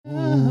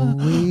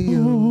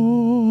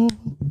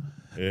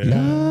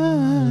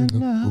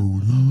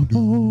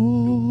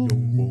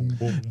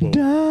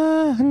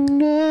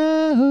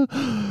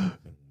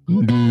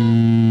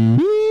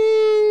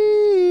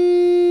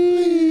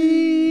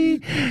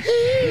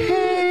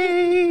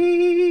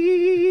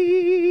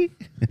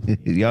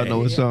Y'all know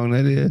what song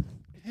that is?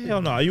 Hell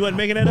no, you wasn't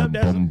making that up.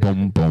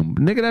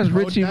 Nigga, that's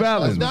Richie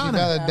Valens.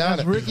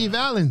 That's Ricky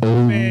Valens.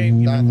 Oh, Man,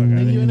 You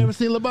ain't never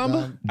seen La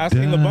Bamba? I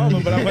seen La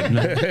Bamba, but I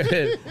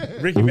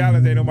wasn't. Ricky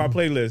Valens ain't on my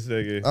playlist,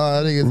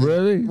 nigga.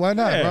 Really? Why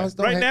not? Yeah.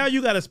 Bro? Right now,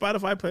 you got a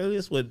Spotify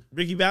playlist with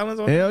Ricky Valens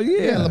on it? Hell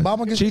yeah. Yeah, La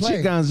Bamba gets Chichi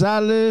played.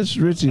 Gonzalez,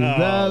 Richie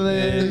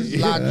Valens.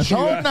 La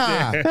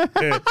Chona.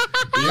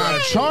 La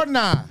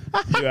Chona.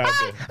 You out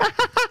there.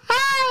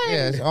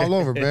 Yeah, it's all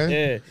over, man.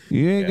 Yeah.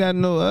 You ain't got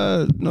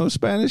no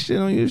Spanish shit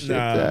on your shit.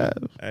 Nah,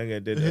 I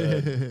got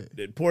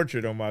that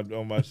portrait on my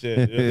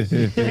shit.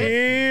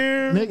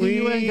 Here Nigga, we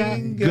you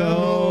ain't got-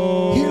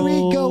 go. Here we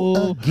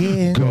go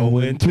again.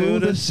 Going through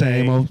the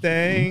same old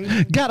thing.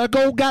 Gotta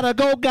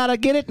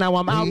get it. Now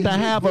I'm out to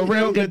have a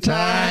real good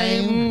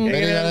time.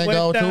 Nigga, gotta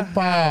go too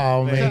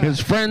far, man. His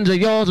friends of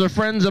yours are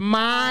friends of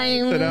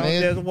mine. So don't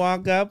just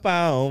walk up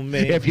on me.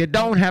 If you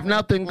don't have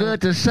nothing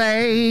good to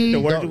say, the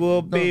words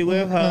will be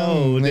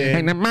withholding.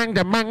 and the mind,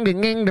 the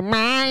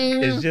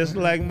mind. It's just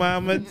like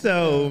Mama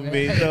told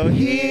me. So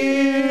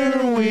here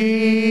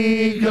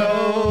we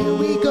go. Here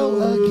we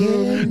go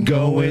again.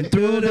 Going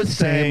through the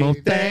same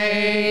old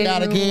thing.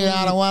 Gotta get,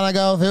 I don't wanna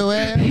go through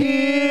it.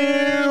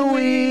 Here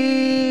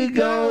we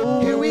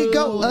go. Here we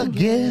go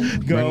again.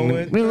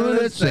 Going through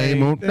the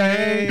same old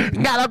thing.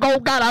 Gotta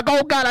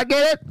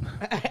get it.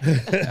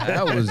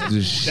 That was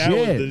the shit. That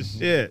was the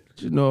shit.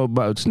 You know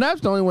about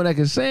Snap's the only one that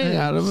can sing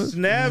out of it.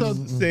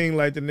 Snaps sing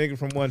like the nigga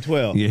from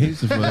 112. Yeah, he's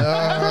the fun.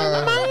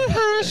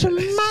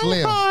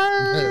 Slim.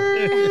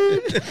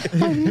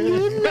 And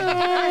you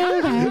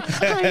know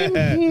I'm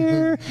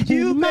here.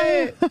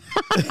 Cupid.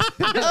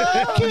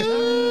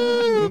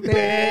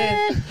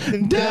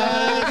 Cupid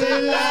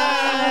doesn't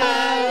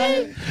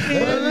lie.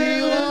 But we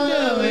will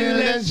know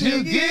unless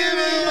you give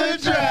it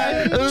a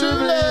try.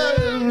 True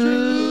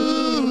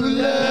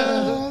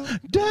love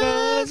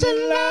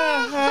doesn't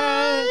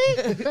lie.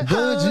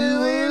 But you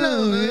will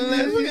know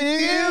unless you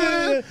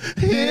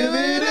give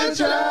it a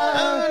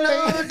try.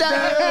 No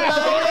doubt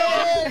about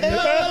it.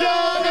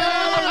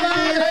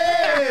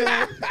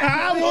 I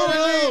wanna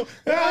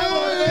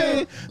know.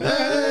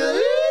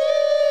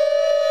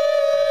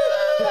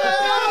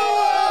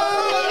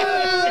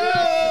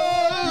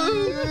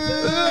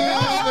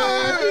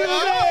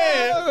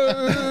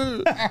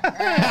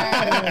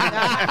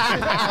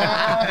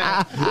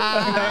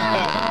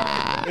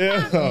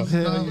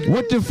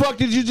 What the fuck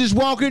did you just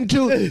walk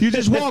into? You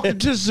just walked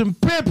into some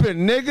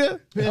pimping, nigga.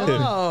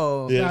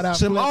 Oh. Shout out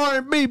Some Flip.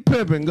 R&B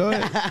pimping. Go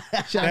ahead.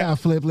 Shout out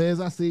Flip Liz.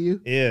 I see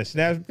you. Yeah,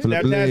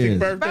 Snaptastic Liz.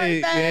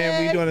 birthday.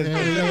 Man, we doing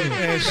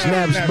a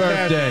Snap's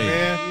birthday.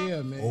 Man.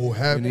 Yeah, man. Oh,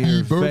 happy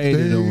Here birthday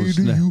faded on to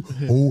Snap. you.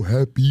 Oh,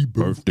 happy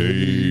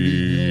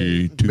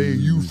birthday. May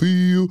you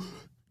feel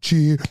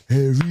cheer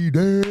every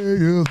day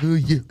of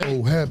the year.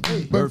 Oh,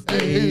 happy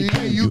birthday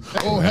to you.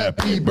 Oh,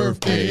 happy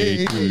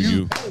birthday to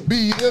you.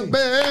 Be the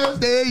best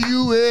day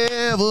you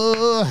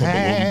ever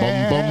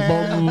had.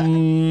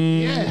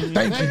 Yeah.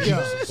 Thank you,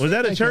 Jesus. Was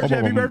that a church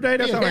happy birthday?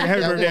 That sounded like a happy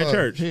that birthday at was.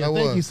 church. Yeah, That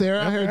thank was. you,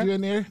 Sarah. I heard you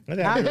in there.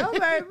 I know,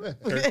 baby.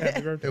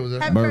 Happy birthday. It was a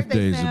Happy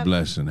Birthday's Snap. a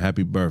blessing.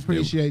 Happy birthday.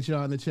 Appreciate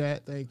y'all in the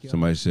chat. Thank you.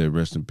 Somebody said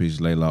rest in peace,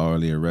 Layla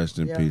earlier. Rest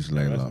in Yeah. peace,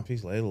 Rest in Layla.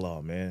 peace,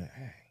 Layla, man.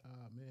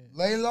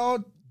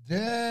 Layla,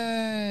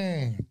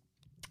 dang.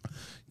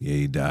 Yeah,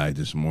 he died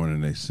this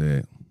morning, they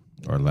said.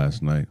 Or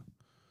last night.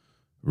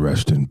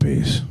 Rest in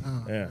peace.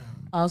 Yeah.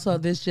 Also,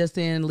 this just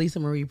in, Lisa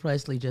Marie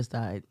Presley just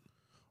died.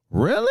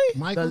 Really?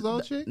 Michael's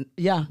old chick?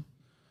 Yeah.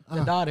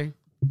 The daughter.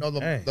 No,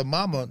 the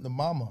mama.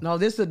 No,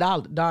 this is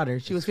the daughter.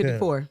 She was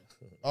 54.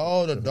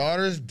 Oh, the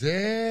daughter's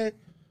dead.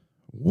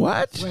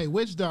 What? Wait,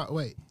 which daughter?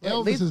 Wait, Lisa-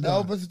 Elvis's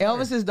daughter.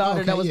 Elvis's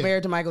daughter that was yeah.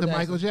 married to Michael Jackson.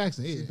 Michael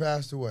Jackson, She yeah.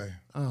 passed away.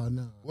 Oh,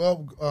 no.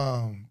 Well,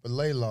 but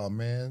Layla,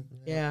 man.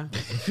 Yeah.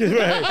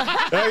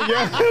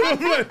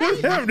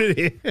 What's happening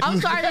here? I'm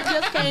sorry it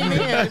just came in.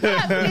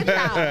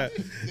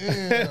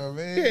 Yeah,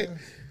 man.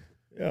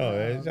 Yo,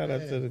 man, shout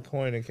out to the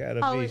Coin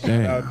Academy. Oh, Shout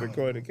out to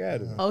Coin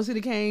Academy. O.C.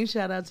 the Kane,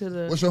 shout out to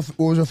the...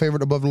 What was your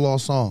favorite Above the Law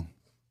song?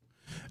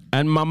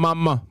 And my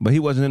mama. But he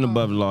wasn't in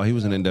Above the Law. He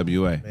was in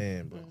NWA.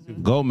 Man,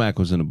 but Goldmack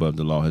was in Above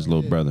the Law, his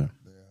little brother.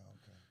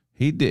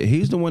 He did.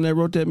 He's the one that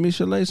wrote that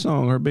Michelet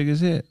song, her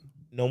biggest hit.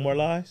 No More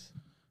Lies?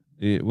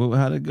 Yeah, well,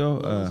 how'd it go?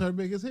 What was her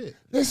biggest hit?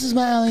 This is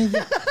my only.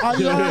 All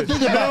you gotta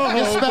think about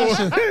is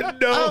special.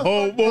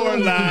 No more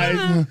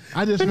lies.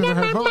 I just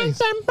remember her voice.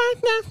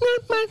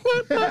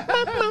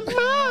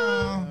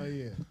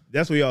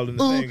 That's we all in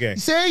the same game.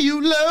 Say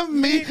you love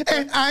me,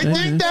 and I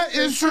think that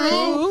is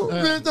true.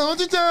 But all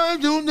the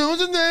time you know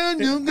the name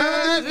you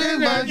got it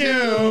about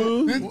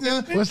you.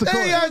 What's the Say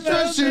chord? I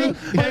trust you,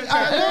 but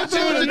I want you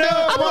to know.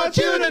 I want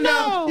you to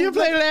know. You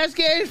play last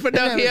game for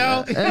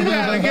Duckio. You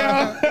gotta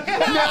go.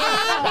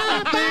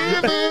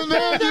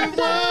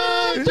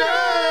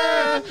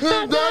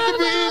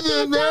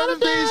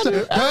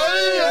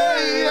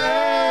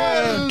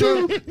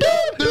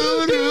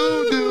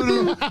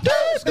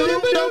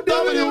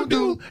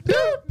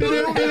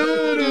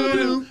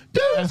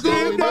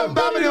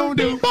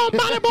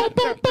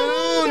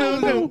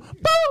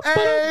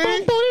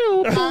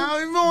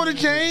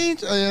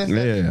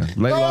 Yeah,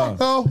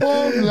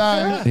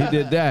 Layla. He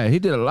did that. He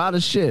did a lot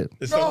of shit.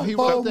 So he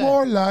wrote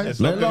that. life.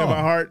 Something in Layla. my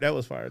heart. That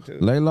was fire too.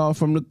 Layla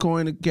from the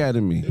Coin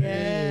Academy.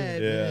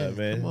 Yeah,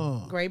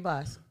 man. Great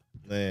boss.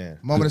 Man.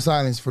 Moment of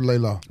silence for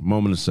Layla.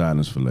 Moment of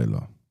silence for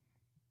Layla.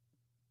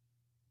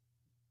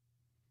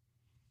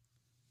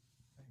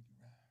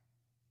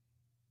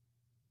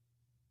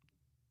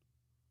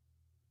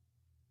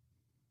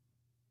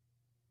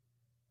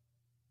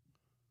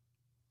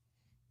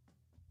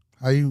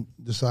 How you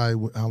decide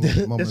how much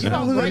moment of silence?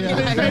 Come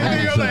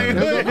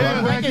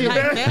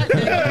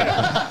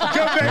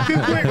back too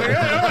quick. Like,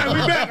 all right, we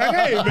back. Like,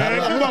 hey, man,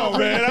 come on,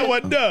 man. I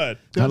wasn't done.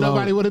 Don't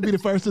nobody want to be the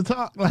first to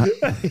talk.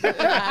 Like,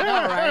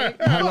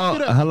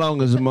 How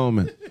long is a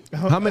moment?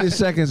 How many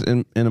seconds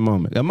in a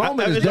moment? A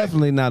moment is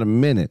definitely not a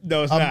minute.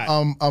 No, it's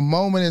not. A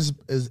moment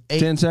is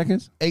 10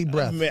 seconds? 8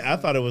 breaths. Man, I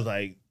thought it was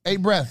like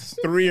 8 breaths.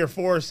 3 or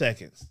 4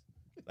 seconds.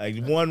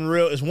 Like one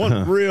real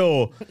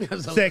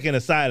second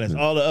of silence.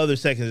 All the other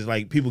seconds is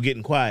like people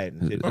getting quiet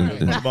and shit.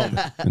 In the moment.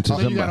 Until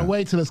so you gotta somebody-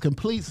 wait till it's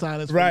complete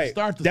silence. When you Right.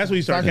 start the That's when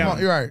you start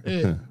counting. You're right.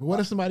 Yeah. But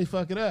what if somebody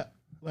fuck it up?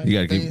 Like, You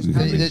gotta keep.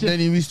 Then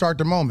you restart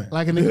the moment.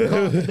 like a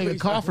nigga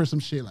cough or some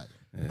shit like.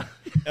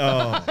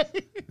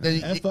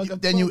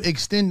 Then you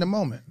extend the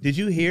moment. Did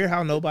you hear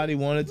how nobody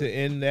wanted to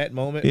end that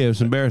moment? Yeah,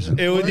 it's embarrassing.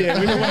 It was, yeah.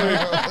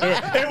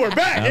 And we're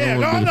back. I Yeah.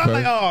 don't No, wanna I'm be not the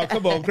like, oh,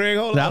 come on, Craig.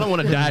 Hold I on. don't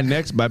want to die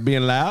next by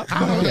being loud.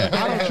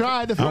 I don't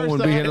try the I first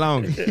want to be here time.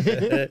 longer.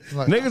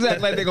 Niggas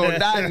act like they're gonna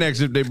die next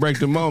if they break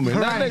the moment.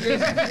 Nah,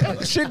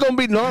 nigga, shit gonna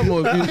be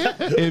normal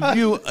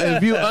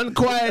if you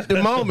unquiet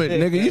the moment,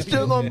 nigga. You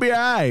still gonna be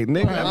alright,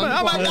 nigga.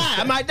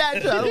 I might die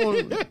too. I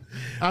don't want.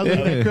 I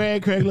looked at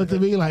Craig. Craig looked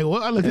at me like,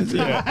 what? I looked at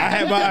Yeah, I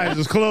had my eyes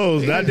just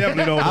closed. I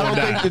definitely don't I want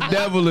to don't die. think the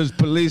devil is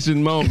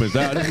policing moments. We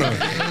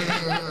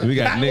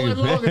got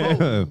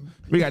niggas.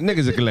 We got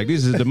niggas to collect.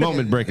 This is the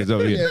moment breakers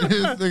over here.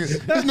 This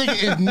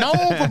nigga is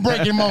known for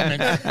breaking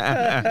moments.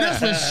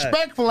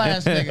 Disrespectful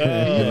ass nigga.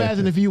 Can you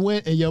imagine if you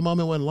went and your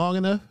moment wasn't long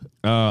enough?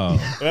 Oh,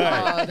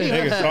 Right.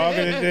 Niggas talking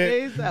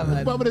and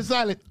shit. Moment of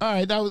silence. All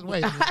right, that was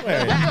wait.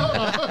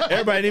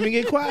 Everybody didn't even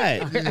get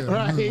quiet.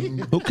 Right.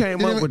 who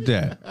came up with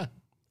that?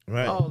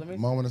 Right. Oh, let me.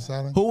 Moment of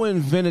silence. Who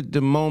invented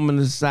the moment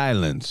of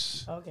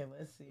silence? Okay,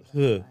 let's see.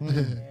 Huh.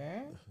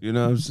 You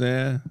know what I'm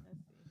saying?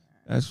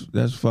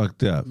 That's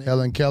fucked up.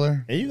 Helen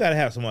Keller. And you got to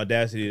have some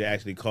audacity to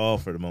actually call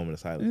for the moment of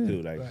silence,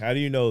 too. Like, how do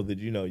you know that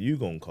you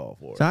going to call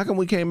for So it? how come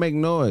we can't make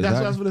noise? That's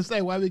How- what I was going to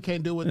say. Why we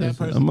can't do what that It's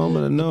a person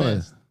moment did of the noise.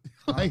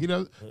 best? Like, you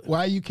know,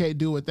 why you can't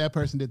do what that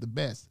person did the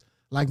best?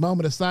 Like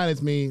moment of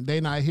silence mean they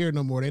not here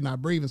no more. They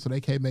not breathing, so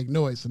they can't make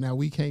noise. So now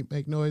we can't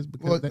make noise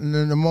because Well, the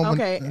moment.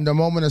 Okay. The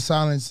moment of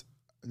silence.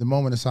 The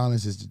moment of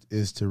silence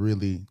is to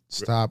really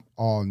stop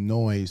all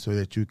noise so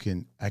that you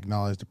can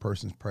acknowledge the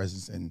person's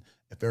presence. And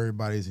if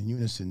everybody's in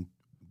unison,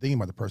 thinking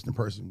about the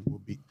person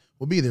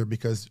will be there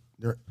because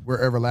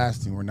we're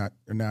everlasting.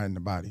 They're not in the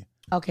body.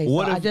 Okay,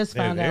 What so I if just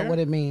found they're out there? what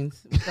it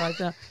means. So I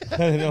thought- I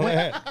didn't know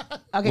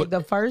that. okay,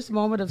 the first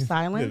moment of Yeah,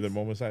 silence the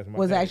moment of silence. My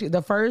was bad. actually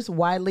the first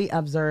widely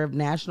observed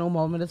national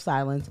moment of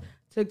silence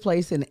took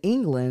place in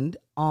England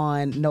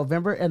on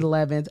November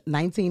 11th,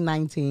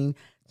 1919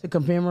 to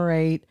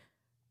commemorate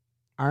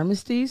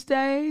Armistice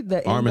Day,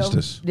 the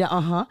Armistice.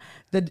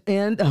 the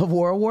end of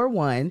World War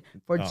I.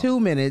 For 2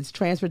 minutes,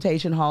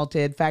 transportation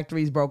halted,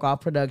 factories broke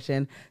off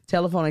production,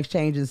 telephone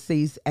exchanges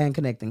ceased, and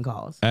connecting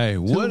calls. Hey,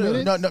 what?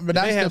 minutes? No, but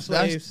They have that's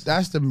slaves.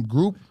 that's the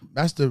group.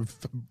 That's the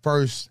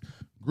first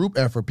group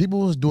effort. People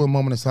was doing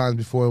moment of silence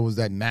before it was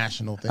that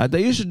national thing.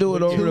 They used to do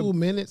it over 2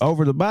 minutes.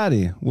 over the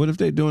body. What if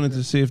they doing it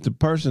to see if the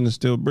person is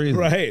still breathing?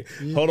 Right.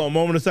 Hold on,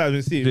 moment of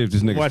silence. See See if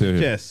this nigga watch still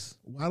your here. chest.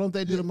 Why don't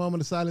they do the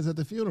moment of silence at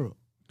the funeral?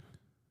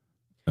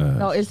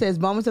 No, it says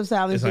moments of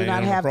silence This do ain't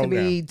not on the have to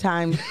be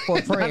times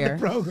for prayer.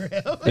 Program.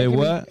 They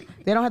what?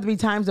 They don't have to be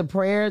times of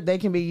prayer. They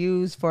can be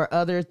used for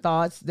other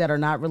thoughts that are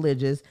not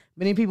religious.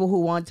 Many people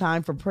who want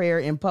time for prayer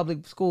in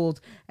public schools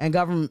and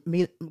government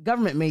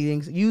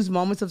meetings use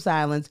moments of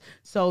silence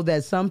so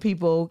that some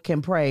people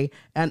can pray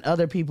and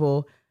other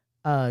people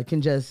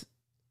can just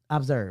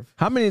observe.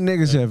 How many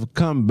niggas have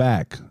come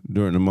back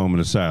during the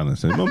moment of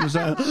silence? And the moment of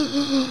silence.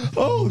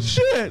 Oh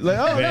shit! Like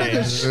oh,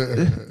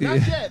 niggas.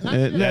 yet.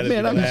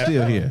 Man, I'm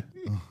still here.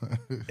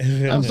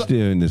 I'm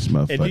still in this And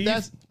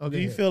motherfucker. do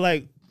you feel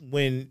like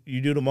when you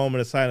do the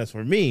moment of silence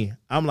for me,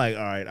 I'm like,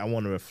 all right, I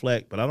want to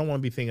reflect, but I don't want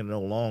to be thinking of no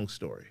long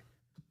story.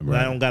 But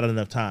I don't got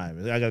enough time.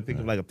 I got to think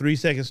of like a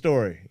 3-second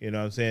story, you know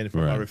what I'm saying, for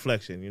my Right.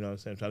 reflection, you know what I'm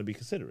saying? I'm trying to be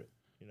considerate,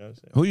 you know what I'm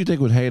saying? Who you think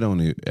would hate on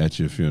you at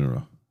your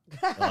funeral?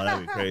 Oh,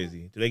 that'd be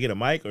crazy. Do they get a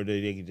mic or do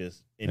they can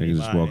just in They their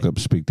can just mind? walk up,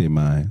 speak their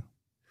mind.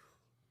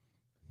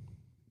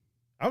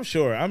 I'm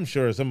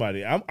sure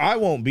somebody. I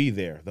won't be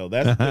there though.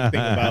 That's the good thing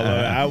about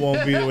it. I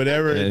won't be there.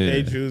 Whatever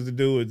they choose to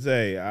do and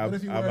say, What I'm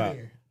if you out. were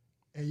there?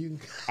 And you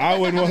I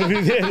wouldn't want to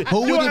be there.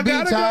 Who Do would I it be,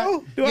 gotta Todd?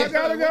 go? Do I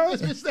gotta go?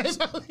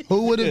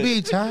 Who would it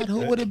be, Todd?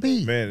 Who would it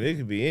be? Man, it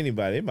could be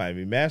anybody. It might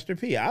be Master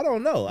P. I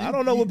don't know. I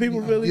don't know what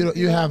people really.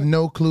 You have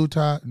no clue,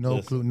 Todd.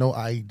 No clue. No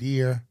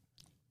idea.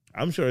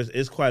 I'm sure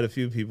it's quite a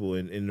few people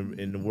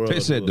in the world. They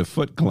said the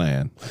Foot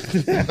Clan.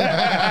 Is that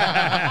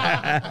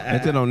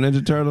on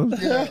Ninja Turtles?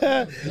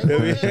 They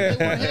wore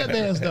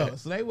headbands though,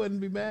 so they wouldn't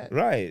be mad.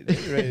 Right.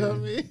 You know what I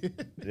mean?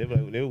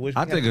 They wish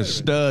I think a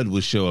stud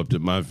would show up to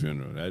my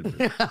funeral.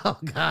 Oh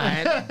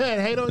God.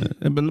 Hate on you.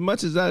 But as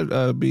much as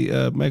I be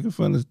making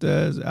fun of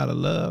studs out of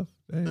love,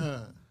 they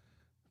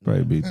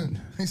probably be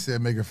He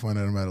said making fun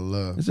of him out of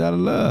love. it's out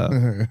of love.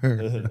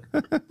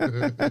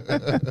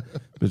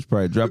 Bitch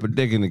probably drop a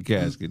dick in the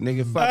casket,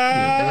 nigga. Fuck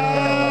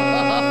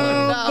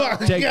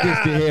you. Take this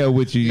to hell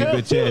with you, you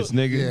bitch ass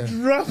nigga.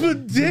 drop a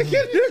dick in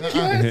the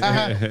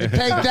cat. Take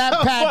that,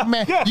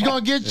 Pac-Man. You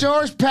gonna get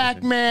yours,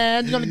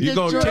 Pac-Man. You gonna You get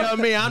gonna yours. tell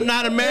me I'm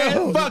not a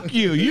man? Fuck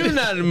you. You're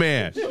not a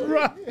man.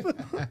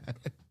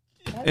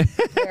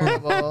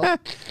 Terrible.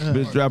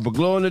 Bitch, drop a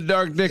glow in the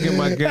dark dick in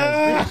my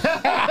casket.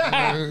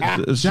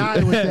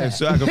 Johnny with that.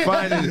 So I can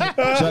find it.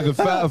 So I can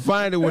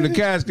find it when the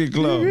casket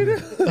closed.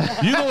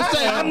 You gonna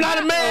say I'm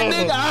not a man,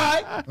 nigga? All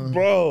right.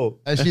 Bro.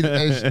 And she-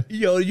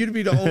 Yo, you'd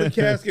be the only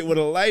casket with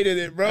a light in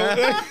it, bro. You'd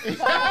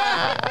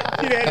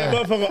had that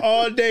motherfucker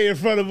all day in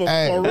front of a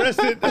Hey.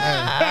 fluorescent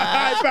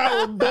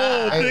high-powered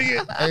bulb,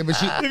 nigga. Hey, but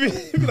she,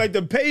 It'd be like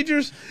the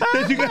pagers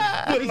that you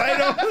got to put light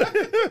on.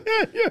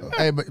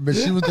 but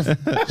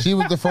she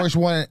was the first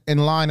one in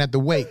line at the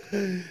wake. You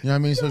know what I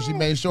mean? So she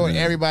made sure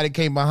everybody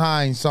came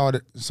behind saw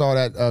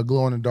that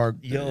glow in the dark.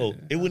 Yo,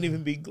 it wouldn't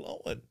even be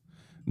glowing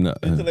No.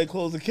 until they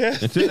close the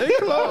casket. They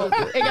closed.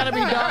 It gotta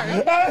be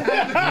dark.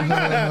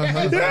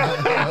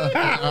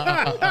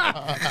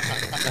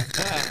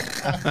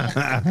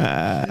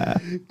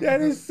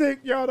 That is sick.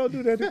 Y'all don't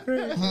do that to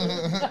Chris.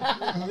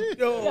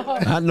 Yo,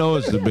 I know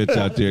it's the bitch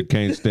out there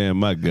can't stand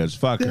my guts.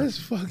 Fuck her. that's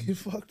fucking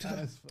fucked up.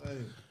 That's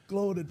funny.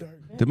 Glow in the dark.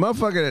 The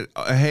motherfucker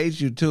that hates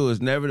you too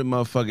is never the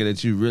motherfucker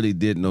that you really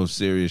did no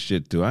serious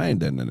shit to. I ain't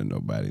done nothing to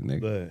nobody,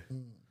 nigga. But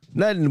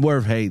Nothing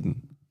worth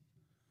hating.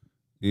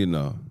 You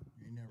know.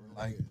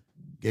 Like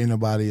gave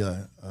nobody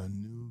a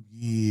new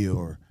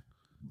year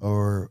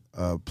or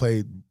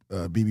played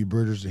BB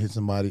Bridgers to hit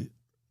somebody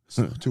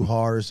too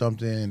hard or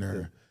something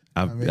or.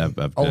 I've done.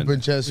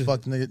 Open chest,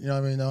 fuck nigga. You know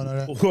what I mean? No,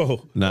 that.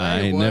 whoa. Nah, I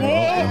ain't Wait, never.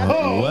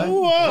 What?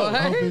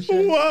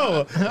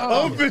 Whoa.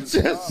 Open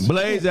chest.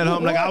 Blaze at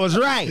home like I was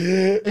right.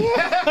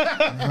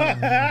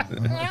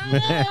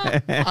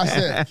 I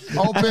said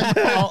open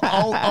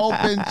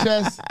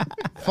chest,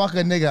 fuck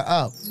a nigga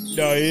up.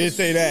 No, you didn't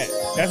say that.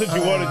 That's what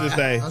you wanted to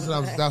say.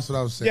 That's what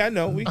I was saying. Yeah, I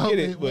know. We get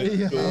it. But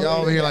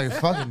Y'all over here like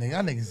fucking nigga.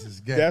 Y'all niggas is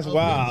gay. that's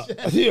wild.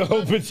 You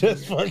open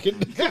chest fucking.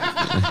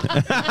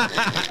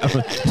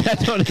 That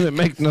don't even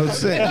make no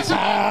sense.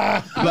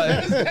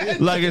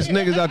 like it's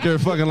niggas out there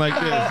fucking like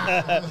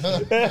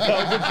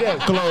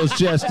this. Closed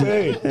chested.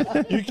 Hey,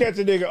 you catch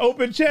a nigga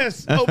open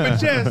chest. Oh,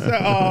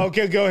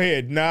 okay, go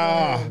ahead.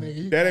 Nah,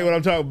 that ain't what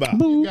I'm talking about.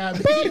 You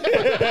got me.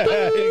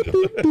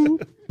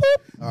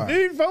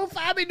 Dude, 4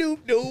 5 doop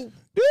doop.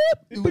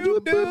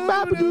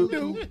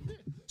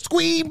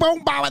 Squeeze boom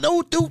baba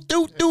doo doo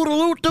doo doo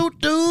doo doo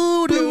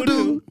doo doo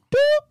doo.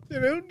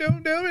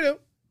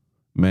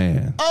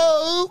 Man.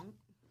 Oh.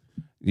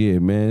 Yeah,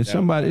 man. It's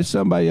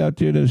somebody out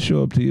there that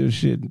show up to your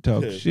shit and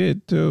talk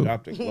shit too.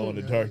 Drop the glow in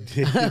the dark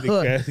dick in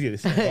the casket.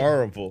 It's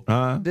horrible.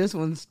 Huh? This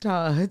one's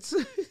Todd's.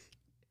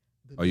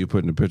 Are you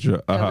putting the picture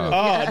up? Oh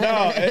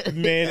no,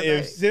 man!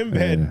 If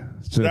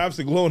Sinbad drops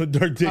a glow in the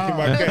dark dick in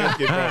my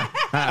casket, bro,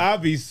 I'll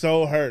be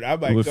so hurt. I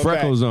might With go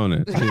freckles back. on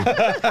it. He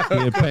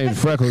had painted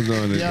freckles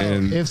on it. Yo,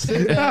 and if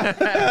Sinbad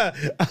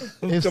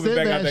Coming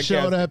back out that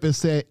showed casket. up and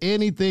said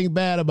anything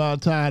bad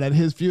about Todd at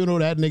his funeral,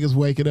 that nigga's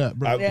waking up,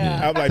 bro.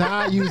 I'm like,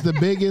 Todd used the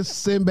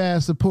biggest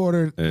Sinbad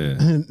supporter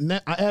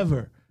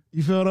ever.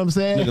 You feel what I'm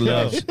saying?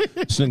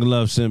 Nigga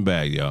loves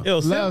Sinbad, yo.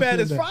 yo, Sinbad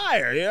is Sinbad.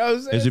 fire. You know what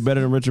I'm saying? Is he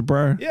better than Richard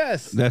Pryor?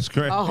 Yes. That's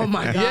crazy. Oh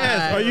my God.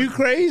 Yes. Are you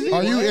crazy?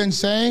 Are you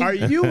insane? Are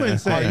you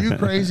insane? Are you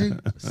crazy?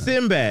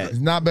 Sinbad? It's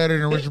not better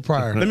than Richard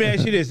Pryor. Let me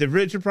ask you this: if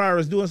Richard Pryor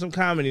was doing some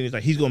comedy and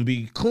he's gonna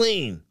be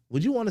clean,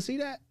 would you want to see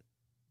that?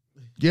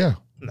 Yeah.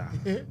 Nah.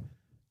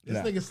 This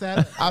nigga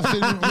sat. I've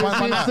seen him.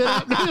 Why not? Sit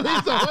up.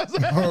 That's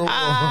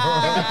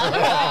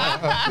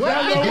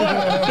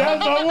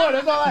my one.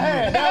 That's all I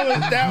had.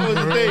 That was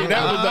the thing.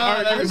 That was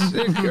the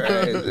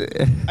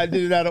argument. I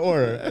did it out of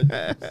order.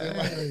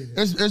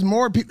 There's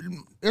more people.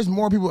 There's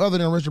more people other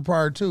than Richard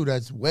Pryor too.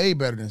 That's way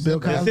better than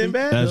Bill Sinbad. Cosby.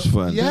 Sinbad? That's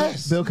funny.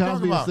 Yes. Bill What you talking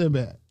Cosby and about?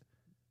 Sinbad.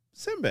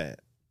 Sinbad.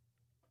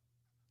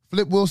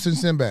 Flip Wilson,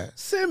 Sinbad.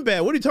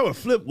 Sinbad. What are you talking about?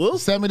 Flip Wilson?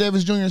 Sammy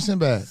Davis Jr.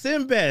 Sinbad.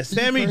 Sinbad.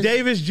 Sammy crazy?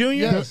 Davis Jr.?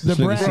 Yes. The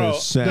Nigga Brad.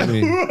 said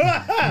Sammy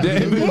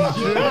Davis.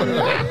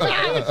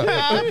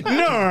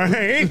 No, I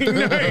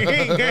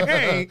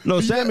ain't.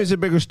 No, Sammy's a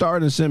bigger star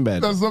than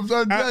Sinbad. That's what I'm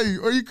trying to tell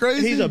you. Are you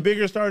crazy? He's a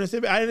bigger star than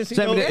Sinbad. I didn't see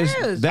Sammy, no.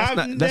 that's I've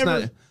not. That's never-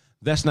 not.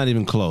 That's not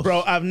even close.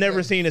 Bro, I've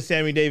never seen a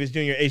Sammy Davis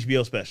Jr.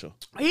 HBO special.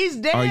 He's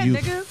dead, Are you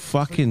nigga.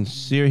 fucking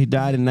serious? He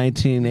died in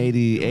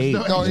 1988.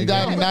 No, he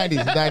died in the 90s. He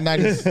died in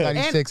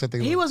 96, I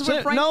think. He was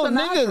with Frank No,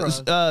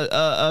 Sinatra.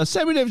 nigga,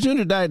 Sammy Davis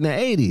Jr. died in the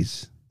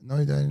 80s. No,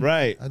 he died in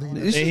Right. I think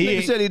he This And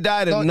nigga said he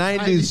died in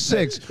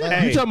 96.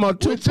 Hey. You talking about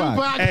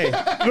Tupac. Hey,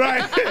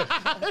 right.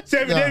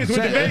 Sammy Davis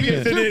went to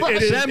Vegas.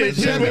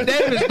 Sammy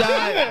Davis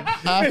died.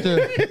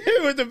 after. He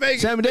went to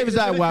Vegas. Sammy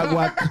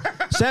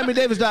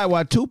Davis died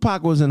while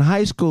Tupac was in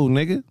high school,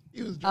 nigga.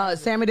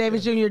 Sammy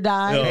Davis Jr.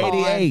 died Yeah.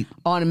 88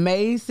 on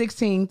May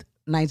 16th,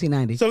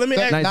 1990. So let me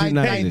ask,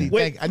 1990.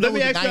 wait, I know let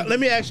me it was ask y'all, 90s. let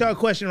me ask y'all a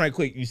question right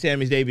quick. You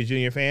Sammy Davis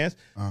Jr. fans,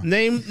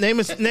 name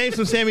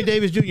some Sammy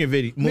Davis Jr.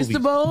 movies.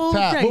 Mr. Bo,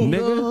 Top.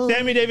 Nigga.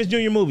 Sammy Davis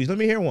Jr. movies. Let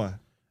me hear one.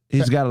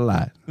 He's got a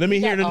lot. Let me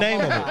hear the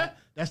name of it.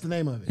 That's the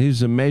name of it.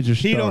 He's a major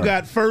star. He don't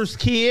got First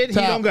Kid. He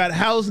Top. don't got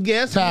House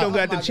Guest. He Top. don't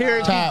got the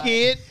Cherokee Top.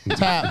 Kid.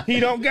 Tap. He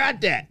don't got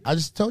that. I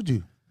just told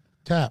you.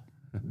 Tap.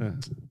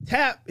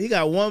 Tap. He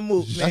got one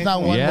move. Man. That's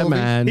not one Yeah, movie.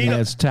 man. He don't-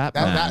 That's top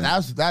man.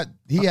 That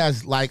he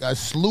has like a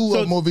slew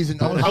So- of movies in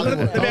Hollywood.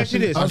 Let me ask you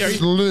this. A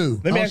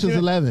slew. Let me ask you Ocean's this.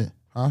 11.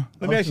 Huh?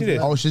 Let me ask you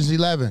this. Ocean's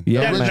 11.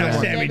 Yeah, That's man.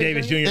 not Sammy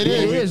Davis Jr. It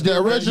is the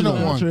original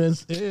one.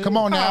 Come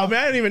on Oh now. man,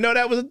 I didn't even know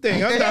that was a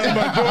thing. I'm talking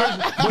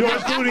about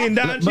George Clooney and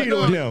Don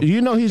Cheadle and them.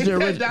 You know he's the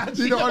original.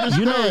 You don't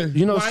understand.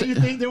 You know. Why do you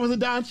think there was a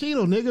Don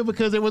Cheadle, nigga?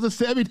 Because there was a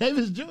Sammy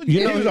Davis Jr.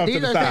 You He know. was off to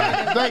the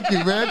side. Thank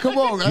you, man. Come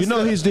on. You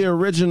know he's the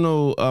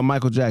original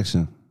Michael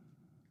Jackson.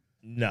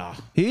 No.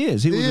 He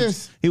is.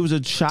 He was a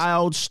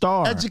child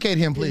star. Educate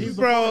him, please.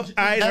 Bro,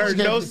 I ain't heard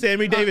no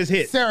Sammy Davis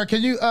hits. Sarah,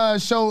 can you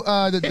show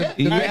the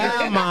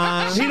Yeah,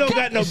 man. He don't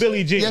got no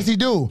Billie Jean. Yes, he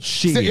do.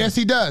 Shit. Yes,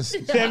 he does.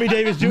 Sammy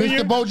Davis Jr.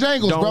 Mr.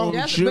 Bojangles, bro. Don't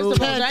Yes, you, Mr.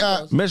 Ken,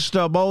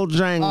 Mr.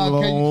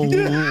 Bojangles.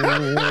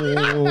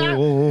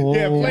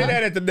 Yeah, play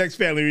that at the next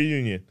family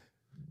reunion.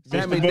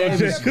 Sammy Mr.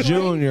 Davis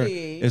Bojangles.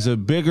 Jr. is a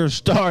bigger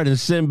star than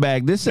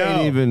Sinbad. This ain't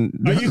No.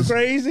 even. Are you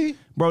crazy?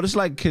 Bro, this is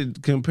like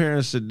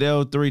comparing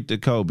Sedell 3 to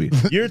Kobe.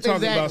 You're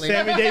talking Exactly.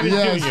 about Sammy Davis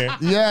Yes,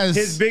 Jr. yes.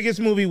 His biggest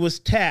movie was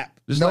Tap.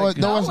 It's No, like,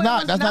 no, it's it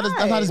not. was That's not his.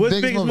 That's not his What's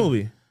biggest, biggest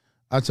movie?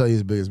 I'll tell you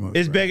his biggest movie.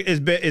 It's big.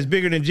 It's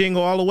bigger than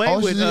Jingle All the Way.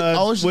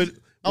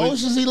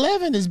 Ocean's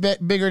 11 is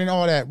bigger than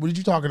all that. What are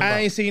you talking about? I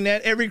ain't seen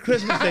that. Every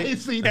Christmas I ain't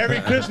seen every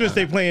that. Christmas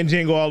they playing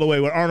Jingle All the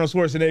Way with Arnold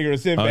Schwarzenegger and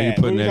Sinbad. Oh, you What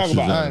putting we talking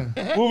extras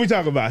about? What we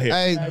talking about here?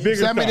 Hey, Bigger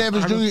Sammy star.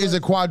 Davis Jr. is a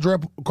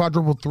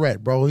quadruple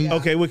threat, bro.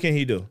 Okay, what can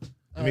he do?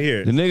 Let me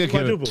hear it. the nigga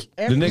Quadruple.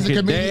 can He's a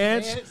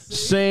comedian. dance,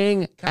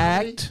 sing,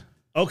 act,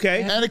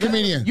 Okay. And a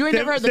comedian. You ain't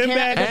never heard the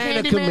Sinbad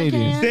and a Candyman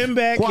comedian. can?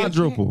 Sinbad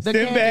quadruple. The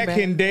Sinbad Candyman.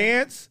 can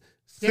dance,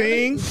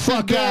 sing.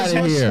 Fuck out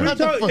of here. Shut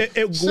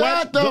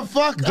the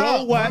fuck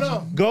up.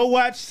 Go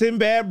watch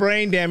Sinbad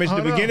Brain Damage.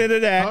 Hold The on. beginning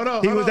of that, Hold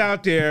on, he hold was on.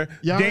 out there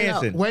Y'all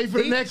dancing. Wait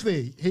for the next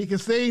thing. He can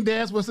sing,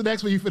 dance. What's the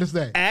next one you finna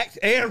say? Act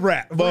and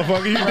rap,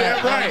 motherfucker. You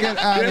damn right. Get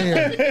out of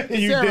here.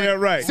 You Sarah, damn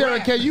right. Sarah,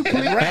 can you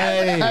please?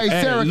 Hey,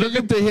 Sarah, look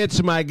can at the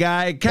hits, my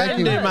guy. Thank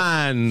you.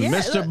 Candyman, Yeah,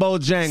 Mr. look.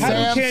 Bojangles.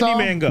 How did Sam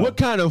Candyman song? go? What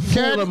kind of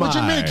fool am What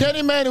you I? mean?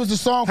 Candyman, it was the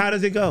song. How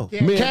does it go?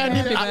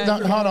 Candy,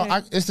 hold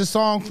on. It's the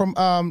song from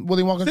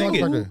Willy Wonka. Sing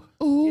it.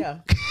 It Yeah.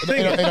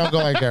 don't go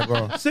like that,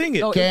 bro. Sing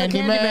it. Oh,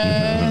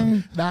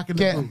 Candyman. Knocking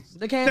the Can- boots.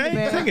 The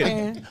Candyman Sing it.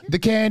 can. The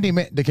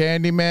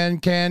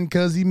Candyman can,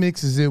 cause he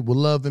mixes it with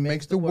love and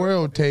makes the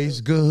world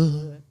taste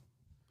good.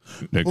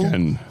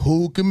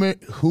 Who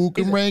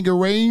can ring a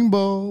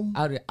rainbow?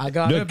 I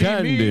gotta The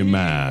be me.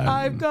 Candyman.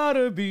 I've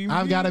gotta be me.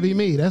 I've got to be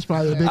me. That's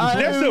probably the biggest.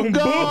 That's some I've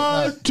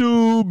got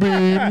to be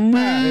me.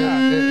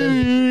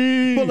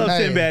 Pull up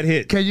Hey, Sinbad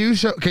hit. Can you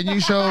show?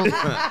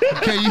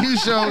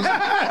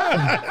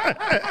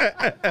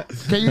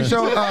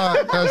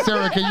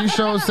 Sarah? Can you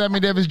show Sammy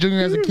Davis Jr.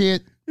 as a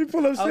kid? You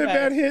pull up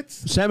Sinbad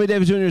hits. Sammy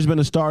Davis Jr. has been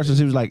a star since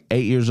he was like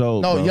 8 years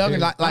old. No, bro. young, I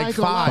like ain't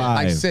gonna lie. five,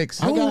 like Five.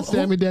 6. I got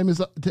Sammy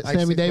Davis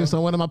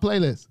on one of my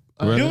playlists.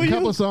 Really? A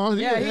couple songs.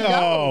 Yeah, he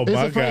Oh It's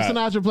my a Frank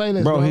God. Sinatra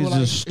playlist. Bro, he's Like, a you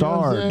know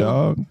star, what I'm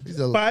saying?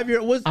 dog. 5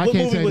 year. What I can't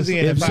movie take was he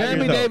in? this- at If 5 Sammy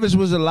years old? Davis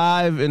was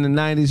alive in the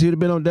 90s, he'd have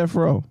been on death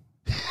row.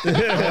 Song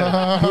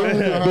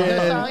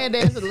and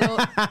dance a little.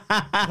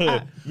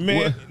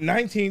 Man,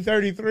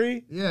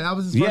 1933. Yeah, that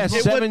was his Yes,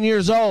 first. 7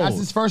 years old. That's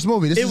his first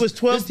movie. It was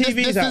 12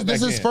 TVs out This is back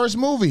his then. first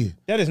movie.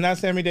 That is not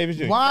Sammy Davis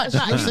Jr. Watch.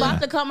 He's about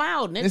to come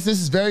out, nigga. This is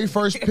his very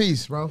first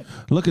piece, bro.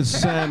 Look at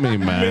Sammy,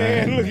 Man,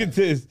 man. look at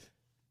this.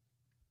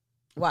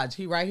 Watch,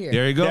 he right here.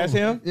 There you go. That's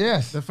him.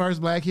 Yes. The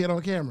first black kid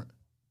on camera.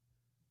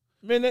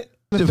 Minute.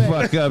 The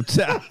fuck up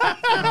top.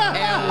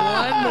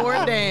 And one more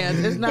dance.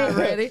 It's not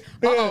ready.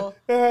 Uh-oh.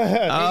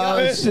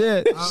 Oh,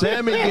 shit.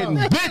 Sammy getting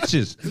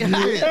bitches. He's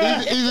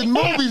in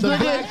movies, The nigga.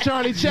 black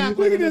Charlie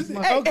Chaplin. Look at this.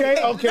 Okay,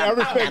 I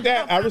respect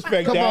that. I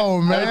respect Come that.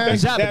 on, man. I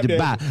respect tap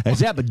dance. I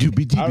respect you,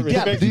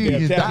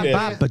 tap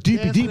dance.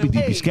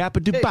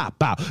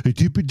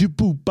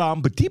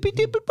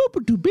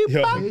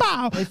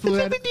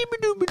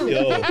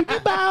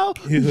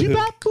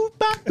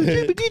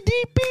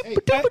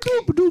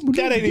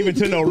 That ain't even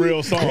to no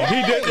real song.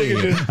 He just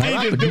doing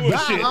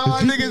shit. Oh,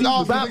 niggas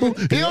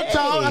Heel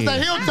toe. I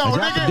said heel toe,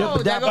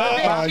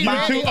 nigga.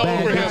 You too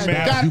over him,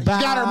 man.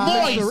 Got her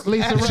moist.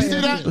 Lisa Did you see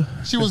that?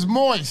 She was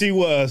moist. She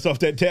was off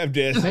that tap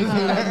dance.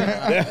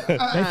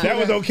 That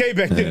was okay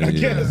back then, I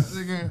guess.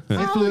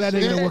 They flew that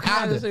nigga to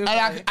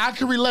Wakanda. I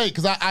can relate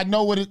because I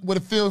know what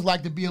it feels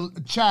like to be a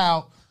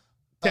child.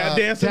 Tap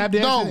dancing? Tap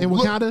dancing in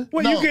Wakanda?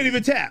 Well, you can't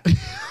even tap.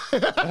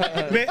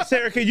 Man,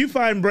 Sarah, can you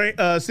find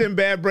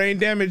Sinbad brain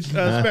damage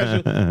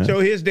special? Show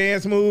his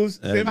dance moves.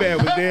 Sinbad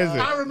was dancing.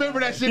 I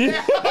remember that shit.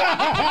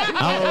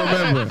 I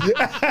don't remember.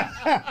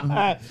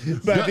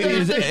 But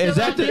Is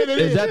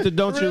that the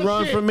Don't You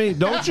Run From Me?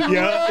 Don't you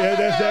yeah,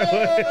 that's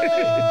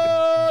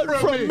that one.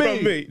 From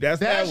me. That's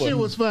That that one. shit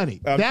was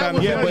funny. I'm That trying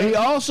was to- Yeah, one but of he the-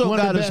 also one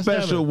of got the a best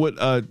special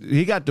ever. with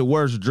he got the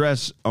worst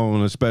dress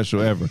on a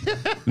special ever.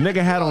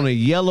 Nigga had on a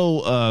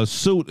yellow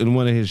suit in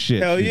one of his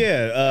shit. Hell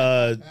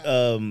yeah.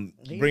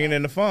 Bringing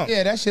in the funk.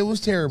 Yeah, that shit was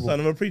terrible. Son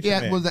of a preacher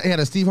man. He had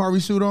a Steve Harvey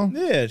suit on?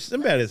 Yeah,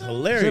 Sinbad is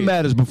hilarious.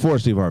 Sinbad is before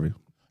Steve Harvey.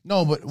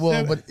 No, but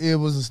it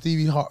was a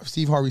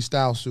Steve Harvey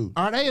style suit.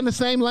 Are they in the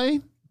same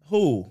lane?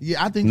 Who?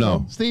 Yeah, I think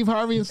No. so. Steve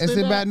Harvey and And Sinbad?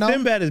 Sinbad, no.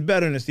 Sinbad is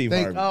better than Steve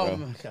Harvey. Oh bro.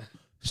 my god.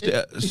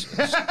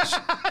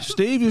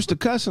 Steve used to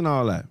cuss and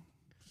all that.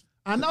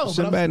 I know,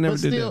 Sinbad never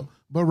did that.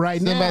 But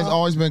right Sinbad's now,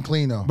 always been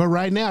clean though. but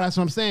right now, that's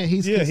what I'm saying.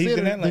 He's Yeah, he's in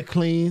considered that the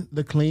lane.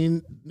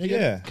 clean nigga,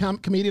 Yeah.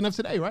 comedian of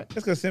today, right?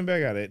 That's because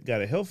Sinbad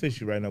got a health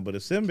issue right now. But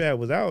if Sinbad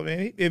was out,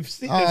 man, if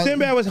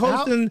Sinbad was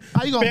hosting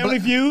how you gonna Family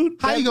Feud,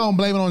 How you gonna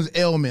blame it on his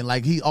ailment?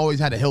 Like he always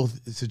had a health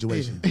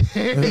situation.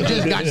 He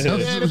just got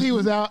And if he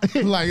was out,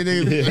 like what is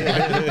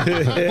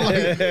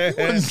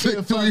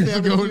it, 2 years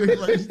ago.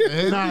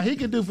 Like, nah, he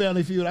could do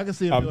Family Feud. I can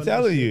see him. I'm doing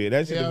telling that you,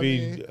 that shit. should Yeah,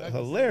 be I mean,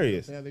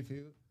 hilarious. Family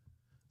Feud.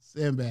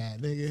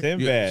 Sinbad, nigga.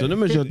 Sinbad. So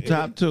them is your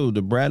top two,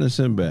 the Brad and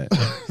Sinbad.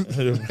 Who's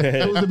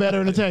the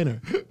better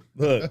entertainer?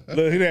 Look at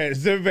that.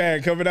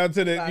 Sinbad coming out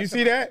to the. You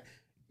see that?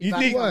 You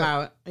think?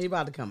 He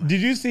about to come out.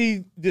 Did you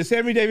see? Did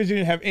Sammy Davis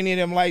Jr. have any of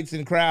them lights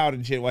in crowd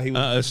and shit while he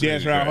was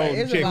dancing around holding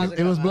It's about chicks?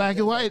 to It was black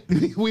and white.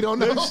 We don't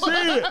know.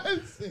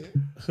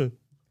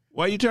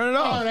 Why you turn it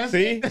off?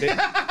 See?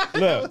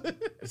 Look,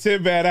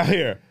 Sinbad out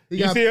here.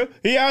 You see him?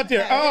 He out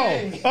there.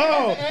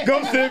 Oh,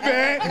 go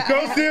Sinbad.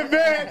 Go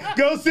Sinbad.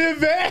 Go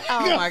Sinbad.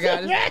 Oh my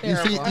god,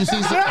 it's terrible. you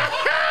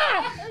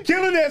see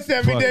Killing that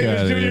Sammy Fuck Davis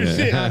outta Jr. here.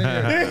 shit.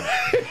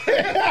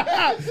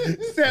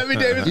 Sammy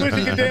Davis wishing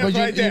he could dance But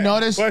like you that.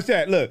 notice- Watch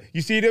that. Look,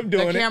 you see them The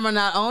doing it. camera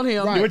not on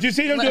him. But you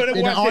see them doing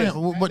it. Watch this.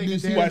 What do you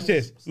see? Watch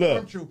this.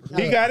 Look,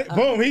 he got it.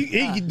 Boom. He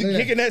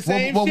kicking that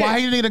same Well, shit. why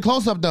he need a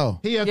close up though?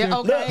 He up Yeah, there.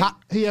 okay.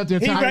 He up there.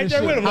 He tired right as there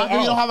shit. with him. How come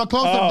you don't have a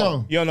close-up,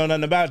 though? You don't know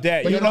nothing about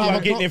that. You you don't know don't have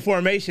about a getting clo-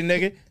 information,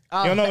 nigga. You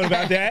don't know nothing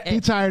about that. He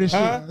tired as shit.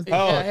 Huh?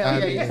 Yeah,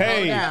 hell yeah, slow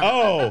Hey,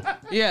 down.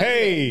 Yeah,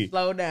 hey,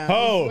 slow down.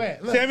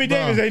 Look, Sammy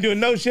Davis ain't doing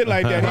no shit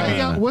like that. He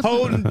be What's the-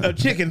 holding a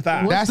chicken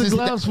thigh. What's That's the his-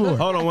 gloves for?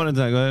 Hold on one at a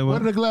time. Go ahead.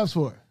 What are the gloves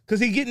for? Cause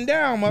he getting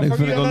down, motherfucker. finna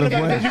You go don't know lift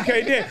about weights? that. You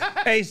can't dance.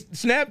 Hey,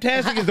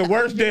 Snaptastic is the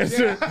worst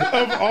dancer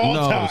of all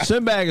No, time.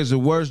 Sinbad is the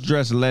worst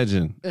dressed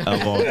legend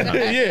of all time.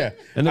 Yeah,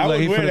 And I look like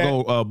would he wear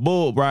finna that.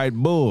 go ride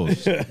bulls.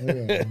 He's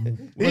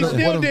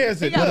still He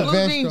dancing. got blue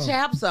vest jean on.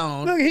 chaps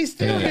on. Look, he's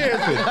still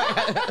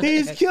dancing.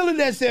 He's killing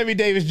that Sammy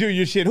Davis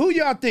Jr. shit. Who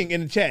y'all think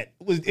in the chat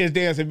is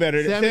dancing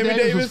better than Sammy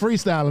Davis was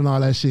freestyling all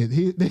that shit.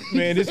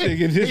 Man, this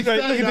nigga,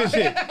 look at this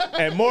shit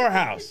at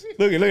Morehouse.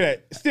 Look at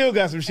that. Still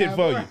got some shit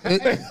for you.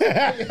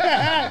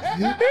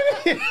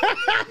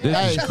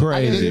 This is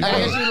crazy.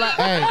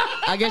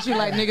 I guess you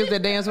like niggas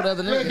that dance with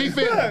other niggas.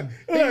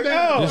 Look,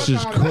 oh, This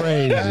is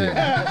crazy.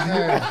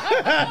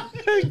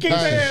 kick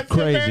that ass,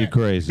 Crazy, Sinbad.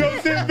 crazy. Go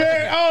sit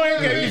back. Oh,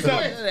 ain't gave you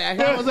something.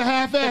 That was a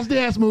half-ass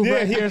dance move Yeah,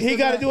 right there. he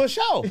got to do a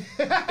show.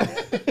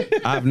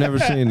 I've never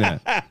seen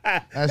that.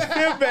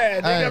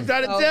 Sinbad, nigga, I'm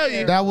trying to tell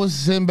you. That was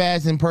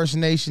Sinbad's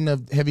impersonation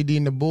of Heavy D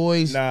and the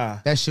Boys. Nah.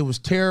 That shit was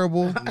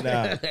terrible.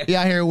 Nah. He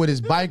out here with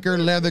his biker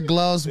leather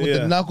gloves with Yeah.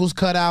 the knuckles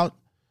cut out,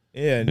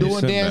 Yeah, doing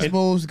Sinbad. dance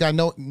moves. Got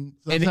no.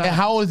 And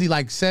how old is he?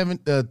 Like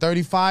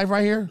 35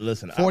 right here.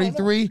 Listen, I don't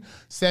 43.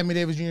 Sammy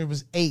Davis Jr.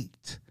 was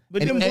 8.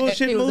 But And- them and-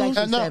 bullshit he was moves.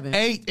 actually no, 7.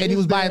 8, and he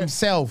was by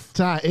himself.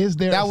 Ty, is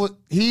there?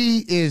 He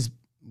is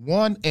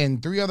one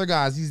and 3 other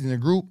guys. He's in a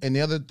group, and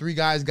the other 3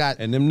 guys got.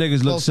 And them niggas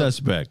look Close up.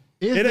 suspect.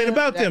 is It there- ain't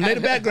about them. They the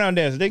background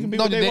dancers. They can be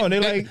No, what they want.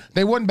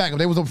 they wasn't backup.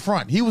 They was up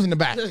front. He was in the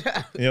back.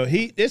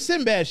 It's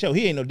Sinbad's show.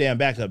 He ain't no damn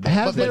backup.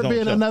 Has there been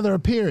another? another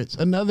appearance,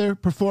 another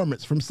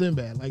performance from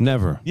Sinbad? Like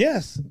Never.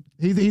 Yes.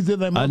 he's did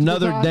that multiple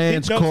Another times?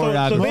 dance No,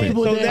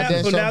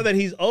 choreography. so now that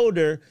he's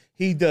older,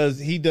 he does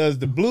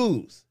the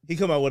blues. He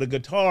come out with a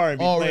guitar and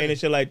be playing and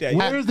shit like that.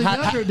 Where's the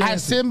younger Has dancer?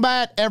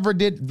 Sinbad ever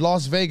did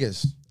Las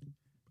Vegas?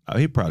 Oh,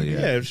 he probably has.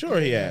 Yeah,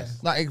 sure he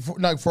has. Like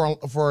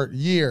for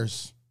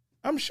years.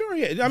 I'm sure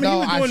he had. I mean,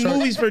 No, he I'm was doing sure-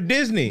 movies for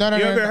Disney. No,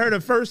 you ever no. heard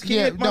of First Kid,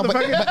 Yeah, no, but-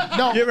 motherfucker? but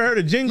no. You ever heard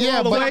of Jingle Yeah,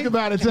 All the but Way? Think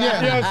about it. You know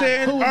what I'm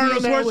saying? Who was Arnold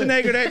in that with-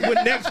 Schwarzenegger that with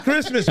Next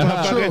Christmas,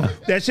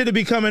 motherfucker. That should have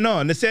be coming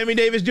on. The Sammy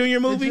Davis Jr.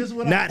 movie, just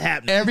what not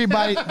happening.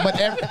 Everybody,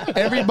 but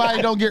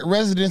everybody don't get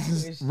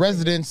residents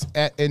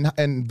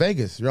in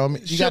Vegas. You know what I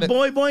mean? You Your gotta,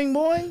 boy, boing,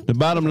 boing. The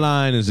bottom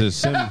line is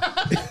this: I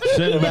hear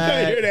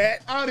Sinbad,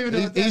 that. I don't even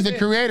know. What he's the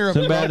creator of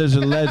Sinbad is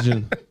a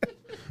legend,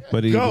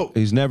 but Go.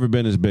 he's never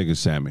been as big as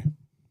Sammy.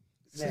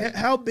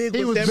 How big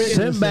He was was Sammy?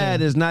 big.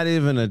 Sinbad is not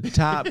even a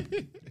top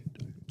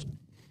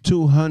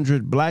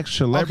 200 black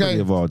celebrity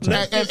of all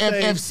time.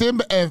 If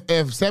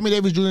Sammy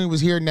Davis Jr. was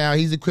here now,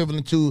 he's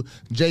equivalent to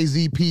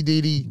Jay-Z, P.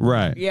 Diddy.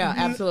 Right. Yeah,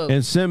 absolutely.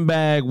 And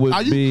Sinbad would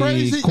Are you be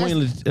crazy?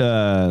 Queen.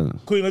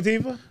 Queen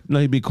Latifah? No,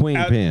 he'd be Queen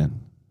Pen.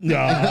 No.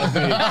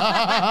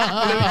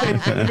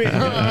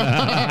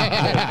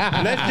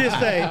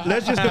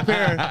 Let's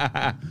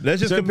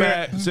just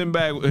compare.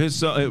 Sinbad, his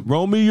son,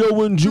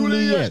 Romeo and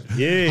Juliet.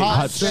 Yeah.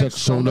 Hot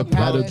sex on the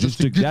platter just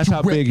to get. That's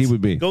how big he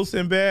would be. Go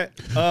Sinbad.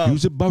 He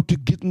was about to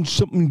get in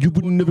something you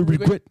would never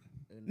regret.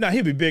 No,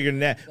 he'd be bigger than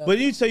that. But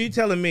you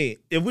telling me,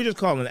 if we're just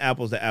calling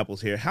apples to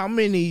apples here, how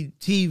many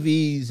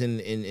TVs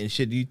and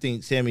shit do you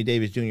think Sammy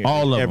Davis Jr.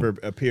 All of ever them.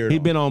 appeared He'd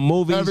on? been on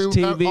movies, all of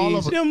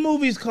TVs. them. Them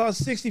movies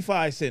cost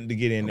 65 cents to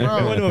get in there.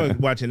 Bro. No one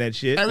watching that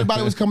shit.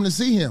 Everybody was coming to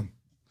see him.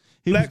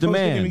 He was Black the folks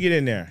didn't man. even get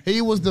in there.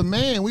 He was the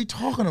man. We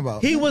talking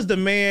about? He was the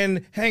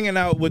man hanging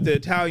out with the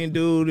Italian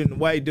dude and the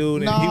white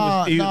dude,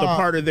 and he was a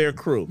part of their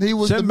crew. He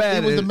was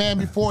Sinbad the is- man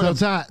before So him.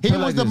 Todd, He put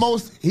was like the this.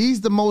 most.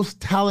 He's the most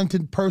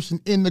talented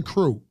person in the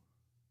crew.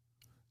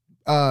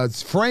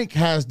 Frank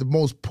has the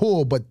most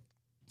pull, but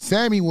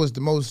Sammy was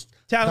the most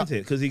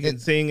Talented because he can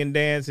sing and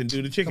dance and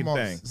do the chicken come on,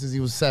 thing. since he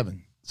was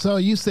 7. So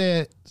you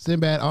said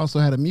Sinbad also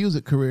had a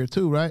music career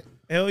too, right?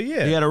 Hell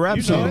yeah. He had a rap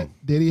You know song. it.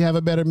 Did he have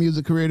a better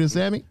music career than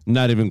Sammy?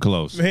 Not even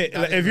close. Man,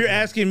 if you're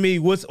asking me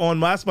what's on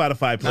my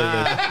Spotify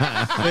playlist,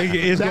 nigga,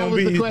 it's That gonna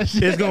was the be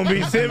question. it's gonna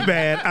be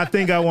Sinbad. I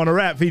think I want to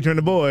rap featuring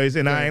the boys,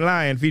 and I ain't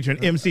lying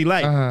featuring MC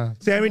Light.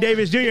 Sammy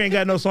Davis Jr. ain't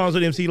got no songs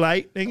with MC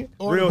Light, nigga.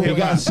 Real He hip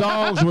got hop.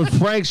 songs with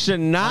Frank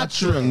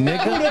Sinatra,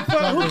 nigga.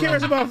 Who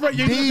cares about Frank?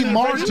 You D. listening to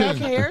Martin. Frank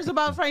Who cares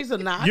about Frank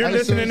Sinatra? You're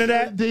listening to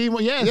that?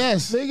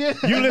 Yes.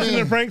 Yes. You listening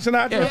to Frank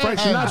Sinatra? Yeah, Frank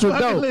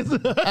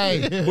Sinatra dope.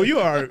 Hey, Well, you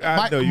are.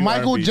 I know you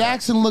Michael R&B.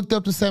 Jackson looked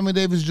up to Sammy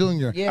Davis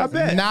Jr. Yes. I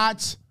bet.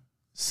 Not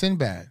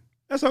Sinbad.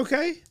 That's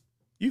okay.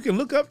 You can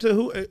look up to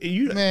who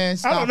you. Man, I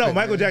stop don't know. it,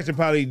 Michael man. Jackson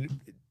probably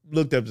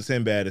looked up to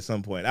Sinbad at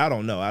some point. I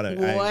don't know. I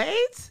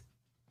What?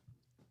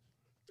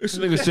 This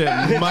nigga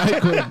said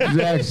Michael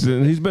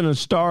Jackson. He's been a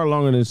star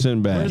longer than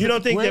Sinbad. You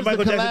don't think that Where's the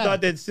Michael Jackson collab?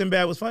 thought that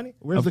Sinbad was funny?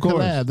 Where's Of the course.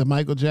 collab? The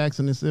Michael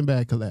Jackson and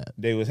Sinbad collab.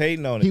 They was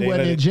hating on it. He They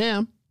wasn't let in it-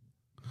 Jam.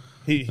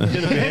 He should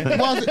have been.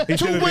 Was it He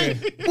too should've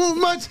wait too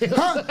much?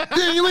 Huh?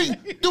 Then you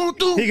ain't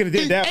do. He coulda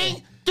did that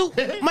Ain't too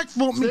much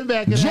for me.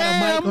 Sinbad can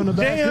have a mic on the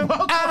Jam.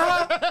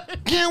 basketball.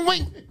 Can't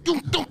wait.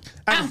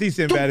 I can see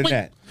Sinbad in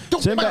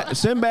that.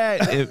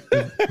 Sinbad, if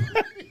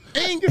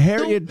Ain't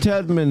Harriet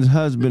Tubman's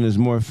husband is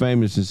more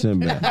famous than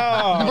Sinbad.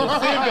 Oh,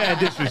 Sinbad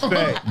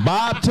disrespect.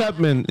 Bob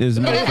Tubman is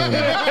more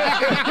famous.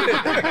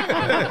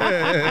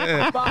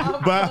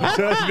 Bob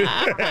Tubman.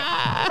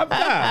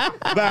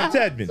 Bob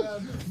Tubman.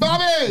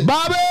 Bobby.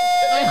 Bobby!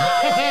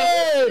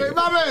 Hey,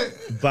 Bobby.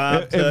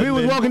 Bob Tubman. If he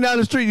was walking down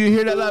the street, you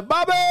hear that like,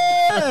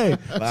 Bobby!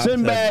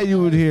 Sinbad,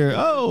 you would hear,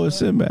 oh, it's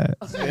Sinbad.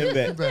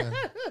 Sinbad.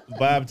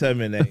 Bob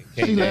Tubman.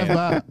 She left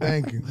Bob.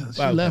 Thank you.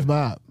 She left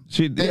Bob.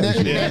 She And, did.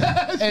 and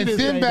didn't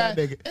say that Sinbad,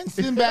 nigga. and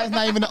Sinbad's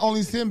not even the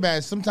only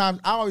Sinbad. Sometimes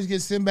I always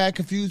get Sinbad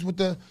confused with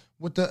the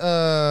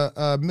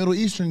Middle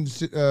Eastern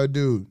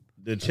dude.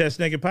 The chest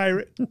naked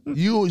pirate.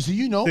 You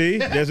know, See,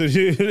 that's what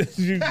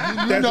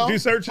know. you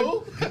searching.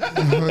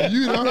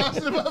 you know.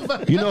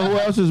 You know who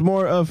else is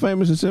more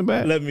famous than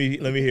Sinbad? Let me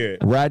hear it.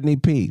 Rodney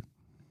Pete.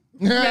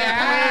 Hell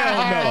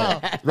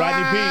no.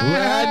 Rodney Pete.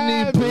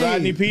 Rodney Pete.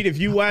 Rodney Pete, if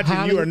you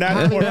watching, you are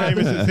not more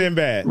famous than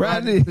Sinbad.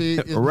 Rodney Pete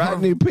is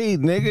Pete,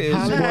 nigga, is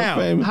Holly- more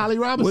famous. Holly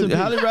Robinson Pete.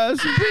 Holly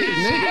Robinson Pete,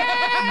 nigga.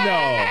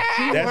 No.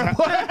 That's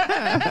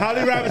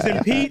Holly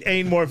Robinson Pete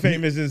ain't more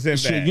famous than Sinbad.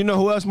 Shit, you know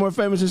who else more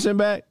famous than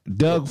Sinbad?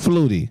 Doug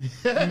Flutie.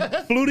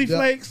 Flutie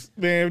Flakes?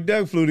 Man,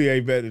 Doug Flutie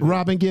ain't better than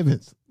Robin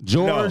Givens.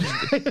 George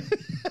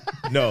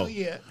No.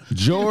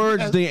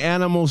 George the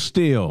Animal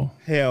Steel.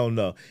 Hell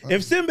no.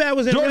 If Sinbad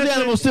was in George the wrestling-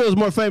 Animal Steel is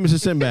more famous than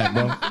Sinbad,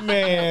 bro.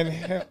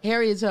 man,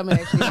 Harriet Tubman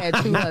actually had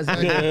two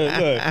husbands.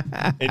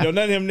 look, and don't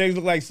none of them niggas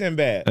look like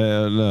Sinbad.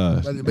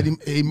 No. But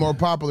he more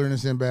popular than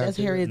Sinbad. That's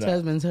Harriet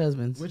Tubman's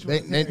husbands.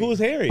 Who's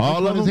Harry? All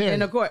of One is them. Harriet? In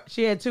the court,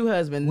 she had two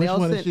husbands. Which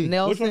one is Nelson, she? Which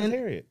one is Nelson,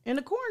 Harriet? in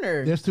the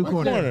corner. There's two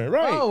corners. Corner,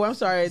 right. Oh, I'm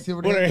sorry. See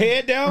what With her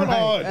head down,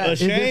 all Is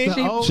this ashamed.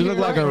 the old she looked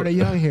Harriet like a- or the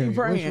young Harriet?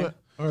 praying. Which one?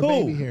 Or Who?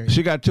 baby Harriet?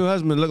 She got two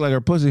husbands that look like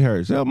her pussy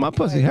hurts. Oh, my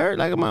pussy hurt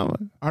like a mama.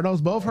 Are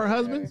those both her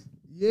husbands?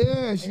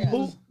 Yeah, she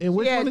was. And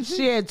which one is She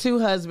she? had two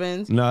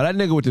husbands. No, that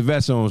nigga with the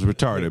vest on was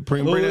retarded.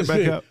 Bring that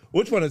back up.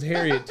 Which one is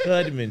Harriet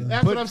Tubman?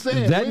 That's what I'm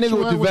saying. That Which nigga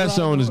with one the was vest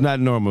I on is doing? not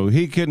normal.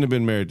 He couldn't have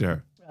been married to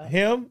her.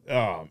 Him?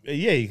 Oh,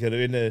 yeah, he could have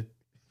been the.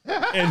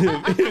 That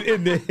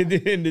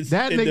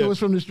nigga was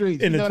from the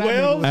streets. in You the know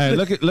that 12? Hey,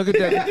 look at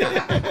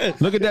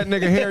that. Look at that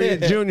nigga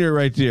Harriet Jr.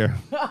 right there.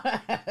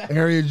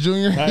 Harriet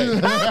Jr. Hey,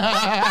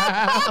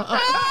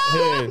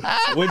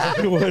 which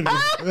one? The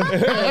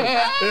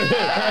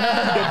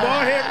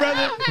bald head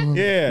brother?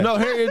 Yeah. No,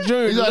 Harriet Jr.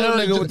 He's that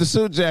nigga with the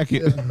suit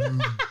jacket.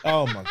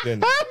 Oh my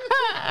goodness.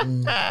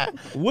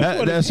 Which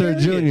one That's is her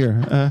junior.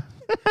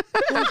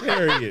 Who's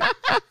Harriet?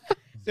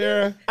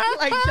 Sarah,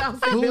 Like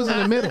Chelsea Who was in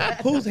the middle?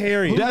 who's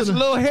Harriet? That's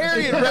little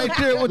Harriet right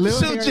there with the Lil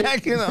suit Harriet.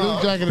 jacket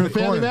on. Jacket in the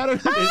Family corner. Matter?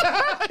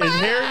 Is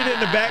Harriet in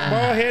the back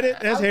bald headed?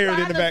 That's Harriet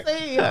in the back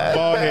See.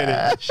 bald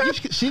headed.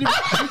 she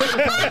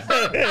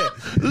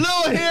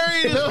Little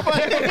Harriet is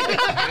funny.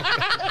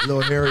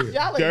 Little Harriet.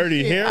 Y'all ain't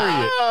Dirty shit.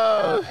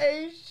 Harriet.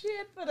 Ain't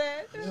shit for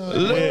that.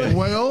 Yeah.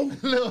 Well,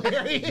 Little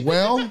Harriet.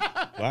 well,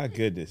 My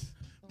goodness.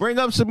 Bring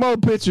up some more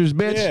pictures,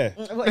 bitch. Yeah.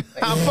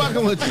 I'm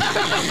fucking with you.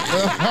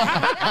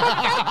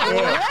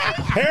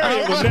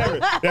 Harriet would never.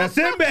 Now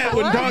Sinbad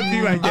wouldn't talk to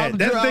you like that.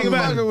 That's the thing I'm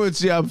about fucking it.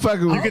 with you. I'm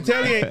fucking with You can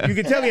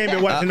tell he ain't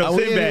been watching no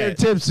we in here Sinbad.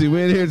 tipsy.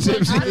 We in here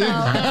tipsy.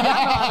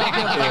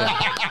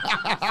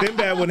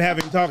 Sinbad wouldn't have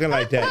him talking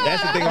like that.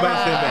 That's the thing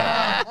about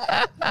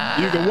Sinbad.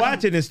 You can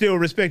watch it and still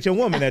respect your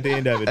woman at the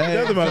end of it.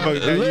 The other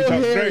motherfuckers, you Little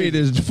talk Harriet crazy.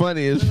 is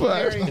funny as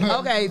fuck.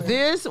 Okay,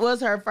 this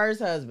was her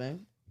first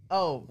husband.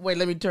 Oh, wait,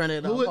 let me turn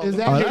it Who on. is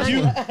that? Oh, Harriet?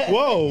 You,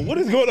 whoa, what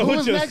is going on Who with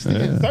was your next to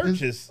him?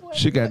 searches?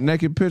 She got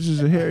naked pictures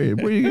of Harriet.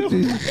 Where you get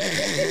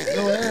these?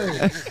 Little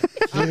Harriet.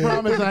 I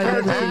promise I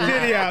never Cartoon seen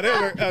titty out.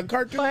 There were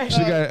cartoon She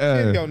got,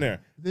 titty on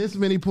there. this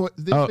many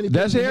points. Oh,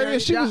 that's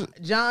Harriet? She was.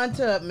 John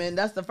Tubman,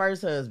 that's the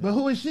first husband. But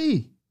who is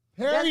she?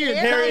 Harriet.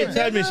 Harriet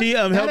Tubman, she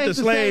That helped ain't the the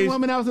same slaves.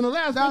 woman that was in the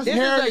last one. This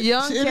is a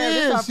young It cat. This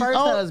is her is. first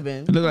Oh.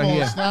 husband. It looked like Come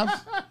he on, had,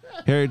 Snaps.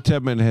 Harriet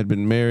Tubman had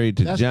been married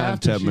to That's John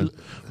after Tubman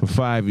for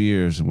 5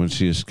 years when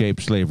she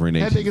escaped slavery in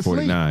That nigga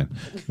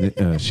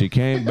 1849. She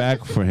came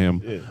back for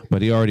him,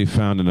 but he already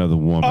found another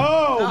woman.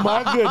 Oh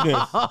my goodness,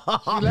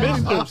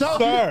 Mr.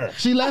 Star.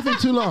 She left him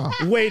too long.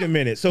 Wait a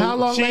minute. So How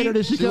long later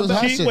did she come was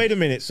back? hustling. Wait a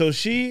minute. So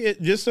she,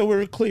 just so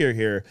we're clear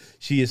here,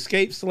 she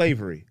escaped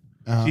slavery.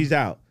 She's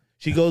out.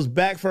 She goes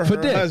back for her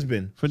Dick.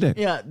 husband. For Dick.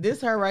 Yeah, this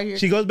her right here.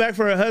 She goes back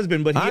for her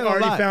husband, but he I ain't gonna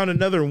already lie. found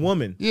another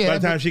woman Yeah, by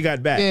the time but- she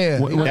got back. Yeah.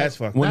 That's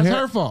fucked. When That's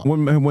her fault.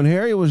 When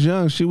Harriet was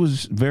young, she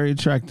was very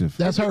attractive.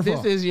 That's her This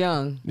fault. is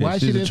young. Yeah, Why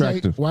she she's didn't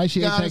attractive. take? Why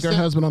she didn't gotta take her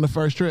understand- husband on the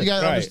first trip? You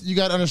got Right. you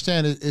got to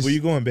understand it's Where you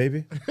going,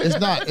 baby? it's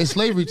not it's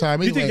slavery time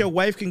You think anyway. your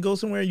wife can go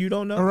somewhere and you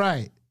don't know? All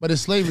right, But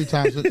it's slavery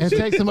time. So and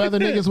take some other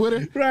niggas with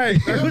her. Right.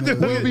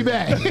 We'll be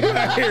back.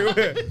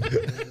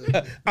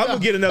 I'm gonna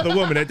get another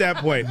woman at that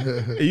point.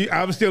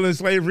 I'm still in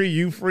slavery.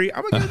 You free?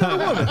 I'm gonna get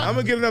another woman. I'm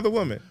gonna get another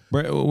woman.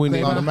 We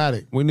need,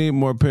 automatic. we need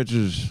more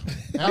pictures.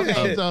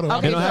 Okay, so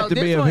Okay, It don't have to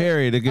this be of one-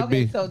 Harriet. It could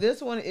okay, be. so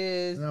this one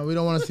is No, we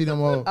don't want to see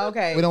them all.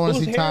 Okay. We don't want to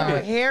Who's see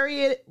Harriet? time.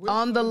 Harriet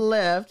on the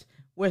left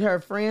with her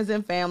friends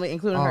and family,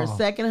 including her Oh.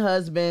 second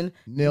husband,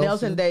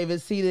 Nelson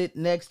Davis, seated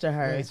next to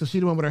her, so she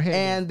the one with her head.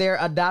 and their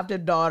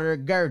adopted daughter,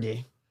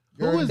 Gertie,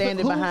 Who is the-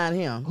 standing who- behind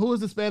him. Who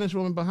is the Spanish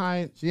woman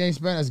behind? She ain't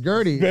Spanish. That's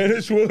Gertie.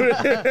 Spanish woman.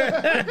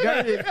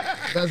 Gertie,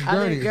 That's I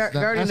Gertie. think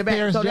Gertie in the back.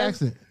 Paris So that's-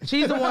 Jackson.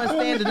 she's the one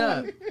standing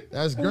up.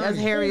 That's That's Gertie.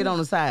 Harriet on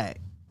the side.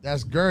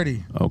 That's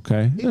Gertie.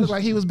 Okay. He looked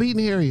like he was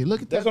beating Harriet.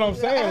 Look at That's that. what I'm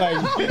saying. Like,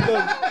 she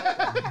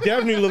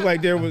definitely looked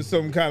like there was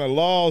some kind of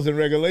laws and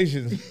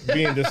regulations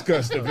being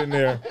discussed up in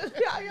there.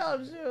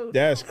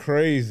 That's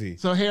crazy.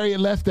 So Harriet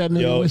left that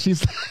nigga Yo. when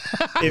she's.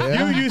 If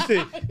you used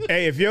to,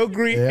 hey, if your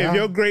great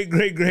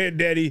great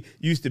granddaddy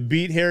used to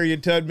beat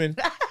Harriet Tubman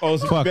on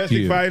some Fuck domestic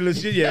you.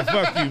 violence shit, yeah,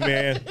 fuck you,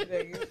 man.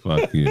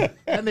 Fuck you.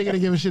 That nigga didn't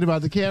give a shit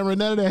about the camera,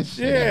 none of that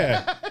shit.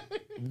 Yeah.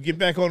 Get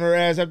back on her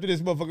ass after this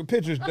motherfucking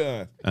picture's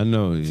done. I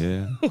know,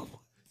 yeah.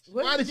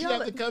 Why did she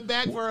have to come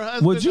back for her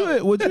husband? Would you, hey,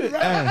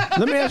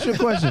 let me ask you a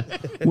question.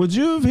 Would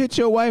you have hit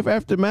your wife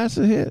after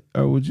Massa hit,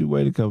 or would you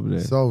wait a couple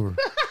days? It's over.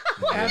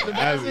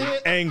 I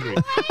was angry.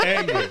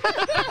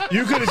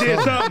 You could have did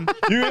something.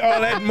 You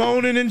all that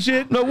moaning and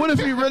shit. No, what if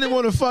you really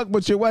want to fuck,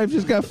 but your wife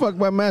just got fucked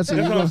by Massa?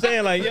 That's what I'm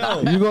saying. Like,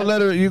 yo, You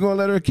gonna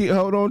let her keep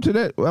hold on to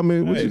that? I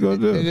mean, what you gonna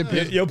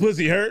do? your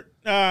pussy hurt?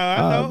 I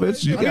know.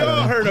 bitch, you we all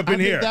gotta- hurt up I in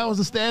think here. that was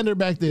the standard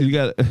back then. You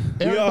got.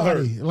 We all hurt.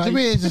 Everybody. Like, To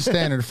me, it's a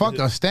standard. Fuck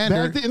a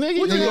standard. back then, nigga,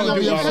 What you you gonna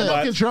gonna do be all upset.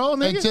 about? Control,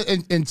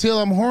 nigga. Until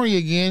I'm horny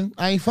again,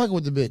 I ain't fucking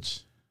with the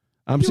bitch.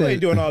 I'm You saying.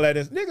 ain't doing all that.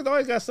 Niggas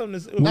always got something to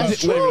say. That's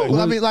true.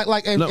 I mean, like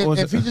No,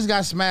 if he just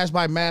got smashed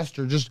by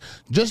Master, just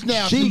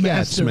now She got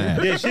Master.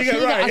 smashed. Yeah, she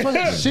got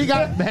right. She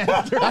got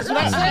Master. That's what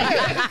I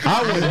said.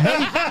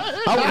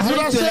 I would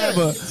hate to have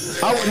a.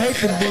 I would hate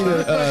to be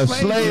the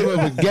slave of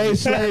a gay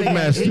slave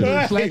master.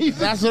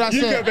 That's what I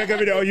You come said. back up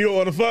here. Oh, you don't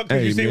want to fuck? Cause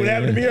Hey, you see what man.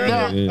 happened to me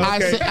earlier? No, I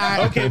Okay. said-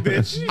 Okay,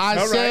 bitch. I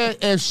All said right.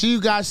 if she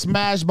got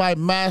smashed by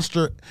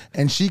Master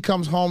and she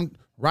comes home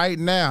right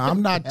now,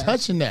 I'm not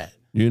touching that.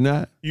 You're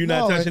not. You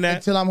not No, touching that?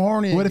 until I'm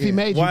horny. What if he again.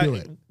 made you Why? do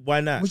it? Why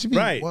not? What you mean?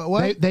 Right.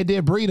 What? They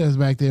did breed us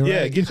back then, right?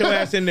 Yeah, get your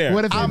ass in there.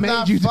 What if they I'm made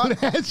not you do fuck-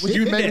 that What shit?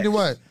 you made me do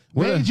what?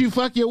 Why did you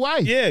fuck your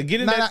wife? Yeah,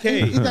 get in that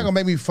cage. He's not gonna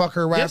make me fuck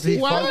her right Yes, after he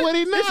Why fuck. would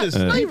he not? This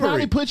is He slavery.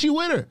 probably put you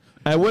with her.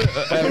 Hey,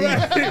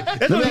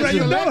 That's why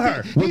you know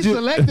her. He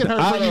selected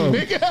her for you, know.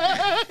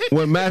 nigga.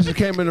 when Master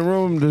came in the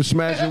room to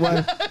smash your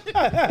wife,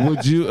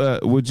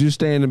 would you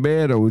stay in the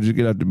bed or would you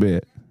get out the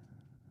bed?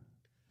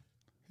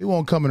 He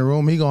won't come in the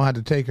room. He gonna have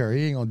to take her.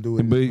 He ain't gonna do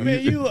it. But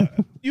Man,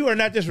 you are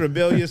not this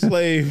rebellious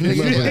slave.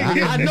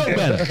 I know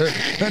better.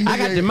 I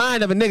got the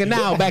mind of a nigga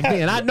now. Back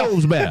then, I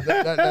knows better.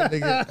 That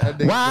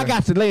nigga, Why I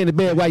got to lay in the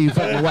bed while you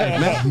fucking your wife,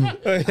 man?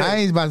 I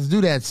ain't about to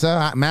do that,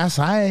 sir.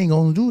 Master, I ain't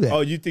gonna do that.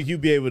 Oh, you think you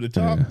be able to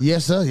talk?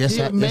 Yes, sir. Yes,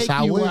 He'll yes, make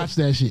I you will. watch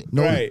that shit.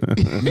 No, Right. no,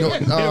 You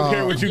don't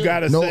care what you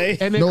gotta no, say.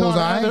 And then knows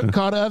I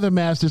call the other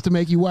masters to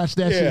make you watch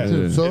that Yeah. shit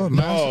too. So, Oh,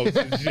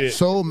 master, shit.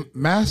 so,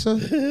 master,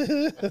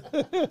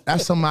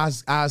 that's something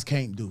eyes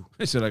can't do.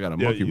 They said I got a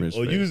Yeah, monkey wrench.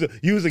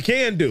 use a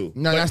can do.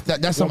 No, that's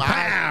something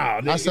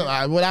pow, that's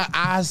something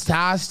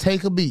eyes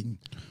take a beating.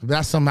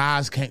 That's something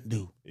eyes can't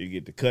do. You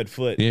get the cut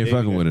foot. You ain't They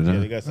fucking got- with it, yeah, huh?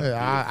 they got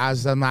something.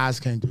 Something eyes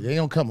can't do. They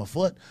don't cut my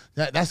foot.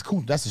 That's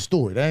cool. That's a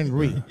story. That ain't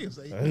real.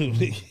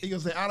 He gonna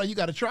say, Otto, you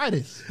gotta try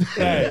this.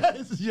 Right.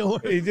 This is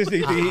yours. He just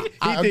he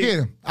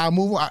Again, I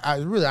move.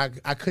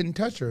 I couldn't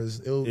touch her.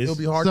 It'll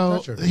be hard to So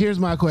touch her. here's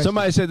my question.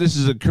 Somebody said this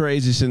is a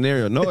crazy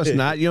scenario. No, it's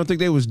not. You don't think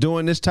they was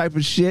doing this type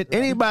of shit?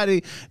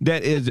 Anybody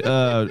that is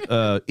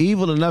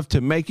evil enough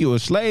to make you a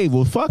slave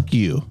will fuck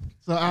you.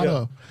 So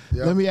Otto,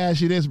 Yeah. let me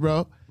ask you this,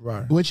 bro.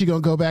 Right. What, you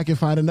gonna go back and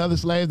find another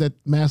slave that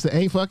master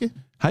ain't fucking?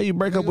 How you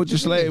break up with your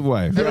slave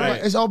wife? Right.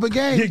 It's open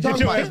game. get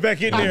your ass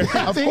back in there.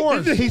 Of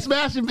course. He's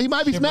smashing. He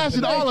might be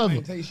smashing all of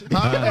them. Hey,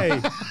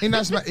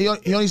 He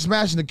only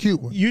smashing the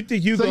cute ones. you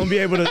think you gonna be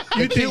able to?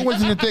 You The cute think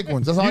ones and the thick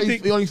ones. That's all You he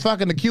think- only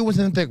fucking the cute ones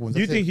and the thick ones.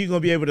 you That's think it. you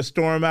gonna be able to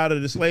storm out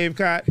of the slave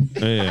cot?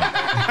 Yeah.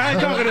 I ain't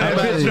talking to that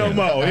bitch no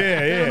more. Yeah,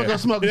 I'm gonna go yeah.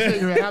 smoke a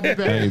cigarette. I'll be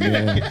back. Hey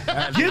man.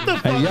 Get the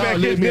fuck Hey, y'all back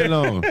leave in me there.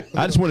 alone.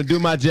 I just want to do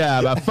my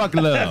job. I fuck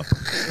love.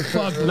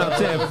 Fuck, you know what I'm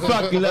saying?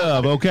 Fuck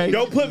love, okay?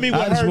 Don't put me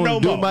with I just her want no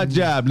to do more. my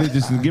job.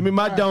 Listen, give me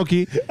my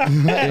donkey.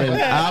 And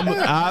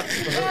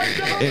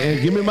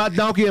give me my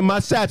donkey and my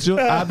satchel.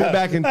 I'll be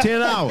back in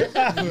 10 hours.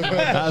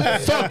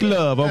 Fuck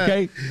love,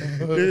 okay?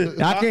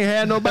 I can't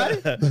have nobody.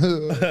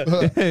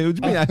 What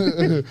you mean? I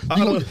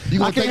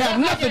can't have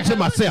nothing to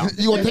myself.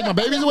 You gonna take my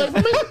babies away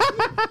from me?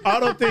 I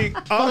don't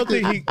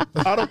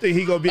think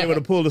he gonna be able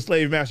to pull the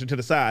slave master to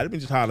the side. Let me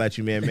just holler at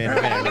you, man.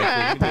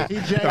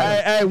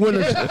 Hey, when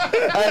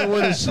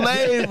a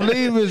slave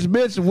leave his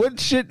bitch,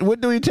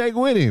 what do he take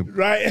with him?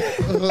 Right?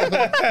 Put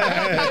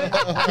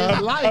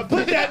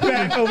that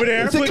back over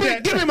there. Say, Put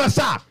that. give me my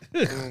sock.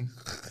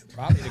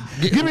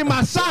 Give me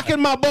my sock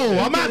and my bowl.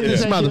 I'm out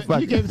this You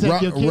motherfucker. can't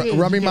take your kids.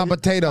 Rub me my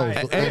potatoes.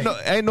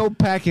 Ain't no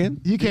packing.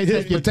 You can't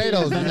take your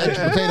Potatoes. kids.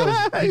 Extra potatoes.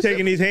 You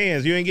taking these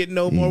hands. You ain't getting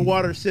no more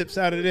water sips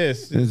out of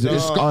this. It's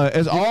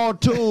all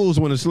tools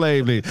when a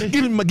slave leaves.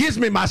 Gives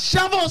me my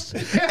shovels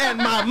and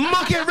my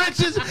monkey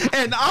wrenches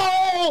and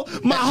all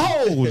my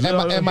hoes.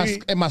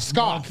 And my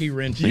scarf.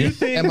 You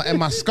think And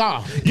my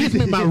scarf. Gives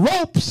me my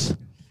ropes.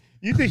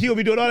 you think he'll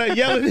be doing all that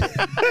yelling?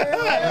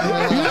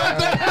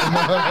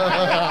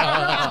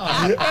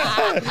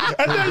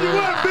 I tell you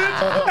what,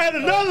 bitch. And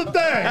another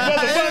thing,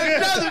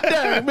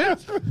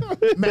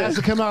 motherfucker.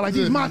 Master come out like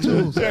these my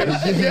tools. Get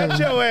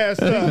your ass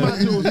up.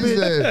 He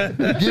said,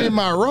 give me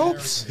my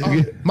ropes,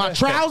 my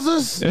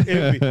trousers.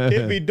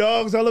 It be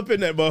dogs all up in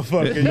that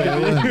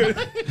motherfucker.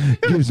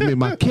 Gives me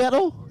my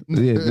kettle.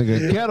 Yeah,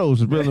 nigga,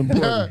 kettle's real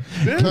important.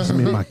 Gives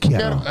me my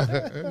kettle.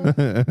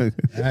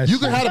 You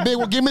can have a big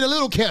one. Give me the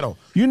little kettle.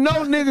 You know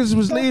niggas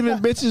was leaving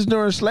bitches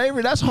during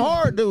slavery. That's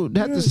hard, dude.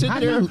 Have to sit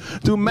there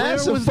through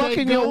massive was they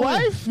fucking your going?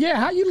 wife.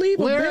 Yeah, how you leave?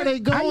 Where a are they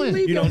bitch? How you going?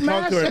 leave You your don't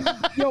talk to her.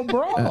 master, your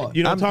broad?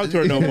 You don't talk to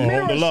her no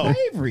more. On the low.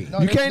 Slavery.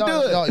 You can't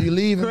do it. No, you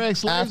leave Correct,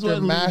 slaves after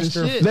wasn't leaving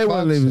master. shit. They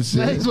weren't leaving shit.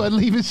 Slaves wasn't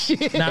leaving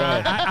shit.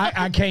 Nah,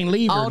 I can't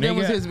leave her, All them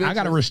was his nigga. I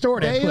gotta bitches. restore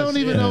that. They don't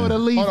pussy. even know what a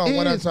leaf Hold on,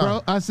 one at a is, time.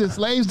 bro. I said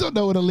slaves don't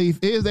know what a leaf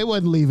is. They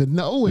wasn't leaving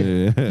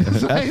nowhere.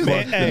 Slaves,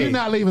 Hey. you're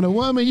not leaving a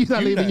woman. You're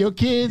not leaving your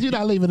kids. You're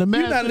not leaving a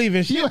man. not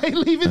leaving shit. You ain't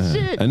leaving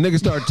shit. A nigga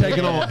started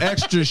taking on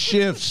extra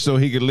shifts so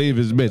he could leave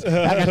his bitch.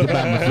 I got to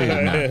buy my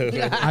freedom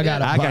now. I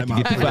gotta I got to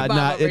get to buy.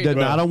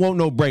 Nah, I don't want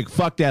no break.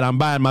 Fuck that. I'm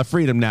buying my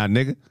freedom now,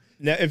 nigga.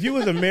 Now, if you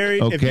was a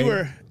married,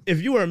 Okay.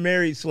 if you were a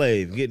married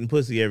slave getting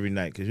pussy every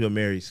night because you're a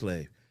married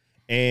slave,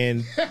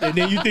 and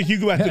then you think you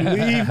go have to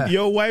leave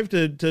your wife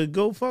to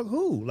go fuck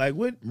who? Like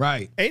what?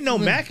 Right. Ain't no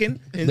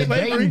macking in The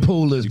slavery. dating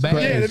pool is bad.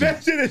 Yeah, the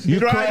best shit is You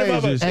drying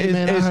them crazy. up. Hey,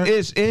 man, I heard-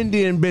 It's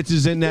Indian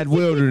bitches in that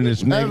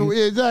wilderness,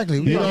 nigga.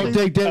 Exactly. You don't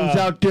think they was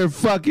out there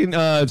fucking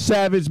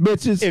savage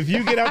bitches? If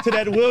you get out to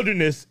that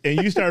wilderness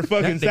and you start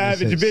fucking That nigga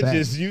savage said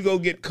bitches, savage. you go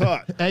get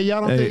caught. Hey, y'all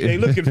don't Hey. think They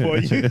looking for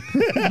you.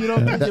 you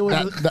don't think it was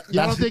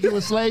y'all don't think it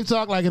was slave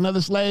talk? Like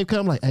another slave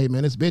come like, hey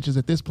man, it's bitches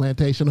at this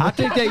plantation. I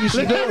think they used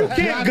to do You it.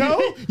 can't go.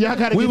 Y'all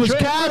how to We get was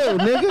dressed. cattle,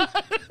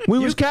 nigga. We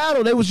was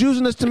cattle. They was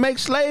using us to make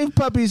slave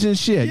puppies and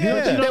shit. You Yeah.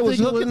 don't think You they don't was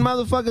think it hooking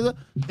motherfuckers up?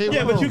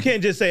 Yeah, but you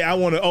can't just say I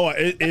want to. Oh,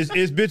 is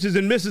bitches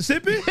in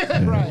Mississippi?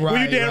 Well,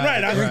 you damn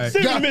right. I'm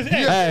sick of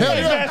Mississippi. Yeah, hell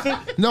yeah.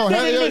 Master, No, send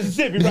hell me to yeah.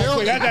 Mississippi right Hell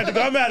quick. I got to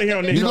go. I'm out of here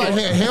on this. He's like,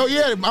 hell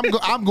yeah,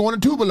 I'm going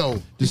to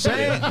Tupelo. The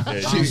same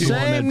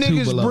that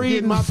niggas Tupelo.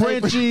 breeding my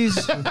paper. Frenchies.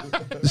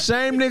 The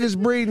same niggas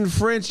breeding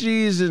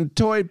Frenchies and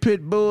toy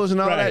pit bulls and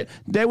all Right. that.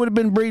 They would have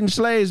been breeding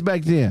slaves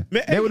back then.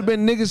 Man, They would have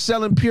been niggas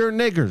selling pure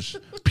niggers.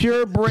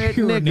 Purebred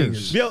Pure niggers.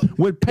 niggers. Yo.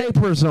 With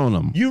papers on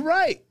them. You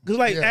right, cause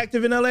like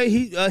active in LA,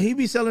 he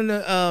be selling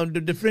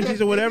the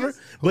Frenchies or whatever,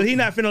 but he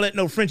not finna let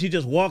no Frenchie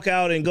just walk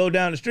out and go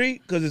down the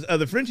street because there's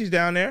other Frenchies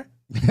down there.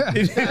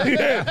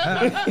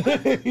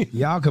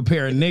 Y'all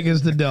comparing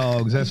niggas to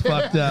dogs. That's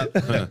fucked up.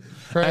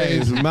 Hey,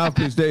 his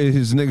mouthpiece,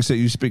 his nigga said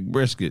you speak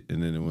brisket,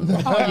 and then it was.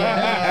 Every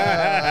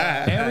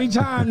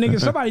time, nigga,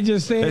 somebody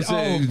just They said,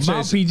 say- "Oh,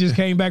 Mouthpiece just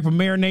came back from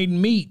marinating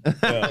meat."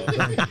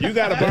 You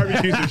got to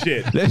barbecue some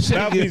shit. They say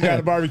Mouthpiece got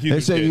to barbecue They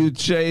some say shit. you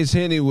chase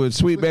Henny with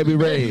Sweet Baby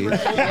Ray. Hey,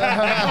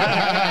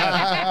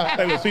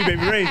 with Sweet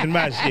Baby Ray's in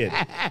my shit.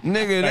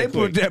 Nigga, they Right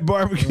put quick. that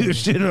barbecue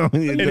shit on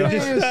you. And it dog.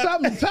 just- Man,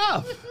 something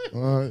tough.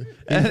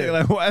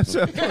 Like, what's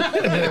up?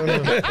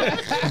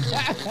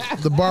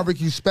 The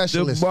barbecue The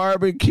specialist.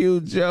 barbecue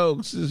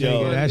jokes. Is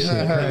Yo, Yeah, that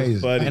shit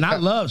crazy. Buddy. And I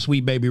love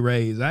Sweet Baby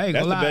Ray's. I ain't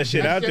That's gonna the lie. best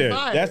shit out shit there.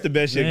 fire. That's the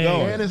best shit Man.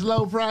 And going. it's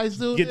low price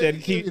too. Get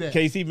that Give me that.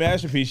 KC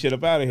Masterpiece shit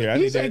up out of here. I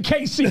He need said that.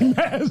 KC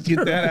Master.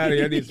 Get that out of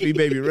here. I need Sweet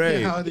Baby Ray.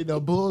 I None don't need no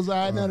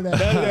bullseye, none of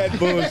that. of that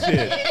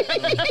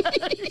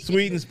bullshit.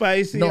 Sweet and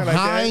spicy. No I like that.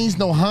 Heinz,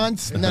 no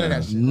Hunts, none of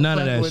that shit. None of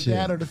Fuck that with shit.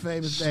 that or the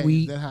famous thing.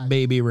 Sweet That high.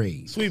 Baby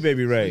Ray's. Sweet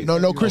Baby Ray.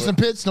 No Christian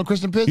Pitts, no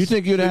Christian Pitts. You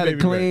think you'd have had a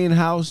Baby Ray. clean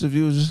house if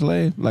you was a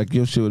slave? Like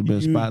your shit would have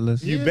been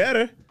spotless? You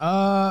better.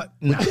 Nah.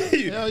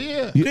 Hell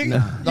yeah. You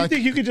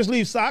think you could just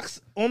leave socks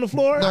on the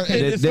floor? No,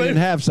 They didn't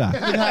have socks.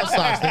 didn't have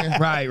socks, nigga.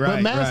 Right, But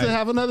right, Madison right.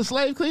 have another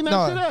slave clean that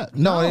No, shit up.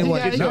 no, they he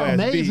want- got, he Get got your ass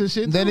maids beat. and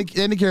shit. They too.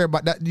 didn't care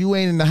about that. You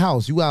ain't in the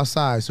house. You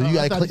outside. So you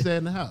I got thought you said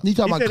in the house. You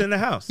talking He about said in the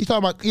house. You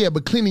talking about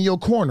but cleaning your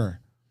corner.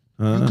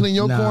 You clean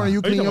your Nah. corner. You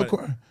you clean your talking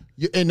corner.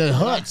 You in the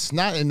huts,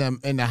 not in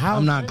the house.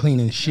 I'm not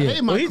cleaning shit.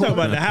 Hey, my Well, he's talking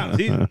corner. about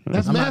the house.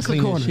 That's I'm not master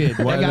cleaning corner. shit.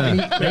 They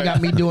Why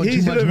got me doing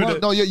He's too much living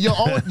work. No, your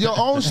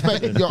own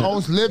space, your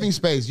own living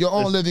space, your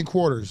own living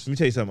quarters, Let me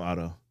tell you something,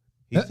 Otto.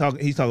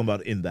 He's talking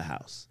about in the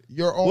house.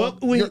 your own. Well,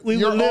 we would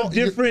live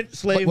different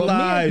slave Well,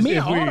 lives. me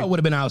if and we, Otto would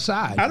have been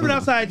outside. I'd have been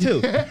outside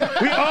too.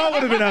 We all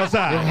would have been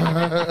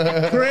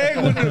outside. Craig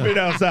wouldn't have been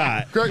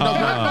outside. Greg, no,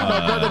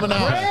 Greg of an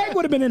house. Greg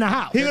would have been in the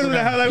house. He would have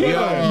been out like,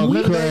 Yo,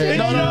 what? Craig,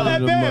 No, no,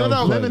 that bad. motherfucker.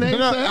 No,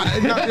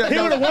 Lemonade He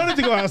would have wanted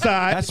to go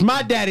outside. That's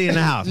my daddy in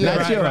the house.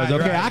 That's right, yours, right,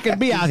 okay? right. I can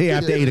be out here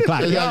after 8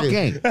 o'clock. Y'all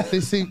can't.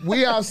 See,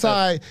 we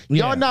outside.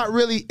 Yeah. Y'all not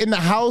really in the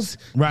house.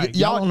 Right.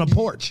 Y'all on the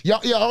porch. Y'all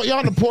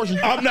on the porch.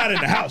 I'm not in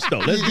the house though.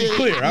 Let's be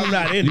clear. I'm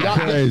not in Y'all,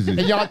 there. Crazy.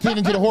 and y'all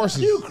tending to the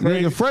horses.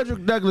 Nigga,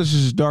 Frederick Douglass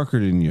is darker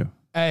than you.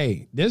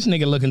 Hey, this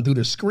nigga looking through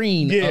the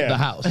screen Yeah. of the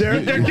house. They're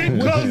getting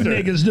What closer. you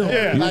niggas doing?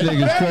 Yeah. You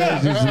niggas crazy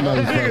as a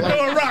Nigga motherfucker.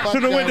 throwing rocks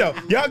through the window.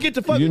 Y'all get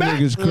the fuck You back.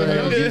 niggas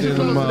crazy as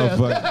a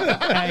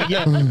motherfucker. Hey,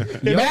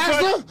 yo.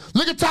 Master,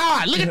 look at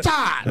Todd. Look at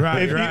Todd.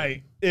 Right, If you-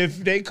 right.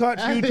 If they caught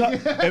you,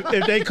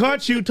 if they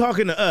caught you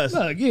talking to us,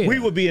 Look, yeah. we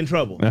would be in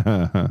trouble.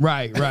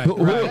 Right, right.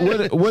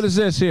 What is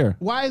this here?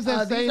 Why is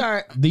that These same?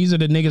 are These are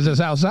the niggas that's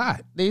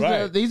outside.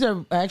 Right. these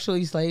are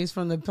actually slaves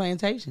from the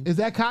plantation. Is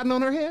that cotton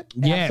on her head?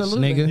 Yes,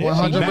 Absolutely. nigga. Yeah,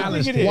 She 100%.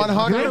 balanced it it. is.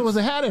 100. It was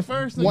a hat at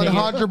first.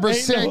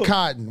 100% Ain't no-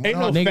 cotton. Ain't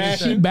no Nigga,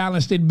 fashion. she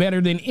balanced it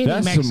better than any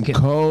That's Mexican.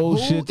 some cold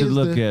Who shit to is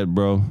look the- at,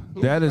 bro.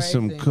 That is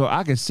some crazy? cold.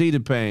 I can see the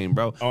pain,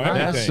 bro. Oh, That's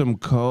everything. some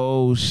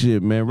cold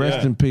shit, man. Rest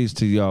Yeah. in peace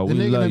to y'all. The We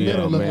nigga in love the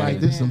middle y'all, look man. like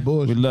this some We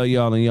bullshit. love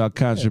y'all and y'all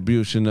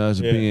contribution to us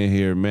Yeah. being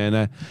here,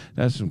 man.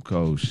 That's some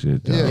cold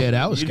shit. Dog. Yeah,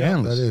 that was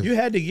scandalous. You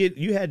had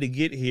to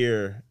get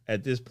here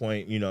at this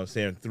point, you know what I'm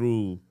saying,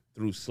 through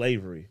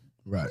slavery.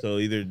 Right. So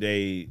either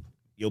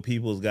your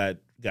peoples got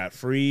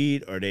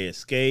freed or they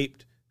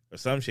escaped or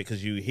some shit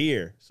because you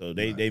here. So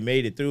they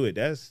made it through it.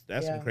 That's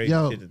some Yeah. crazy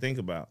Yo. shit to think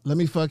about. Let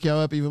me fuck y'all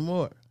up even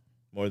more.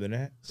 More than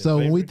that. So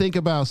when we Slavery? think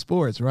about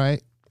sports,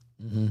 right?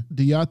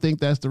 Do y'all think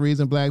that's the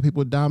reason black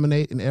people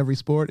dominate in every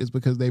sport is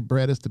because they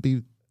bred us to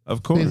be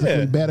Of course. physically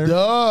Yeah. better? Duh.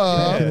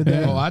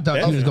 Oh, I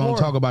thought you was gonna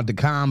That's talk about the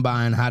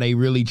combine, how they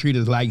really treat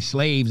us like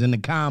slaves in the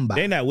they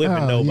combine. not whipping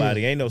Oh,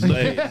 nobody. Ain't no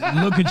slaves.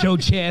 Look at your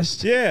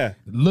chest. Yeah.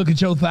 Look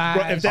at your Bro,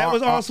 thighs. if that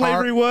was all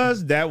slavery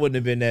was, that wouldn't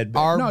have been that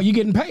bad. No, you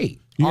getting paid.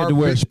 You had to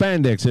wear Our-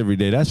 spandex every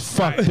day. That's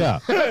fucked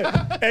up.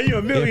 And you're a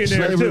If millionaire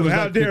slavery too. was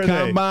How like the dare they?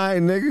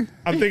 combine, nigga.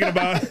 I'm thinking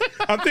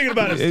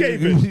about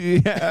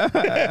escaping.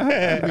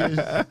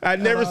 Yeah.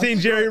 I'd never seen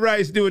Jerry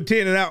Rice do a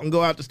 10 and out and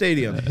go out the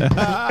stadium.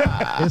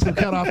 It's some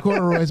cut off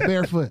corduroys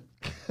barefoot.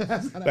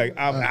 Like,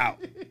 I'm out.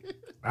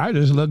 I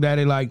just looked at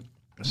it like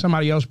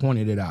somebody else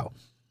pointed it out.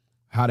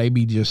 How they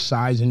be just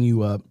sizing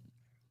you up,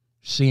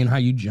 seeing how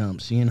you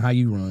jump, seeing how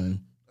you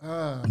run.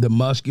 The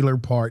muscular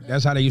part.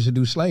 That's how they used to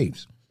do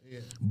slaves.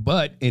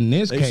 But in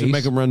this They case, should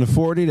make him run the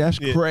 40. That's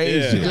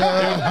crazy.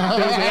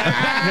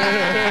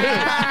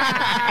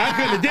 I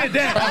couldn't have did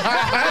that.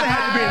 I'd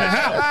have to be in the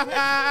house.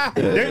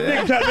 They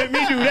niggas try to make me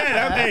do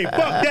that. Hey,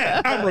 fuck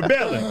that. I'm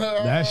rebelling.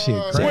 that shit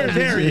crazy. Where's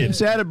Harriet?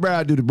 Saturday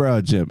brow do the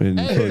brow jump and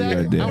Hey, show you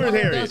exactly. right there. I wonder Where's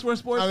if Harriet? that's where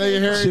sports.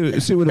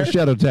 See what the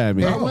shadow time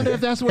is. I wonder if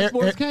that's where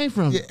sports came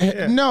from.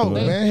 No,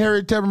 man.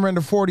 Harriet Tubman ran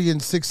the 40 in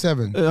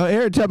 6'7".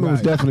 Harriet Tubman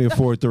was definitely a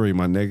 4'3",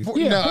 my nigga.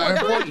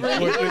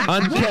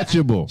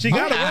 Uncatchable. She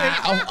got away.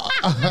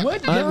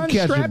 What gun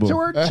strapped to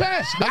her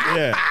chest?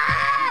 Yeah.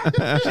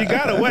 She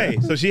got away,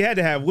 so she had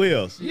to have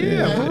wheels.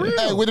 Yeah, for real.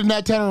 Hey, where did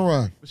Nat Turner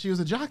run? She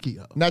was a jockey.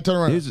 Nat Turner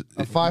run He's-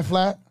 a 5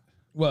 flat.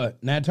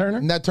 What? Nat Turner?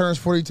 Nat Turner's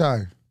 40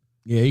 tire.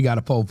 Yeah, he got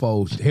a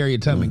 4-4.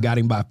 Harriet Tubman got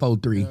him by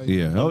 4-3.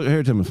 Yeah,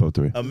 Harriet Tubman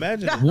 4'3".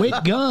 Imagine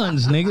With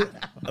guns, nigga.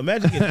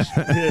 getting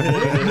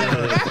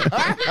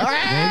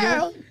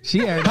She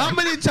had. How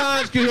many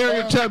times can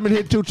Harriet Tubman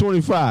hit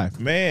 225?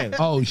 man.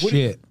 Oh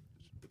shit.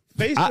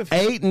 Face to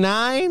face. 8,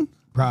 9?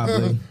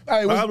 Probably.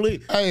 Hey,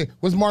 Probably.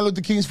 what's Martin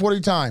Luther King's 40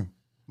 time?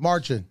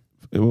 Marching.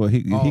 Well,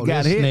 he got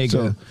this hit. nigga.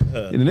 So,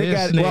 and they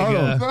This got, well,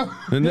 nigga. hold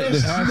on.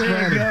 This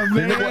nigga,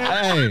 man.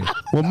 Hey,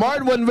 well,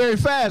 Martin wasn't very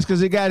fast because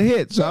he got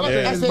hit. So I think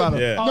Yeah. it's about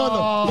Yeah. No.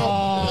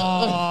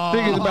 I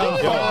think it's about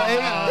a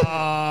 4'8".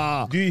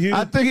 Do you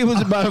I think it was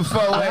about a That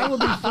 4'8". would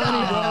be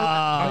funny, bro.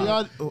 Are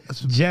y'all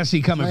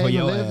Jesse coming for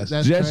your live? ass.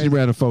 That's Jesse crazy.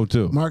 ran a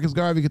 4'2". Marcus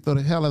Garvey could throw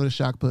the hell out of the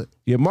shot put.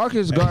 Yeah,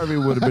 Marcus Garvey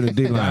would have been a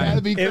D line.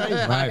 That'd be crazy.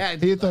 Right.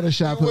 He'd throw the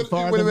shot put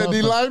far. Would have than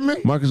been D motherfucker. lineman?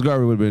 Marcus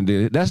Garvey would have been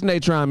D. That's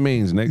Natron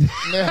means, nigga.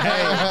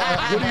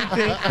 What do you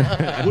think?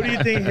 What do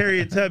you think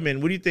Harriet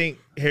Tubman? What do you think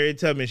Harriet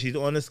Tubman? She's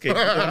on the skate,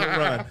 she's on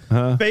the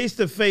run, face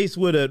to face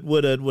with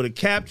a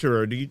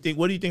capturer. Do you think?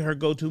 What do you think her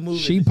go-to move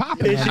is? She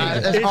popping. Is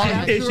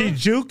she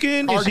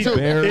juking?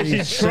 Barry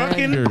Is she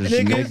trucking Sanders,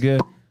 niggas? nigga.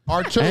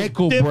 R2.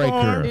 Ankle Stiff breaker.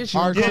 arm? Yeah,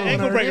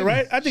 ankle breaker,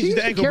 right? I think She she's the used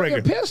to ankle carry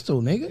a breaker.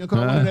 pistol, nigga. You call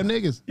one of them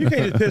niggas. You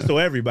can't just pistol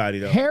everybody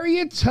though.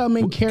 Harriet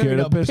Tubman carried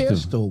a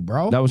pistol,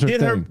 bro. That was her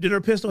Did her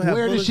thing. pistol have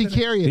Where did bullets she in it?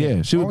 carry it?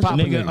 Yeah, she would pop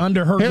a nigga nigga.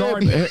 under her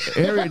guard.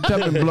 Harriet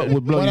Tubman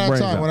would blow One your at a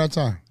brains time. One out. at a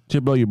time.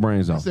 She'd blow your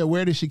brains I off. said,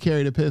 where did she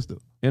carry the pistol?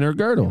 In her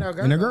girdle.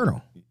 And a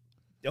girdle.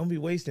 Don't be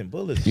wasting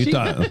bullets. You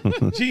thought.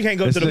 She can't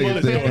go to the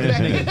bullet This store. This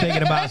nigga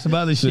thinking about some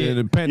other shit.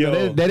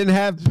 Yo. They didn't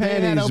have She ain't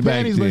had panties no back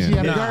panties, but she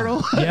then. had a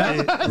girdle.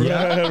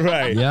 Yeah.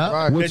 Right.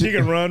 Yeah. That she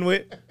can run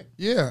with.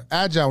 Yeah,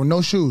 agile with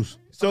no shoes.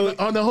 So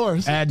On the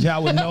horse.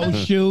 Agile with no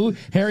shoe.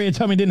 Harriet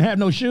Tubman didn't have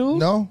no shoes.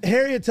 No.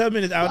 Harriet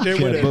Tubman is out there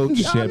She with had boots.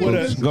 a. She had with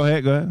boots. a Go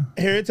ahead.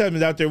 Harriet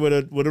Tubman's out there with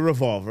a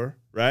revolver,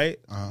 right?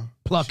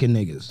 Plucking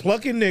niggas.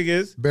 Plucking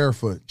niggas,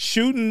 Barefoot.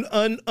 shooting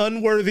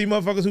unworthy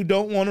motherfuckers who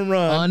don't want to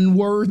run.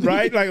 Unworthy.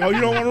 Right? Like, oh,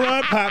 you don't want to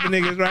run? Popping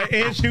niggas, right?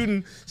 And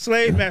shooting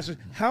slave masters.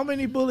 How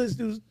many bullets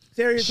do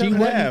Harriet She Tubman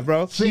wasn't- have,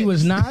 bro? She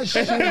was not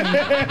shooting. This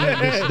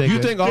nigga.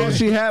 You think all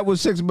she had was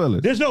 6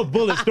 bullets? There's no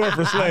bullet store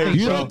for slaves.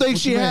 You don't think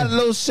she had a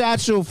little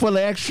satchel full of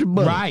extra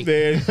bullets? Right.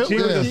 Man, she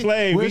was a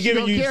slave. Where's she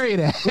gonna carry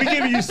that? We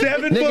giving you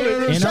 7 Nigga,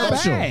 bullets. In her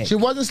Satchel. bag. She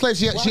wasn't slave.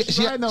 She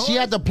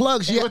had the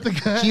plug. She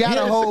had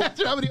a whole.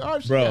 How many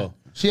arms? Bro,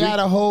 She had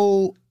a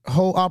whole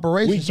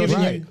operation. We So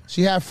giving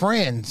she had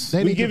friends.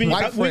 we giving you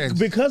white friends.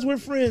 because we're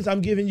friends.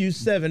 I'm giving you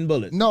 7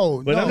 bullets.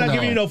 No, but I'm no, not no.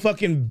 giving you no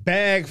fucking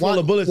bag full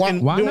of bullets. Why,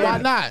 and why doing not? Why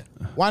it. not?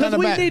 Why not? Because the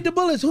we back? need the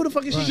bullets. Who the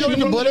fuck is she She getting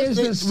the the bullets.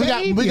 is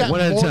the We got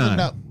One at a more than time.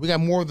 enough. We got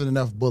more than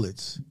enough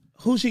bullets.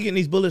 Who's she getting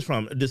these bullets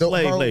from? The The-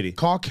 slave her lady.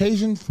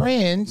 Caucasian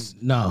friends.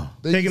 No.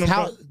 Taking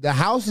them The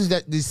houses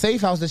the safe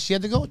house that she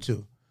had to go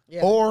to.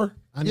 Or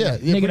yeah,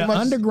 Nigga, pretty the much.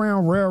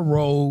 Underground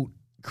Railroad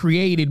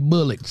created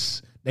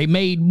bullets. They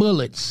made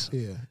bullets.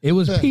 Yeah. It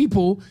was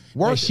people that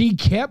Work- she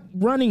kept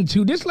running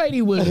to. This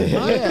lady was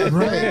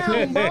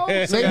underground, bro.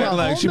 Yeah,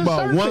 like she On the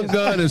bought one surface.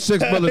 gun and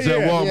 6 bullets at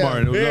Walmart.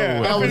 And it was Yeah,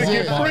 over I'm with. gonna was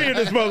get it. free of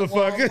this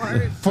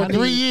motherfucker. For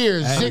 3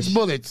 years, 6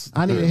 bullets.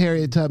 I need a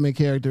Harriet Tubman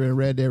character in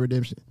Red Dead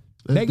Redemption.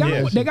 They got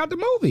Yeah. they got the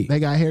movie. They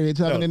got Harriet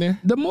Tubman in there.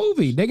 The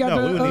movie. They got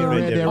No, we the wouldn't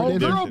need Red Dead old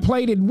Redemption. girl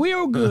played it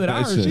real good.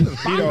 I heard she was He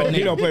popping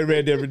don't it. play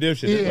Red Dead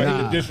Redemption. That's Yeah.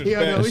 like the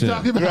disrespect. Yeah, no, we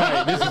talking about.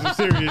 Right, this is some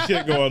serious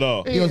shit going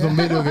on. He was a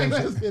video game.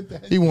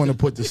 He wanted to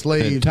put the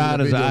slaves. in Todd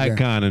the is an video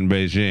game. icon in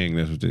Beijing.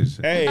 That's what they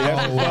said. Hey,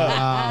 that's what's up.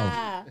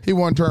 Wow. He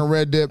wanted to turn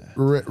Red Dead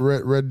I'm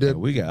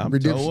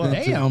Redemption toe up.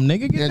 into, Damn,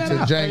 nigga, get into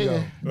that out.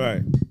 Django.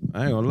 Right.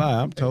 I ain't gonna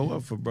lie. I'm toe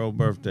up for bro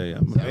birthday.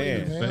 I'm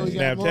Man,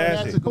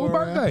 Snaptastic. Who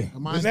birthday?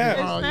 Snap.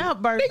 Snap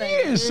Nigga, birthday.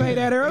 you didn't say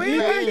that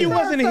earlier. Nigga, you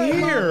wasn't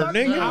here,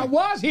 nigga. I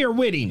was here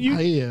with him.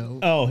 Yeah.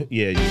 Oh,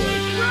 yeah, you was.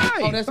 Right.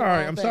 Oh, that's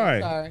Sorry, the I'm wrong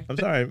sorry. thing. I'm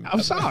sorry.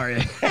 I'm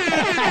sorry.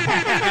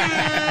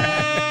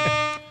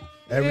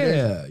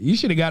 Yeah, you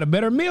should have got a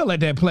better meal at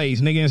that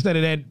place, nigga, instead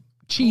of that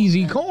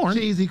cheesy corn.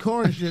 Cheesy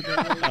corn shit. Oh,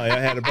 y'all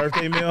had a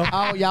birthday meal?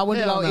 Oh, y'all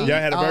went to go eat. Y'all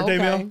had a birthday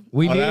okay. meal?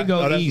 We Oh, did that-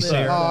 go oh, that's eat, what's up.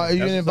 Sarah. You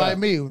That's didn't invite what's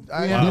me.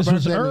 I had This a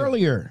was birthday meal.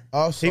 earlier.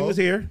 Also, He was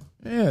here.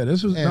 Yeah,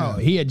 this was no.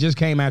 He had just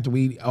came after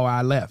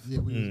I left. I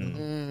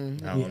don't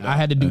know. I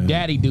had to do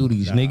daddy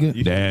duties, nigga.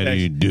 You didn't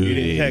Daddy text- duty. You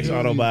didn't text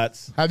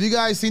Autobots. Have you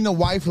guys seen the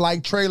Wife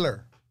Like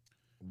trailer?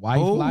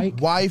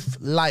 Wife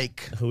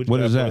Like. What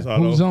is that?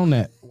 Who's on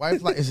that?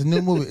 Wife Like. It's a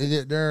new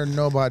movie. They're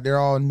nobody. They're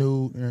all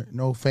new.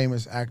 No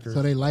famous actors.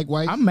 So they like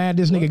white. I'm mad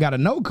this nigga got a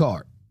no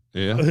card.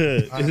 Yeah.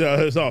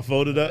 It's all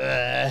folded up.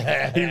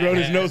 He wrote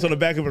his notes on the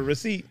back of a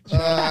receipt.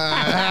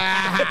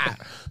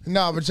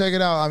 No, but check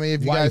it out. I mean,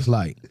 if you Wife guys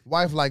Like.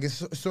 Wife Like,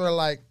 it's sort of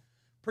like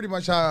pretty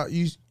much how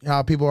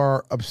people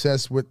are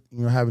obsessed with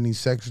having these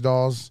sex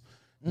dolls.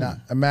 Now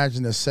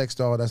imagine a sex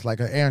doll that's like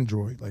an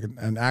android, like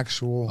an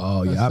actual.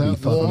 Oh yeah, I be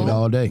fucking it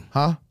all day.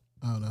 Huh?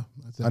 I don't know.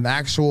 That's it. An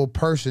actual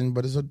person,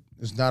 but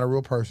it's not a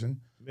real person.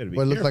 But it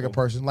looks like a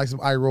person, like some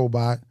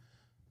iRobot.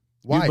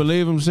 You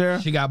believe him,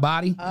 Sarah? She got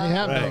body. They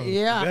have those.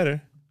 Yeah.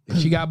 Better. If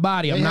she got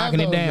body, I'm They knocking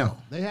have it those, down.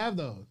 though. They have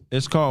those.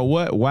 It's called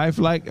what? Wife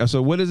Like.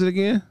 So what is it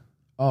again?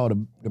 Oh, the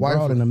Wife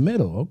broad in Like. the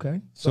middle.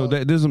 Okay. So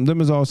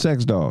them is all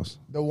sex dolls.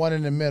 The one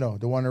in the middle,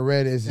 the one in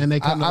red is. And they I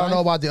come to don't know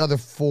life? about the other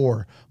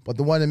 4, but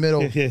the one in the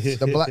middle,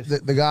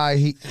 the guy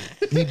he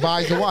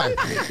buys the wife.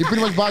 He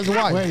pretty much buys the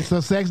wife. Wait, so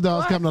sex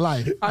dolls come to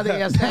life? Are they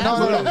No,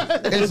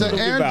 it's an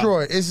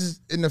android. It's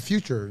in the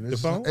future.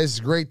 It's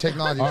great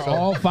technology. Are So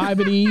all 5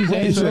 of these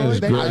androids?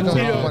 great. I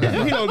don't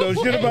know. He don't know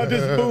shit about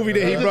this movie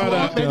that he brought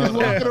up. They just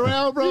walking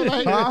around, bro.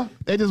 Like,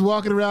 they just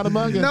walking around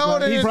among us. No,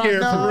 like, they He's just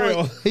scared no, for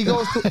real.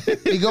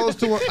 He goes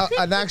to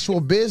an actual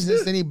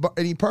business and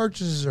he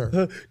purchases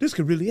her. This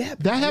could really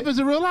happen. that happens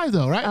in real life,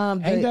 though, right?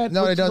 Ain't that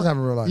No, it does happen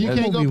in real life. you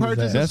can't go movie was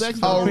purchase that? a sex That's-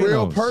 doll. A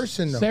real Surrogates.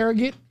 person though.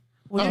 surrogate?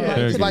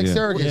 It's like Yeah.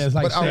 surrogates. Yeah, it's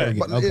like but, surrogate.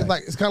 but Okay.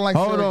 it's kind of like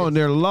Hold surrogates. on,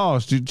 they're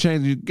lost.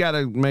 You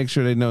gotta make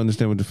sure they don't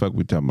understand what the fuck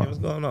we talking What's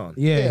about. going on?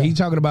 Yeah, he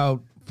talking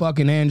about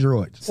fucking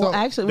androids. Well,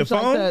 actually, the it's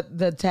like phone?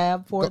 the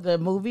tab for the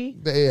movie.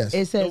 Yes.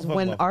 It says Don't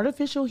when fuck off.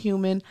 artificial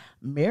human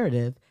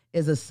Meredith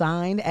is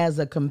assigned as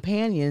a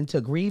companion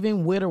to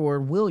grieving widower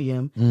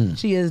William,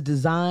 she is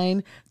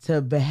designed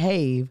to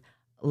behave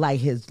like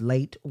his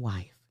late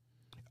wife.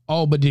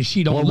 Oh, but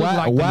she don't Well, look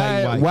like the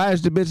late wife. why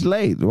is the bitch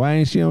late? Why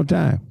ain't she on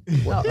time? She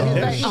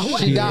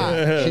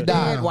died. She Dead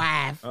died.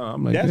 wife.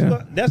 I'm like,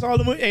 That's all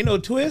the movie. Ain't no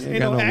twist. Ain't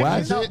got no no action.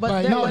 wife. No, but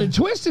Like, there No, was- the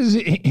twist is,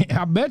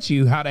 I bet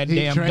you how that He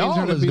damn trains her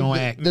doll to is be- gonna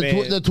act.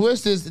 The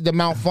twist is the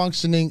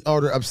malfunctioning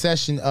or the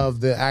obsession of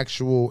the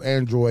actual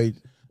android.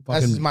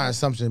 That's just my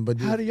assumption.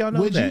 But How do y'all know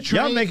Would you that?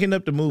 Y'all train- making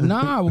up the movie.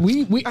 Nah,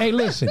 we hey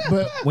listen,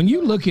 but when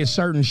you look at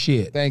certain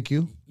shit, thank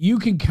you. you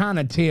can kind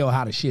of tell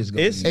how the shit's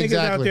going. It's niggas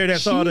out there that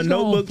saw the She's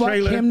gonna Notebook fuck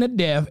trailer. him to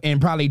death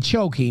and probably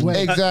choke him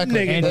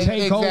Exactly. nigga. and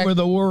take Exactly. over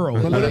the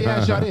world. But let me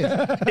ask y'all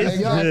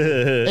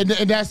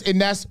this.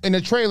 And that's in the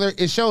trailer.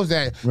 It shows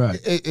that. Right.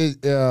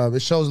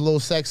 It shows a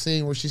little sex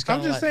scene where she's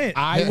kind I'm of just like, saying.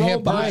 I Hip-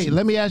 robot. Hey,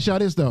 let me ask y'all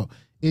this though.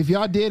 If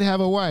y'all did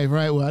have a wife,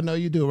 right? Well, I know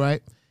you do,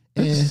 right?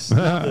 And that's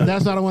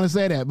why I don't want to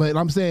say that. But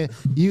I'm saying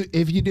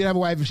if you did have a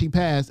wife and she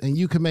passed and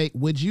you could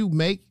would you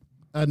make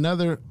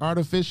another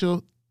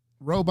artificial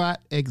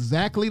robot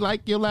exactly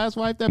like your last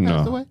wife that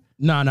passed away?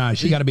 Nah,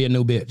 she got to be a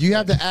new bitch. You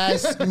have to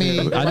ask me.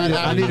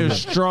 I need a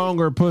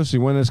stronger pussy.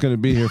 When it's gonna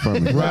be here for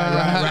me?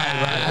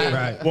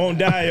 Right. Won't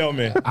die on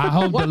me. I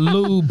hope the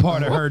lube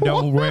part of her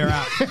don't wear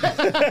out.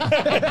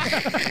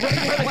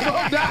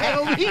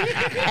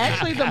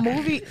 Actually, the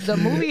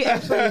movie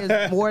actually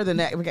is more than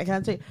that. Can I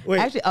tell you? Wait.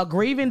 Actually, a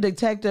grieving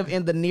detective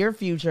in the near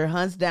future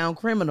hunts down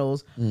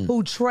criminals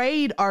who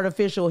trade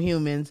artificial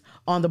humans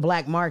on the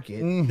black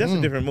market. That's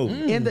a different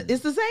movie.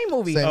 It's the same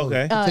movie. Same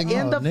Okay.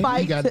 In the Nigga,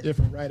 fight, you got to-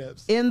 different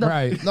write-ups. in the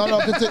Right. No.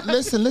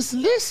 Listen.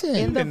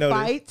 in the didn't know this.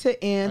 fight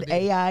to end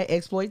AI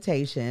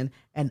exploitation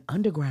and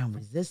underground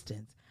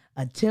resistance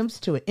attempts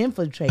to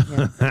infiltrate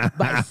him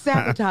by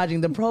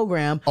sabotaging the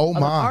program Oh, of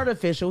my.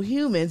 artificial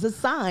humans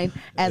assigned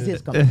as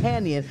his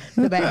companion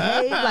to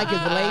behave like his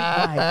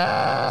late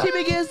wife. She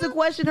begins to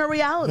question her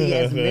reality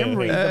as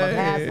memories of a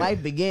past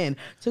life begin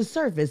to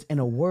surface in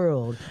a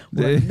world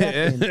where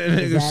nothing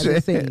is as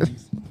it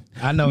seems.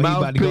 I know he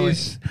about to go.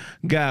 Mouthpiece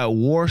got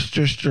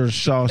Worcestershire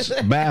sauce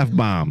bath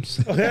bombs.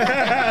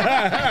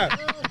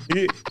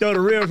 You throw the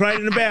ribs right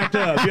in the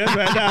bathtub. That's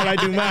right now I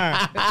do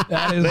mine.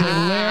 That is Let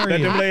them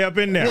hilarious. lay up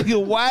in there.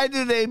 Nigga, why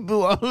do they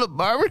do all the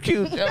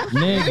barbecue?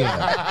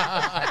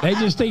 Nigga. They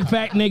just think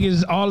fat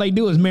niggas, all they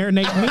do is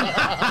marinate meat.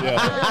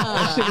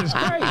 That shit is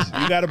crazy.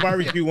 You got a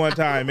barbecue one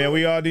time, man.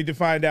 We all need to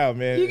find out,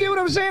 man. You get what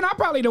I'm saying? I'm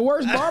probably the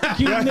worst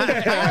barbecue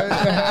nigga ever.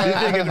 This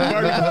nigga done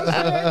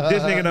barbecue.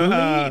 This nigga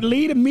done,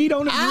 Leave the meat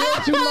on the grill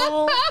too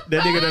long.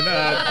 that nigga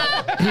done,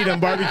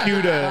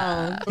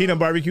 he done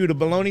barbecued a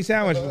bologna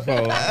sandwich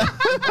before.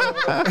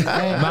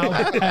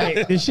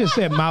 Hey, this shit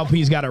said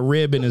Mouthpiece got a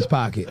rib in his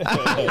pocket. They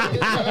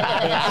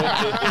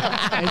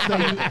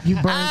say you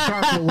burn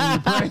charcoal when you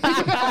pray.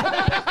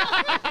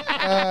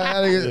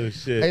 Oh,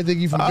 shit. I think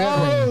you from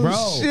Bentley.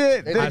 Bro,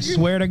 shit. I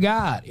swear to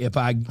God, if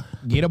I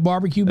get a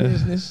barbecue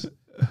business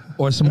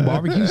or some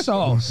barbecue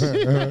sauce, you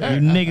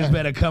niggas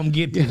better come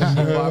get this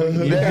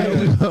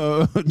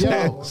barbecue.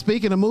 Yo,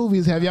 speaking of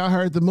movies, have y'all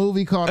heard the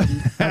movie called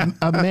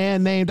A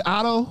Man Named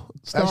Otto,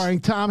 starring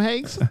Tom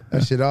Hanks?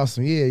 That shit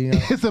awesome. Yeah, you know.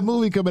 It's a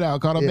movie coming out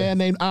called A Man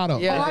Named Otto.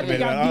 Yeah. Oh, I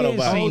think I Autobot.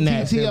 did seen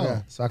that.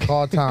 TTO. So I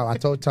called Tom. I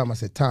told Tom, I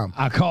said, Tom,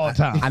 I called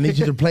Tom. I need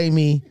you to play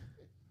me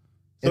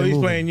So he's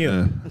playing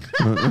you.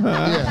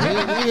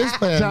 Yeah, he is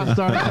playing. Top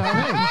star Tom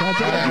Hanks.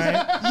 That's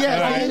right.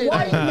 Yeah,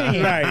 White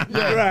man. Right.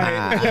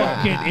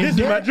 Fuck it. This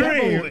is my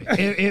dream.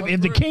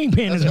 If the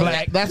kingpin is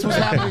black. that's what's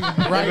happening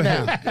right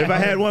now. If I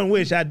had one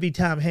wish, I'd be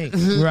Tom Hanks.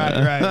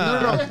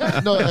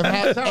 Right. No, if I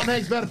had, Tom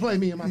Hanks better play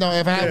me in my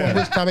if I had one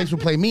wish, Tom Hanks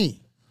would play me.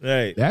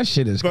 Right. That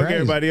shit is Fuck crazy.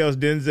 everybody else,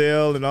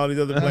 Denzel and all these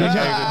other players.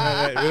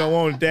 We don't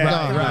want that.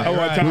 Right, I want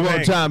right. We Tom want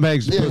Hanks. Tom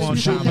Hanks to Yeah, put some want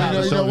shit Tom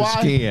Hanks. on his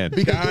skin. Don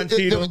Because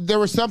Cheadle. there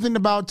was something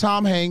about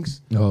Tom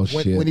Hanks Oh,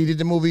 when, shit. when he did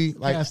the movie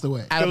like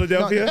Castaway.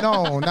 Philadelphia?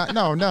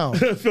 No.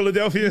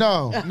 Philadelphia?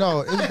 No.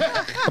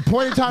 A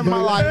point in time in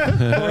my life.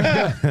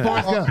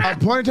 A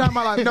point in time in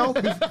my life. No,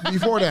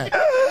 before that.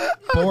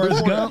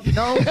 Forrest Gump.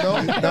 No.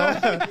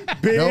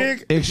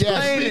 Big.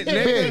 Explain it,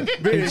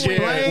 nigga. Big.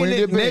 Explain When he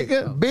it, did big.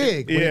 nigga.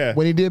 Big. Yeah.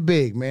 When he did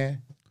big,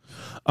 man.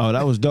 Oh,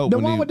 that was dope. The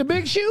when one he, with the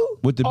big shoe?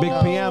 with the big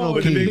piano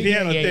With the key. big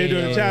piano, they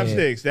doing the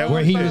chopsticks. That Where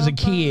was he fun. was a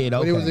kid.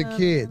 When he was Okay. a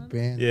kid,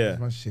 man. Yeah.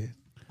 That's my shit.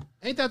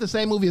 Ain't that the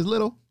same movie as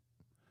Little?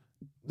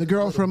 The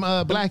girl from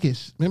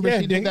Blackish. Remember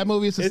Yeah, she did that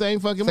movie? It's the same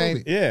fucking same-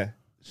 movie. Yeah.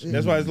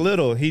 That's why it's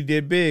little. He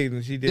did big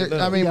and she did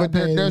little. I mean, got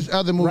but paid there's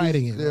other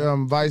writing movies, it.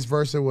 vice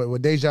versa,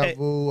 with Deja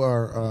Vu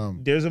or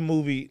There's a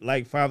movie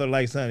like Father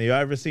Like Son. You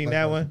ever seen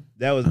that one?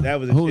 That was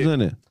a Who's shit.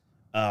 in it?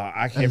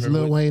 I can't That's remember.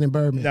 Lil Wayne and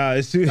Birdman. No,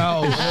 it's too.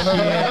 Oh, shit.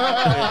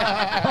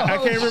 I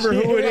can't remember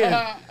who it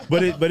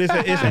is, but it's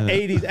an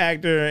 '80s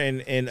actor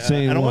and I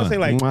Same don't want to say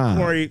like one.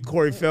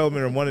 Corey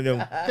Feldman or one of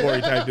them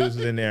Corey type dudes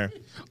was in there.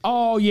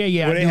 Oh,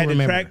 yeah. Where I they do had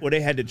remember. the track, where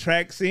they had the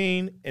track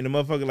scene and the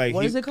motherfucker like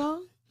What is it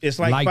called? It's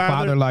like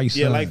Father, Like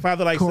Yeah, Son. like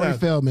Father like Corey son.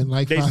 Feldman,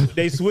 like They Father.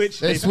 they switch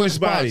They switch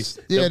bodies.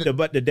 spots. Yeah,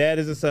 But the dad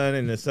is the son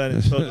and the son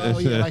is Oh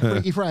yeah, like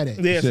Freaky Friday.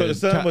 yeah. So the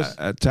son was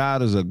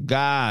Tyler's a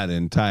god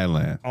in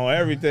Thailand. on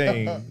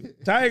everything.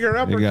 Tiger They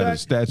got a uppercut.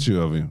 statue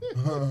of him.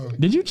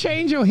 Did you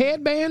change your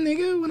headband,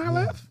 nigga, when I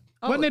left?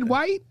 Wasn't it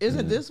white? Is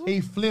it this one?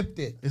 he flipped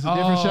it. It's a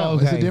different Oh, show.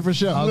 It's a okay. different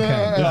show.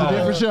 Okay. It's a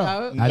different show.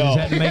 I just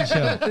had to make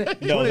sure.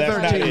 No, that's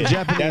not 2013 it.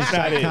 Japanese That's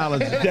not it.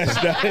 psychology. That's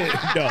not it.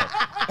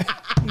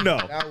 No.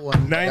 That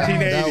one.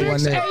 1980. That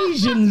one there.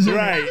 Asians. in it.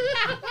 Right.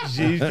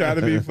 She's trying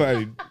to be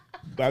funny.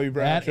 Bobby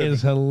Brown. That tripping.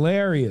 is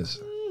hilarious.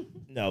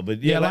 No,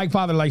 but Yeah, like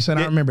Father, Like Son.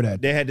 I remember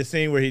that. They had the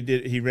scene where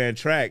he ran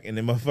track and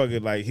the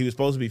motherfucker, like, he was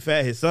supposed to be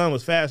fat. His son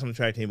was fast on the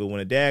track team, but when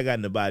the dad got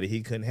in the body,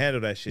 he couldn't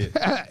handle that shit.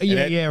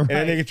 Yeah, And that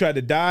right. nigga tried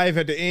to dive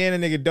at the end,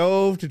 and nigga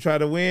dove to try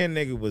to win.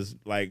 Nigga was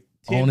like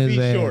 10 On his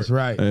feet ass, short.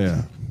 right.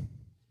 Yeah.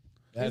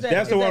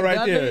 That's the one right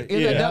Dudley? there.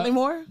 Is Yeah. that Dudley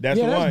Moore? That's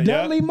Yeah, the that's one.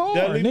 Dudley Yep. Moore.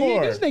 Dudley nigga.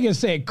 Moore. This nigga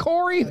said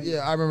Corey. Yeah,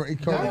 I remember.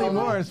 Dudley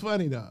Moore is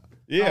funny though.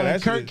 Yeah,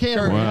 that's Kirk it.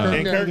 Cameron. Wow.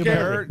 And Kirk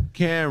Cameron. Kurt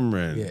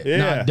Cameron. Yeah.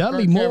 Nah,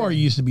 Dudley Kirk Moore Cameron.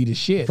 used to be the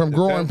shit. From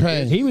Growing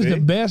Pains. He was the See?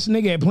 best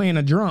nigga at playing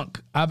a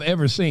drunk I've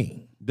ever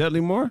seen.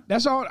 Dudley Moore?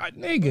 That's all,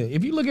 nigga.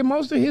 If you look at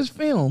most of his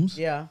films,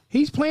 Yeah.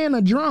 he's playing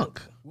a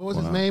drunk. What was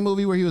his main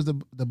movie where he was the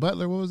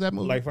butler? What was that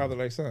movie? Like father,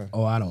 like son.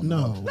 Oh, I don't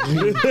know. no,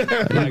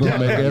 Gonna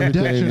make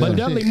everything. But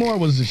Dudley Moore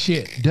was the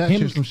shit. Dutch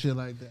Him- or some shit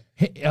like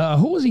that.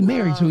 who was he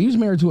married to? He was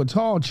married to a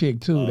tall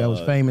chick too that was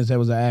famous. That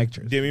was an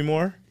actress. Demi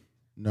Moore.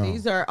 No.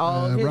 These are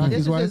all Rocky's this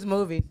is wife? his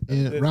movie.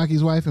 And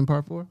Rocky's wife in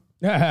Part 4.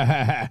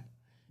 Yeah,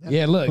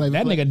 look, Play-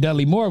 that nigga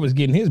Dudley Moore was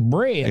getting his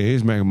bread. Hey,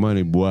 he's making money,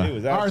 He boy.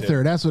 was out Arthur,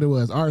 there. that's what it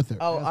was. Arthur.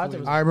 Oh, Arthur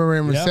was I remember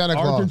him in Yep, Santa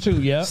Claus. Arthur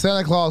too, yeah.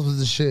 Santa Claus was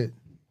the shit.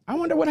 I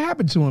wonder what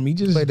happened to him. He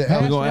just Played the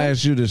passed I'm going to away?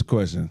 ask you this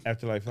question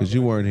Afterlife. because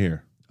you weren't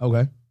here.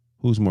 Okay.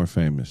 Who's more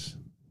famous?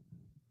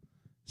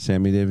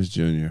 Sammy Davis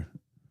Jr.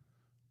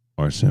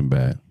 or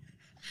Sinbad?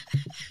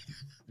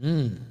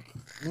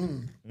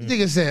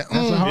 Nigga said,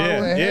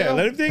 Yeah.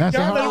 Let him think. That's a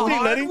Y'all let him hard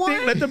think. Let him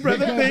think. Let the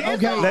brother think.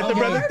 Okay, Let the okay.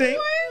 brother think.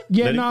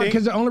 Yeah, Let him no, think.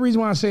 because the only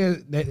reason why I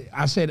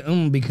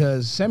said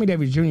because Sammy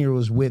Davis Jr.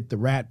 was with the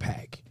Rat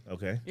Pack,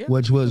 Okay.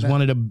 which was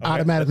one of the.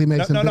 Automatically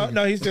makes him No.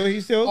 big. He's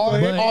still. Go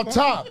ahead. on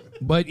top.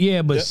 But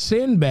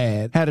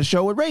Sinbad. Had a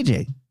show with Ray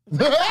J. He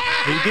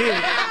did.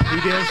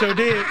 He damn sure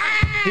did.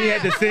 He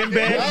had the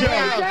Sinbad show.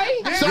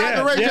 Shout out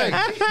to Ray J.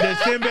 The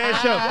Sinbad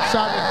show.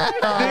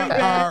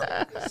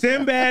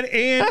 Sinbad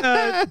and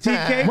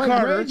TK Wait,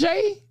 Carter.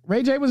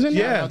 Ray J was in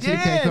Yeah. there.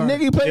 Yeah, nigga,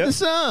 he played Yep. the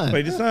son.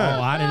 Played the Oh,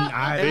 son.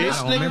 I This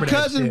don't remember nigga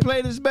that cousin shit.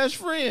 played his best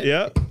friend.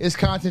 Yep. His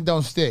content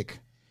don't stick.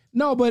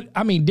 No, but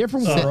I mean,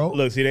 different world.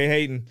 Look, see, they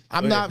hating.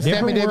 I'm Go not ahead.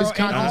 Sammy Different Davis world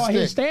and all content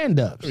his stick.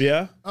 stand-ups.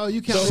 Yeah. Oh,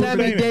 you can't. So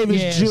Sammy famous.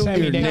 Davis Yeah, Jr.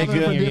 Sammy Davis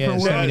nigga. Jr. Yeah,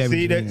 So, Sammy Davis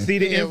see Jr. that? See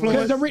the Because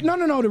influence?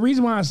 no. The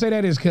reason why I say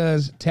that is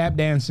because tap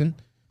dancing,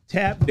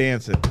 Tap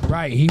dancing.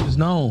 right? He was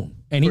known,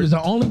 and he was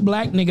the only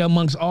black nigga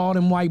amongst all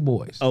them white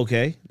boys.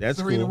 Okay, that's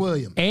Serena cool.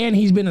 Williams. And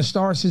he's been a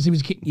star since he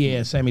was a kid.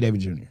 Yeah, Sammy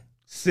Davis Jr.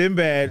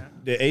 Sinbad,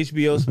 the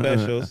HBO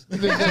specials. The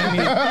HBO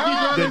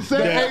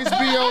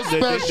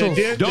HBO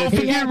special. Don't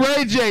forget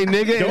Ray J,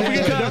 nigga. Don't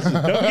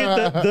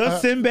forget the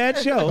Sinbad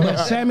show. But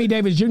Sammy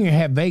Davis Jr.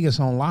 had Vegas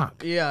on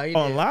lock. Yeah, he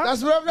On did. lock?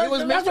 That's what I'm. It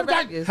was That's Mr.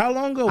 what Vegas. How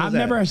long ago was I've that?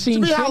 never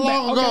seen me, how Sinbad.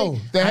 long ago?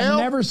 The I've hell?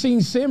 never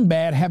seen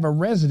Sinbad have a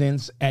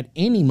residence at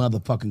any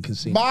motherfucking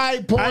casino.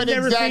 My point I've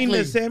never exactly. seen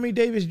the Sammy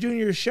Davis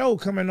Jr. show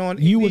coming on.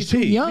 You was too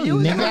NBC. young, You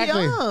was nigga.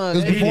 Exactly. young. It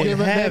was before, didn't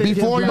have it.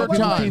 before your Black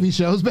people time. TV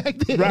shows back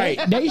then. Right.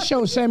 They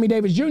showed Sammy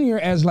Davis Jr.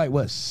 as like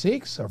what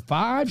 6 or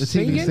 5 The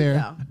singing. TV,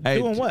 Sarah. Hey,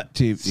 Doing what?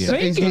 Yeah.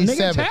 Singing,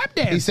 nigga, tap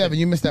dancing. He's 7.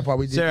 You missed that part.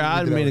 We did. Sarah, I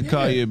didn't mean to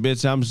call you a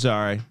bitch. I'm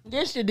sorry.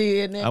 Yes, you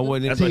did. Nigga. I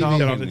wasn't That's why even you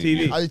shut talking off to the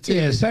you. TV.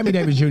 Yeah, Sammy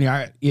Davis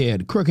Jr.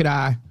 The Crooked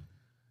Eye.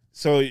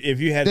 So if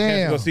you had a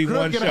chance to go see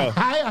one show,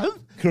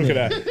 Crooked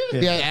Eye.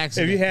 Yeah,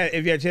 If you had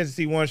a chance to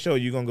see one show,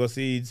 you gonna go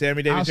see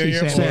Sammy Davis I'll Jr.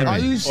 see or, Sammy. Are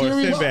you or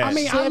serious? Sinbad? I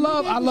mean,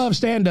 I love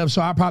stand up,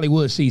 so I probably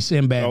would see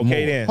Sinbad more.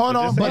 okay then. Hold So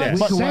on, just say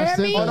but that.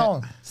 Sammy hold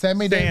on.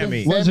 Sammy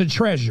Davis Was a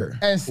treasure.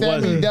 and Sammy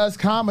Was it? does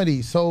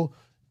comedy, so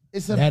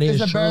it's a That is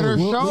better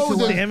true. show.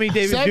 than- Sammy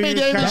Davis Sammy Jr.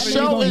 Davis comedy?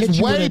 show Gonna hit is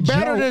you with way a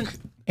better than joke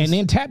and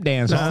then tap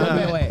dance on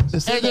your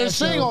ass. and then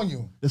sing on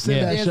you. The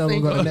Sinbad Yeah. show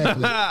gonna go to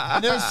Netflix.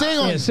 And then sing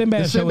on Yeah, you.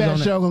 Sinbad The show was Sinbad on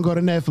show gonna go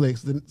to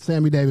Netflix. The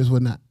Sammy Davis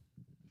would not.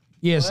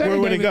 Yeah, Sammy Where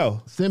would it Davis,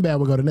 go? Sinbad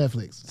would go to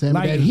Netflix. Sammy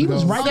Like, Davis he would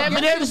was go- right.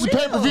 Sammy Davis is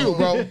pay-per-view,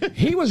 bro.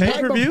 He was right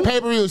Pay-per-view? before.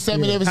 Pay-per-view,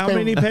 Sammy Davis How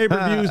many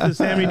pay-per-views does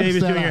Sammy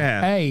Davis Jr.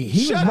 have? Hey,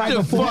 he Shut was right the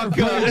before. fuck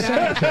he up. played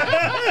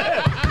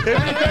Santa.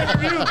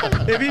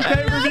 If he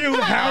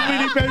pay-per-view, how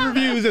many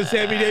pay-per-views does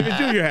Sammy Davis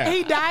Jr. have?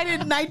 He died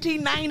in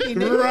 1990.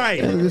 nigga.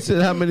 Right, This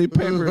is how many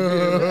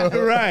pay-per-views.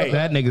 right.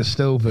 That nigga's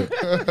stupid.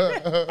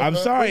 I'm We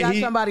sorry. got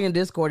He somebody in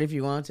Discord if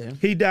you want to.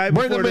 died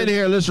Bring before him in this,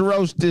 here. Let's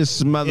roast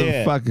this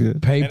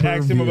motherfucker. Pay and per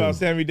asked him view. about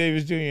Sammy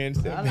Davis Jr. and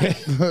Sammy.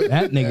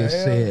 That nigga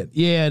said,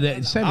 "Yeah,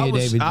 that Sammy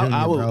Davis Jr.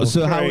 bro,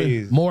 so how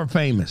Crazy. more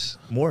famous."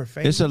 More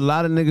famous. it's a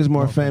lot of niggas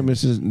more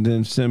famous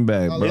than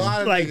Sinbad, bro.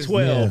 It's like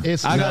 12.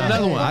 It's I got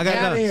another one. I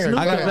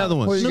got another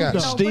one. What you got?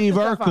 Steve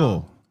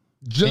Urkel.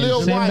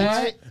 Jaleel And White.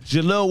 Sinbad?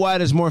 Jaleel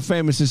White is more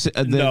famous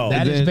than No.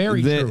 That is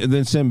very true.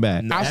 than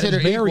Sinbad. I That said is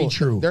they're very equal.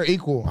 true. They're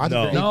equal. I think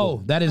No. they're equal.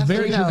 No, that is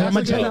very a- true. that's I'm gonna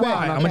a tell good you why.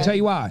 debate. I'm gonna tell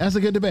you why. That's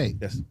a good debate.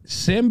 Yes.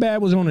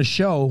 Sinbad was on a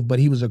show, but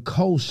he was a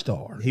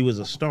co-star. He was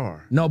a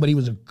star. No, but he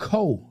was a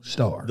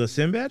co-star. The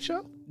Sinbad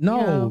show?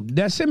 No,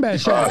 that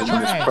Sinbad show was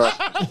trash.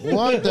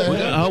 What the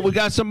hell? Oh, we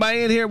got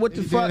somebody in here. What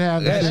the fuck?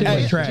 have That shit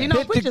was trash. Gino,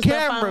 Hit put the your stuff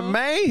camera, on.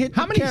 man. Hit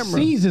How the many camera.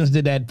 seasons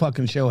did that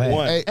fucking show have?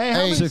 One. Hey, how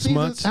many 6 seasons?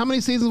 months. How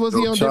many seasons was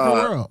he on Different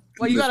World?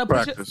 Well, you gotta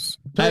put your, Hey,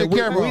 Turn the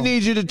camera we on.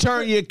 need you to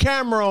turn your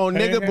camera on,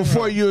 nigga,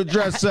 before you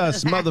address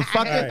us,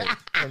 motherfucker. Right.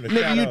 From the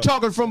Nigga, you shadow.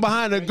 talking from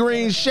behind a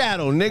green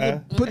shadow,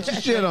 nigga. Put your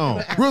shit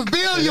on.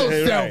 Reveal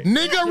yourself, Right.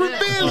 nigga.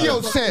 Reveal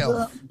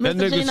yourself. That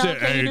Mr. nigga Gino, said,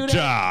 can you do "Hey, that?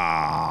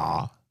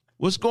 ta."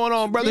 What's going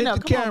on, brother? Gino,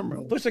 Hit the come on.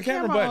 camera. Push the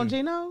camera camera on, button.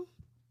 Gino.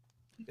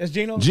 That's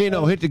Gino.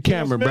 Gino, hit the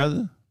camera, Smith?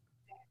 brother.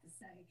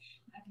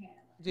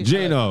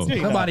 Gino.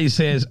 Somebody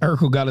says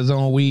Urkel got his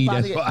own weed.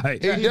 That's Probably- why.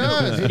 He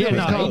does. Yeah,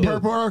 no, It's called he do.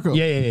 Purple Urkel.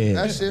 Yeah.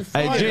 That shit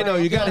Hey, fire. Gino,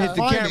 you gotta hit the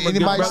Find it. camera, good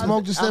Anybody brother.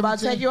 smoke the I'm about to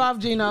 17? take you off,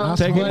 Gino.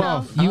 Take him Gino.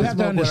 off. You I'll have to smoke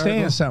with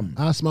understand Urkel.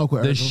 something. I smoke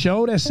with The Urkel.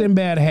 show that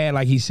Sinbad had,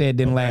 like he said,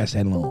 didn't last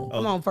that long.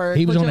 Come on, first.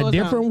 He was Put on a yours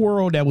different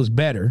world that was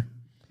better.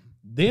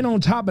 Then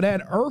on top of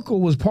that,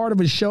 Urkel was part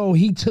of a show.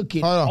 He took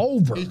it Hold on.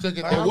 over. He took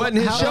it It wasn't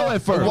his show at It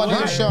first.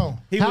 wasn't his show.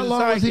 He How was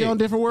long was he sidekick. on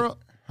Different World?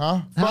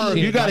 Huh? Ferg,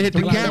 you gotta hit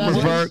the camera,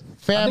 Ferg.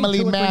 Family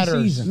two or three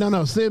Matters. seasons.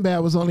 No,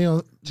 Sinbad was only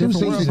on Different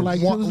World for like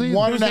 2 seasons.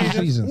 One and a half.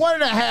 seasons.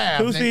 1.5.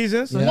 2 nigga.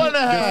 seasons. One and a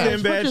half. The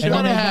Sinbad Put show. your And then One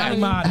and a they half. got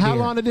him out How there.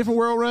 long did Different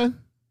World run?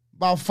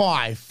 About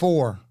 5,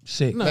 4.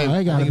 6. No,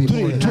 I gotta be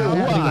more than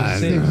that.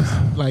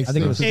 Six. Like I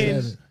think it was 6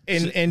 or six.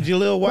 7. And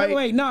Jaleel White.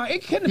 Wait, no,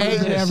 it couldn't have Eight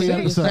been in every six.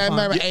 episode.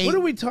 Family 8. What are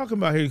we talking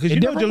about here? Because A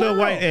you know different Jaleel world.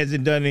 White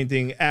hasn't done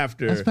anything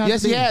after.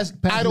 Yes, he has.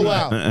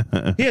 Idlewild.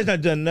 He has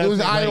not done It nothing.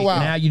 was Idlewild.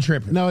 Now you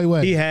tripping. No, he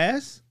wasn't. He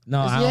has.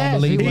 No, Yes, I he don't has.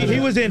 believe He it. He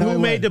was in No, Who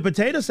he Made wasn't. the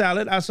Potato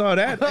Salad. I saw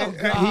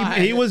that.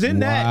 He was in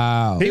that.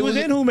 Wow. He was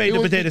in Who Made the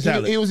Potato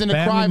Salad. He was in the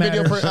Family crime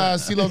video for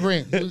Matters. CeeLo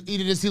Green. He was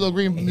eating the CeeLo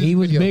Green music He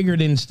was video. bigger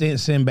than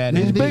Sinbad.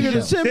 He's bigger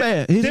than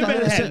Sinbad. He's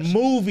Sinbad had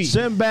movies.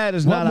 Sinbad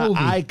is What not movie?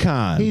 an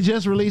icon. He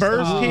just released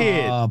First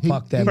Kid.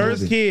 Fuck that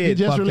First movie. He Kid.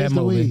 just Fuck that released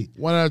the movie. weed.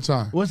 One at a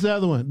time. What's the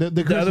other one? The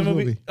The Christmas other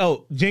movie.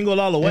 Oh, Jingle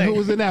All the And Way. who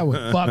was in that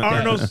one? Fuck that.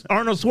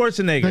 Arnold The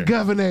Schwarzenegger.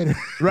 Governor.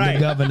 Right. The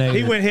Governor.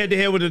 He went head to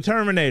head with the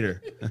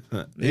Terminator.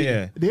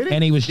 Yeah. Did he?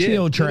 And he was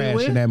chill Did he trash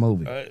win? in that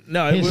movie.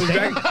 No, it was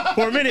back,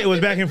 for a minute. It was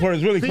back and forth. It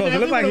was really close. It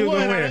looked like he was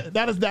going to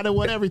win. That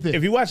won everything.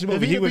 If you watch the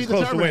movie, he was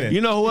close to winning.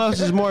 You know who else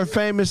is more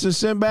famous than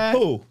Sinbad?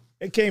 Who?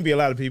 It can't be a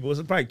lot of people.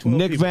 It's probably 12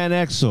 Nick people. Van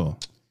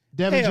Exel.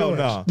 Devin Hell George.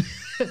 no.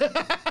 He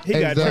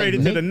got Exactly.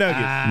 traded to the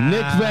Nuggets.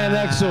 Nick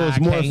Van Exel is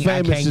more I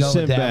can't famous go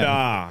than with that. Sinbad.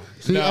 Nah.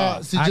 See,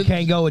 nah. see, I Jal-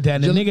 can't go with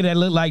that. The nigga that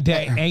look like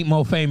that ain't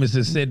more famous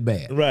than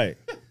Sinbad. Right.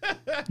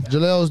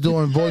 Jalel's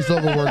doing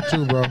voiceover work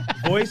too, bro.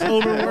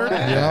 Voiceover work?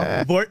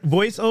 Yeah.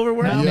 Voiceover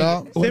work?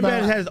 Yeah.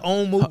 Sinbad has his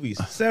own movies,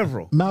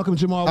 several. Malcolm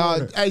Jamal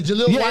Warner. Hey,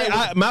 Jaleel White.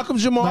 Yeah, Malcolm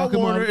Jamal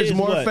Malcolm Warner Warner is is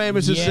more what?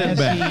 famous than Yes,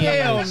 Sinbad. he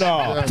Hell is.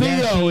 no. Theo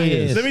Yes, he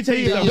is. Let me tell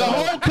you The something.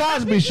 whole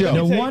Cosby Show.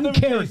 The one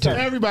character.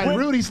 Everybody,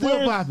 Rudy's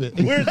still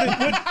popping. Where's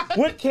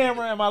what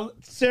camera am I,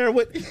 Sarah?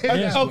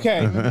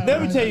 Okay,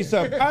 let me tell you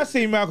something. I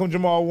seen Malcolm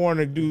Jamal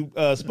Warner do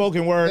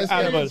spoken word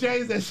out of a.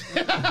 Change that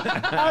shit.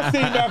 I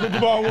seen Malcolm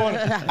Jamal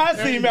Warner. I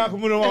seen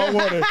Malcolm Jamal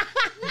Warner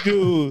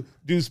do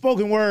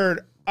spoken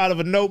word out of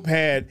a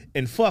notepad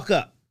and fuck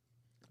up.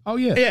 Oh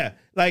yeah. Yeah,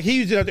 like he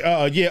was just,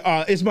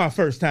 it's my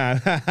first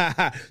time.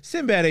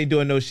 Sinbad ain't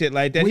doing no shit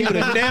like that. He would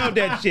have nailed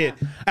that shit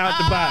out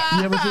the box.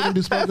 You ever seen him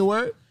do spoken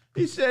word?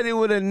 He said he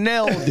would have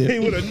nailed He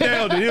it. would have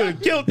nailed it. He would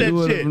have killed He that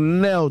would shit. have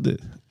nailed it.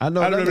 I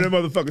know. I remember that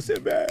motherfucker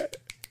Sinbad.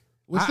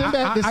 Was I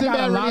Sinbad, did got a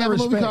Sinbad lot really of have a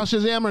movie respect. called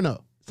Shazam or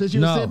no? Since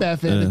you're No. a Sinbad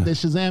fan, did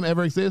Shazam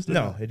ever exist? or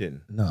No, it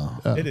didn't. No.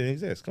 It didn't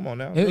exist. Come on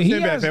now. He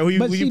Sinbad has- fan. Who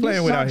but you see,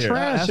 playing this with is out how here?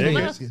 trash I'm it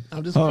just is. asking.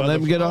 I'm just Hold on,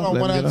 let me get Hold off. on,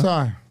 Let one me at get a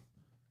off. time.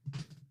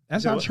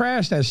 That's how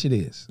trash that shit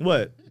is.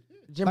 What?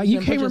 Like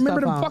you can't remember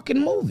the fucking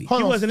movie.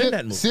 Hold He on, wasn't in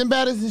that movie.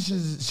 Sinbad is in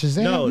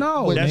Shazam?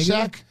 No, With that's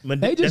Shaq?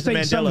 They just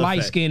think some Mandela light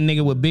effect. skinned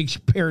nigga with big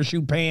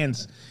parachute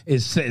pants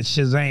is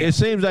Shazam. It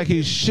seems like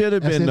he should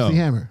have That's been though. MC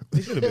Hammer.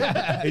 He should have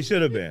been. He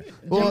should have been.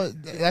 Well,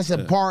 that's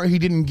a part he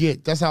didn't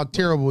get. That's how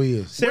terrible he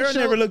is. Sarah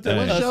never looked at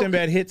what show-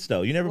 Sinbad hits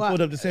though. You never What?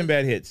 pulled up the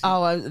Sinbad hits.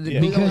 Oh, because don't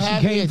you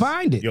have can't hits.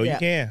 find it. Yo, Yeah. you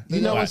can.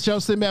 You know what show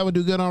Sinbad would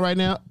do good on right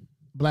now?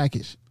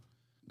 Blackish.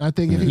 I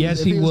think if he,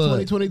 Yes, if he was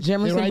would. 2020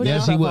 Jimerson right put now,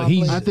 Yes, he would.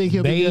 He's I think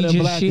he'll be good beige at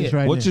as Blackish shit.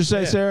 right What now. you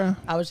say, Sarah?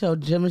 I would tell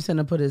Jimerson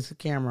to put his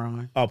camera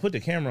on. Oh, put the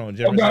camera on,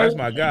 Jimerson. That's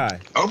my guy.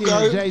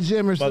 Jay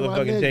Jimerson, my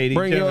Motherfucking nigga. JD.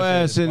 Bring your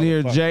Jimerson. ass in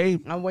here, Jay.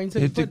 I'm waiting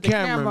till you Hit the put the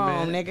camera, camera,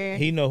 on, man. nigga.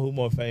 He know who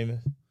more famous.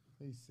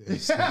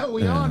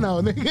 We all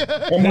know,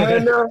 nigga. Am I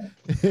in there?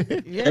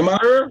 Am I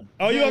here?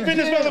 Oh, you up in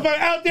this motherfucker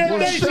out there,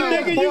 nation,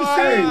 nigga? You see?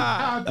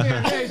 Out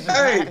there, nation.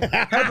 Hey,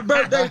 happy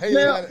birthday,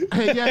 Snap.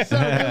 Hey, yes, sir.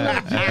 Good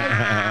luck, Jay.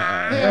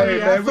 Hell Hey,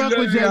 yeah, I man, we fuck love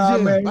with Jay y'all,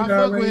 Jim. man. You I fuck with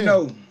already him.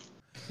 know.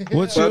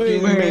 What you Fuck you,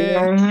 eating,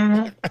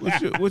 man?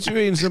 man. What you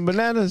eating? Some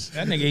bananas?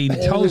 That nigga eating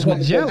toast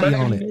with jelly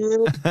on it. You know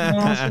what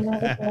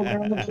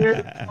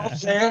I'm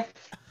saying?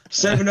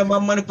 Saving up my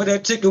money for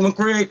that ticket when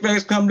Craig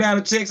Face come down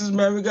to Texas,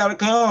 man. We gotta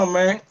come,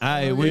 man.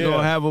 Hey, we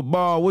gonna have a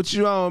ball. What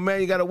you on, man?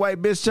 You got a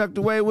white bitch tucked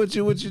away with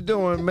you? What you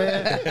doing,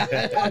 man?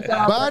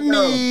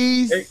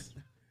 Bunnies.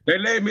 They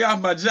laid me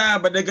off my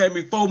job, but they gave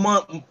me 4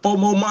 more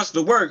months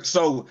to work.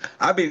 So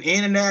I've been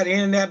in and out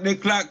their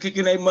clock,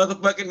 kicking their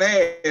motherfucking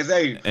ass.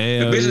 Hey,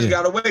 Hell the bitches yeah.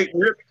 gotta wait.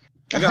 You hear me?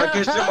 I gotta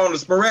catch them on the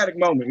sporadic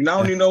moment. And I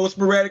don't even know what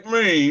sporadic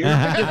means.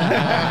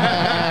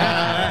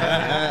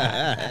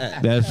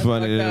 That's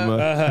funny.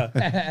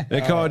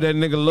 They called that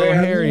nigga Lil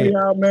Man, Harry.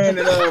 y'all, man,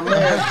 and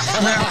man,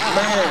 Snap,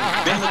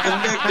 man, Demon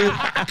Collective.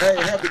 Hey,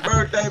 happy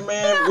birthday,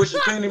 man. Wish you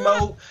plenty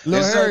more. Lil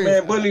And say, Harry.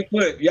 man, Bully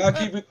Foot. Y'all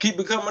keep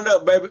it coming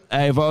up, baby.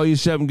 Hey, for all you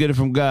something, get it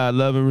from God.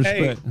 Love and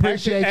Hey, respect.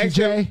 Appreciate you,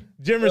 Jay.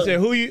 Jimerson,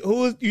 who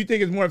you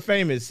think is more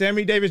famous,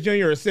 Sammy Davis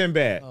Jr. or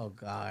Sinbad? Oh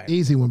God.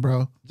 Easy one,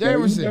 bro. You know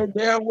Jamerson.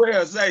 damn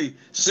well say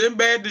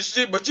Sinbad the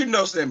shit, but you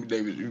know Sammy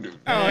Davis, you do.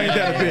 Oh, ain't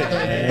that a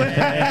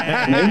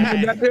bitch?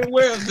 You know damn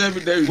well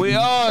Sammy Davis. We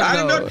all I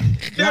didn't know. know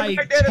damn Like,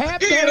 like that as a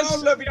tap kid. dance. I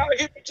love y'all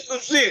hit me to some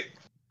shit.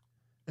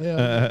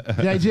 Yeah.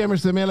 Jay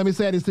Jimerson, man, let me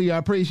say this to you. I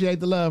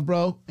appreciate the love,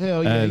 bro.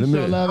 Hell yeah, Hey, you let me-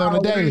 show love on the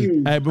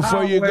daily. Hey,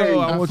 before you go,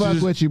 I I want fuck you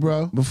to, with you,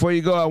 bro. before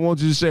you go, I want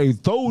you to say,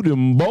 throw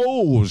them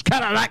bowls,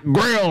 Cadillac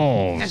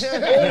grills. Wipe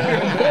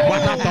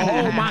out the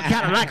whole my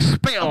Cadillac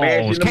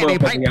spills. Candy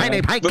paint,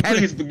 candy paint, But candy.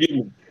 please forgive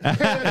me. I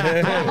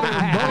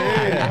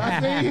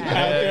see. Out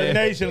there,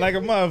 nation like a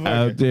motherfucker.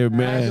 Out there,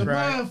 That's a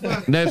man.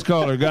 motherfucker. Next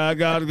caller,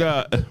 God.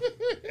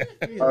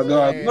 Oh,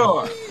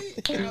 God.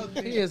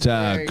 He is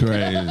Ty very-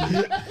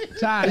 crazy.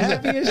 Ty,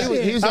 happy as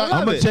shit. He's I'm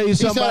on gonna tell you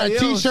He's on somebody a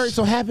else t-shirt,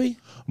 so happy.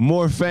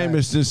 more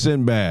famous than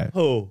Sinbad.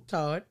 Who?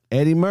 Todd.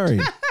 Eddie Murray.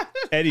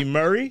 Eddie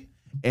Murray,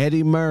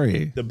 Eddie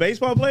Murray. the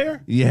baseball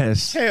player?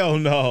 Yes. Hell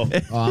no.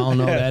 Oh, I don't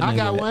know that nigga. I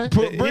got one.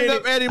 Bring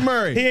up Eddie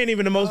Murray. He ain't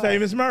even the most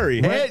famous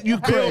Murray. Ed, you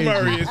Bill crazy.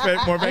 Murray is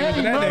more famous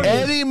than that nigga.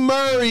 Eddie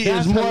Murray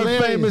That's is more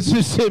hilarious. famous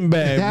than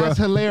Sinbad, That's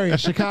bro.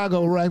 hilarious.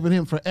 Chicago rapping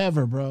him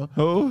forever, bro.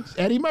 Who?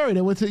 Eddie Murray.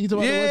 They went to went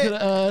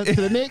to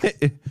the Knicks.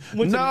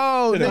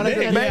 No, to the nigga,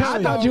 Knicks. man,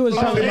 I thought you was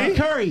talking about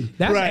Curry.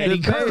 That's Right.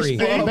 Eddie The Curry.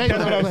 baseball-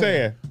 That's what I'm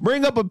saying.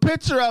 bring up a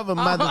picture of him,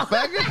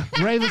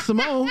 motherfucker. Raven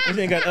Simone. This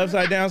ain't got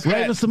upside down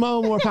Raven stats.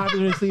 Simone more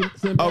popular than Sinbad.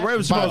 Oh,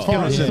 Raven Simone's far,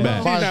 killing yeah. Sinbad.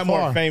 She's By not more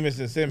far. famous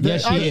than Sinbad.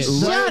 Yes, she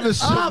is. Raven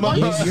Simone.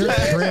 You're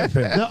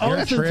tripping. The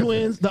Olsen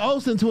twins. The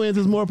Olsen twins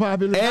is more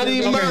popular. than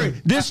Eddie Sinbad.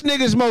 Murray. This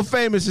nigga's more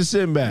famous than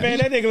Sinbad. Man,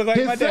 that nigga look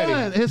like my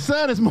daddy. His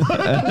son is more.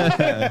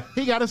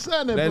 He got a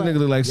son that, That play. nigga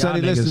look like Y'all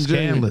Sonny niggas Liston Jr.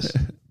 scandalous.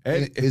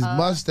 His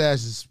mustache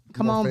is.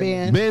 Come more on,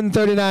 famous. Ben. Ben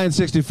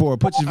 3964.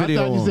 Put your I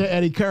video thought you on. said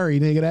Eddie Curry,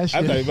 nigga. That I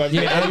shit. thought you about to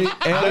say Eddie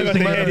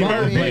Eddie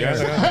Murphy. Murray. I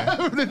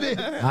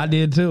I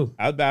did too.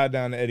 I bowed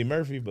down to Eddie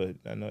Murphy, but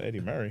I know Eddie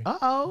Murray.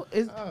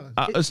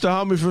 It's the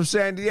homie from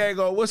San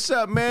Diego. What's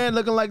up, man?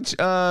 Looking like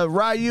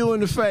Ryu in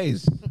the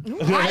face. Hey,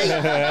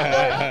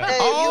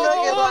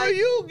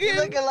 you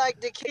looking like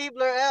the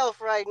Keebler elf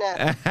right now.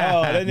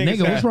 Oh, that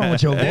Nigga, what's wrong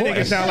with your That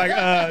voice?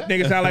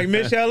 nigga sound like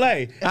Miss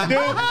LA.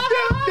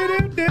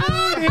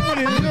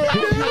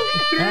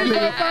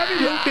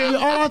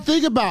 All I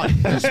think about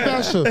is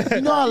special.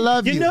 You know I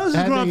love you. Your nose is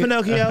That growing, nigga-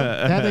 Pinocchio.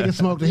 That nigga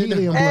smoked the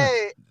helium blunt.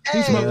 Hey,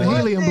 He smoked the one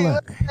helium thing,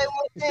 blunt. let me say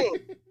one thing.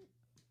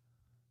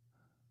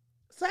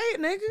 Say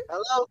it, nigga.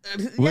 Hello?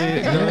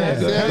 Wait,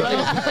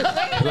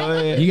 go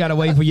ahead. You gotta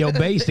wait for your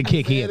bass to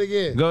kick Say it in.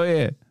 again. Go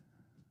ahead.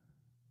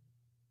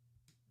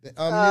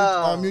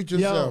 Unmute Yo,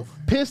 yourself.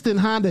 Piston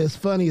Honda is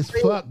funny as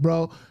fuck,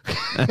 bro.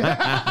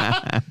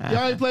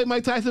 Y'all ain't played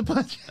Mike Tyson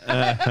Punch?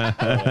 That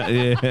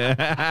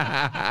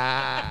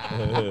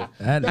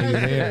nigga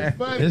there.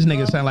 funny, This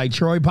nigga sound like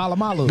Troy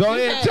Polamalu. Go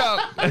ahead,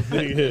 talk.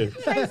 Say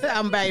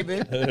something, baby.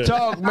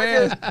 Talk,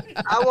 man.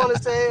 I want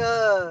to say,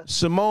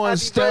 Samoan happy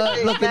stud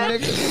birthday, looking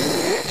Matt.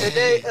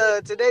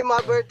 nigga. Today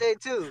my birthday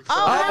too. So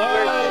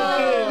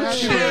Happy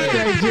birthday, G.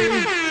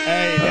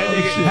 Hey, that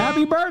nigga.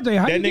 Happy birthday.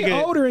 How That you get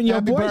nigga- older and your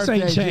Happy voice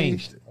ain't birthday, G.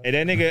 changed? Hey,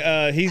 that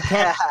nigga.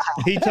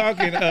 He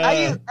talking. how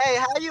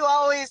you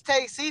always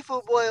take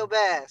seafood boil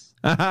baths?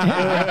 Hey,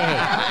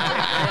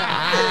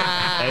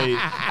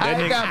 I that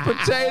nigga. got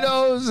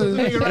potatoes. And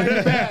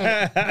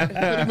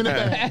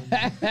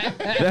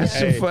that's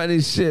some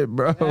funny shit,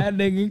 bro. That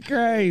nigga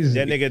crazy.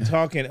 That nigga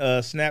talking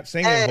snap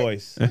singing Hey.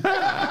 voice. Hey, and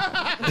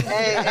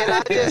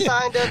I just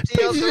signed up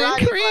to your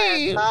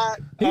karate class,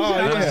 Todd. He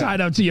said, I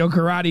signed up to your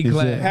karate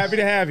class. Happy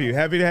to have you.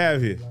 Happy to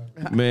have you.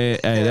 Man,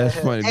 hey, that's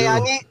funny, Hey, I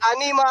dude.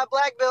 need my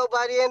black belt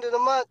by the end of the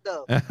month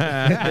though. That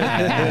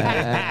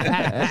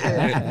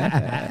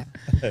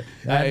Hey,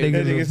 that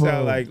nigga's a nigga fool.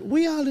 sound like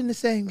we all in the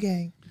same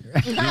gang.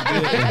 I'm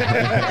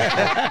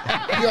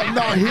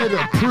not here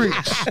to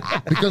preach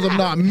because I'm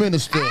not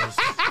ministers.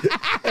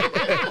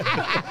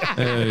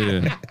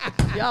 Yeah.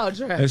 Y'all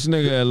try. This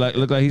nigga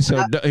look like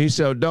he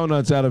sell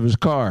donuts out of his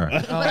car.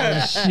 Oh,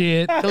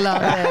 shit.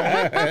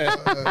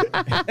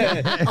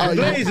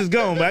 Blaze is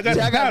gone, but I got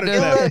some powder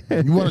left.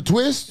 You want a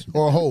twist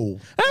or a hole?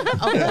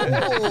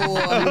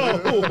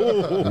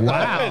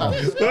 Wow.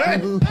 You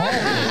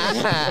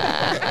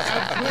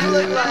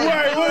look like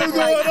Wait, what is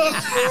going on?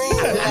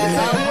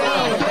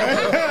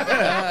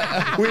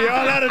 We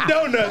all out of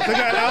donuts. All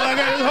I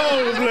got is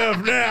holes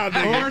left now,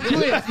 nigga. Or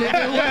twist,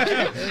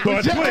 nigga.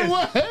 Or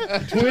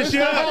twist. Twist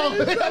you up.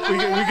 We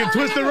can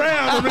twist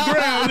around on the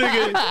ground,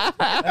 nigga.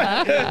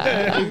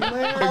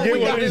 Get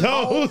one of these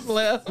holes.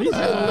 He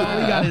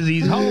got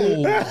these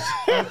holes.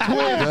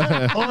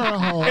 Or a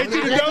hole. Ain't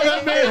you the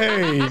donut man?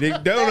 Hey, the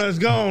donut's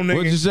gone,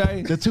 What'd you nigga.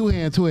 say? The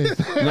two-hand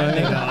twist.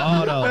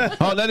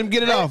 Oh, let him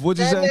get it off.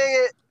 What'd you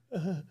say?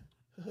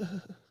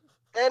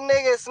 That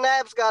nigga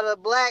Snaps got a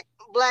black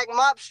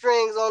mop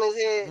strings on his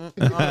head.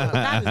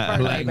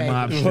 Black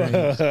mop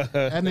strings.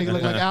 That nigga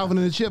look like Alvin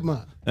and the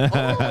Chipmunk. They look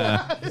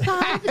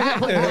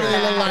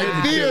like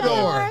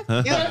Theodore.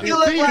 You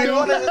look like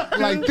one of the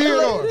Like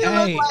Theodore.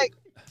 Hey.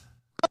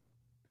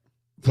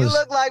 You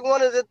look like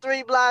one of the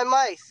three blind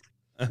mice.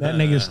 That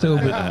nigga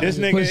stupid. This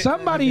For nigga.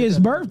 somebody his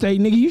birthday,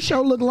 nigga, you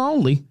sure look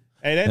lonely.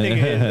 Hey, that nigga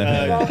is.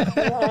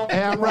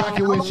 Hey, I'm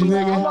rocking with you,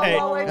 I'm nigga. on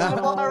my way to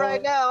the bar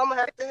right now. I'm gonna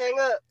have to hang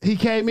up. He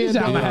came He in.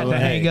 said, I'm gonna have to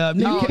hang up.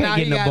 Nigga, you can't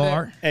get in the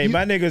bar. Hey,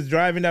 my nigga's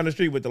driving down the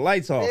street with the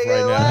lights off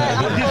Nigga, right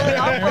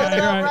now. I'm pulling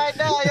up right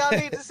now. Y'all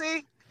need to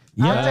see.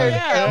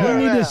 Yeah.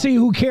 We need to see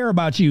who care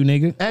about you,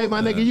 nigga. Hey,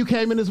 my nigga, you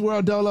came in this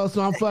world, Dolo,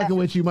 so I'm fucking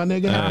with you, my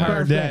nigga. Happy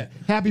heard birthday.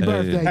 Happy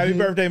birthday. Happy G.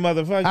 birthday,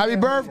 motherfucker. Happy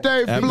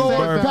birthday, Happy Floyd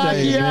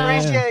birthday,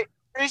 Pacquiao.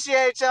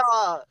 Appreciate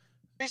y'all.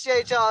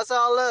 Appreciate y'all. It's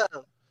all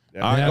love. All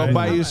right, go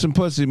buy you some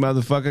pussy,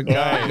 motherfucker.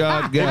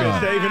 God. He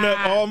been saving up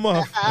all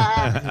month.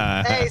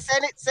 Hey,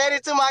 send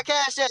it to my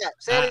Cash App.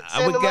 Send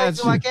the we money got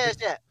to my you. Cash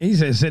App. He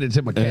said, send it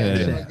to my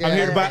cash.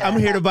 I'm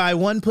here to buy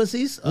one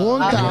pussies.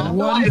 One time.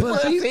 One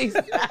pussy.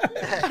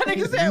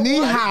 Nigga said, Ni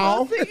what?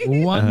 hao.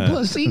 One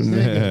pussy.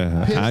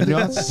 I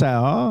know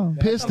so.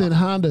 Piston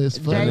Honda is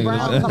Jay funny.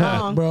 Brown, come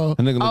on. Bro.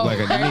 That nigga look Oh, like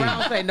Jay a knee.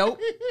 Brown say nope.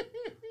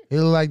 He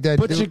look like that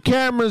Put your dude.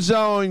 cameras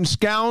on,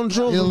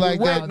 scoundrel. He look like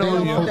We're that waiting on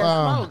dude you. from,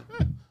 That smoke.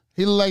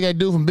 he look like that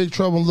dude from Big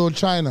Trouble in Little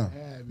China.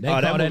 They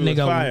Oh, that call that movie was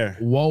nigga fire.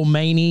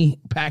 Womani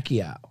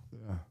Pacquiao.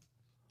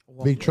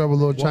 Big Trouble in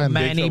Little China.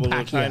 Manny Big Trouble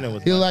in Pacquiao. China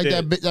was He look my like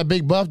shit. that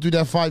big buff dude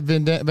that fight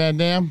Van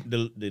Damme.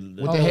 The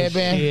With the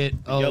headband. Shit.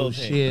 yellow Oh,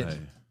 thing. shit.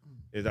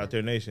 Is out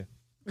there nation.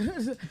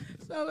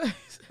 So,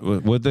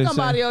 What they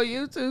somebody say? on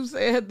YouTube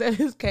said that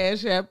his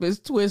Cash App is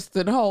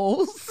twisted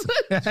holes.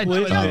 That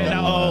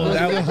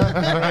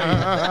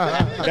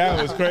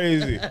was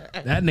crazy.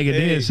 That nigga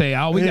did say,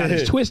 all we got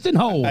is twisting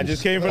holes. I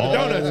just came from the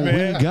donuts,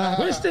 man.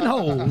 Twisting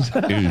holes.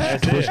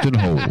 Is twisting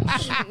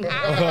holes.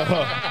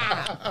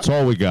 That's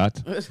all we got.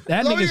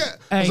 That all we nigga, got.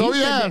 hey, That's all he, we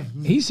said have.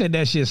 that, he said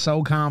that shit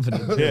so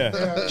confident. Yeah.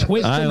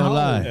 Twisting I ain't gonna holes.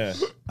 lie. Yeah.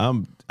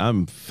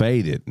 I'm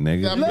faded,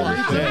 nigga.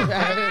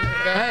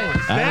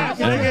 Snaps,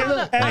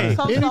 nigga. Hey.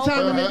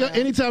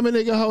 Anytime a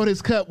nigga hold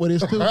his cup with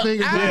his 2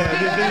 fingers,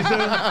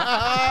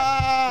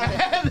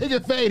 that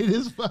nigga faded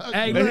as fuck.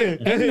 Hey, look,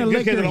 and the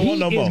liquor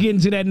heat is getting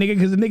to that nigga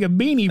because the nigga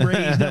beanie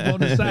raised up on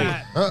the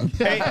side.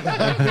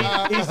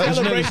 This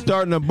nigga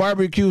starting a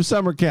barbecue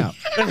summer camp.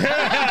 A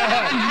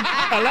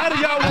lot of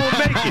y'all won't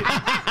make it.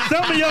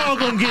 Some of y'all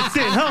gonna get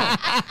sent home.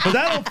 Because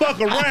I don't fuck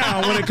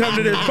around when it comes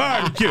to this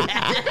barbecue.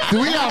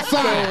 We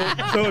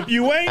outside. So if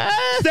you ain't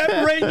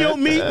separating your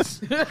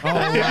meats, if you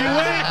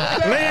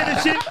ain't laying the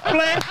shit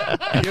flat,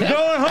 you're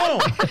going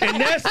home.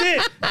 And that's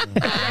it.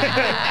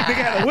 They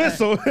got a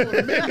whistle.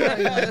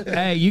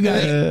 Hey, you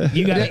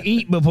gotta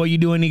eat before you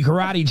do any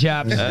karate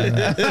chops.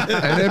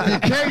 And if you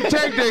can't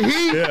take the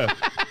heat,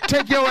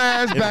 take your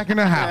ass back in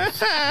the house.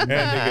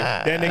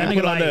 That nigga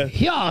put on the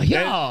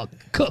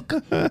cook.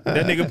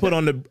 That nigga put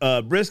on the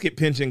brisket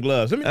pinching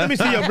gloves. Let me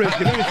see your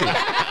brisket. Let me see.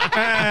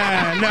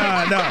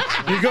 No.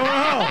 You're going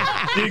home.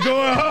 You're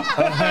going home.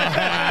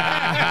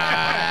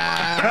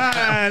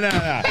 No.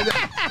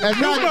 It's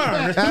Too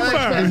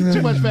burn.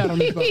 Too much fat on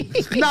this bone.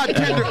 It's not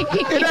tender.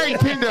 It ain't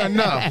tender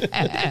enough.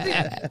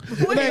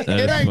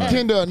 It ain't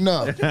tender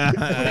enough.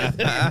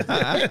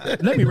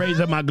 Let me raise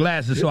up my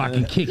glasses so I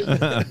can kick it.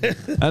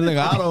 That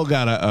nigga Otto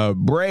got a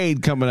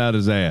braid coming out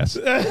his ass.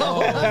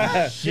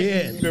 Oh,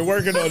 shit. Been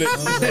working on it.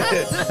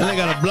 That nigga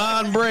got a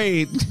blonde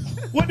braid.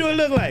 What do it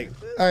look like?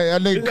 Hey, I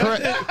think I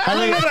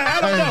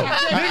don't know.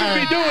 Niggas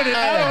be doing it.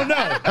 I don't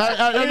know.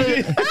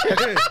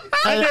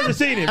 I never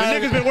seen it, but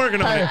niggas been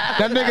working on it.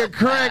 That nigga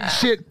Craig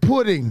shit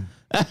pudding.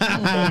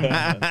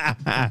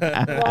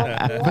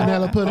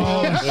 Vanilla pudding.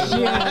 No,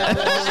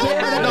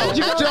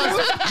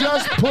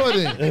 just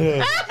pudding.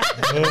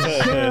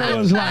 Sarah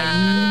was like,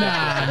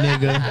 nah,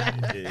 nigga.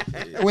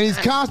 When he's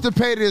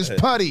constipated, it's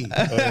putty.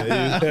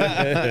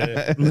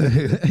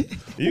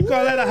 You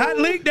call that a hot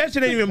leak? That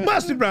shit ain't even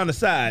busted around the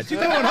sides. You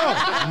going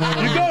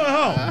home. You going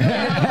home.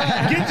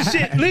 Get your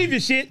shit. Leave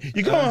your shit.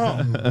 You going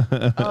home.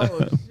 Oh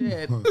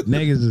shit.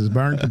 Niggas is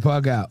burnt the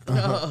fuck out.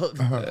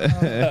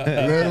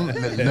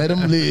 Let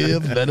him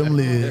live. Let him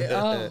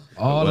live.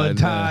 All the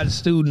Todd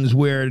students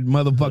wear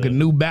motherfucking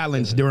New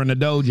Balance during the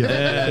dojo.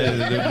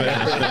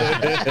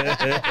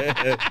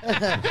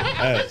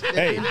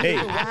 Hey,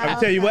 I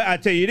tell you what, I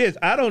tell you this.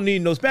 I don't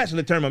need no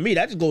spatula to turn my meat.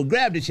 I just go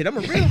grab this shit. I'm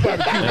a real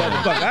barbecue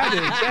motherfucker. I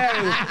just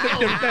flip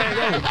them thing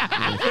over.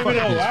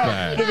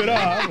 Flip it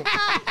off.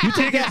 You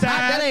take it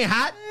that ain't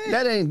hot.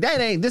 That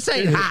ain't. This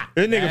ain't hot.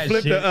 This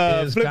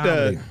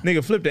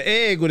nigga flipped the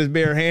egg with his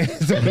bare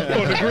hands on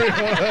the grill.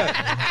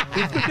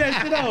 He flipped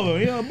that shit over.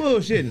 You know,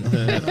 bullshitting.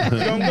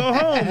 You gonna go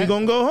home. You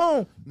gonna go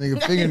home.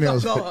 Nigga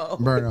fingernails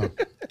burn off.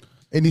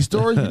 Any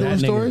stories? You doing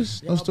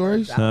stories? No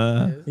stories?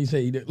 He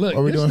said, he did. Look,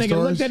 Are we this doing nigga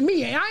stories? looked at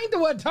me. I ain't the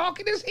one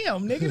talking. It's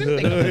him, nigga.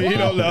 This nigga, You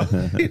don't know.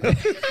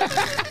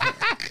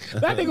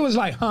 that nigga was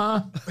like,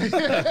 huh?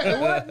 It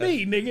wasn't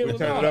me, nigga. It was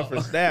Turn it up all. for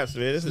Snaps,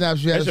 man.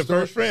 Snaps, you had That's a your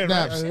story? first friend,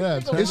 Snaps.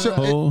 right? It's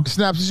your,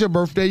 Snaps, it's your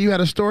birthday. You had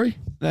a story?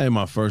 That ain't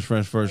my first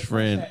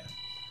friend.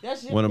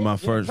 One of my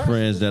first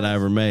friends that I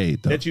ever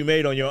made. Though. That you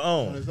made on your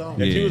own.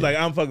 That you was like,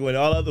 I'm fucking with it.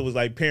 All other was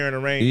like parent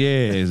arranged.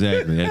 Yeah,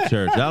 exactly. At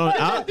church.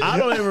 I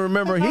don't even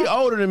remember. He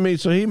older than me,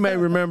 so he may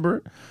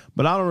remember,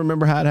 but I don't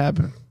remember how it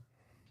happened.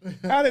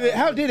 How did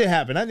it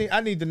happen?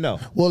 I need to know.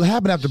 Well, it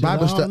happened after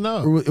Bible study.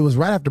 It was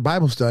right after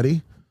Bible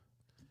study.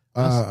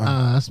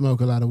 I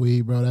smoke a lot of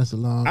weed, bro. That's a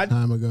long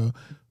time ago.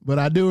 But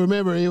I do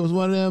remember it was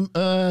one of them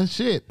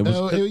shit.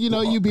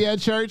 You be at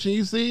church and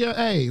you see,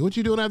 hey, what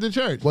you doing after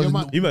church? You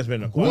must have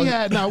been in the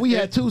choir. We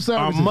had 2 services.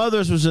 Our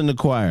mothers was in the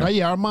choir. Oh,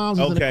 yeah, our moms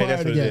was in the choir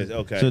that's what together. it is.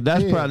 Okay. So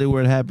that's probably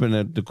where it happened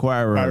at the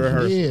choir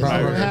rehearsal. Yeah, so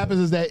what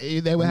happens is that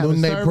they would have a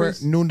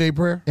service, noonday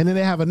prayer, and then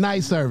they have a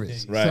night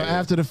service. Right. So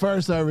after the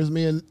first service,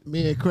 me and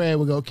Craig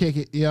would go kick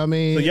it. You know what I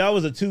mean? So y'all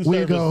was a 2 service.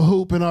 We'd go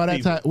hoop and all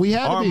that time. We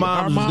had to Our be.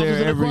 moms was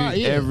there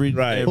every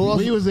right.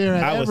 We was there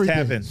at I was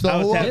everything. tapping. I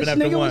was tapping This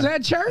after nigga one. was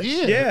at church?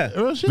 Yeah.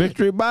 Real shit.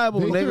 Victory Bible.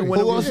 Nigga, when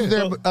Who it else was was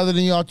there other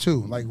than y'all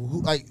two? Like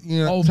Oh, that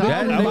Bible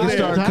nigga Bible.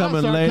 started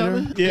coming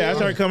later. Yeah, I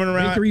started coming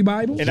around. Victory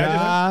Bible? And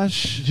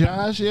Josh.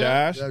 Josh,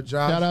 yeah. Josh.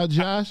 Shout out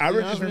Josh. I You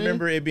know just what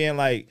remember it being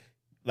like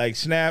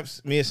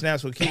Snaps, me and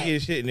Snaps would kick it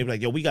and shit, and they be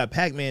like, yo, we got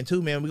Pac-Man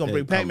too, man. We gonna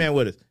bring Pac-Man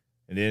with us.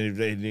 And then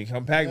they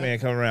come Pac-Man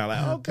come around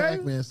like, okay.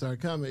 Pac-Man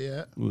started coming,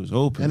 yeah. It was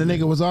open. And the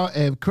nigga was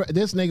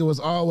this nigga was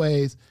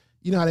always,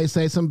 you know how they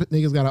say some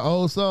niggas got an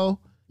old soul?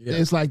 Yeah.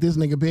 It's like this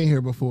nigga been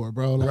here before,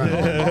 bro. Like,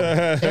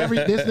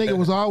 this nigga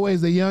was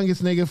always the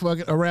youngest nigga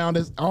fucking around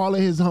us. All of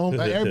his home,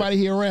 everybody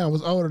he around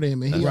was older than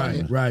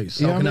him. Right.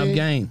 Soaking up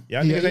game.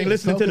 Y'all niggas ain't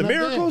listening to the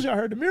miracles? Y'all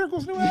heard the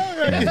miracles new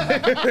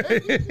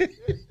album?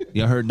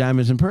 Y'all heard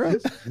Diamonds and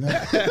Pearls?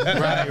 Right.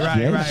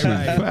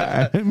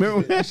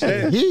 Remember that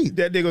shit?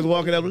 That nigga was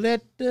walking up,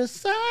 let the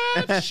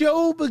side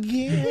show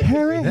begin.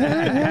 Hurry.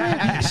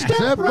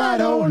 Step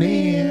right on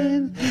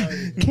in.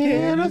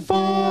 Can't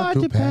afford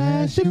to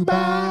pass you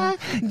by.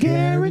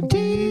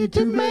 Guaranteed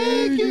to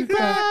make you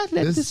cry.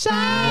 Let the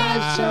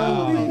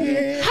sideshow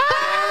begin.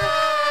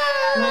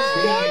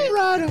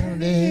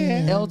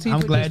 LT, I'm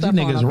put glad your you stuff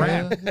niggas on,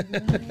 rap.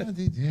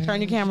 okay?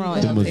 Turn your camera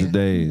on. Them was the LT.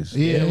 days.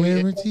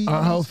 Yeah,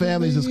 our whole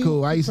family's is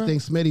cool. I used to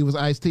think Smitty was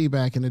Ice-T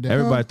back in the day.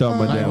 Everybody thought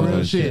my dad was real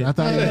that shit. shit. I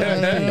thought he was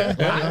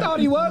Ice-T. I thought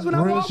he was when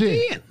I Real walked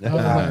shit. in. Go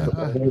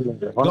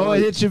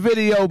ahead, hit your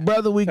video,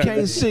 brother. We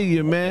can't see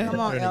you, man. Come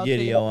on, Turn the LT.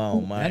 video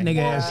on, That man. nigga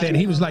ass said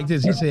he was like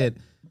this. He said,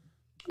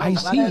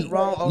 Ice-T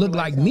look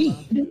like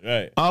me.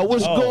 Right.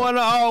 What's going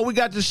on? Oh, we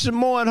got the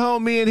Samoan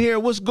homie in here.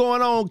 What's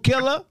going on,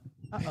 killer?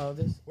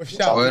 This.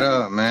 What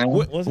up, man?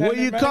 Where happening,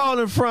 you bro?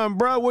 calling from,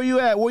 bro? Where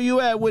you at? Where you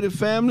at with it,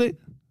 family?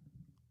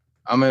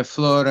 I'm in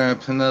Florida in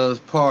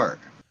Pinellas Park.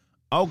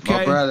 My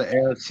Okay. brother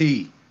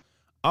LT.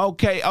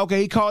 Okay.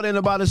 He called in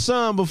about his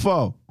son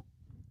before.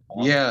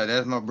 Yeah,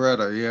 that's my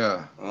brother.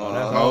 Yeah,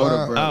 my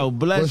older brother. Oh,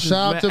 bless Well, his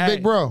shout man. out to Big Hey,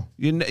 Bro.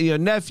 Your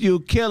nephew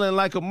killing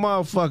like a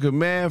motherfucker,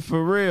 man,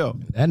 for real.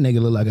 That nigga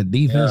look like a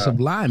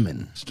defensive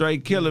lineman.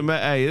 Straight killing,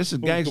 man. Hey, this is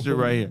gangster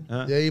right here.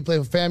 Huh? Yeah, you play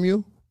for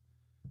FAMU?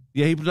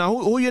 Yeah, now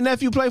who your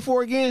nephew play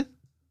for again?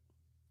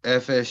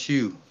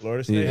 FSU.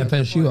 Florida State.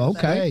 FSU,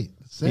 okay.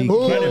 Hey,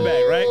 Running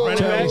back, right? Running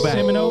back. Tailback.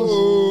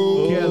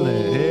 Seminoles.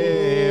 Killing.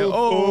 Yeah.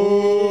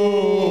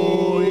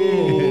 Oh,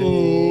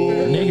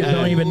 yeah. Niggas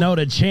don't even know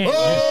the chant. What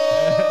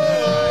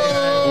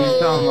you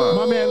talking my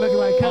about? man looking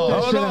like cut that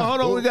Hold shit out.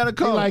 on. We got to He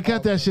call. like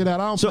cut that shit out.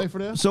 I don't play for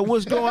them. So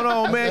what's going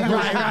on, man?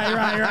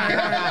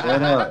 Right.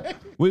 What up?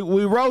 We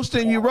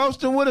roasting. You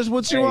roasting with us?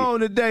 What you on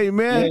today,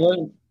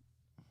 man?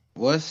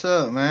 What's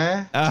up,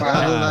 man? Uh-huh.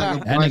 I look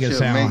like a That bunch nigga of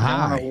sound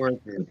McDonald's high.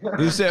 workers.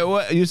 You said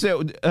what? You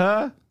said,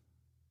 huh?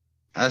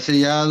 I said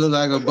y'all look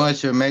like a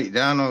bunch of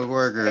McDonald's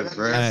workers,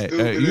 bro.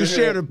 Hey, you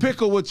shared a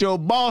pickle with your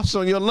boss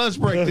on your lunch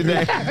break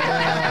today.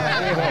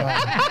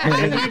 We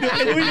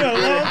doing a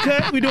long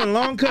cut? We doing a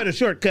long cut or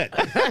short cut?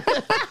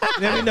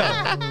 Let me know.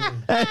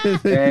 Hey,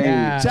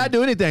 Should I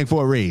do anything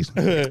for a raise?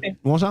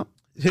 Want some?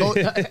 what?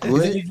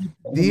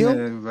 Deal?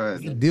 Yeah,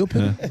 but- Deal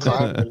pick?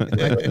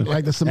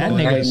 like the That Samoan.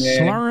 nigga Hey, man.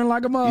 slurring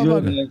like a You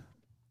look motherfucker. like,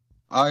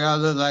 oh, y'all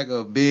look like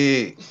a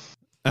big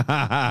Here we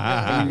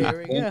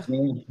go.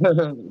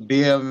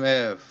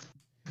 BMF,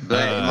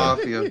 Black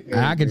Mafia.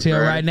 I can tell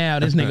right now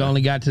this nigga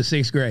only got to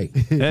 6th grade.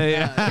 And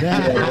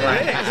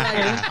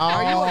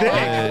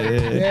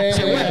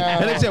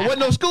they said, wasn't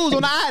no schools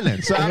on the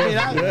island. So, I mean,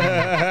 wasn't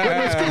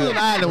no schools on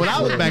the island when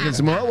I was back in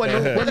Samoa.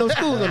 Wasn't no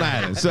schools on the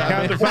island. So,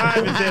 Count to 5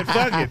 and said,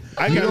 fuck it.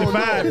 I count to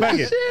 5, fuck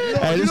it.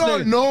 Hey, You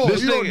don't know.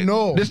 You don't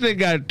know. This nigga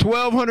got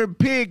 1,200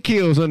 pig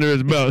kills under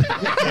his belt.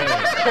 Hell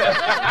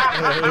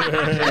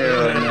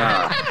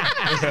nah.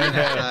 You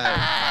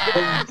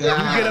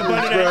get up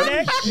under that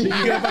neck. You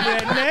get up under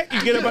that neck.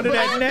 You get up under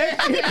that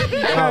neck. You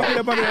gotta get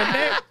up under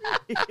that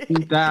neck.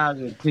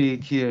 2,000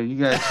 pig kill. You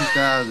got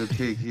 2,000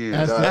 pig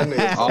kills.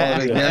 That's All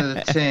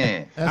together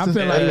 10. I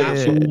feel like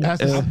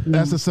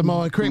That's a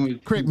Samoan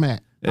crick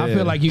mat. I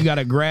feel like you got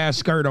a grass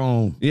skirt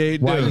on. Yeah, he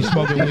while do. you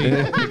smoking weed.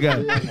 He got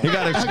a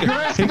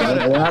I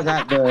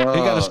got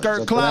the skirt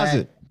the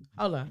closet.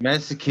 Hold on. black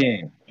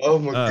Mexican. Oh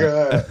my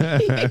God.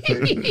 Like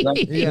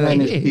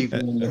Spanish people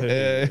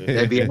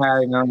that be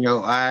hiding on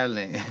your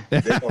island.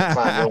 They gonna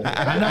find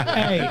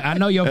out. I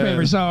know your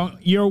favorite song.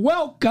 You're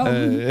welcome.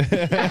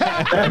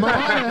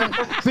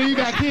 See, you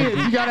got kids.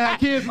 You gotta have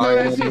kids to know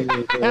that shit.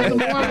 That's the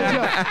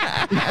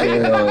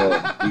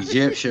Moana joke.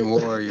 Egyptian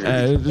warrior.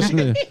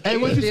 Hey,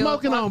 what you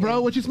smoking on,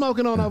 bro? What you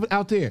smoking on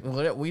out there?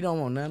 We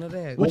don't want none of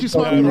that. What you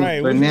smoking on?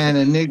 Right.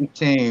 Banana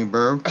nicotine,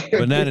 bro.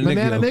 Banana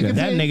Banana nigga. Okay.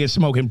 That nigga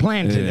smoking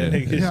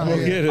plantain.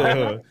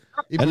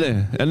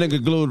 That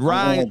nigga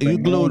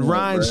glued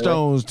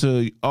rhinestones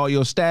to all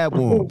your stab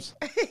wounds.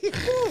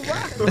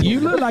 You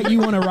look like you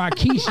one of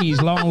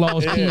Rakishi's long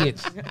lost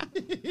kids. Hey,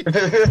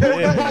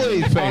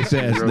 face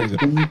ass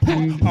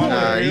nigga.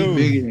 Nah, he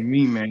bigger than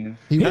me, man.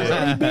 He was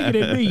bigger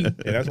than me. Yeah,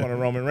 that's one of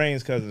Roman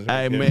Reigns' cousins.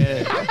 Hey Right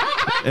there. man.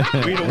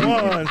 We the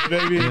ones,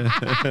 baby.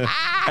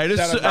 Hey, this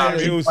Shout out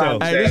to Uso.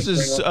 this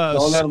is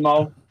Don't let them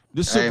off.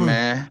 Hey,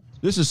 man.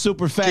 This is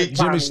super fat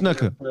Jimmy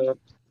Snooker.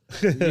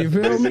 You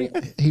feel me?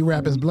 He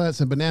wrap his blunts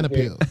in banana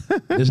peels.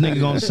 This nigga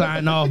gonna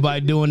sign off by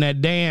doing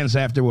that dance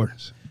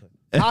afterwards.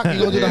 Haka, you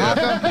gonna do the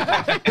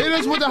haka? Hit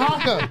us with the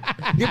haka.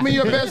 Give me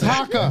your best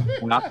haka.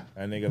 That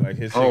nigga like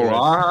his Oh,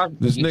 cigarettes.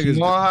 This nigga's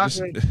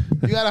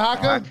You got a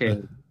haka?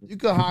 Okay. You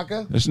could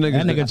haka. this That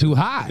nigga too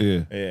high.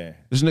 Yeah. Yeah.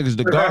 This nigga's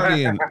the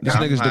guardian. This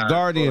nigga's the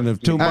guardian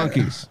of two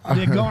monkeys.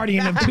 The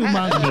guardian of two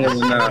monkeys.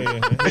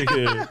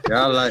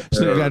 Y'all like This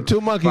nigga got two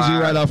monkeys he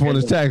write off on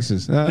his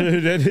taxes. Huh?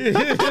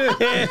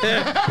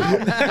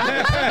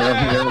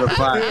 the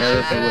five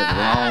elephant with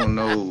long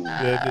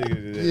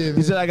nose.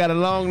 He said I got a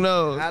long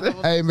nose.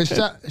 Hey, man,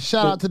 shout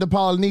out to the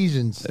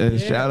Polynesians.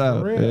 Shout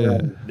out. Yeah.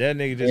 That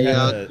nigga just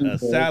got a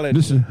salad.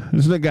 This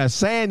nigga got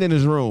sand in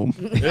his room.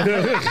 I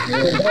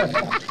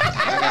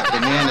got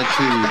banana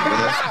trees,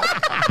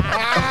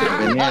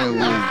 banana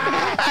weed.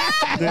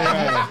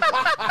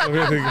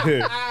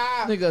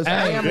 Niggas,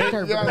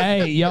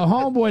 Hey, your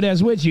homeboy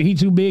that's with you, he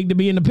too big to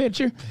be in the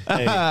picture?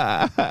 Hey,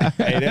 that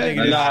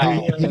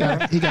nigga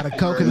just He got a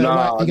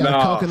coconut. He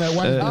got a coconut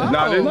white.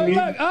 Nah, this Look, me.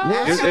 look.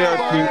 Oh, This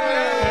LT.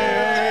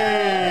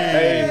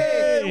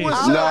 Hey, Hey,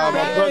 what's Nah, up,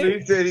 my man? brother,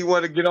 he said he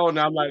wanted to get on.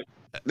 I'm like,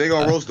 they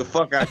gonna roast the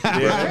fuck out you.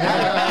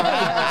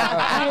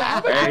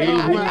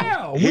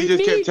 And he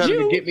just kept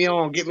telling me, get me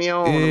on.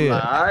 I'm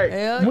like, all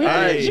right. We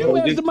need you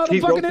as the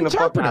motherfucking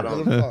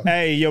interpreter.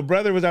 Hey, your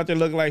brother was out there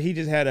looking like he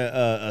just had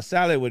a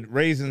salad with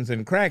raisins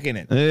and crack in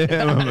it.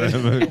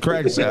 Yeah,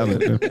 crack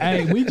salad.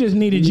 Hey, we just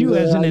needed you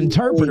as an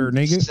interpreter,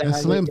 nigga.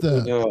 That's Slim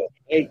Thug.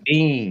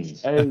 Hey,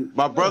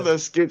 my brother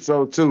is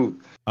schizo too.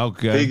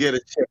 Okay. He get a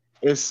check.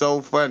 It's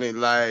so funny.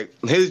 Like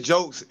his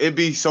jokes, it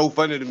be so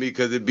funny to me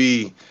because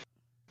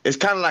it's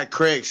kind of like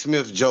Craig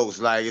Smith's jokes.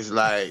 Like it's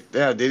like,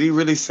 yeah, did he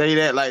really say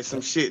that? Like some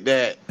shit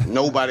that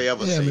nobody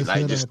ever say.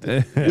 Like just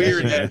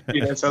weird.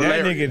 That's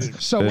hilarious.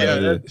 So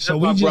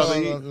we just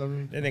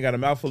Then they got a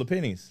mouthful of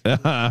pennies.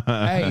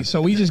 hey,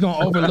 so we just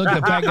gonna overlook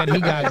the fact that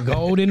he got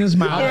gold in his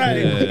mouth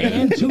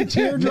and 2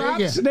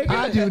 teardrops. Nigga,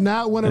 I do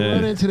not want to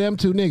run into them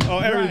 2 niggas. Oh,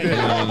 everything.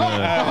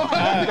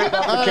 I take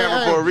off the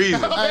camera for a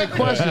reason. Hey,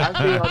 question.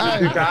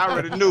 I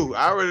already knew.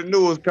 It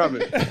was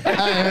coming. Let me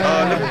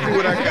see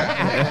what I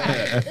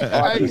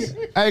got. Hey,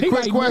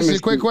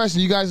 quick question.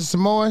 You guys are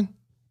Samoan?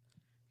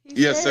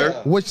 Yes, sir.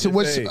 Which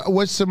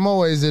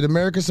Samoa is it?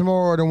 American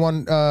Samoa or the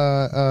one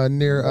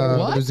near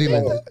New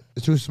Zealand?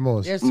 The 2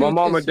 Samoas. My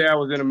mom and dad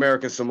was in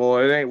American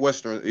Samoa. It ain't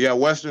Western. Yeah,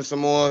 Western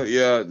Samoa.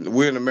 Yeah,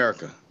 we're in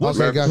America.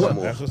 American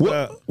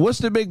Samoa. What's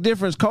the big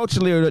difference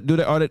culturally? Or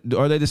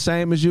are they the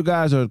same as you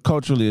guys, or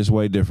culturally it's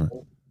way different?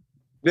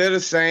 They're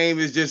the same.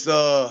 It's just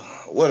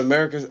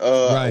America's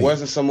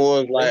Western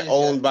Samoa is like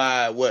owned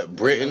by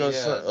Britain or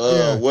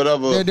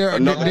whatever. They're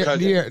under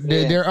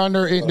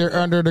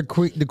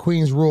the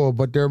Queen's rule,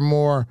 but they're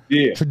more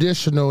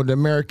traditional. A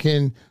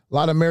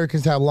lot of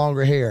Americans have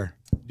longer hair.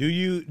 Do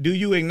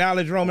you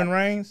acknowledge Roman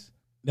Reigns?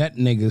 That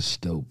nigga's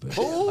stupid.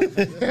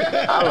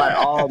 I like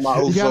all my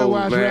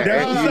Usos, man.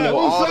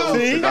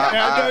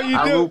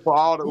 I root for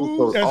all the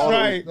Usos. That's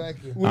right.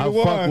 I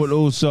fuck with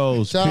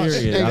Usos,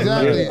 period.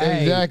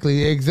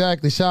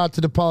 Exactly. Shout out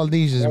to the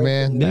Polynesians,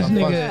 man. This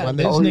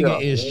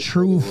nigga is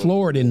true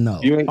Floridan,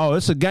 though. Oh,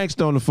 it's a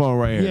gangster on the phone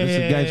right here. It's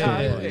a gangster.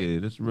 Yeah,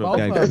 this is a real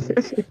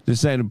gangster.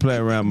 This ain't a play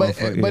around,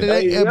 motherfucker. But it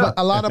ain't. But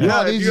a lot of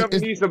Polynesians. If you ever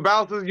need some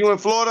bouncers, you in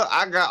Florida,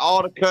 I got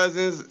all the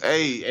cousins.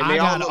 Hey, and I they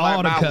got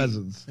all the like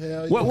cousins.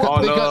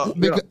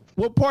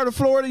 What part of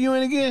Florida you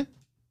in again?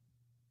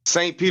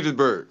 St.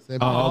 Petersburg.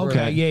 Oh,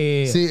 okay.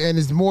 Yeah. See, and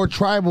it's more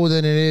tribal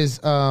than it is,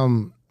 you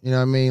know what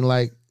I mean?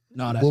 Like,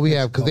 what we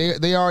have, because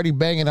they already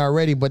banging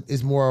already, but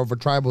it's more of a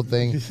tribal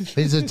thing.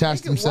 They just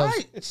attach themselves.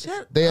 We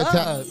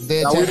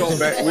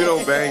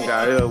don't bang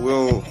down here.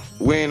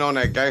 We ain't on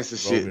that gangster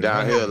shit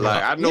down here.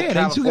 Like, I know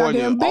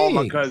California, all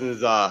my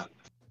cousins are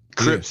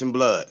Crips and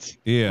Bloods.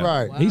 Yeah.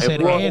 Right. He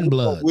said and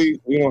Bloods. We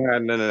don't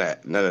have none of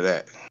that.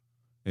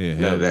 Yeah.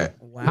 None of that.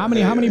 Wow. How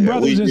many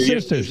brothers and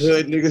sisters?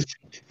 Hood niggas.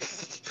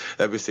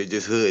 Let me say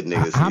just hood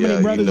niggas. How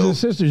many brothers and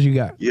sisters you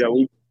got? Yeah,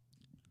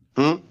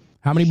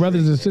 How many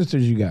brothers and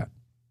sisters you got?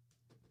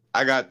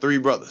 I got 3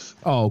 brothers.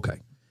 Oh,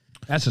 okay.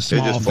 That's a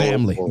small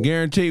family.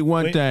 Guarantee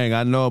one thing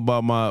I know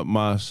about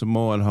my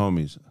Samoan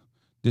homies.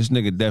 This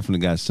nigga definitely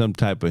got some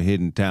type of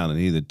hidden talent,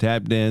 either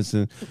tap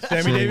dancing,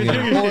 Sammy Davis Or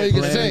he can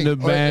playing sing. the Or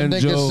they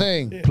banjo, can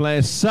sing.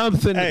 playing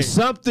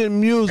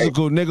something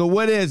musical, nigga.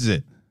 What is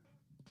it?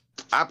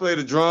 I play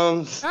the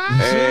drums.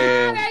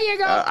 And there you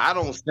go. I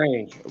don't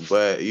sing,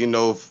 but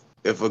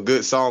if a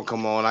good song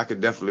come on, I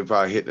could definitely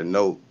probably hit the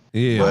note.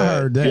 Yeah, I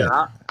heard that.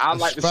 Yeah, I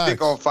like to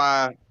stick on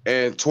fire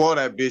and twirl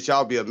that bitch.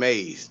 Y'all be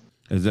amazed.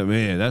 Is that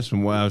man? That's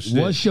some wild shit.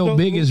 What's your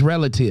biggest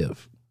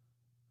relative?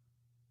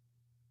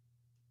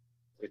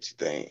 What you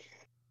think?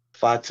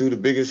 Fatu, the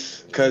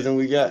biggest cousin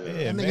we got. Yeah,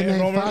 That nigga man.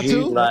 named Roman Fatu?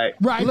 He's like,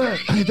 Right. Look,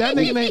 if that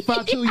nigga named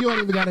Fatu, you don't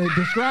even gotta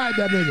describe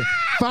that nigga.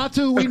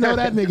 Fatu, we know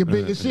that nigga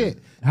big as shit.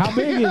 How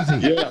big is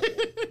he? yeah.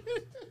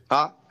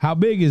 Huh? How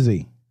big is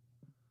he?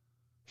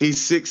 He's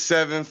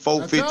 6'7",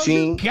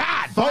 415.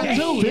 God,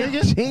 Fatu,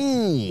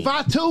 nigga.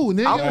 Fatu,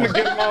 nigga. I'm gonna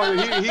get him on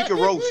here. He can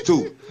roast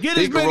too. Get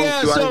He his can big roast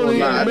ass too. I ain't on gonna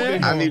here, lie.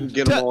 man. I need to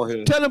get him on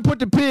here. Tell him put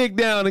the pig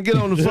down and get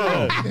on the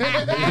phone. Oh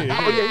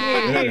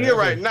yeah, he ain't here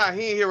right now.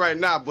 He ain't here right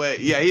now, but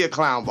yeah, he a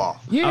clown ball.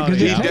 Yeah,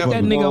 because it take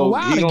that nigga a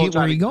while to get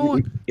where he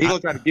going. He gonna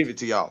try to give it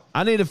to y'all.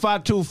 I need a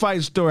Fatu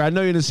fight story. I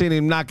know you done seen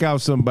him knock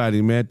out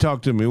somebody, man.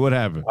 Talk to me. What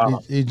happened?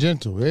 He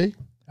gentle, eh?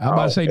 I'm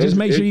about to say, just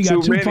make sure you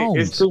got 2 phones.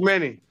 It's too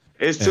many.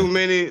 It's too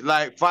many.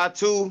 Like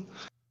Fatu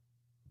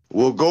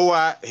will go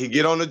out. He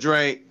get on the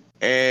drink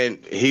and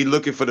he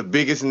looking for the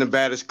biggest and the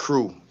baddest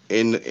crew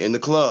in the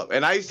club.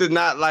 And I used to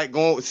not like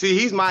going. See,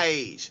 he's my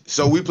age,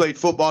 so we played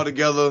football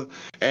together,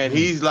 and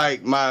he's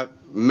like my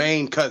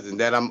main cousin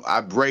that I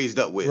raised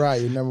up with. Right,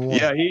 you're number one.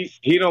 Yeah,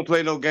 he don't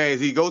play no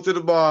games. He go to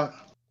the bar,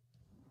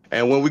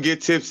 and when we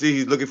get tipsy,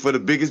 he's looking for the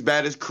biggest,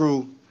 baddest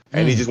crew,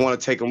 and he just want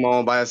to take them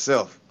on by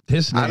himself.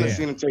 This I done nigga.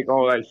 seen him take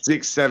on like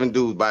 6, 7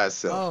 dudes by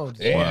himself. Oh,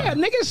 Yeah,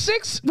 nigga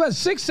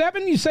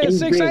 6'7"? You say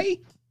 6'8"?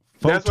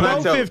 That's what I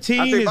tell 415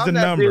 them. I say, is if the I'm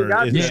that number. big,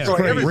 I It's destroy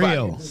crazy. everybody.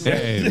 Real.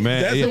 Hey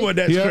man, That's the one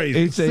that's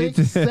crazy.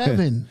 6,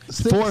 7.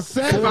 6, Four-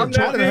 7. If I'm I that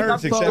done big, heard I'm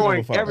 6, 7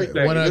 destroying before.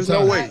 everything. One at a There's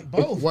time. no way.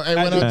 Both. One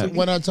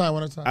at a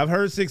time. I've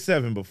heard 6,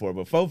 7 before,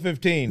 but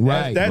 415.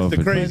 Right. That's the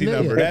 415. crazy Nigga,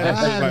 number.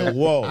 That's just like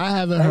whoa. I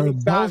haven't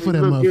heard both of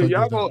them Look,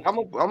 y'all motherfuckers.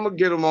 gonna, I'm gonna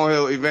get them on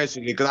here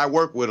eventually because I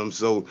work with them.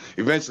 So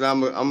eventually,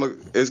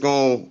 it's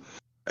gonna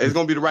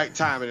be the right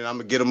time, and I'm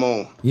gonna get them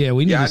on. Yeah,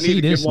 we need I to see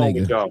to this get on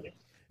with nigga. y'all.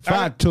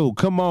 5'2".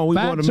 Come on, we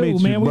want to 5'2",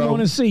 meet man. you, We bro.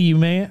 want to see you,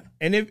 man.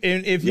 And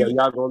if Yeah, you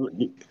y'all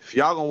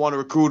gonna want to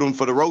recruit him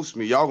for the roast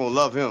me. Y'all gonna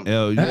love him.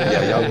 Hell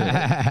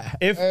yeah.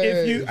 if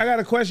you I got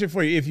a question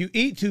for you. If you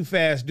eat too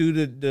fast, do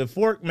the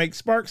fork make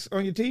sparks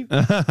on your teeth?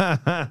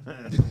 I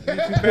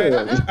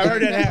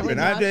heard that happen.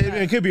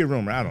 It could be a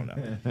rumor. I don't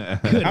know.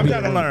 I'm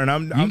trying to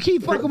learn. You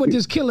keep fucking with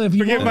this killer if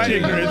you Forget want my to.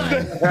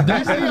 ignorance.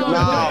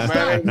 Nah,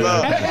 man.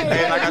 Look,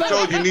 hey, like I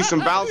told you, you need some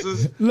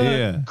bouncers.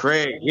 Yeah.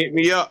 Craig, hit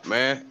me up,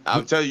 man.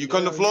 I'll tell you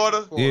come to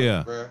Florida.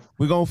 Yeah.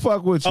 We gonna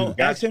fuck with you. Oh,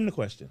 ask him the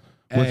question.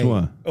 Which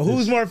one?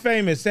 Who's more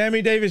famous,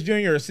 Sammy Davis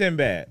Jr. or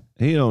Sinbad?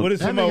 He don't. What does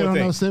That nigga Samoa don't know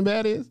think? who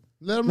Sinbad is.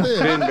 Let him live.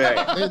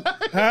 Sinbad.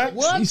 Huh?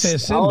 He said I don't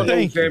Sinbad. know who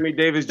Thank you. Sammy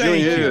Davis Jr.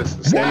 Thank you. is.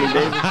 Sammy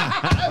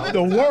Davis.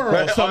 The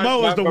world.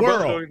 Samoa's the My brother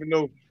don't world. even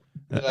know.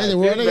 Hey, the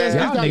world, nigga,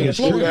 Y'all niggas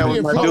That was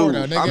in my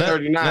Florida, dude. I'm nigga.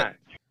 39.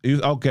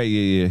 Okay,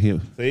 yeah.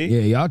 Him. See? Yeah,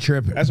 y'all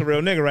tripping. That's a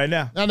real nigga right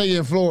now. That nigga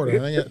in Florida.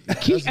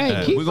 Nigga. Keep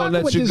we gonna fucking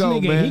let with you this go,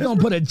 nigga. man. He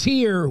gonna put a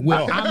tear with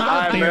I'm All out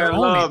right, there man. on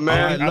Love, it.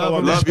 man. Love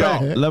and Love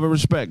respect. y'all. Love and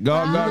respect.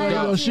 God, You God, gonna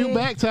God. shoot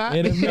back, Ty?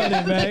 In a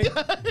minute, man.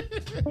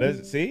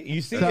 Let's see.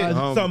 You see Sorry. it.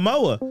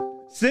 Samoa.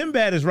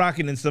 Sinbad is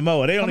rocking in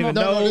Samoa. They don't even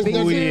know who he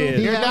He's is.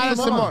 Yeah, not in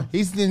come Samoa. on.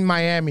 He's in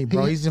Miami,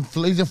 bro. He's in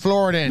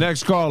Florida.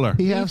 Next caller.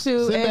 He have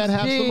B2XG, Sinbad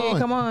have Samoan.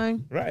 come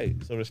on. Right.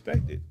 So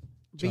respect it.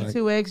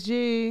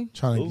 B2XG.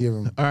 Trying to give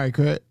him. All right,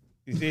 Craig.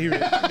 You see,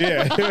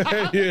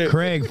 yeah.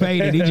 Craig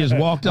faded. He just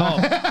walked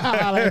off.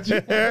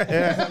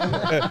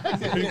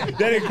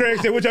 Then Craig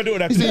said, "What y'all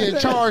doing after He this?"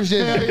 said, charge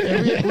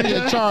this. We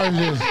just charge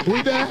this.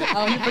 We done?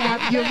 Oh, you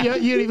forgot. You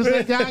didn't even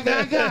say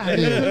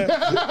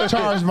God.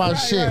 Charge my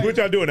shit. What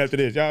y'all doing after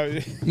this? Y'all.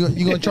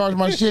 You gonna charge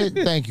my shit?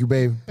 Thank you,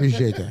 babe.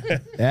 Appreciate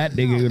that. That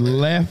nigga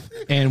left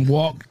and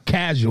walked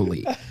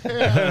casually.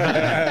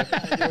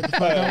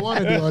 I want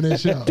to do on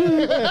this show.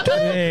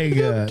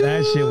 Nigga,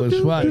 that shit was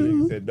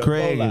funny. Said, "Don't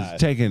Craig go is live."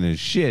 taking his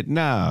shit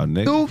now,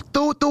 nigga.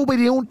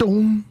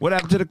 Boom, What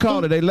happened to the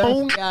caller? They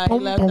left. Yeah, he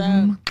left out.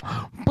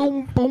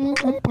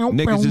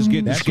 Niggas is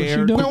getting That's what you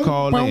scared to doing?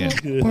 call in.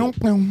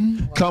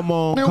 Come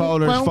on,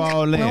 callers,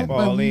 fall in.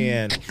 Fall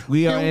in.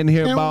 We are in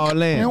here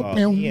ball in. Fall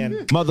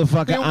in.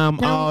 Motherfucker, I'm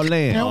all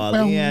in. Fall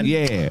in.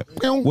 Yeah.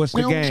 What's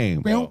the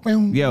game?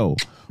 Yo,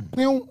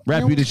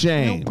 rap you to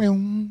shame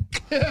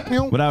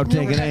without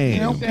taking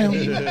aim.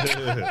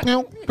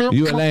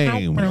 You a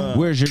lame.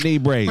 Where's your knee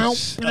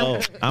brace?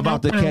 I'm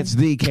about to catch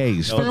the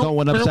case for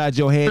going upside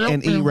your head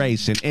and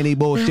erasing any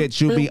bullshit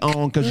you be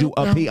on, cause you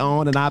a pee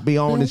on and I be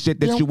on the shit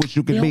that you wish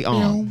you could be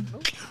on.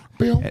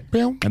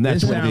 And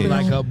that's This what it sounds is.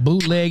 like a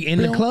bootleg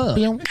in the club.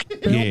 Yeah,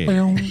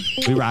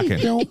 we rocking.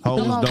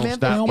 Hoes don't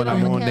stop when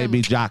I'm on, they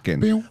be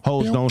jocking.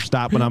 Hoes don't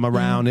stop when I'm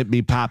around, it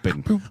be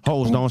popping.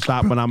 Hoes don't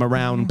stop when I'm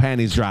around,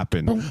 panties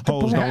dropping.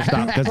 Hoes don't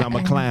stop cause I'm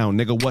a clown.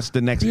 Nigga, what's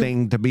the next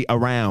thing to be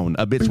around?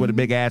 A bitch with a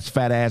big ass,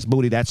 fat ass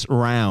booty that's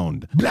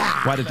round.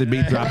 Why did the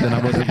beat drop then I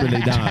wasn't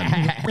really done?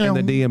 In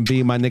the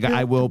DMV, my nigga,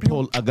 I will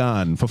pull a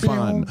gun for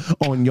fun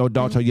on your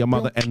daughter, your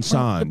mother, and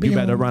son. You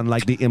better run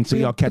like the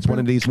MC or catch one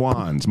of these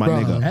wands, my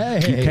nigga.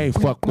 You can't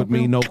fuck with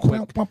me no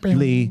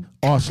quickly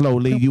or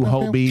slowly, you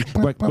hobie.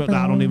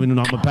 I don't even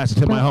know I'm gonna pass it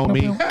to my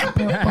homie.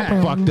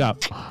 Fucked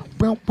up.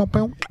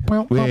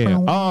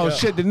 Yeah. Oh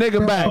shit, the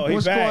nigga back. Oh, he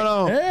What's back. going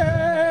on?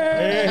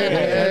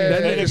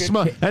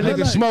 That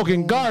nigga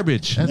smoking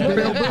garbage. That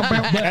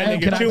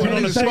nigga chewing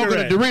on a Smoking a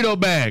cigarette. Dorito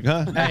bag,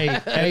 huh?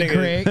 Hey,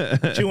 Craig.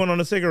 Chewing on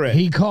a cigarette.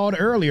 He called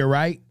earlier,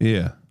 right?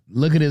 Yeah.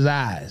 Look at his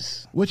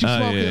eyes. What you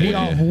smoking? yeah. He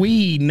off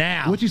weed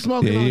now. What you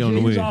smoking? Yeah, he on the G?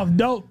 He was weed. off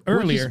dope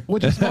earlier.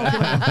 What you smoking?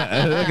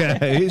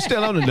 Okay, he's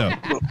still on the dope.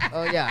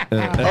 Oh, yeah. Oh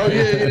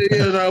yeah.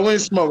 No, we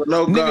ain't smoking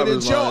no Nigga,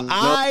 garbage, did your man.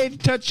 eye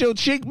touch your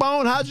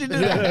cheekbone? How'd you do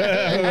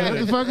that? What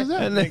the fuck is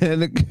that?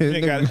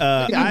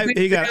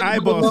 He got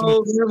eyeballs.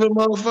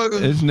 Motherfucker.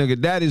 This nigga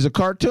daddy's a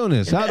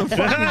cartoonist. How the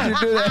fuck did you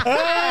do that?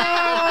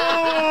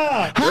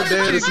 Your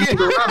dad is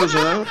Peter Robinson,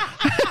 huh?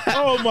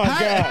 Oh my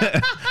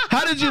god.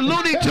 How did you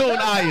Looney Tune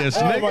eye us,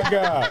 Oh nigga? my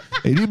god.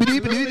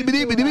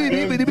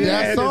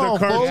 That song,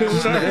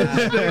 folks.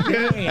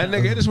 That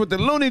nigga hit us with the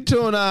Looney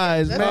Tune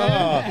eyes,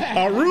 man.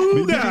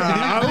 Aruga.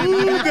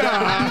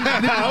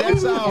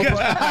 That's all, bro.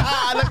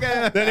 Look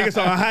at That nigga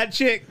saw a hot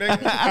chick. Nigga.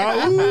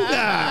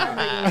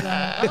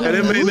 Aruga. And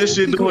that mean this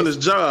shit doing his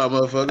job,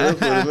 motherfucker.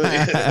 That's what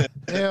it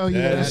mean. Hell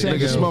yeah. This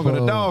nigga smoking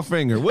a dog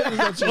finger. What is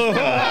that?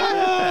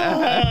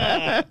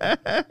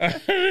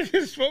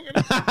 Smoking.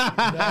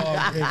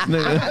 That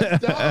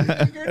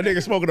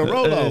nigga smoking a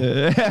Rolo.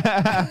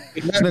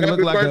 Happy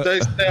birthday,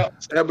 Snap.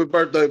 Happy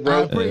birthday, bro.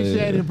 I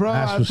appreciate it, bro.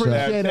 I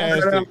appreciate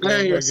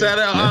it. Shout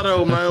out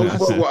Otto, man. We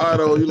fuck with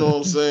Otto, you know what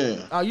I'm saying?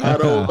 Oh, you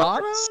Otto.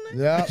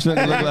 Yeah.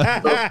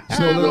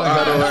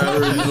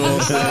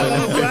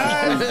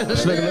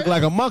 This nigga look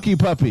like a monkey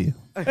puppy.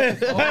 He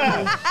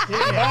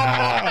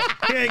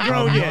ain't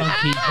grown yet.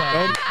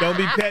 Don't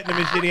be petting him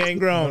and shit. He ain't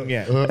grown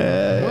yet.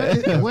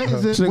 What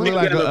is This it? nigga look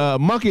like a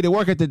monkey that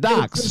work at the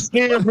docks.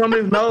 Skin from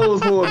his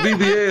nose for a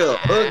BBL.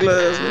 Ugly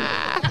ass.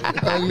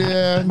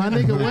 Yeah. My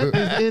nigga, what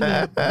is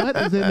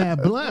in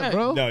that blunt,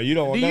 bro? No, you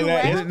don't want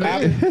none of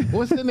that.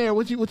 What's in there?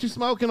 What you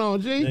smoking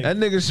on, G? That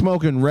nigga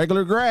smoking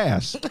regular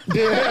grass.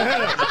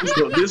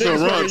 This a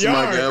runch,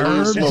 my guy.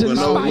 We smoking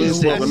no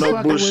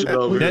bullshit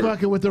over We there.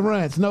 fucking with the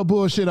runts. No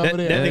bullshit over That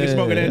there. nigga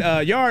smoking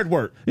that yard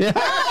work.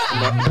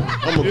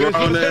 I'm a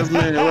grown ass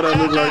man. What I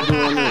look like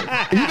doing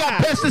that? You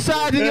got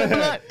pesticides in your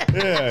blood?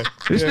 Yeah.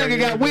 This nigga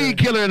got weed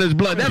killer in his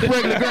blood. That's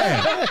regular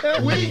grass.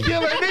 Weed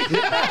killer,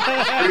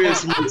 nigga.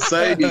 Christmas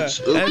sage. That's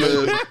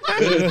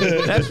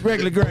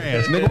regular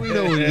grass. Nigga, we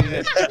know what it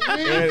is.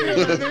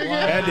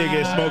 That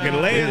nigga is smoking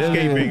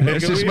landscaping.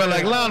 That shit smell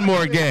like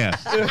lawnmower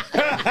gas.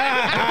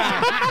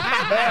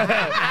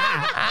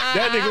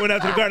 That nigga went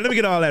out to the garden. Let me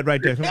get all that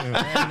right there. Come on,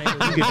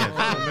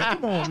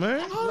 Come on,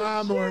 man.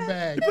 Lawnmower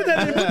bag. Put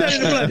that in the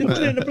blood. Put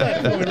it in the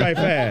blood for me right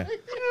fast.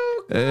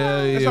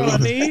 That's all I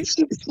need.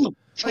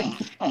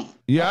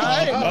 You all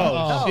right?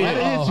 Oh, shit. Let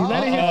it hit you.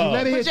 Let it hit you.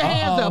 Let it hit Put you. your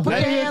hands up. Put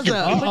your hands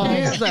up. Put your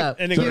hands up.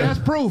 And See, nigga, that's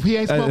proof he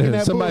ain't smoking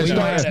that Somebody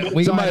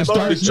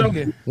bullshit.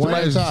 starting One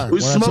at a time.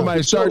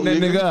 Somebody starting that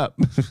nigga up.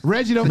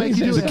 Reggie don't make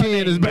you do There's a that. key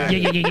in his back.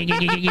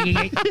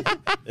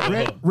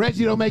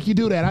 Reggie don't make you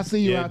do that. I see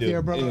you Yeah, out dude.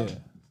 there, bro.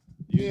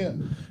 Yeah.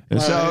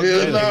 It's all Hell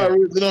good. nah,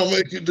 Rick, don't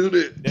make you do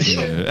that. Hey,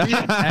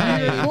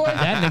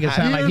 that nigga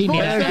sound like he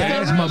need an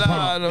asthma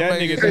pump. that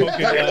nigga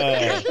smoking.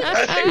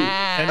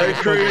 Hey,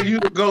 Craig, you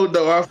the GOAT,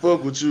 though. I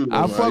fuck with you. Though,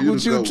 I man. fuck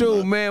with the you GOAT, too,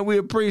 man. man. We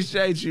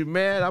appreciate you,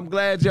 man. I'm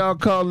glad y'all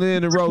called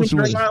in and roast You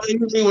with ain't us. hit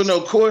me with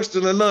no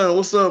question or nothing.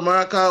 What's up, man?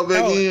 I call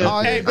back in. hey,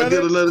 I brother,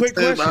 get another quick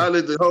tip. question. I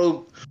let the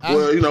whole,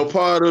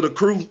 part of the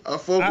crew. I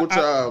fuck with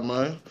y'all,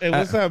 man. Hey,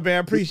 what's up, man? I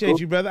appreciate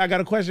you, brother. I got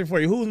a question for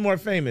you. Who's more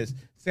famous,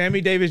 Sammy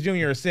Davis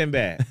Jr. or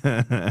Sinbad?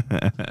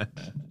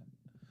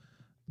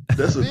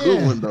 That's a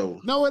good one,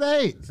 though. No, it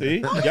ain't. See,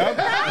 y'all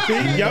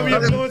be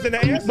influencing the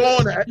I was answer.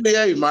 born in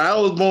 88, man. I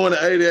was born in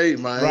 88,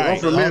 man. Right. I'm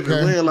from Memphis.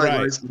 Okay. We ain't like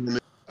Right. race in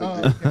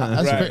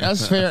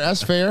That's fair.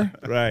 That's fair.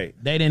 Right.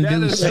 They didn't do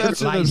That is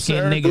such an light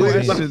skinned absurd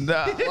niggas. question,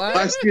 dog.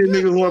 Light skinned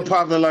niggas weren't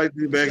popping like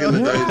this back in the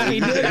day.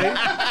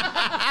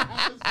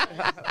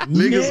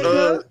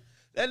 Niggas,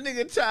 That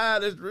nigga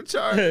tired is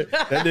retarded.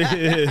 That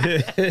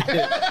nigga.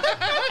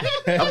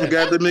 I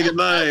forgot the nigga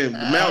name.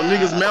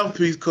 Niggas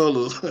mouthpiece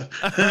colors.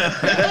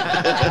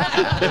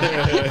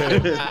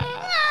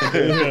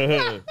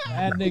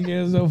 That nigga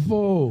is a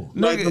fool.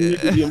 Like them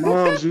niggas your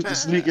moms used to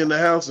sneak in the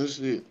house and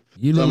shit.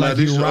 You look like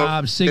Somebody you show-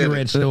 robbed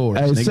cigarette stores.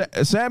 Hey,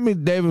 nigga. Sammy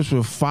Davis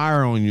would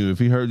fire on you if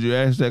he heard you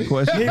ask that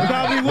question. He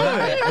probably would.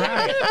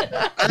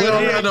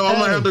 I'm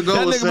gonna have to go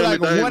That with nigga be Sammy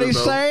like, Davis. what he though.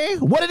 saying?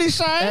 What did he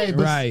say? Hey,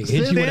 but Right.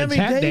 Hit you with a Sammy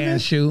tap Davis?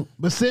 dance shoot.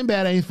 But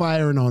Sinbad ain't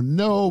firing on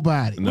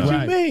nobody. No. What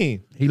Right. you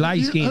mean? He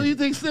light Who skinned. you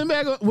think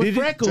Sinbad with Did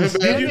you- freckles?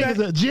 Did That you nigga's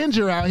not- a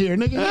ginger out here,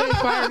 nigga. He ain't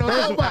firing on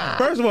nobody.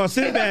 First of all,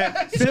 Sinbad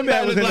That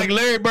was was in like the,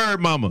 Larry Bird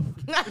mama.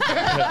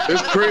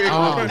 It's Craig.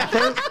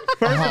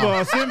 first of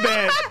all,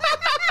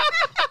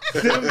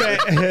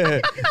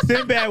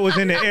 Sinbad was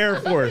in the Air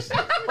Force.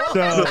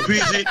 So The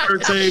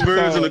PG-13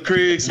 version of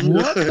Craig Smith.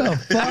 What the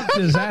fuck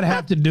does that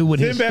have to do with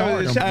his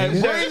Sinbad was stardom?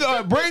 a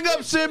nigga? Bring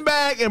up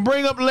Sinbad and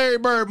bring up Larry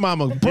Bird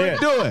mama. yeah.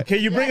 Do it.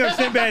 Can you bring up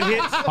Sinbad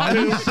hits? Are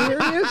you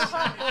serious?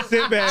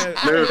 Sinbad,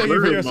 Larry thank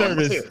you for your Bird,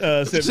 mama.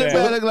 service, Sinbad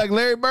Sinbad. look like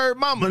Larry Bird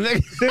mama,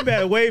 nigga.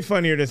 Sinbad way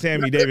funnier than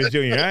Sammy Davis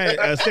Jr.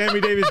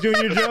 Sammy Davis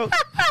Jr. joke.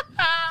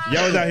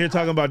 Y'all was out here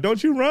talking about,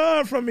 don't you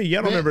run from me.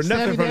 Y'all don't remember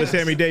nothing from the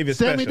Sammy Davis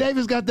Sammy special.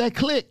 Davis got that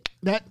click.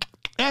 That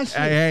shit.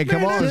 Hey,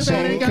 come on, Sinbad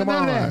Sammy, ain't got come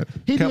none of on. that.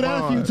 He do Come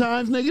that a few on.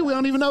 times, nigga. We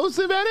don't even know who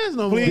Sinbad is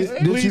no more.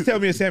 Please tell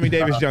me a Sammy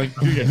Davis Jr. joke.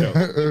 He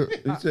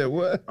said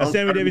what? A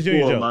Sammy Davis Jr.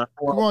 joke.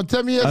 Come on,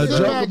 tell me a A joke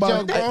Sinbad about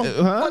joke, bro.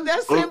 huh? Well,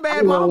 that's You Sinbad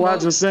want to mama.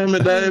 watch Sammy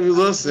Davis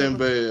or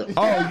Sinbad?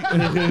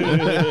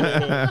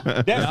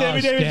 That's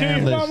Sammy Davis Jr.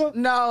 scandalous. mama?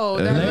 No,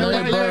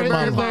 that's Larry Bird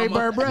mama. Larry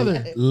Bird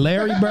brother.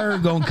 Larry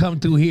Bird gonna come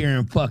through here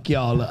and fuck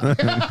y'all up.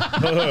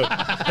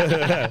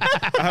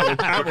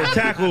 I would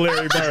tackle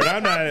Larry Bird.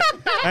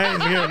 I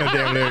ain't hearing no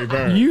damn Larry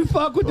Bird. You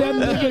fuck with that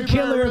nigga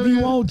killer if you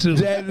want to.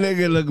 That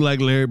nigga look like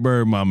Larry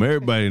Bird mama.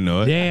 Everybody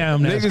know it.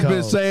 Damn, that's Niggas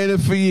been cold. saying it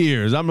for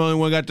years. I'm the only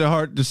one got the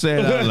heart to say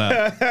it out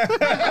loud.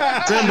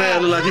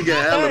 Sinbad look like he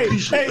got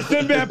alopecia. Hey,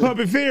 Sinbad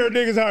pumping fear in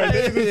niggas' heart.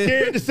 Niggas is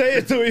scared to say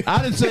it to him.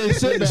 I done seen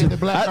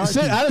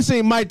I done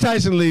seen Mike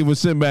Tyson leave when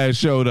Sinbad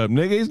showed up.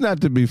 Nigga, he's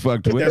not to be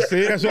fucked with.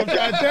 That's what I'm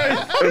trying to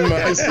tell you.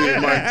 I see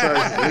Mike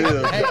Tyson.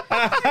 Yeah.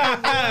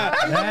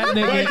 That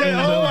nigga Mike is Tyson,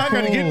 a I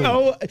gotta get.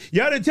 fool.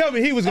 Y'all didn't tell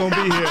me he was gonna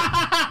be here.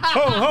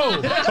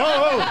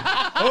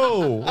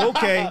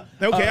 Okay.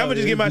 I'm gonna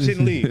just get my shit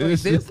and leave.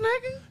 This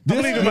nigga? I'm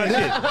leaving my shit.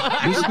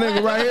 This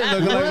nigga right here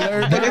looking like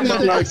Larry But Bird. he look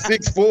like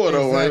 6'4"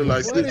 though, right?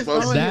 Like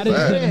 6'4". That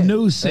is the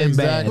new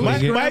Sinbad.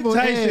 Mike nigga.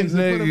 Tyson,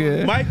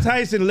 nigga. Mike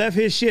Tyson left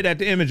his shit at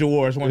the Image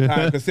Awards one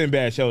time because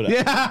Sinbad showed up.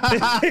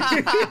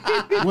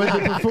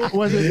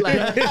 Was it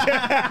like,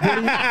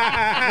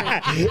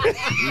 He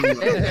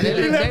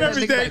left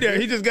everything there.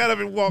 He just got up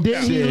and walked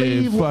out.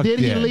 did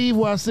he leave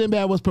while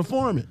Sinbad was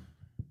performing?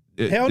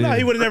 Hell no,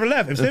 he would have never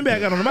left. If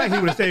Sinbad got on the mic, he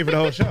would have stayed for the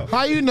whole show.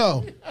 How you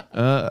know?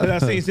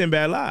 Because I seen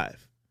Sinbad live.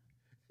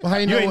 Well, how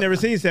you You know? ain't never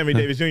seen Sammy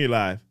Davis Jr.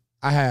 live.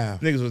 I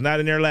have. Niggas was not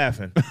in there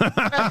laughing.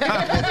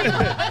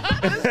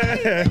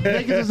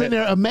 Niggas was in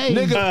there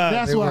amazed.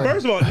 That's why.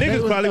 First of all,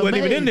 niggas probably wasn't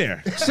even in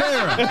there.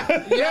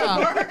 Sarah, Yeah.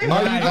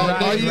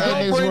 are you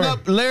gonna bring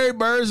up Larry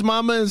Bird's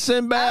mama and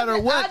Sinbad or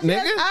what,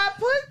 nigga? I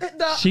put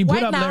the. She put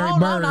wait, up now, Larry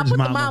hold on, I Bird's put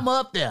mama. the mama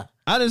up there.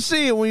 I didn't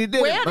see it when you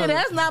did Well, it. then brother.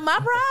 that's not my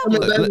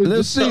problem.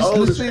 Let's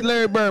see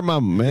Larry Bird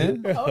mama,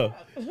 man. It was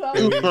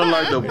from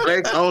like the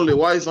blacks only,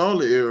 whites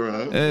only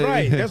era. Huh?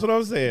 Right, that's what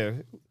I'm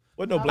saying.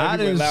 Wasn't no black I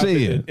people didn't allowed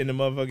see in it. the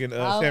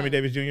motherfucking Sammy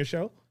Davis Jr.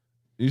 show?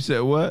 You said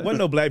what? Wasn't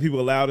no black people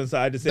allowed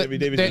inside the Sammy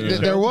Davis Jr. show?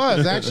 There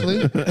was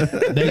actually.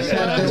 They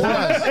said There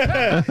was.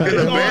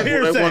 It's all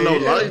There wasn't no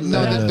hearsay. lights.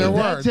 No, there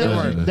were. There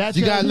were. That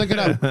You gotta tells look it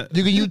up.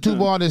 You can YouTube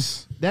all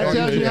this. That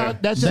tells you how.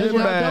 That tells you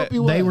how dope he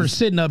was. They were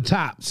sitting up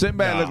top.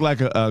 Sinbad looked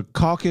like a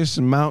Caucasus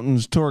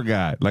Mountains tour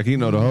guide. Like, you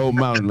know, the whole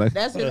mountain. Like,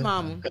 That's his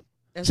mama.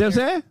 That's see what I'm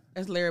Larry, saying?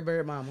 that's Larry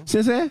Bird mama. See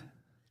what I'm saying?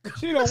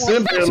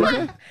 Sinbad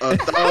like a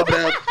thawed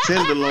out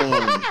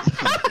tenderloin.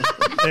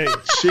 Hey,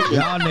 Chicken.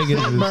 Y'all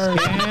niggas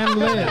is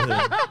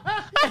scandalous.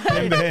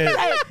 Sinbad.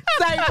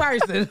 Same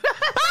person.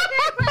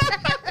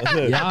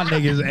 Y'all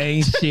niggas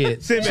ain't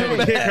shit. Sinbad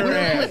would kick her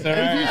ass. All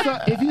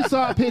right? If you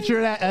saw a picture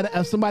of that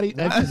of somebody,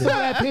 if you saw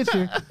that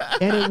picture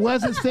and it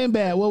wasn't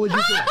Sinbad, what would you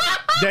think?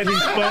 That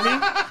he's funny?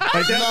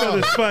 Like, that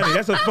brother's funny.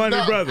 That's a funny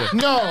brother.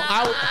 No,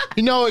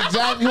 you know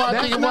exactly who I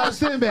That's think it not was.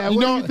 Sinbad.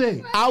 What do you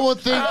think? I would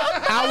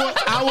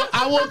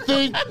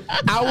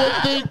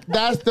think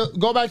that's the.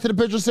 Go back to the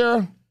picture,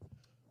 Sarah.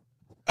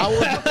 I would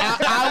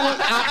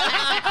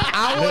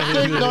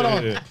think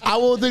no. I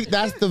would think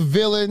that's the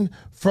villain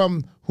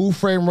from Who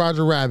Framed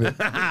Roger Rabbit.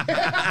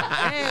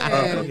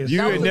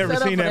 You had never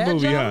seen that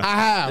movie, huh? I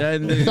have.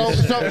 I'm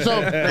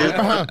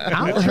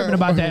tripping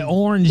about that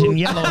orange and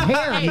yellow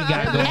hair he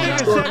got going on.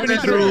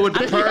 73 with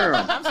the perm.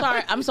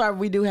 I'm sorry.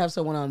 We do have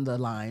someone on the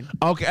line.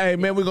 Okay, hey,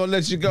 man, we're going to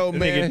let you go,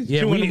 man.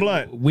 Yeah, Chewing we, the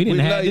blunt. we didn't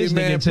We have love you, this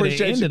man. nigga to the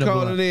Appreciate end you of the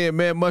calling blunt. in,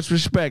 man. Much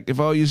respect. If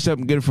all you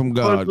something, get it from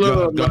God.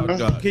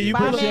 God. Can you Bye,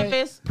 pull up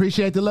Memphis.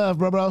 Appreciate the love,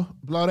 bro.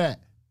 Blow that.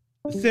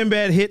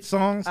 Sinbad hit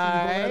songs? All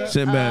right.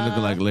 Sinbad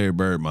looking like Larry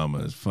Bird mama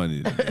is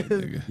funny to me,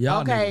 nigga.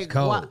 Y'all Okay. niggas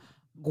cold.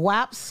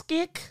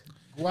 Guapskik.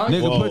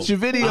 Nigga, put your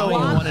I video don't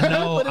even on. want to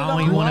know. I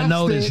don't even want to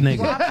know this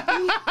nigga.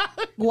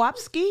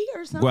 Guapski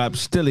or something?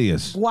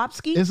 Guapstilius.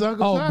 Guapski? It's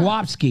Uncle Oh, Sam.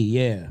 Guapski,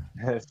 yeah.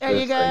 There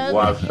you go.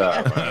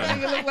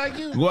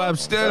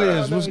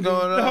 Guapstilius, what's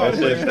going on? That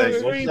shit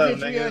say, what's up,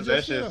 niggas?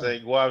 That shit say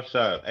guap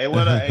shop. Hey,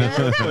 what up?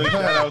 Hey, quick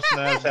shout out,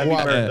 Snaps. Happy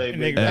birthday,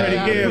 big Nigga,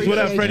 Freddie Gibbs. What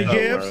up, Freddie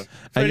Gibbs?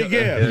 Freddie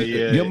Gibbs.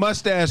 Your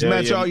mustache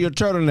match all your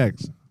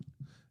turtlenecks.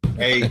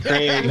 Hey,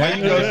 Craig, why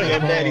you go see your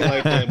daddy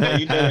like that, man?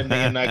 You know that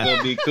nigga not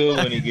gonna be cool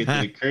when he get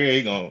to the crib.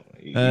 He gonna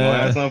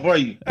have something for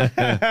you. Hey,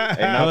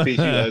 now, Peach,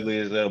 you ugly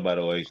as hell, by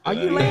the way. Are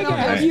you laying on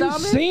Have your you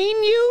stomach?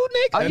 seen you,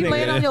 nigga? Are you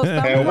laying on your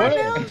stomach Hey, right what?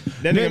 now?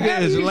 That Nigga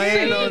is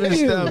laying on his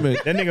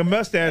stomach. That nigga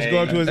mustache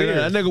go up to his That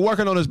ears. nigga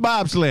working on his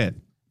bobsled.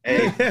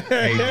 Hey,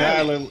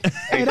 Tyler,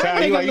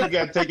 Tyler, you like you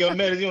gotta take your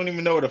medicine. You don't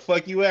even know where the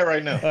fuck you at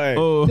right now. Hey,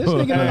 This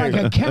nigga look like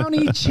a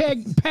county check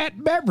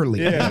Pat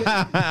Beverly. yeah.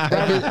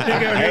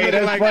 Hey,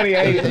 that's like, funny.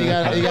 Hey, You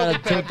gotta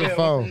take the From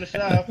phone. the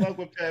shop, I fuck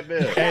with Pat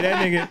Bell. Hey,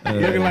 that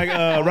nigga looking like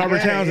Robert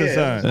Townsend's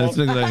son. That's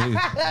nigga like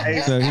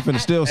he finna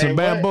steal some Hey,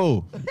 what?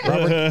 bamboo.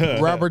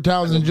 Robert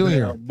Townsend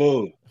Jr.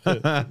 Boo.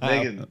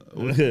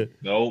 Nigga,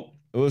 nope.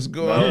 What's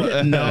going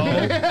on?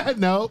 No.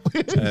 No.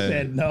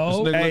 Said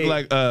no. This nigga Hey.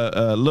 look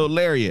like Lil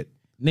Lariat.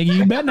 Nigga,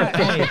 you better not.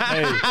 Hey,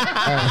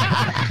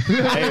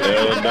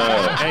 Hell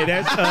no. Hey,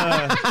 that's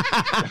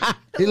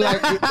He like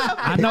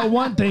I know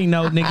one thing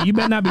though, nigga. You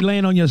better not be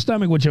laying on your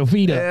stomach with your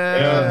feet up.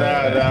 Hell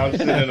no. I'm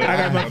sitting in the I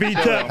got my feet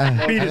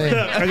tucked. Feet is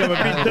tucked. I got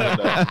my feet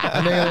tucked.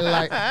 I think it look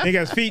like He got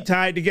his feet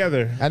tied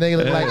together.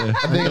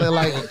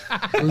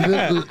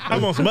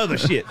 I'm on some other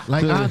shit.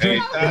 Like Andre.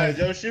 Hey,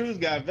 your shoes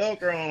got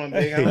Velcro on them,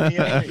 big.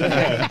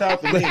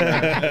 Talk to me,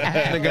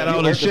 man. They got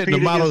all this shit in the Orthopedic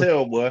as Model.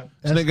 hell, boy.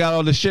 They got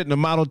all this shit in the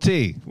Model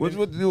T. What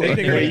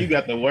Craig, you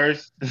got the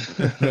worst.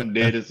 I'm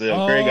dead as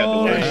hell. Craig got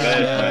the worst.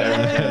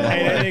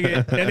 Hey,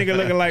 that nigga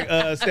looking like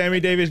Sammy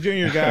Davis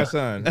Jr.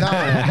 godson. he I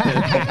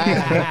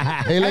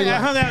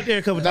hung out there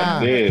a couple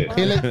times. Yeah.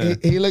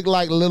 looked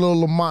like little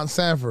Lamont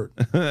Sanford.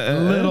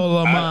 Little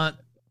Lamont.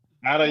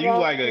 Otto, you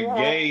like a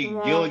gay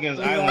Gilligan's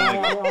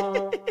Island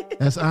nigga.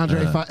 That's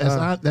Andre.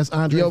 That's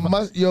Andre.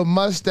 Your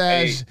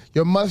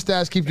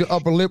mustache keeps your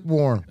upper lip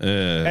warm.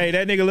 Hey,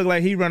 that nigga look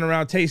like he run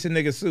around tasting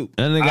nigga soup.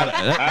 That nigga got,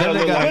 What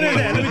is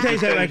that? Let me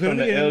taste that right quick. From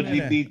the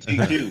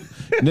LGBTQ.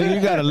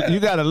 nigga, you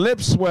got a lip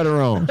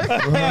sweater on. Hey,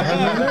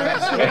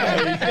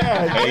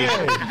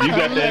 you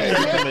got that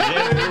shirt from the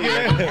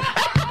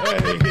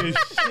gym.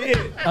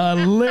 Shit. A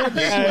lip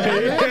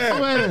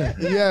sweater.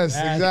 Yes,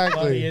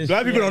 exactly. A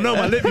lot of people don't know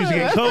my lip used to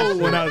get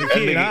cold when I was a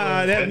kid.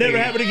 That never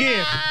happened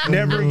again.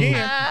 Never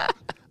again.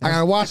 I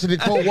gotta wash it in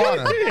cold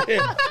water.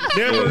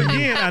 Never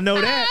again. I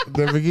know that.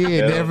 Never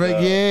again. Never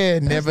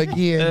again. Never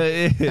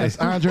again. That's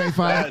Andre I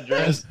 5.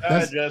 dress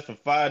for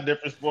 5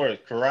 different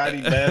sports: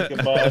 karate,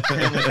 basketball,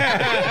 tennis.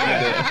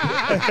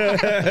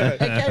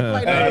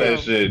 That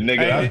shit,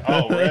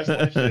 nigga.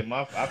 Wrestling shit.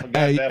 I forgot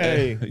that.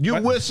 Hey, you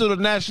whistle the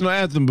national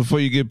anthem before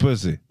you get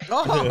pussy.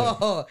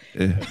 Oh,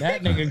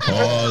 That nigga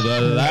Oh,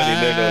 the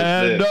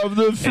land of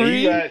the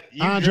free.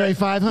 Andre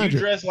 500. You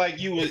dress like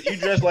you was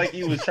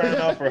trying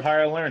out for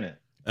higher learning.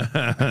 This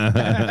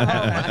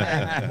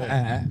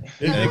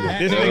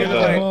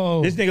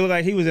nigga look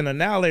like he was in an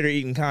annihilator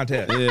eating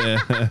contest. Yeah.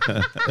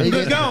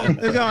 It's gone.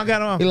 I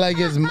got on. He like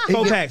his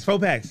Four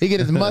packs. He get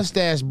his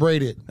mustache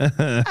braided. He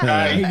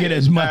get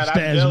his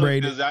mustache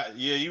braided.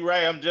 Yeah, you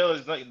right. I'm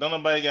jealous. Like, don't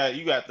nobody got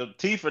you got the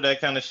teeth for that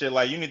kind of shit.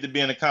 Like you need to be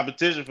in a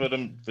competition for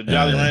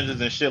Jolly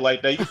Ranchers and shit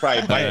like that. You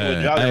probably bite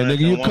with Jolly Ranchers. Nigga,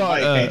 you in one caught.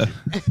 bite,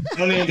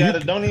 don't even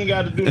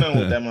gotta do nothing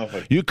with that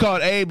motherfucker. You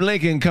caught Abe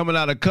Lincoln coming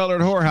out of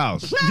colored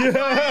whorehouse.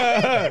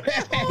 I'm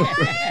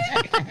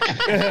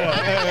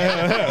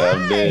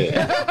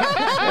dead.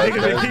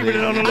 Niggas been keeping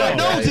it on the low. I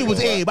knows it was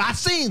Abe. I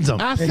seen him.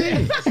 I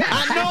see.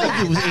 I knows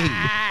it was Abe.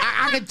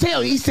 I can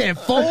tell. He said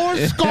 4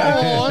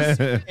 scores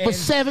for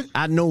 7.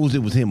 I knows it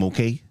was him.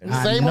 Okay.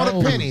 The same on a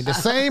penny. The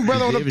same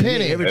brother on a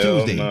penny. Every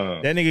Tuesday.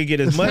 No. That nigga get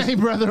his mustache. Same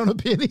brother on a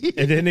penny.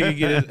 And that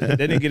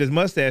nigga get his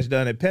mustache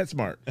done at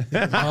PetSmart.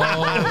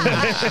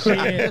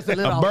 Just a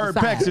little A off bird the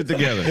pecks side. it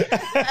together.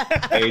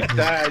 Hey,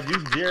 Todd, you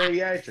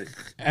geriatric.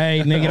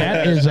 Hey, nigga,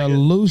 that is a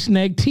loose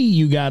neck tee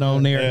you got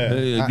on there.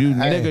 You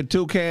nigga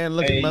toucan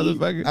looking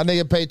motherfucker. I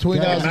nigga paid $20 to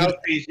get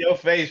Mouthpiece, your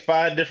face,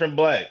 5 different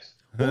blacks.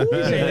 He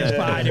said it's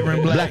 5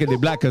 different blacks. Black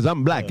and black because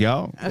I'm black,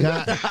 y'all.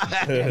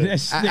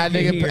 That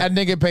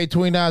nigga paid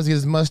 $20 to get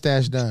his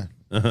mustache done.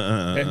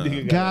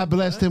 God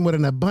blessed him with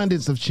an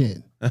abundance of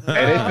chin. Hey,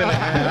 they finna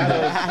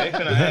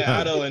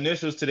add Otto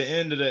initials to the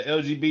end of the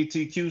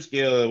LGBTQ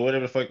scale or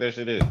whatever the fuck that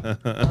shit is.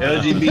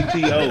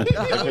 LGBTO. They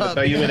finna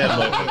throw you in that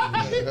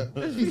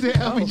motherfucker. He said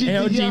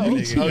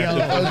LGBTO.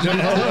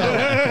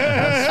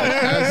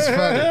 That's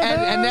funny.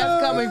 And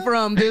that's coming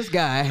from this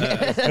guy.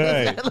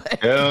 Hey,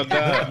 hell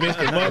nah,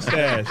 Mr.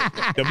 Mustache,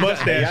 the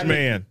mustache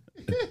man.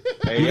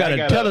 Hey, You got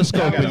a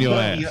telescope in your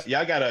ass.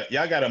 Y'all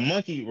got a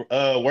monkey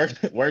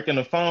working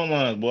the phone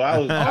lines. Boy, I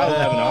was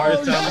having a hard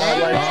time.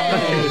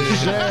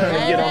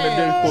 Get on the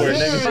Discord,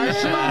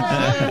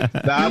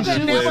 nigga. You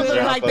should never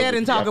look like that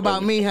and talk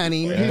about me,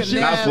 honey. You could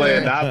I play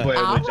never. with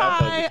All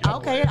y'all. right,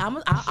 okay,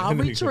 I'll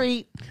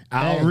retreat.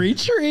 I'll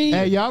retreat.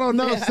 Hey, y'all don't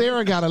know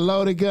Sarah got a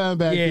loaded gun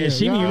back Yeah, there.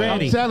 she be Y'all,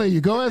 ready. I'm telling you,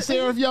 go ahead,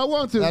 Sarah, if y'all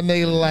want to. That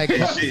nigga look like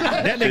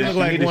That nigga look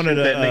like one of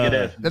the. that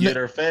nigga that get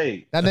her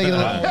fade. that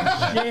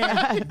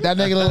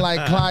nigga look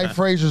like Clyde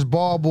Frazier's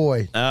ball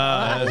boy.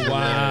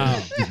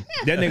 Wow.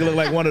 That nigga look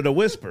like one of the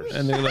whispers.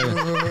 That nigga look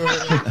like.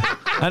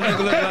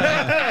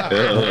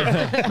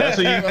 That's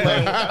what you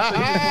claim.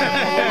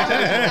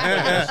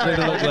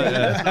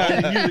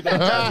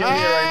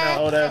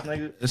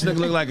 This nigga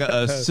look like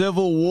a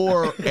Civil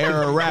War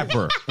era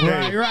rapper.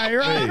 Right.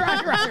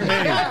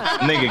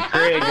 Nigga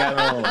Craig got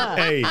on.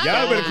 Hey,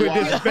 y'all better quit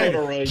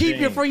disrespecting. Keep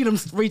your freedom,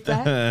 street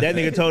that. That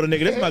nigga told a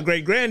nigga, "This is my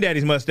great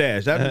granddaddy's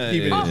mustache." I'm just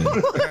keeping it.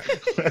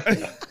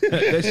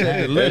 They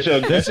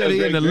said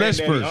he in the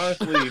lispers.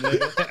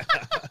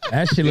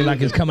 That shit look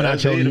like it's coming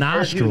out your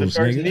nostrils,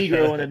 First nigga.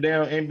 Negro in the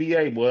damn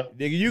NBA, boy.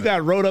 Nigga, you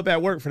got rolled up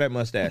at work for that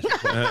mustache.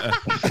 I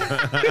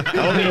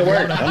don't even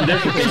work. I'm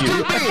different from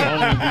you.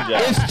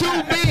 It's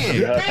too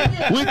big.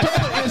 We told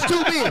him it's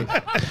too big.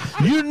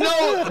 You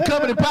know,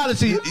 company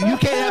policy, you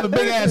can't have a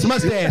big ass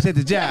mustache at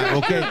the job.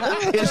 Okay,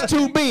 it's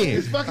too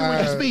big. Fucking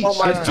with your speech.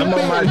 I'm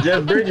on my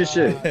Jeff Bridges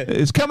shit.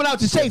 It's coming out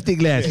your safety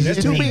glasses.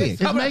 It's too big.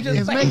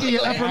 It's making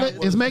your upper lip.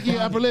 It's making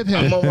your upper lip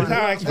heavy. This is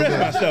how I express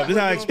myself. This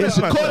is how I express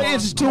It's a quarter myself.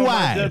 inch too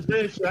wide.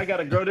 I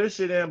gotta grow this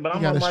shit in, but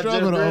I'm gotta on my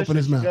struggle Jeff to Bridges open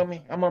his shit, you mouth. feel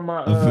me? I'm on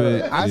my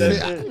I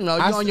see. No,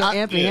 you're on your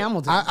Anthony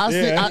Hamilton. I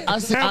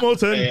see.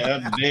 Hamilton. Hey,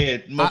 I'm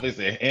dead. Motherfucker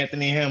said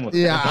Anthony Hamilton.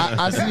 Yeah,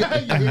 I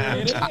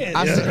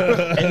see.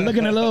 And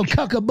looking at little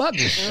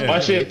cuckabuckers. My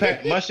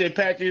shit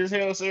patchy as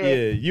hell, sir.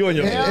 Yeah, you on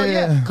your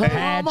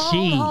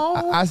Patchy.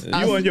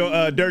 you on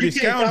your dirty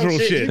scoundrel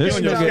shit. You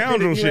on your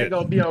scoundrel You shit. ain't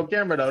gonna be on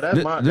camera though.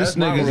 That's my. This That's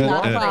my nigga's rule.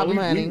 not a problem,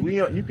 honey.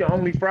 You can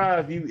only fry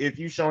if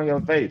you showing your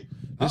face.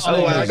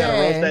 Oh, I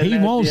gotta roast that he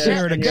nasty won't ass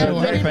share the nigga. show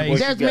her face.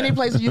 There's many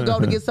places you go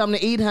to get something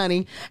to eat,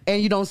 honey,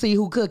 and you don't see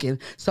who cooking.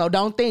 So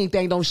don't think they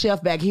ain't no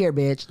chef back here,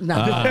 bitch.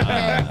 No.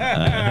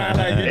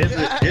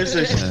 It's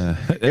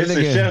It's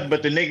a chef,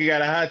 but the nigga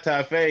got a hot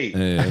top fade.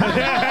 Yeah.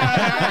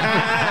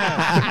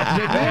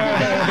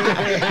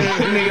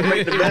 Nigga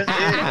make the best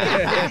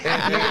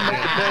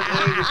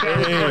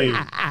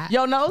egg.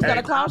 Your nose got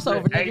a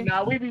crossover, nigga. Hey,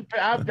 nah,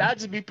 I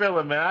just be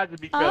feeling, man. I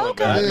just be feeling,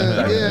 okay.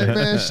 man. Yeah,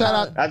 man. Shout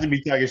out. I just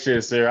be talking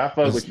shit, sir. I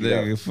fuck with you.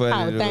 Nigga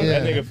funny. thank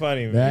That nigga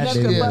funny, man. You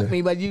never could Yeah. fuck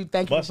me, but you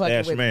thank you for fucking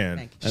Mustache with man.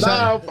 me. Thank you.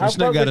 Nah, I This fuck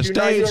nigga got a with you.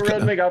 Nah, you a stage.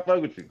 real nigga. I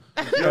fuck with you.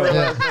 You're a real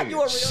ass nigga. You a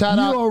real Shout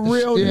out. You a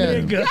real Yeah.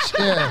 nigga.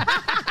 Yeah.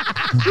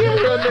 You a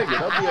real nigga.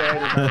 Don't be a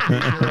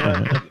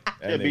hater.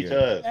 Yeah, beat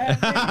your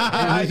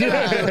ass. Beat your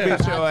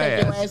Take your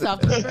ass. ass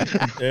off the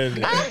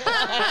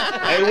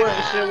Hey,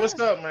 what's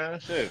up, man?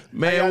 Shit.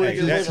 Man, How y'all we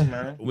niggas living,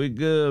 man? We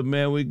good,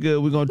 man. We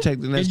good. We're gonna take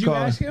the next Did you call.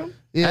 ask him?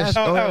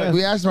 Yeah.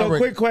 We asked him So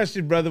already. quick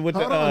question, brother, with the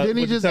Hold on, didn't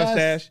he with the just tough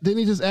ask? stash. Didn't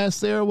he just ask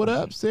Sarah what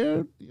up?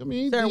 Sarah, I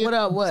mean, Sarah, what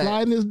up, what?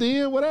 Sliding his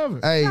DM, whatever.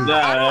 Hey. Nah,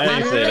 I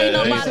ain't say Ain't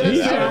that.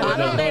 nobody, I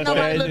don't think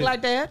nobody look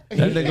like that.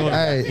 That nigga,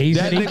 Hey. He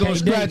that said he nigga gonna can't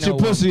scratch date your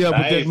no pussy up I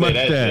with that ain't say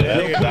that mustache.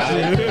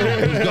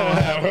 shit. He's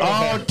gonna have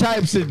all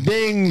types of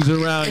dings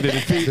around it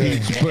if he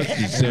eats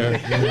pussy, sir.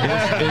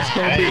 It's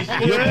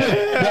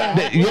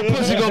gonna be your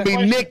pussy gonna be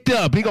nicked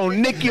up. He gonna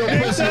nick your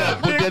pussy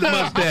up with that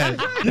mustache.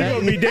 You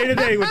gonna be day to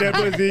day with that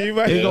pussy. You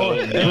might.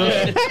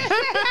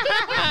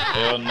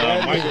 Hell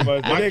no,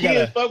 my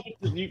kids fuck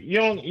with you.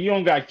 You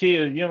don't got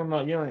kids. You don't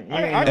know. You don't.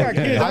 I got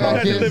kids. I got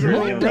I'm kids. in the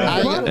living room.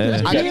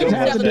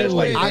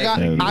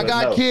 I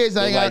got kids.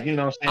 I ain't got. You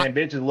know what I'm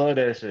saying? Bitches love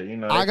that shit. You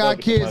know. I got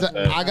kids.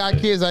 I got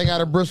kids. I ain't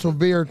got a bristle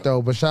beard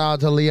though. But shout out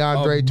to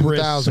Leandre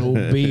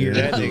 2000. beard.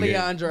 That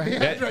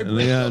nigga,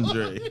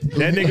 Leandre.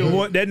 Leandre.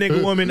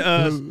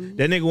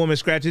 that nigga woman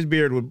scratch his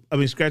beard with,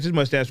 scratch his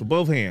mustache with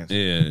both hands.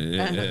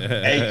 Yeah.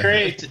 Hey,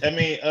 Craig.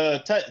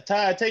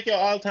 Ty, take your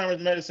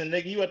Alzheimer's medicine,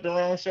 nigga. You at the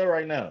wrong show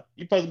right now.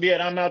 You supposed to be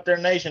at I'm Out There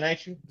Nation,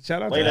 ain't you?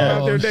 Shout out Wait to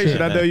up. Out There Oh, Nation.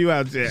 shit. I know you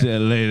out there.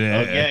 Said later.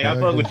 Okay, I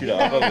fuck with you though.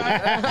 I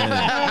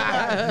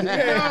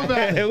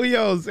fuck with you. We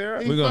on,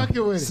 Sarah. He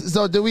fucking with it.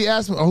 So did we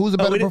ask him who's the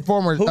better we did-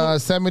 performer, who?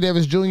 Sammy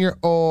Davis Jr.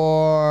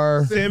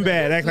 or?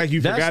 Sinbad. Act like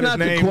you That's forgot not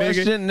his the name,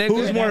 question, nigga.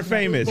 Who's more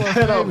famous?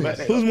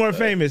 Who's more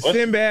famous,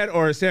 Sinbad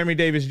or Sammy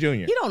Davis Jr.?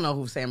 You don't know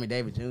who Sammy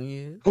Davis Jr.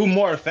 is. Who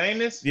more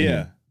famous?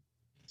 Yeah.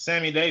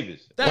 Sammy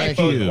Davis. Thank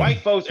White you. folks, white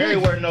folks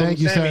everywhere know Thank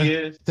who you, Sammy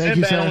sir. is. Thank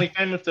you, Sinbad sir. only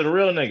famous to the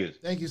real niggas.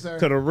 Thank you, sir.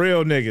 To the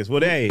real niggas.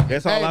 Well, hey,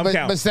 that's all Hey, I'm but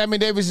counting. Sammy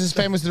Davis is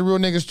famous to the real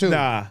niggas too.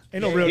 Nah,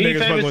 ain't no real He niggas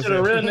fucking famous with to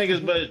the Sammy. real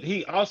niggas, but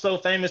he also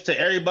famous to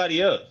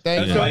everybody else.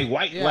 Thank you. Like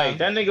white, Yeah. like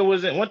that nigga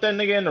wasn't that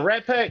nigga in the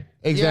Rat Pack?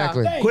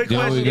 Exactly. Quick There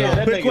we question, go.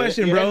 that quick nigga-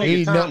 question, yeah, bro. That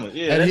He nigga know- Thomas.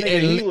 Yeah, and that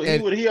he-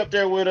 nigga, he up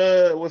there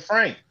with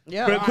Frank.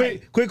 Yeah.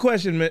 Quick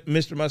question,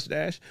 Mr.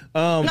 Mustache.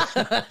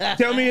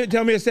 Tell me a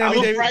I Sammy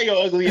will Davis. fry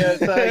your ugly ass.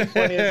 Ty. You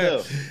funny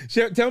as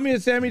hell. Tell me a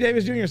Sammy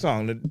Davis Jr.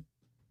 song.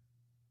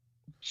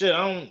 Shit,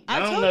 I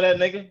don't know that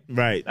nigga.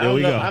 Right, I there don't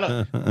we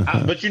know.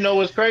 go. But you know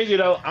what's crazy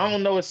though? I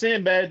don't know a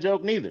Sinbad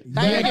joke neither.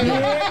 Thank you. So shit, you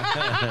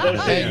know what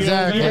I'm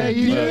Exactly. saying?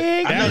 you I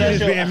Now know you that's just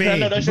your, being I mean.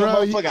 know that's your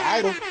Bro, you- motherfucking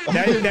idol.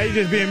 Now you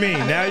just being mean.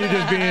 Now you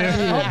just being.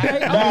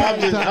 I'm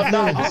just One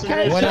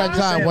at a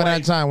time. One at a time. One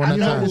at a time. One I at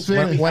knew a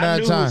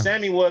who time.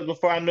 Sammy was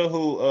before I knew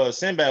who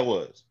Sinbad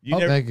was.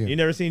 Thank you. You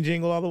never seen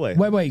Jingle All the Way?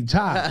 Wait,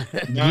 Ty. No,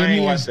 I Give ain't me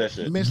a, watched that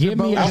shit. Mr. give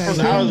me a Bojangles.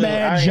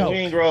 Sinbad we joke.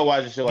 ain't grow up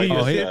watching shit like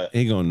Oh, this.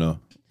 he gonna know.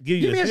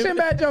 Give me a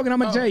Sinbad joke and I'm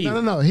going to tell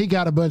you. No. He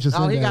got a bunch of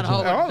Oh, he Sinbad got a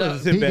whole jokes. All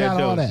of the He Sinbad got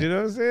all jokes. that. You know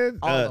what I'm saying?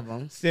 All of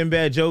them.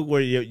 Sinbad joke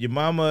where your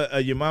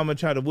mama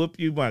tried to whoop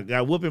you.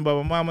 Got whooping by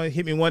my mama.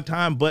 Hit me one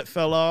time, butt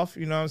fell off.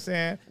 You know what I'm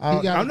saying? He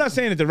got I'm not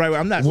saying it the right way.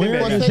 I'm not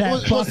Where Sinbad. is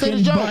that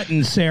fucking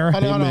button, Sarah?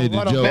 Hold on, He made the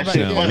hold on, joke hold on.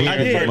 sound Funny. I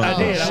did.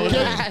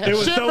 There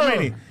was so Shimmer.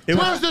 many. It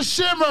was, Where's the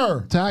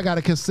shimmer? Ty got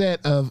a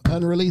cassette of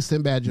unreleased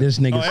Sinbad jokes. This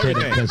nigga Oh, said it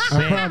everything.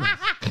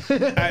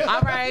 because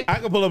All right. I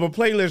can pull up a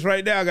playlist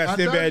right now. I got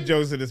Sinbad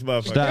jokes in this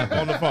motherfucker Stop.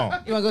 on the phone.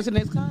 You want to go to the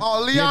next call?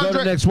 Oh, Leandre. Yeah, go to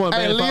the next one, man.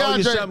 Hey, If I owe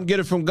you Leandre. something, get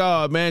it from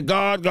God, man.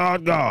 God.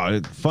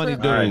 It's funny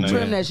dude, right, man.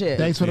 Trim that shit.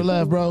 Thanks for the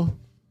love, bro.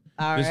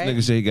 All This right.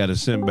 nigga say he got a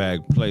Sinbad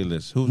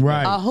playlist. Who's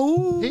Right.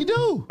 Who? He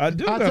do. I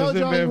do I know told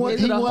y'all he Sinbad. want.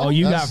 He want. Oh,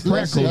 you got That's-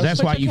 freckles. that's-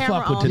 That's why Put you your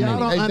fuck camera with the on.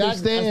 Y'all nigga. don't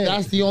understand.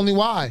 That's the only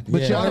why.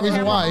 But Yeah. y'all The only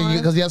reason why,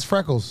 because he has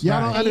freckles.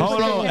 Y'all don't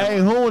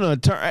understand. Hold on,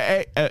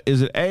 Ahuna.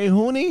 Is it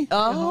Ahuni?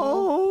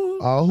 Oh.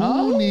 Oh,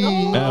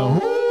 Hooney.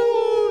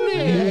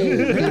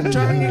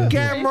 Turn your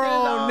camera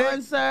on,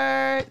 nigga.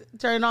 Sir.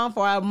 Turn it on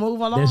before I move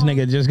along. This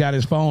nigga just got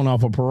his phone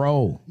off of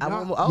parole. I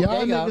will- Y'all oh, there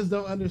you go. niggas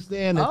don't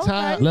understand that Okay.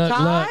 Ty. Look,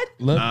 Todd?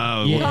 look.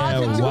 Oh, Yeah,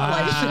 Todd's in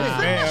wow.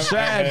 Man,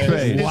 Sad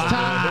face.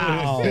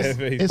 Wow.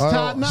 It's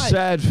Todd Knight.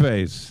 Sad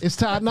face. It's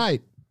Todd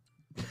Knight.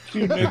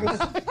 That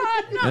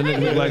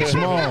nigga look like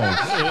Smalls.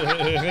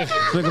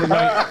 Look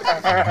like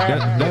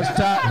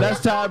that's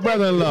Todd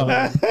brother-in-law.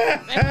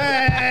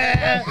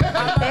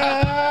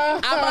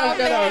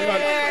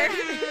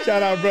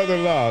 Shout out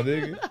brother-in-law,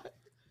 nigga.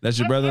 That's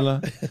your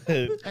brother-in-law?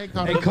 They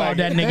called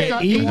that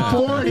nigga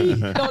E40.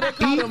 No, they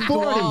call him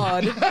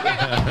broad.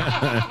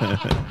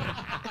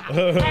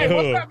 Hey,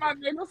 what's up, my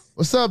niggas?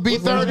 What's up, Where you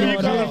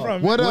B30? calling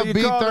from? What up, Where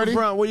you calling B30?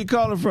 from? Where you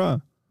calling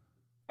from?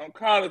 I'm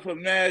calling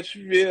from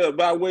Nashville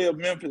by way of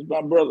Memphis,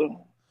 my brother.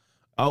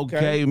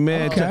 Okay,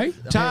 man. Okay.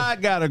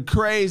 Todd got a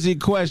crazy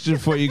question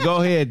for you.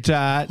 Go ahead,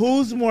 Todd.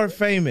 Who's more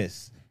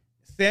famous,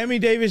 Sammy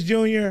Davis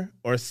Jr.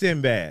 or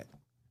Sinbad?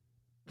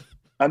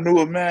 I knew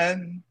a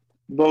man.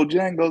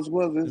 Bojangles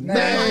was his name.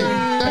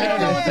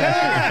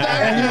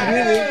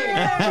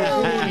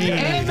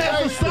 And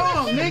that's a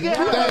song, nigga.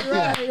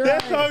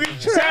 That song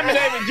is trash. Sammy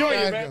Davis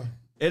Jr., man.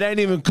 It ain't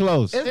even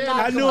close.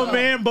 I knew a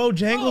man.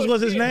 Bojangles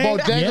was his name.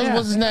 Bojangles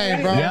was his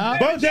name, bro. Yeah.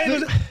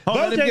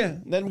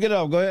 Bojangles. Let him get it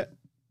off. Go ahead.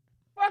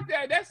 Fuck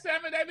that. That's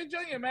Sammy Davis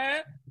Jr.,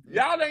 man.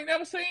 Y'all ain't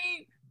never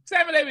seen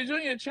Sammy Davis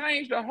Jr.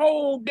 change the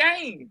whole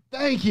game.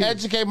 Thank you.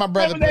 Educate my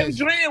brother, Sammy Davis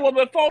please. Jr. was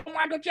before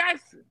Michael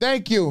Jackson.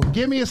 Thank you.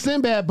 Give me a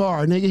Sinbad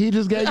bar, nigga. He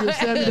just gave you a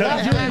Sammy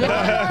Davis Jr.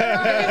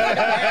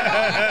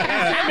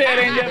 Sinbad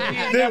ain't never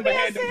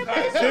had them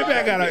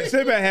cards.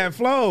 Sinbad had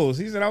flows.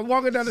 He said, I was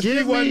walking down the street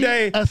Give one me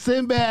day. a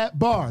Sinbad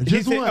bar. He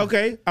Just said, one.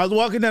 okay, I was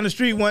walking down the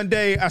street one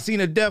day. I seen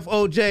a deaf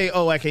OJ.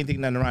 Oh, I can't think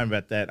nothing to rhyme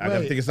about that. I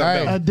gotta think of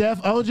something A else.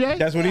 deaf OJ?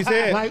 That's what he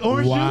said. Like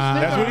orange Wow.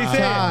 juice? That's what he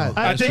said. Todd.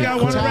 I think I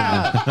want to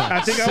rap.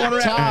 I think I want to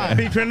rap. Todd.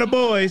 Featuring the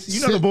boys.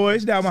 You know the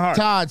boys down my heart.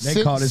 Todd,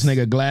 They call this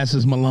nigga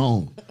Glasses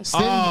Malone.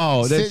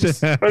 Oh, they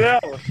say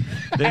Whatever.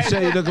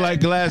 you look like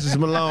Glasses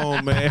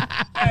Malone, man.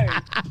 Hey,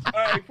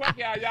 fuck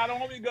y'all. Y'all don't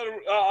want me to go to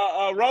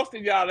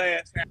roasting y'all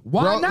ass now.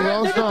 Why not?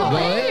 Nigga, go Go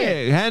ahead.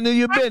 ahead. Handle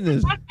your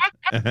business. No,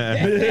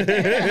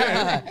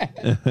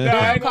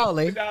 I ain't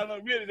gonna put y'all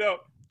on really though.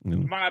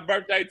 My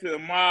birthday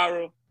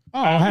tomorrow.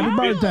 Oh, happy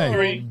birthday.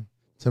 53.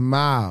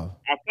 Tomorrow.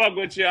 I fuck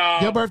with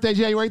y'all. Your birthday,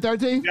 January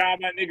 13th? Y'all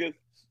my niggas.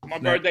 My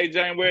birthday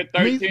January Me,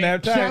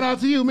 13th. shout out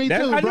to you. Me too. I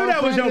knew bro.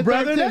 that was your Friday the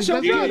brother. That's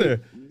your 13th.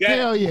 brother.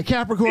 Hell yeah.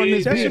 Capricorn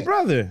this That's your bitch.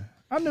 brother.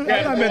 I met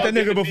that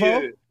nigga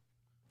before.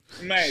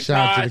 Man,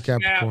 Shout out to the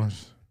Todd Snap,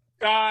 Capricorns.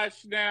 Todd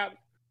Snap,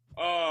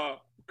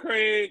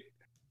 Craig,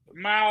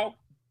 Mouth,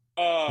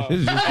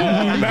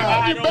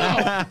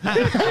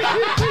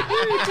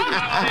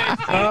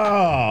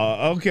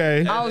 Oh,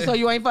 okay. Oh, so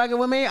you ain't fucking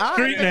with me? All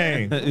Street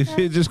right. name.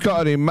 She just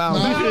called him Mouse.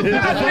 Okay.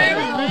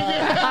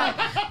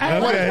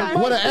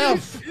 What a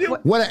F.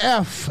 What a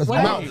F.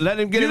 Let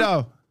him get it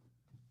off.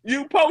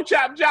 You po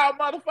chop jaw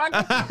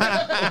motherfucker.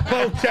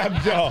 Pork chop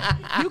jaw.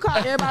 You call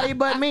everybody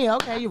but me.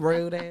 Okay, you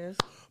rude ass.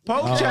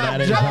 Poke Oh, chop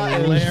that is jaw is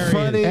hilarious.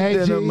 funny than a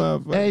AG,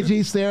 motherfucker.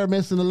 AG, Sarah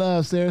missing the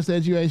love. Sarah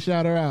said you ain't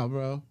shout her out,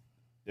 bro.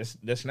 That's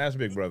Snap's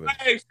big brother.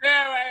 Hey,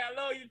 Sarah, I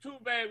love you too,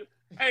 baby.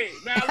 Hey,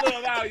 man, I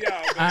love all y'all,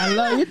 man. I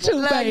love you too,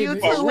 Love you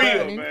baby. too. For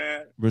real, baby.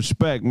 man.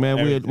 Respect, man.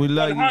 We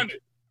love you. 100.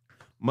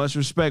 Much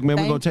respect, man.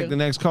 We're Thank going to take you. the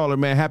next caller,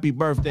 man. Happy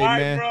birthday, All right,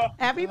 man. bro.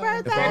 Happy For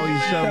all birthday. you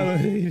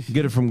selling,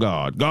 get it from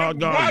God. God.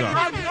 You tell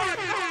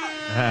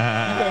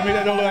me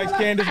that don't look like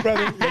Candace's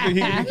brother? You think he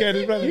can be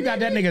Candace's brother? You got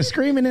that nigga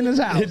screaming in his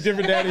house.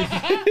 Different daddy.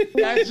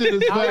 That shit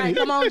is All right, funny.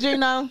 come on,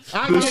 Gino.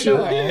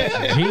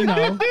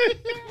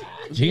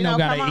 Gino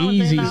got come an on,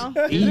 easy, Gino. Is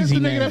this easy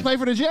the nigga that name. play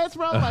for the Jets,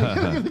 bro?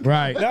 Like,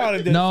 Right.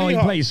 No, the No, he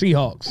Seahawks. plays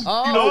Seahawks.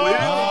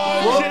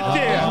 Oh, Shit,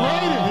 yeah.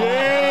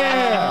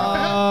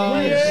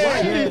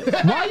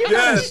 Why you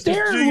got a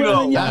steering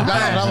wheel in your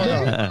house?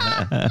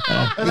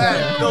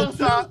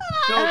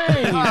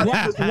 Hey,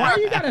 why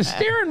you got a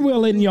steering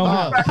wheel in your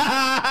house?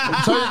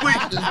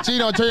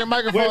 Tino, turn your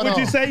microphone Wait, on. what'd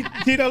you say?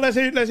 Tito, let's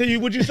hear you.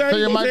 What'd you say? Turn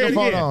your Say it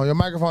microphone again. on. Your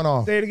microphone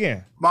on. Say it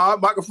again. My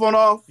microphone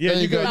off? Yeah,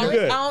 you good. no, You it's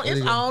good. on.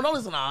 It's on. Don't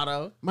listen to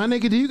Otto. my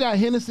nigga, do you got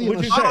Hennessy on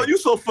What'd the you say? Oh, you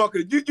so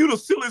fucking you the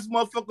silliest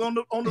motherfucker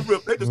on the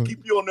rip. They just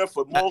keep you on there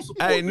for moral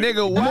support. Hey,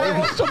 nigga,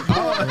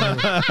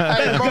 what?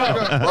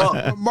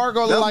 Hey,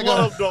 Marco That's look like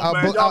love though,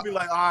 man. Y'all be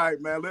like, all right,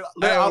 man. Let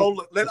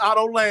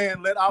Otto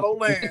land.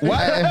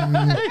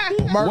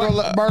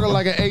 Marco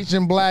like an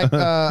Asian black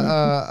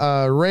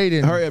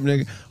rating. Hurry up,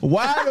 nigga.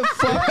 Why the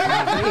fuck?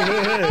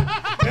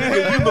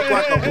 Nigga, you look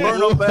like a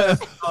burn up ass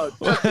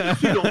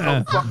Cheeto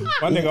motherfucker.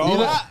 My nigga,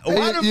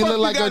 Why the you fuck look you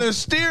like got a- a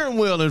steering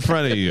wheel in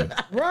front of you?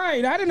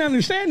 Right. I didn't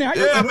understand that.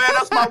 Yeah, man,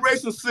 that's my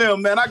racing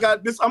sim, man. I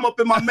got this. I'm up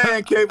in my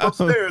man cave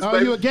upstairs, Oh,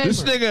 baby. you a gamer?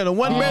 This nigga in a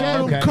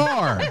one-bedroom okay.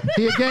 car.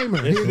 He a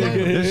gamer. He a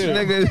gamer. This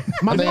nigga.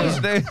 My this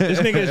man. this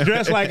nigga is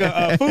dressed like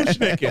a food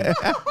chicken.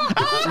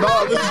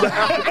 No, this is an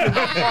African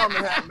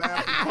farming hat,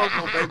 man. From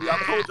Coco, baby. I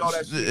told y'all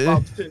that shit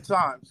about 10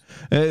 times.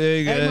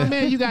 Hey, my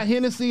man, you got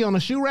Hennessy on a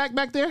shoe rack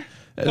back there?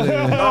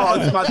 No,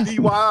 this is my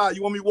DIY.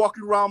 You want me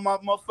walking around my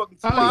motherfucking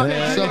spot?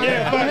 yeah. So- Walking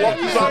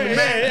around the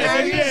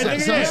man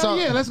cave?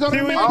 Yeah, let's go to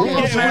the man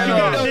what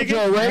cave.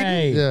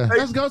 Hey, Yeah.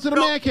 Let's go to the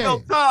man Tell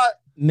cave. Todd,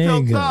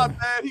 nigga. man,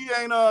 he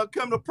ain't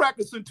come to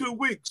practice in 2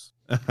 weeks.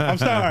 I'm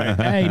sorry.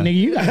 Hey, nigga,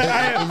 you got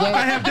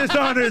I have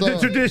dishonored the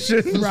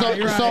tradition.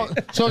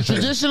 So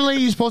traditionally,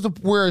 you're supposed to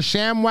wear a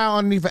ShamWow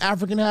underneath an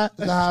African hat.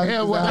 No,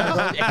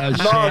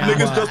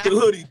 niggas, just the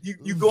hoodie.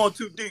 You going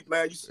too deep,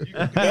 man. You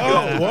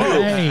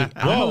Hey,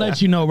 I'm gonna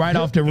let you know right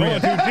off the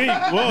rip. Too deep.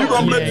 Whoa. You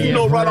gonna let you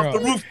know for right real. off the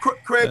roof,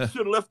 Craig should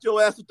have left your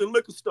ass at the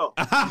liquor store.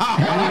 Your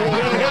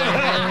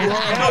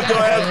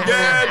ass,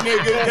 yeah,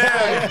 nigga,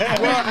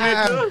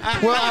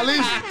 yeah. Well, at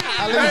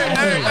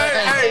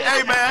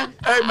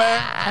Hey,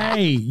 man.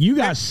 Hey, you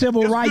got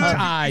civil rights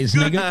eyes,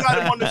 You nigga.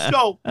 got him on the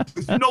show.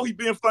 'Cause you know he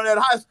be in front of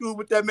that high school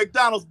with that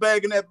McDonald's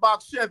bag and that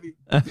box Chevy.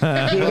 At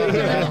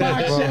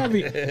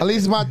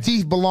least my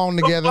teeth belong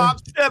together.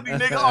 Box Chevy,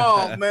 nigga.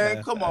 Oh,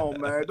 man. Come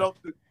on, man. Don't.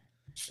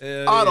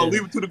 Otto,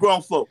 leave it to the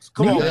grown folks.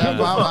 Come on.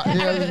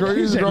 Yeah,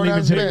 you just grown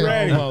down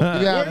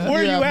Where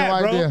are you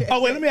at, bro?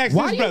 Oh, wait, let me ask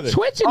Why this, you brother.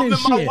 twitching I'm and in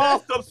my shit?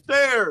 loft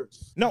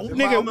upstairs. No, I'm in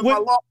nigga, my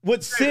loft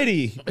what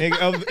city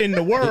nigga, in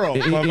the world?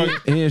 He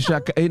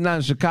not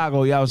in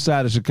Chicago. He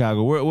outside of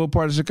Chicago. What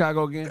part of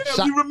Chicago again?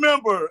 Yeah, you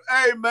remember.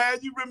 Hey, man,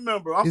 you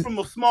remember. I'm from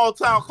a small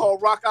town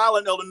called Rock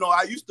Island, Illinois.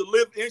 I used to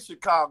live in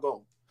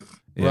Chicago.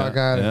 Rock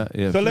Island.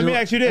 Yeah. So let me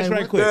ask you this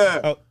right quick.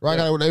 Yeah. Rock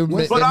Island.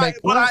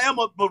 But I am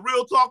a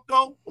real talk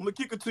though. I'm gonna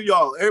kick it to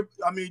y'all.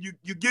 I mean,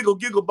 you giggle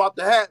about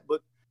the hat, but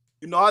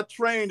you know, I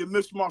trained in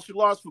mixed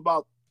martial arts for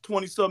about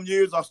 20-some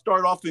years. I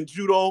started off in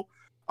judo.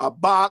 I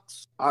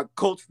boxed. I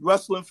coached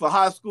wrestling for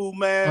high school,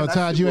 man. Oh, That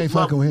Todd, shit you was ain't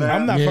fucking lovely, with him.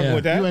 man. I'm not fucking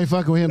with that. You ain't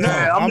fucking with him.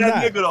 Yeah, Todd. I'm that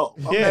not. nigga though.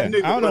 I'm Yeah, that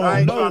nigga. I don't but know, I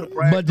ain't but- trying to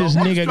brag, but this though.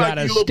 I'm nigga just trying got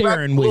to a give you little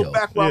steering wheel. little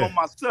background Yeah. on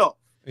myself.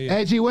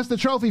 Hey, G, what's the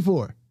trophy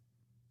for?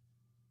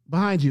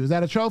 Behind you. Is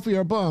that a trophy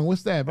or a bung?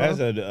 What's that, bro? That's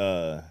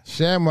a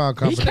Shamrock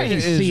He company.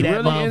 can't see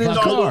that really in his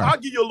motherfucker. car. I'll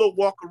give you a little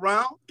walk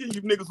around. Give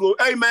you niggas a little,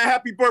 hey man,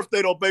 happy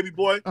birthday though, baby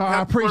boy. Oh, I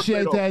Happy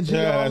appreciate birthday, that, G.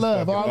 Yeah, all that's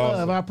love, all fucking love.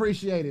 awesome. I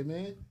appreciate it,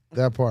 man.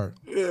 That part.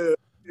 though.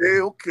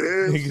 Yeah, okay.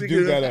 niggas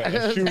do got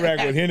a shoe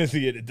rack with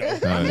Hennessy in it though. I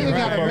Nigga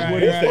got a- don't give a fuck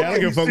what he say. I don't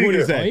give a fuck what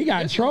he Oh, say. he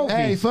got trophies.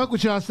 Hey, fuck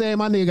what y'all saying.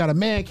 My nigga got a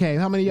man cave.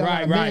 How many of y'all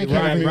got a man cave? in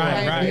your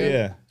house, man?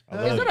 Yeah.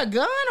 Is it a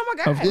gun? Oh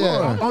my god!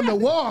 Yeah. On the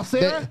wall,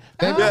 Sarah.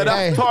 Yeah,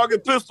 that's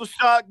target pistol,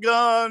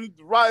 shotgun,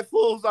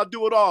 rifles. I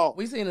do it all.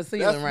 We seeing the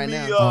ceiling That's right me,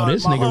 now. Oh,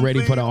 this my nigga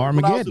ready for the Humvee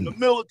when I was in Armageddon. the It's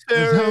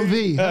military.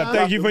 Humvee.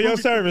 Thank you for your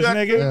service,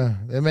 nigga. Yeah,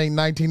 they make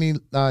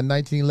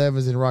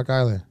 1911s in Rock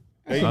Island.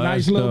 That's a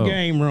nice little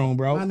game room,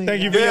 bro.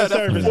 Thank you for Yeah, your that's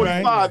service,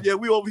 45. man. Yeah,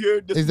 we over here.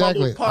 This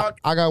Exactly. podcast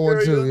I got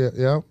one too. area.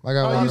 Yeah, I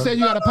got Oh, one. you said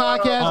you got a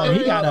podcast? Oh,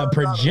 he got a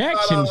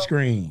projection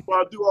screen. Where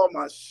I do all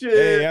my shit.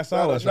 Hey, I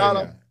saw us right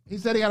now. He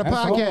said he got a That's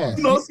podcast.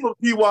 You know, some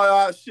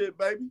PYI shit,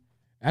 baby.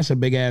 That's a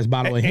big ass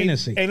bottle of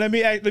Hennessy. Hey, let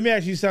me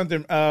ask you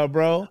something,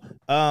 bro.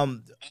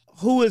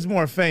 Who is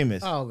more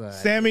famous? Oh, God.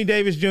 Sammy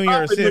Davis Jr. or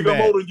Nigga, I'm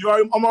Sinbad? older than you.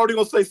 I'm already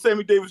gonna say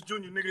Sammy Davis Jr.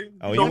 Nigga.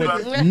 Oh, You you know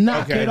went- that.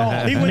 Knock Okay. it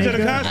off. He went to the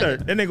nigga.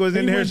 concert. That nigga was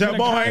in here shouting,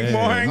 boing,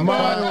 boing, I'm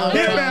boing.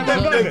 He's a bad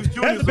Sammy Davis motherfucker.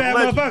 Jr. That's is a bad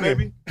legend, motherfucker.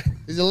 baby.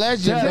 He's a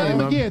legend. Tell him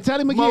man. again. Tell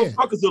him again.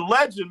 Motherfucker's a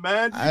legend,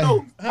 man. You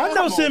know, I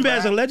know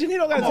Sinbad's a legend. He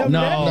don't gotta tell me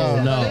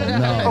that.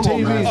 No. Come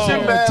on, man. Oh,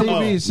 Sinbad,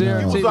 TV, Sarah.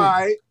 he was TV. all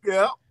right.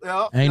 Yeah.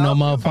 Ain't no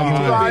He was motherfucking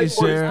all right for his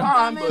Sarah.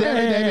 time, but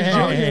Sammy Davis Jr. is a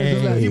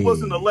legend. he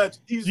wasn't a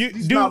legend.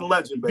 He's not a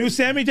legend, baby. Do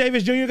Sammy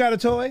Davis Jr. got a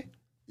toy?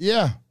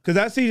 Yeah. Because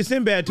I see the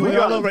Sinbad toy We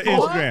got all a over toy?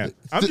 Instagram.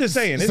 I'm just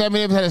saying. Sammy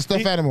Davis had a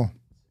stuffed animal.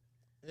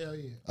 Hell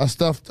yeah. A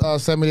stuffed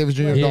Sammy Davis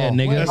Jr. Yeah, doll.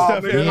 nigga. That's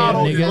stuff. man, I Yeah,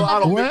 don't- nigga. I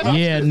don't make up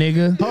Yeah, shit.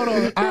 nigga. Hold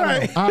on.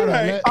 Right, Otto,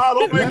 right. I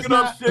don't make let's it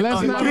up not- shit.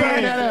 let's not You bring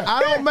can't. that up. I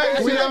don't make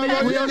We don't need to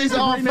these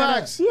bring all that up.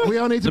 facts. We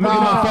don't need to Let me bring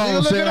get my that phone,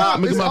 up. Look Sarah. it up. Let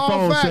me It's get my all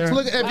phone, facts. Sarah.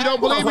 Look, if you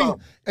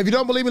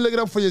don't believe me, look it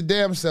up for your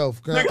damn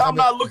self. Nigga, I'm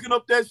not looking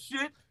up that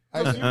shit.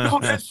 'Cause you know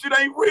that shit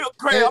ain't real.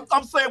 Craig,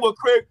 I'm saying what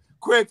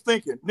Craig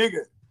thinking. Nigga,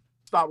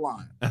 stop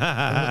lying.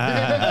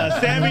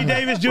 Sammy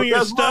Davis Jr.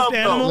 That's stuffed love,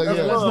 animal. though.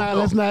 That's love,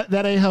 Let's not.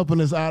 That ain't helping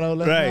us, Otto.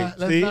 Right.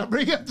 Let's See? not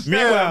bring up.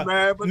 Meanwhile, Yeah,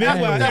 man. But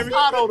meanwhile, that's every-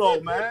 Otto, though,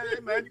 man. Hey,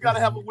 man, you gotta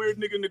have a weird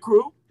nigga in the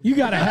crew. You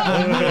gotta have a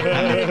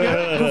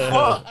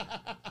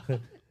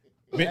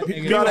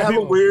You gotta have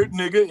a weird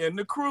nigga in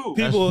the crew.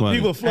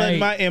 People flooding Hey.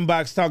 my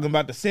inbox talking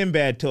about the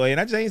Sinbad toy, and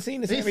I just ain't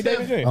seen the Sammy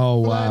Davis Jr. Oh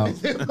wow.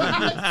 They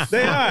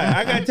are.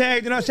 I got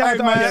tagged, and I shout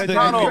Hey, out man, to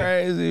all y'all. Otto.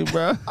 Crazy,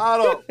 bro.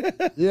 Otto,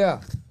 Yeah.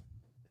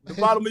 the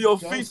bottom of your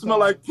feet smell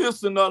like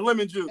piss and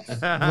lemon juice. This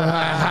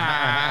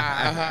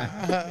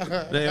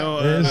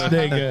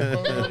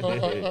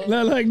nigga.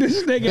 Look like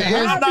this nigga.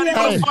 I'm not even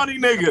a funny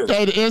nigga.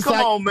 Hey, the inside,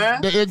 Come on,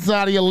 man. The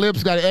inside of your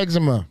lips got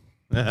eczema.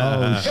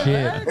 Oh shit.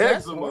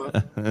 Eczema.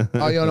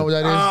 Oh, you don't know what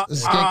that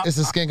is? It's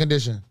a skin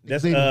condition.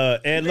 That's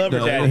Ed Lover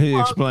Daddy. He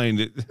explained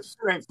it. This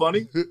shit ain't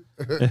funny.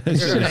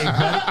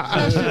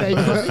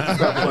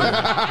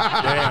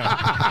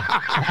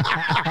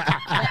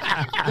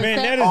 Man,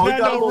 that is Oh, not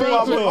no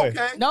real toy.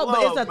 Okay. No, but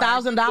it's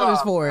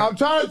 $1,000 for it. I'm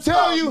trying to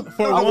tell you.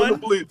 For one,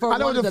 For I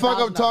know what one, the fuck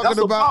I'm $1,000. talking That's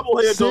a about.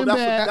 bobblehead, though.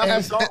 Sinbad,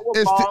 That's a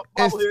doll.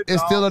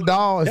 It's still a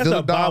doll. It's that's still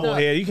a a doll.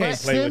 bobblehead. You can't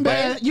play with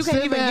that. You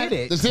can't even get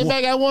it. The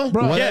Sinbad got one?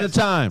 Bro, One Yes. at a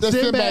time. The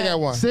Sinbad got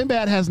one.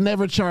 Sinbad has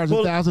never charged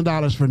Pull-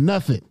 $1,000 for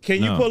nothing.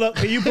 Can you pull up?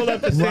 Can you pull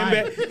up the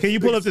Sinbad? Can you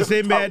pull up the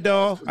Sinbad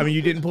doll? I mean,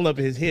 you didn't pull up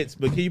his hits,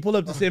 but can you pull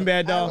up the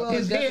Sinbad doll? Well,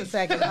 just a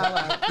second. Hold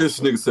on. This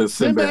nigga says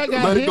Sinbad. Sinbad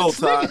got Let it go, hits,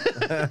 Ty.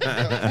 Sinbad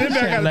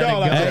got a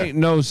doll out there. Ain't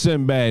no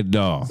Sinbad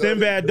doll.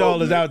 Sinbad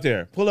doll is out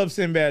there. Pull up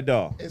Sinbad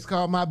doll. It's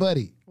called My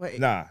Buddy. Wait.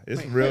 Nah,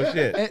 it's real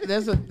shit.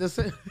 There's a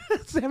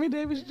Sammy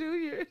Davis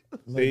Jr.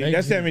 See,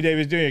 that's Sammy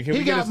Davis Jr. Can He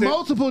we got get a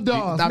multiple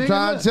dogs. I'm nigga,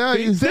 trying look. to tell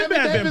you. Sammy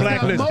Sinbad's been Davis got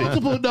blacklisted.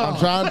 multiple dogs. I'm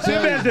trying to tell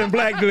Sinbad's you. been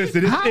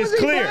blacklisted. How It's is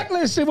he clear.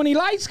 blacklisted when he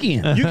light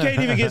skinned? You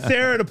can't even get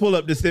Sarah to pull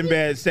up the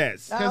Sinbad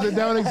stats. Because it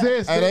don't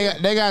exist. Hey,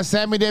 they got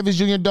Sammy Davis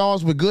Jr.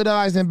 dogs with good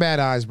eyes and bad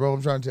eyes, bro.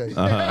 I'm trying to tell you.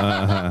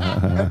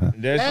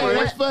 That's Hey, right.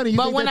 that's funny. You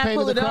But think when they I painted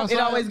pull the it up, cross it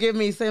eye? always give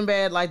me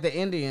Sinbad like the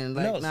Indian,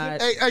 like No,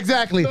 not. Hey,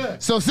 exactly.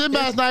 So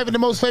Sinbad's not even the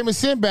most famous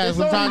Sinbad. It's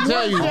I'm trying to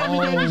tell only you. one Sammy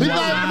Davis He's Jr.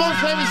 not even the most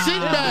famous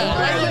Sinbad.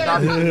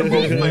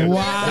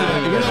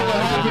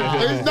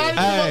 He's not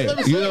even Hey, the most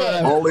famous you know what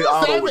Sinbad. Only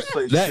I Sammy, always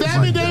say that-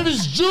 Sammy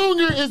Davis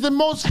Jr. is the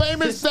most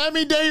famous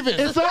Sammy Davis.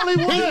 It's only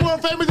one. He's more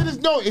famous than his.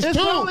 No, it's It's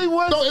two. only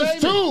one No, it's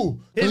famous. two.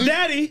 His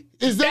daddy.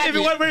 His daddy. If it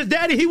wasn't for his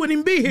daddy, he wouldn't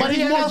even be here. But he's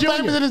ain't more a junior.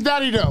 famous than his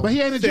daddy, though. But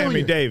he ain't a Sammy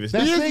junior. Davis.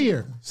 That's He is-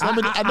 senior. Sammy, I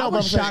know, I but I'm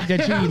was saying. shocked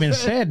that you even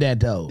said that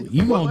though.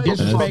 You gonna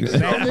disrespect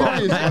Sammy?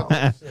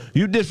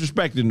 You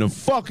disrespecting the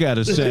fuck out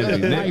of Sammy,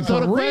 Like, nigga.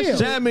 for real.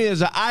 Sammy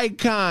is an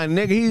icon,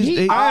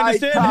 nigga. I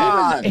understand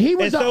that. He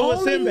was And the so was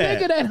only Sinbad.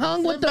 nigga that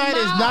hung with the Sinbad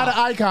is mob. not an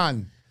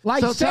icon.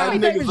 Like So Sammy Sammy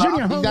Davis niggas, Jr.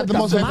 hung he's not with the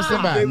most famous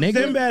mob, Sinbad. nigga.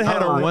 Sinbad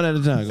had a One at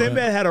a time. go Sinbad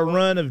ahead. had a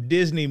run of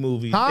Disney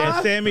movies Huh?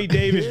 that Sammy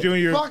Davis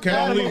Jr. Fuck can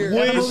outta only here.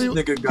 wish This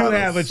nigga to got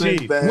have a achieved.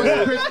 Sinbad.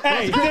 Look,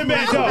 hey,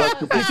 Sinbad dog.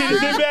 You see the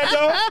Sinbad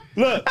dog?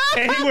 Look,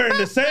 and he wearing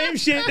the same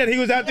shit that he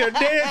was out there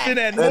dancing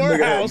at That nigga had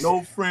Morehouse.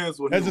 no friends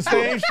with That's him. the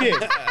same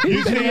shit.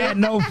 He said he had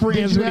no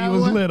friends when he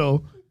was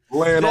little.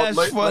 Laying That's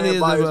on, funny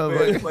laying by as his a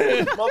bed,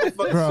 playing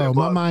motherfucking Bro, Sinbad.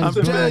 my mind is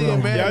I'm telling blown.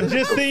 you, man. Y'all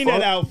just seen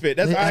that outfit.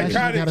 That's They actually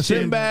got iconic a shit.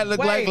 Sinbad look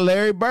Wait. like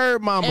Larry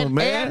Bird mama,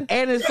 man.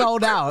 And it's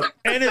sold out.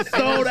 And it's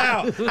sold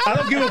out. I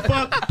don't give a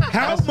fuck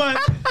how much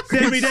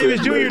Sammy Davis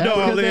Jr.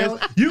 doll is.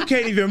 You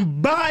can't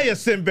even buy a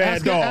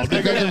Sinbad doll.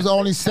 Because there was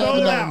only 7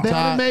 Sold of out. them. They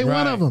only made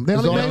one of them. They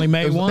There's only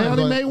made one. They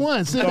only made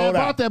one. Sinbad Sold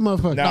bought out. that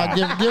motherfucker. Nah.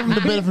 Give him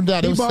the benefit of the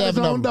doubt. It He was bought his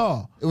 7 own of them.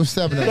 doll. It was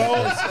 7 of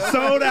them.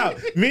 Sold out.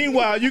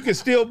 Meanwhile, you can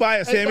still buy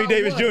a Sammy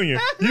Davis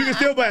Jr. You can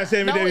still buy a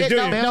Sammy Davis Jr.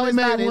 They only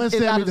made one It's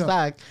out Sammy of doll.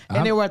 stock,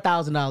 and they were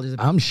 $1,000.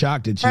 I'm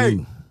shocked at Hey,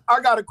 you. I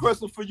got a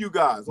question for you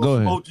guys on Go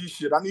some ahead. OG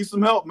shit. I need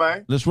some help,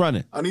 man. Let's run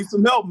it. I need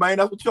some help, man.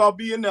 That's what y'all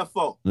be in there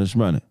for. Let's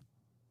run it.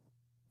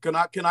 Can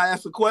I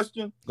ask a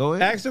question? Go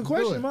ahead. Ask a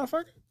question,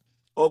 motherfucker.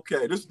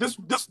 Okay, this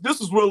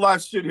is real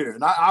life shit here,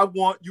 and I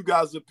want you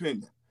guys'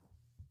 opinion.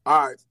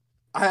 All right,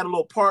 I had a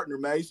little partner,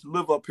 man. He used to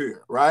live up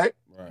here, right?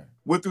 Right.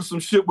 Went through some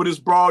shit with his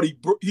broad.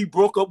 He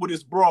broke up with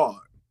his broad,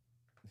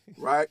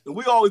 right? And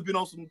we always been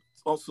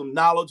on some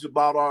knowledge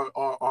about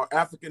our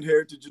African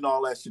heritage and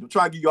all that shit. I'm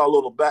trying to give y'all a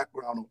little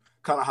background on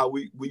kind of how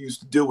we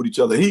used to deal with each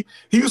other. He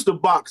used to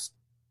box.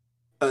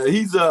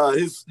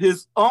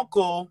 His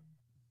uncle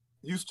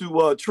used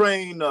to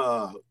train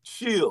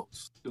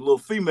Shields, the little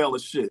female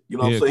and shit. You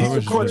know what I'm saying? He's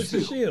a crunch Clarissa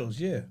field.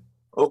 Shields, yeah.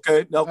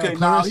 Okay. Now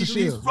Clarissa he's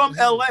Shields. from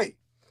LA.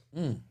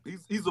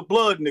 He's a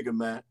blood nigga,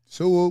 man.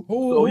 So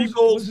So he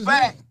goes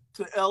back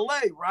to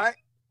LA, right?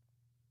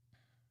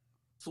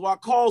 So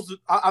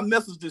I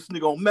message this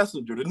nigga on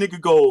Messenger. The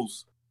nigga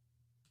goes,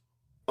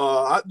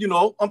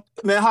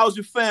 man, how's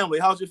your family?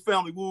 How's your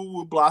family? Woo,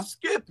 woo, blah,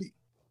 Skippy.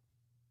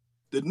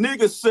 The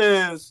nigga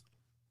says,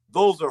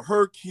 those are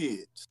her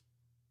kids.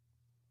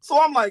 So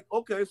I'm like,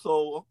 okay.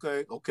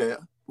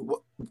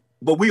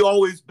 But we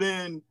always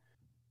been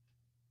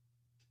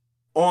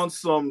on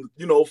some,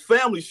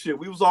 family shit.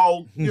 We was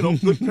all,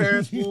 good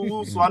parents, woo,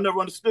 woo. So I never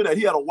understood that.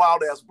 He had a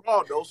wild ass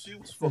broad though. She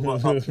was from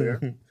up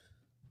there.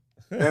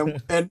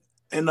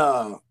 And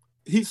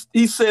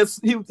he says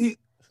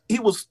he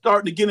was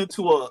starting to get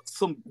into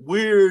some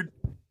weird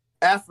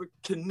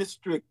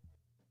Africanistic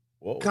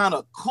kind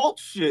of cult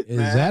shit, Is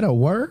man. that a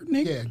word,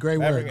 nigga? Yeah, great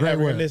word. Great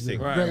word.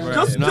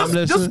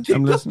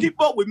 Just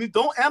keep up with me.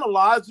 Don't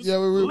analyze. Just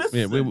listen.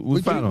 Yeah,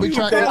 we found him. We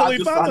tracking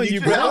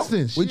you, bro.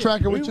 We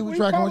tracking with you. We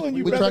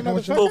tracking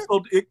with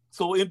you.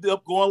 So it ended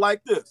up going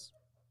like this.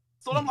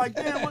 So I'm like,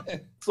 damn.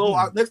 What? So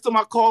next time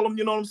I call him,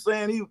 you know what I'm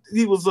saying?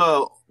 He was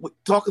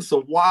talking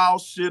some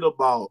wild shit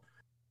about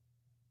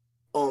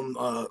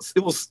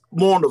it was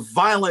more on the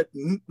violent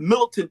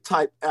militant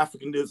type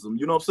Africanism,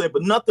 you know what I'm saying?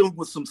 But nothing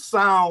with some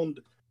sound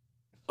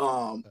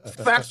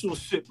factual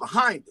shit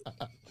behind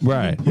it.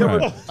 Right. You ever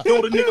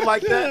killed a nigga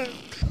like that?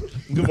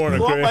 Good morning,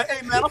 So I'm Craig. like,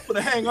 hey man, I'm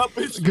finna hang up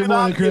and shit. Good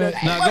morning, Craig.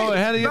 Now go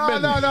ahead. Handle your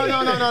business.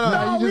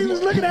 No. We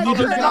was looking at You you.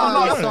 just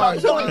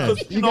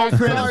got You got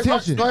credit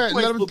attention. Go ahead.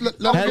 Let him Handle get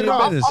your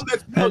off.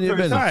 business. Handle your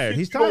business.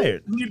 He's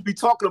tired. You need to be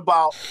talking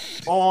about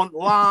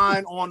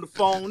online, on the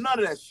phone, none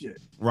of that shit.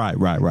 Right.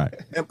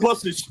 And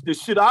plus the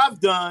shit I've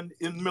done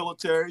in the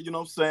military, you know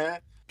what I'm saying?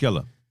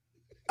 Killer.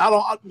 I'm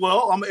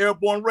an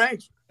airborne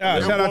ranger.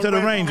 Shout out to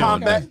the Ranger.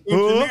 Combat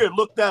engineer.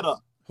 Look that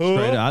up.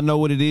 Straight up. I know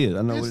what it is.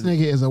 I know This what it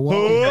is. nigga is a walking.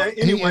 Okay,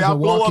 He anyway, is I'll a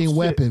blow up walking shit.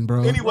 weapon,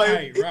 bro.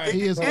 Anyway,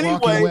 He is a walking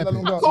anyway,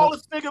 weapon. I call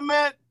this nigga,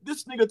 man.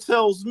 This nigga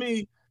tells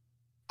me,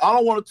 I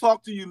don't want to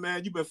talk to you,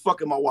 man. You've been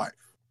fucking my wife.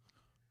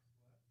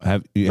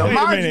 Have you? Now, Wait a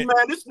mind minute. you,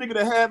 man, this nigga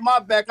that had my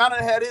back, I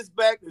done had his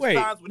back. There's Wait.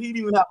 times when he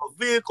didn't even have a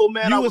vehicle,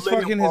 man. You I was would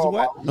let fucking him his borrow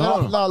what?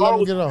 my- No, let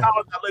him get off.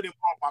 I let him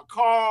borrow my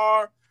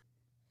car.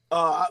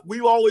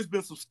 We've always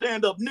been some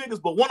stand-up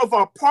niggas, but one of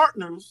our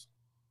partners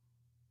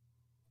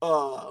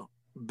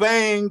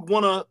bang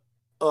one of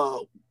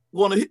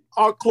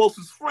our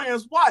closest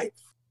friends' wife.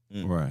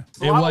 Right.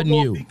 So It I wasn't don't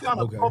know you. if he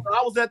kinda Okay. thought that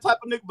I was that type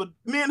of nigga, but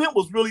me and him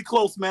was really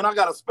close, man. I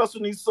got a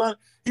special needs son.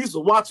 He used to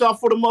watch out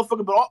for the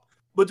motherfucker,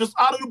 but just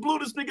out of the blue,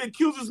 this nigga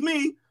accuses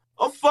me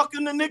of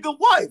fucking the nigga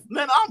wife.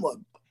 Man,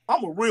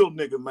 I'm a real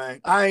nigga,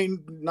 man. I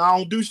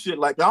don't do shit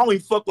like that. I don't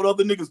even fuck with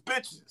other niggas'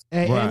 bitches.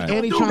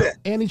 And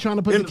he trying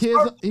to put the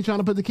kids. He trying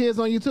to put the kids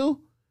on you too.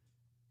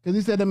 Because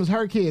he said them is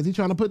her kids. He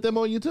trying to put them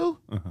on you too?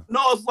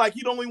 No, it's like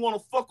he don't even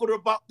want to fuck with her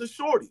about the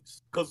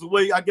shorties. Because the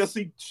way, I guess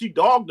she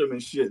dogged him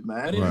and shit,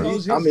 man.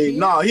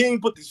 Right. He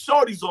ain't put the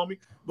shorties on me.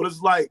 But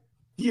it's like,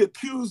 he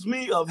accused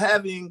me of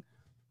having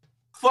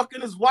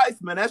fucking his wife,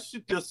 man. That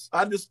shit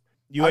I just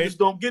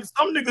don't get it.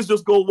 Some niggas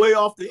just go way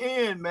off the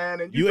end,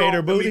 man. And You ate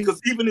her booty? Because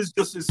even it's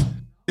just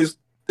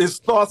his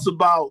thoughts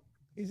about,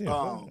 You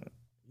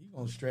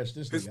gonna stress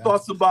this his nigga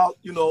thoughts about,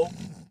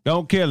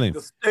 Don't kill him.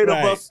 the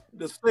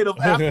state of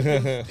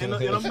Africa in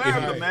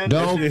America, man.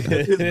 Don't-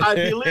 His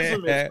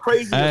idealism is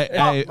crazy as fuck,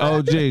 Hey, man.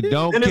 OG,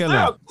 don't And is kill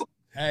there him.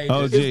 Hey,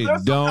 OG, Is there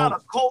some don't. kind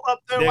of cult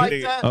up there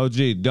like that?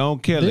 OG,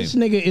 don't kill him. this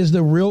nigga is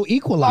the real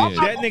equalizer.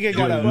 I'm That not nigga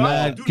gonna got do a it, bro. I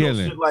mad don't do no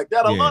killing. shit like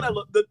that. I Yeah.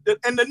 love that.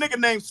 And the nigga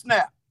named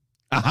Snap.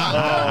 And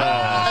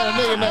a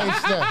nigga named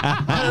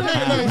Snap. And a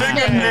nigga named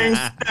Nigga named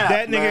Snap.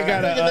 That nigga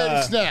got Nigga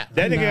named Snap.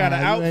 That nigga got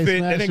an Nah, you ain't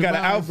outfit. That nigga got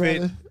an smashing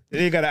outfit. mine, That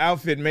nigga got an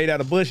outfit made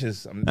out of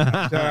bushes.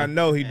 I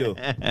know he do.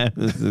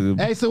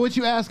 Hey, so what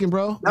you asking,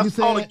 bro? That's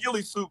you called a saying,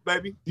 ghillie suit,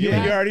 baby.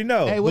 Yeah, you already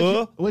know. hey,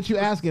 what you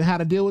asking? How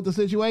to deal with the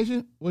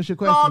situation? What's your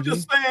question? No, I'm G?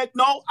 just saying.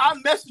 No, I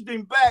messaged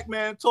him back,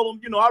 man.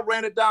 Told him, I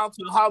ran it down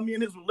to how me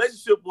and his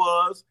relationship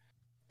was,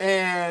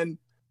 and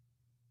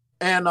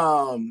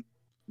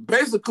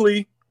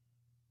basically,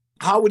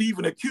 how would he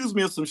even accuse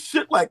me of some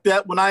shit like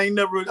that when I ain't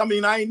never? I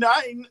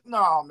ain't.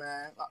 No,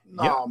 man.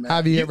 No, man.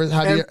 Have you ever?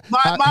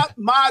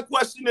 My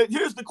question is,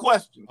 here's the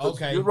question. 'cause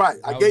Okay. You're right.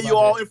 I That gave was you my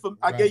all bad. info.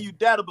 I gave you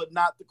data, but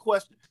not the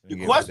question. The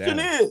give question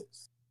me data.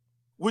 is,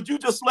 would you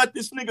just let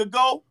this nigga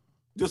go?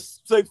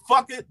 Just say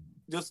fuck it?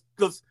 Just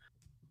because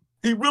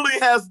he really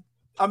has.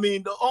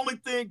 The only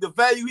thing, the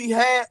value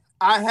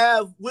I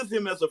have with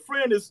him as a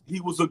friend is he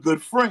was a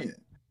good friend.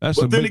 That's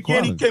a But then big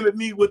again, he quality. came at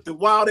me with the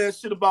wild ass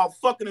shit about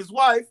fucking his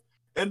wife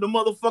and the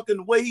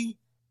motherfucking way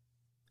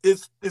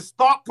his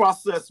thought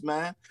process,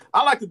 man.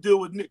 I like to deal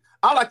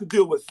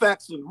with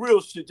facts and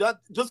real shit.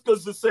 Just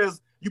because it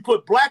says you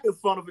put black in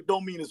front of it,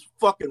 don't mean it's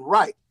fucking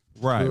right.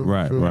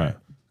 Right.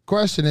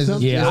 Question is, I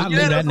leave that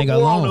there's a nigga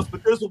war on alone. us,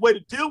 but there's a way to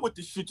deal with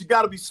this shit. You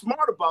got to be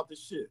smart about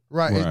this shit.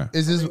 right? Right.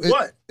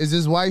 Is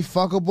his wife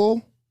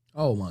fuckable?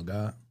 Oh my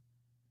god.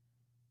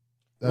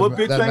 What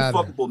bitch that ain't matter.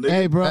 fuckable, nigga?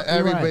 Hey, bro.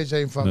 Every you're right. bitch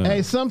ain't fuckable.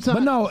 Hey, sometimes.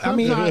 But no, I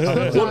mean-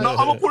 sometimes- Well, no,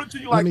 I'm gonna put it to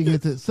you Let like me this.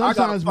 get this. I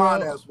got a Sometimes, bro.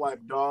 fine ass wife,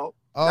 dog.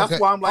 Okay.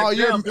 That's why I'm like,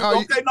 you're- damn,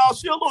 okay, no,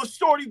 she a little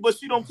shorty, but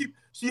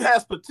she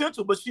has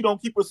potential, but she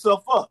don't keep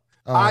herself up.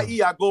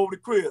 I.e., I go over the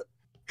crib,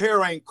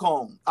 hair ain't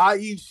combed.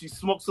 I.e., she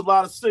smokes a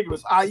lot of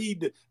cigarettes. I.e.,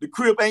 the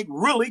crib ain't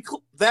really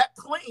that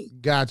clean.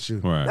 Got you.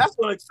 Right. That's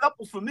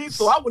unacceptable for me,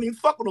 so I wouldn't even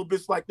fuck with no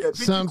bitch like that.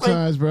 Bitch,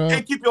 Sometimes, you bro.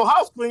 can't keep your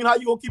house clean, how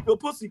you gonna keep your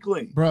pussy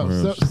clean? Bro,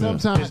 Real spill.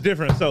 sometimes. It's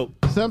different. So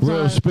Real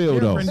Sometimes. spill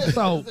though.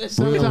 So Real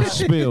Sometimes.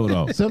 spill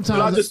though. Should I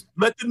Sometimes. just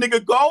let the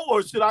nigga go,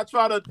 or should I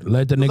try to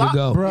let the nigga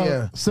go. Bro,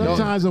 Yeah.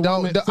 sometimes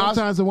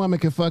a woman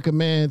can fuck a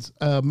man's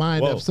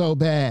mind Whoa. up so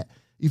bad.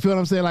 You feel what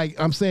I'm saying? Like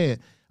I'm saying,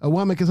 a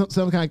woman can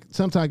sometimes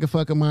can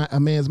fuck a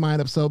man's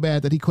mind up so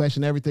bad that he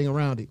question everything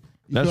around him.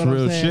 You That's feel what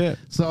I'm real saying? shit.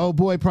 So old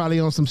boy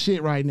probably on some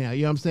shit right now.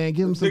 You know what I'm saying?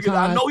 Give him some nigga,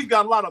 time. I know he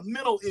got a lot of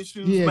mental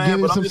issues, Yeah, give man,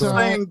 him but I'm some just time.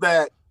 saying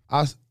that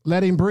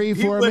Let him breathe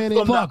he for a went minute.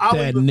 from the, Fuck I don't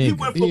that even, he nigga.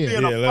 went from Yeah.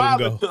 being Yeah, a let him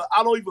father go. to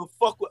I don't even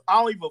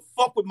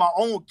fuck with my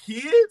own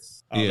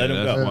kids. let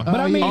him that's go. why. But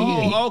I mean,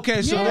 Oh,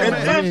 okay. So,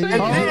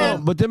 Yeah,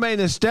 but them ain't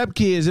his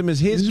stepkids. Them is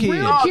his kids.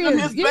 real No, them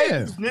kids, his yeah.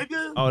 babies,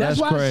 nigga. Oh, that's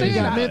that's why I crazy.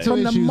 said got mental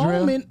from the issues, real.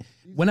 moment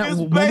when His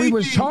we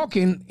was baby.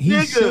 talking, he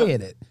Nigga.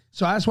 said it.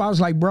 So that's why I was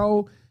like,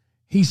 bro,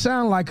 he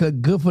sound like a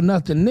good for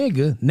nothing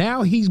nigga.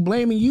 Now he's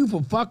blaming you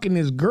for fucking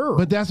his girl.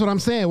 But that's what I'm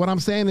saying. What I'm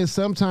saying is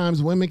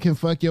sometimes women can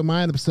fuck your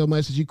mind up so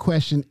much that you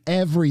question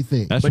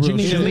everything. That's But you real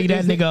need to shit. leave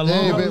that nigga alone.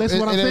 Hey, No, but listen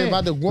what I'm it ain't saying.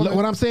 about the woman. Look,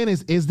 what I'm saying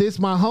is this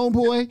my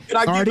homeboy? Can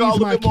I Are give y'all a these little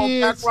my bit more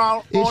kids?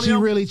 background Is on she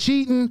him? really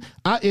cheating?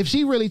 If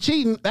she really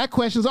cheating, that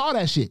questions all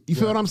that shit. You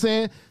feel what I'm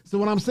saying? So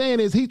what I'm saying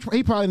is he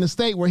probably in a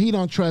state where he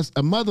don't trust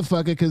a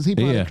motherfucker because he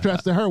probably Yeah.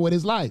 trusted her with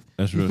his life.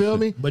 That's you real feel shit.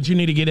 me? But you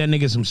need to give that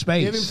nigga some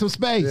space. Give him some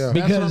space. Yeah. That's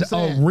what I'm because a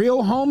saying.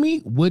 real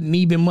homie wouldn't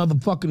even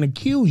motherfucking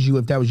accuse you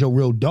if that was your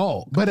real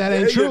dog. But that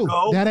ain't There you true.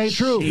 go. That ain't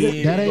true.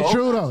 Shit. That ain't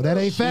true though. That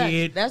ain't fact.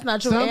 Shit. That's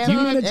not true. Sometimes- And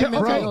You mean to and tell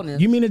mental okay,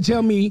 illness. you mean to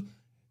tell me,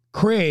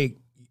 Craig,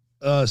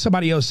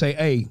 somebody else say,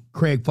 hey,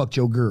 Craig fucked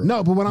your girl.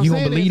 No, but what I'm you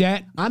saying gonna believe is,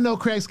 that? I know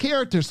Craig's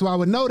character, so I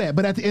would know that.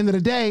 But at the end of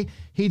the day,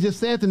 he just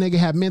said the nigga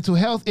had mental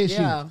health issues.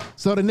 Yeah.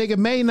 So the nigga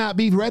may not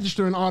be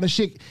registering all the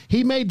shit.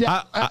 He may.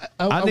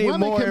 I need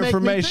more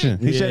information.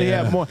 He said he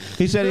had more.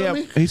 He said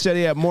Feel he said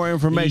he had more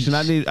information.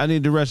 I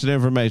need the rest of the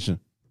information.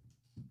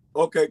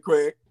 Okay,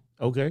 Craig.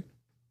 Okay.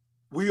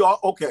 We are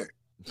okay.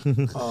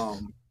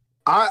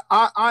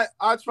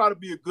 I try to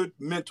be a good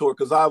mentor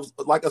because I was,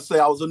 like I say,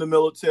 I was in the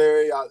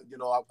military. I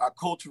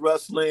coach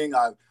wrestling.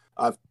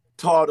 I've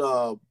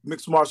taught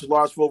mixed martial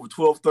arts for over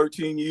 12,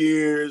 13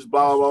 years,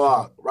 blah, blah,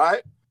 blah,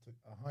 right?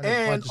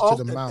 And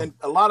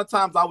a lot of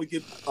times I would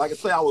get, like I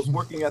say, I was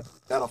working at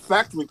a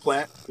factory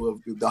plant,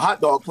 the hot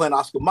dog plant,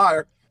 Oscar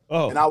Mayer,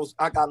 and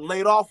I got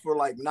laid off for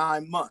like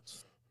 9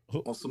 months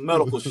on some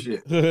medical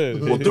shit.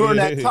 Well, during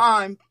that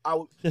time, I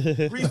would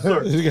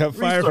research. You got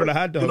fired for the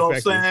hot dog You know what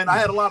I'm factory. saying? I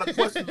had a lot of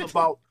questions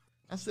about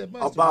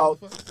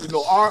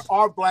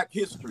our Black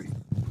history.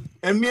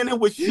 And me and him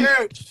would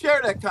share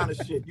that kind of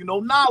shit,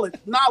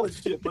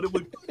 knowledge shit, but it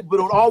would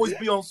always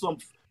be on some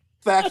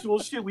factual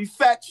shit. We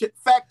fact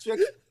check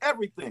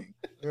everything.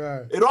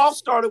 Right. It all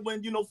started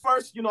when,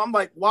 first, I'm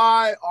like,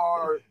 why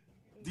are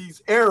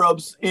these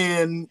Arabs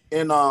in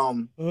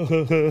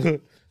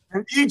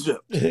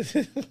Egypt?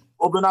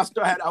 Well, then I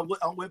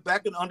went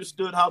back and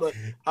understood how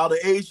the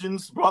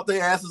Asians brought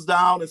their asses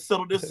down and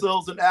settled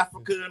themselves in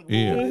Africa and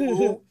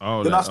Then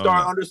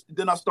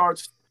I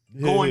started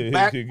going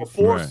back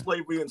before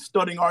slavery and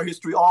studying our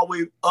history all the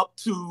way up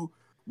to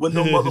when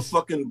the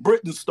motherfucking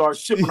Britain starts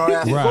shipping our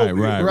asses over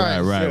here.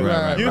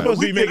 Right. You're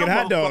supposed to be making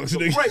hot dogs.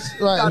 Right.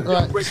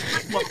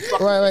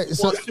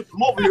 So ship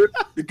them over here.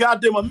 The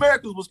goddamn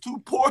Americans was too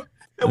poor.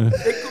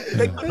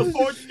 They couldn't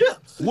afford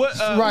ships.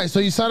 Right. So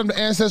you signed up to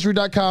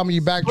Ancestry.com and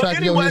you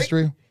backtrack your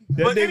history.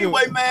 But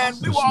anyway, man,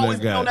 we were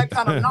always on that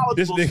kind of knowledge.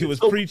 This nigga was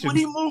preaching. When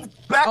he moved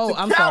back to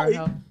Cali.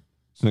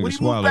 This nigga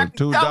swallowed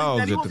 2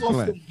 dogs at the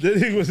plant.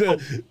 This nigga was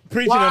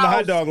preaching on the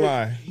hot dog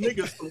line.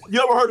 Niggas, you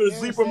ever heard of the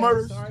zebra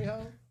murders?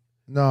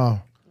 No.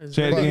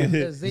 Say it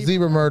again.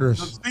 Zebra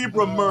murders. The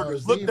zebra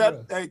murders. Look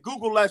that. Hey,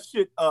 Google that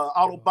shit,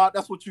 Autobot.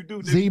 That's what you do.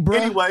 Nigga. Zebra?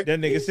 Anyway, that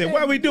nigga said,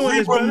 "Why are we doing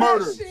this, brother?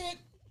 Murders.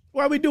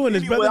 Why are we doing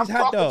this, brother? I'm It's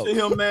hot talking dog." to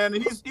him, man,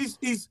 and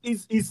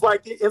he's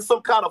like in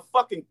some kind of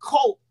fucking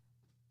cult,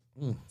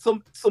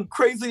 some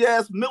crazy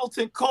ass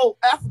militant cult,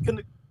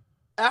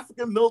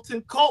 African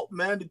militant cult,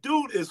 man. The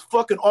dude is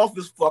fucking off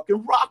his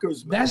fucking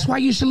rockers, man. That's why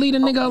you should leave a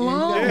nigga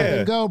alone.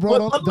 Yeah. Go,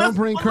 bro. Don't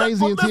bring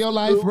crazy into your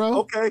life, bro.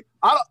 Okay.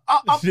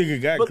 This nigga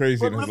got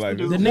crazy in his life.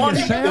 The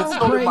nigga sounds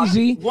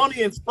crazy. One,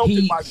 he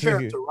insulted my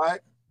character, right?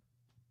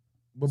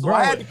 So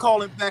I had to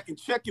call him back and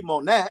check him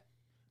on that.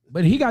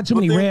 But he got too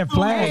many red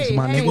flags,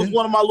 my He nigga. was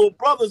one of my little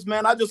brothers,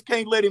 man. I just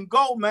can't let him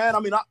go, man.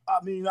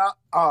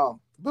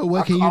 But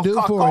what can you do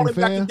I for called him,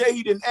 him back fam? today.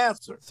 He didn't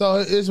answer.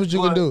 So here's what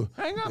you can do.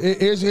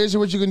 Here's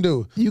what you can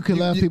do. You can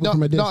love people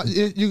from a distance.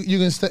 You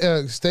can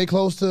stay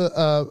close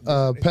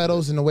to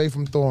petals and away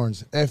from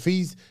thorns.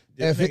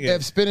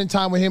 If spending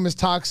time with him is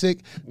toxic,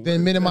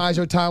 then minimize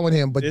your time with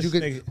him. But you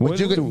can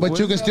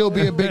still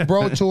be a big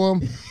bro to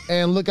him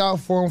and look out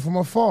for him from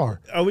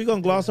afar. Are we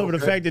gonna gloss over the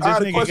fact that this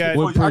nigga got?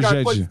 We I got a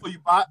appreciate question you. for you,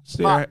 Bot.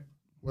 Stay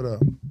What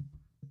up?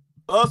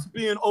 Us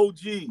being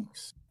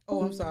OGs.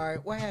 Oh, I'm sorry.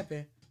 What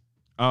happened?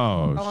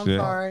 Oh, I'm shit.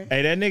 sorry.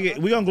 Hey, that nigga,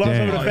 we gonna gloss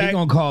over the He fact.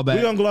 gonna call back.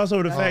 We gonna gloss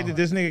over the fact that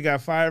this nigga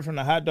got fired from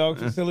the hot dog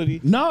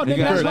facility. No, nigga,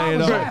 that's why I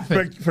was for,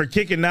 laughing. for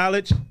kicking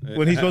knowledge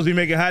when he's supposed to be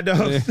making hot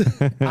dogs.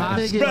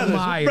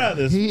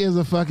 brothers. He is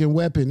a fucking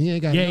weapon. He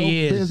ain't got Yeah, no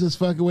he is. business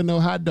fucking with no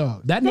hot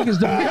dog. That nigga's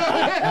the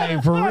hey,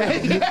 for real.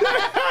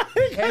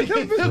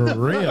 For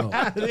real.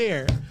 That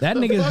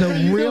nigga's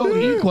the real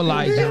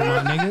equalizer,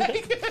 my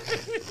nigga.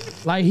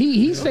 Like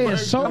he said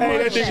so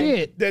much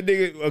shit. That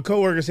nigga, a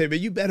coworker said,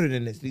 "Man, you better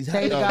than this. These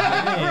hot dogs,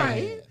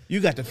 man. You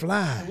got to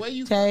fly." Where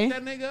you Tay.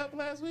 that nigga up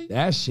last week?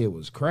 That shit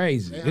was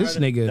crazy. This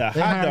nigga,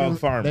 The hot dog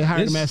farmer. They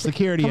hired him as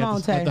security Come on,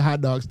 at Tay. the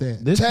hot dog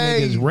stand. this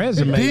nigga's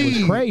resume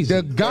was crazy.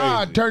 The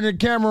God, turn your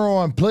camera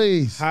on,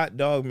 please. Hot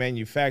dog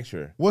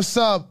manufacturer. What's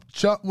up,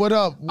 Chuck? What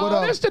up? What Oh,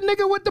 up? that's the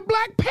nigga with the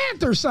Black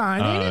Panther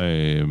sign, ain't it?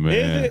 Hey, man.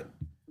 Is it?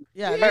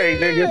 Yeah. Hey,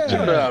 nigga,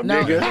 shut up,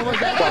 No, nigga. no, what's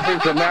that? So I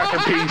think the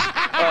masterpiece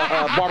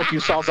barbecue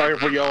sauce out here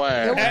for your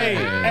ass.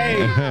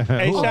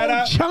 Hey, shout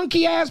out.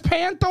 Chunky ass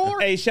Panther.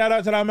 Hey, shout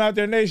out to the I'm Out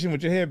There Nation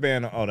with your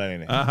headband on. Oh, that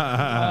ain't it. Oh,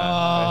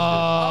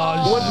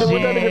 What that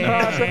nigga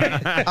Todd say?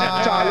 Put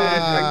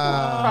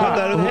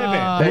that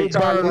headband. Hey,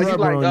 Todd, he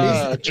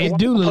like, it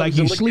do look like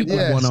you sleep with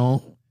Yes. one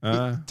on.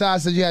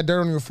 Todd said you had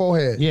dirt on your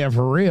forehead. Yeah,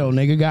 for real,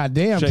 nigga.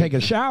 Goddamn, take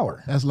a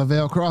shower. That's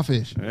Lavelle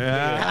Crawfish.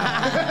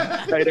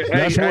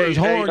 That's where his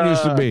horn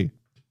used to be.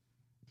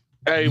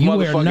 Hey, You wear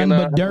motherfucking, nothing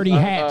but dirty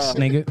hats,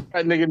 nigga.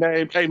 That nigga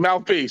name, hey,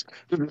 mouthpiece.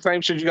 This is the same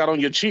shit you got on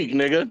your cheek,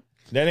 nigga.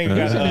 That nigga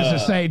got. It's the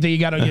same thing you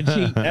got on your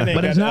cheek, That nigga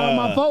but it's got, not on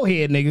my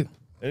forehead, nigga.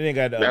 That nigga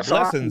got That's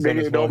all right, blessings on nigga.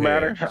 his It don't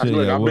matter. forehead.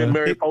 Look, I've what? been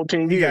married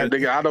 14 years,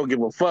 nigga. I don't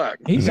give a fuck.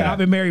 He said, I've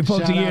been married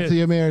 14 Shout out years. to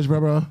your marriage,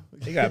 bro.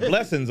 He got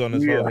blessings on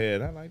his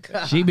forehead. I like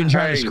that. She been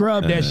trying to Hey.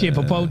 scrub that shit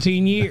for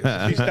 14 years.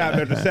 She stopped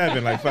after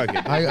 7. Like fuck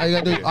it.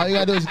 All you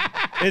gotta do is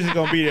This is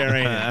gonna be there,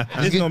 ain't it?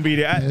 It's gonna be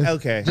there.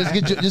 Okay. Just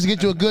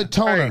get you a good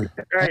toner.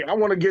 Hey, I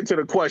want to get to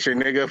the question,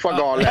 nigga. Fuck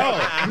all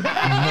that.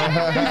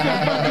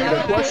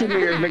 The question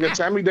is, nigga,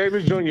 Sammy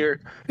Davis Jr.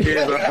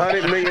 is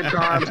 100 million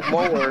times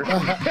more.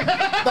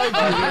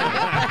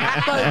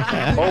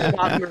 More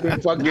popular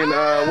than fucking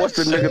what's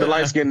the nigga, the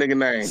light skinned nigga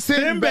name?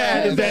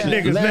 Sinbad is that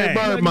nigga's name.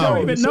 You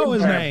don't even know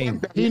his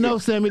name. He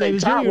knows Sammy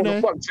Davis Jr. I want to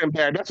name. fuck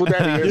Sinbad. That's what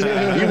that is.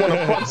 You want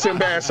to fuck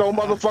Sinbad so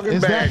motherfucking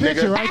It's bad, that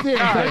picture nigga. right there.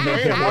 God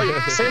damn, oh,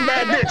 yeah.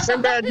 Sinbad this,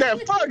 Sinbad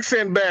that. Fuck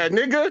Sinbad,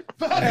 nigga.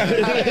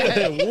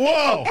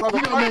 Whoa.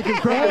 You gonna make him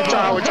cry.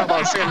 We're talking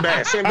about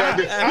Sinbad. Sinbad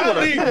this.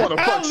 You want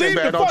to fuck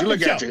Sinbad, don't you?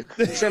 Look at you.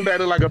 Sinbad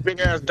look like a big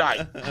ass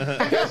dyke.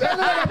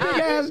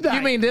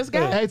 You mean this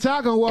guy? Hey,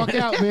 Ty gonna walk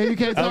out, man. You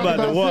can't talk I'm about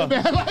to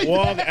Sinbad like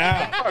walk that.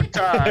 out. Fuck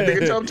Ty.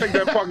 Nigga, tell him take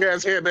that fuck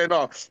ass headband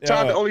off.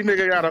 Ty the only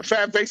nigga got a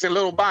fat face and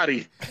little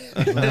body.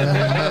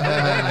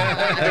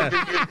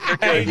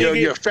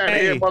 You're a fat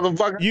head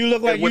motherfucker. You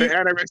look like with you an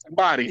anorexic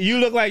body. You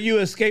look like you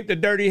escaped a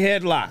dirty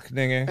headlock,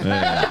 nigga.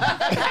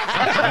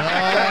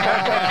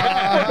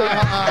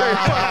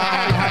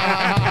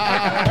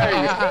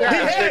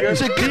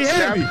 He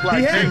heavy.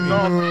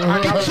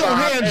 Get your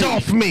hands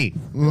off me.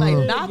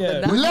 Like, not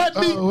the Let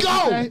me What'd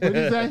go.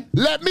 you say?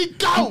 Let me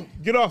go.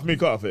 Get off me,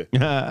 coffee.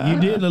 You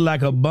did look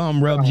like a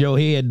bum rubbed your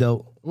head,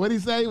 though. What'd he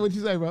say? What'd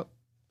you say, bro?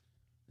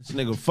 This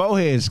nigga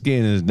forehead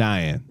skin is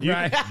dying.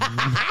 Right. Hey,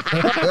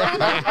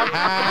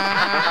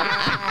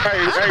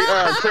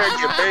 Craig,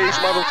 you beige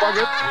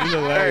motherfucker.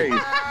 Hey,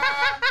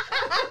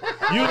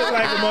 You look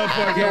like a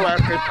motherfucker. your ass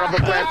is from a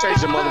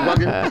plantation,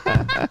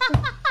 motherfucker.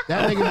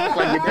 That nigga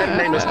Like your dad's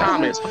name is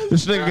Thomas.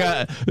 This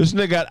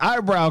nigga got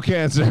eyebrow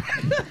cancer.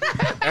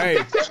 Hey.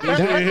 That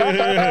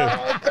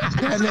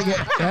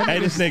nigga. Hey,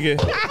 this nigga.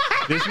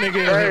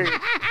 Hey,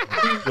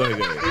 Look at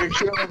you're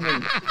killing me.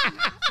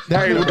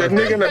 Hey, with the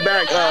nigga in the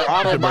back,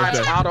 Autobots,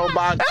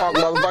 fuck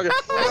motherfucker.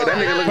 That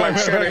nigga look like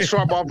Shannon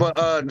Sharp off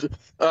of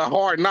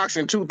Hard Knocks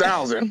in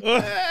 2000.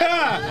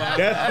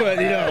 That's what,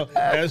 you know.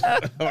 That's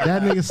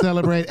That nigga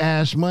celebrate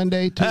Ash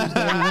Monday,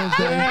 Tuesday,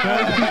 Wednesday,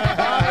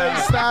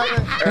 Thursday.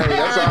 Hey,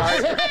 that's all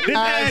right. this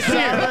ass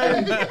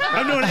year.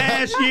 I'm doing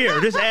ass year.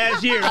 This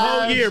ass year. The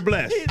whole year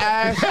blessed.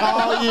 Ash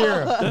all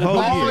year.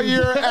 All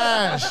year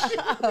Ash.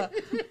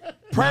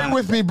 Pray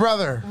with me,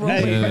 brother.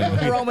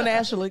 Roman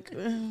Ashley.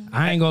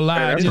 I ain't gonna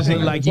lie. It just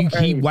look like you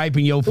keep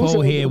wiping your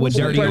forehead with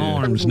dirty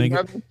arms,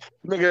 nigga.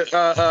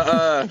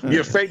 Nigga,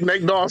 your fake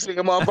neck dog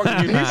singing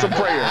motherfucker, you need some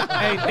prayer.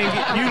 Hey,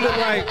 nigga, you look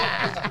like.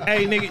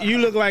 Hey, nigga, you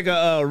look like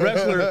a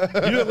wrestler.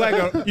 You look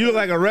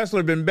like a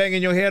wrestler been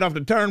banging your head off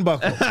the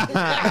turnbuckle.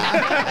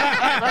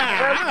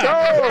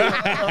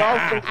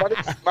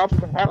 I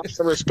have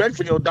some respect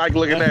for your dyke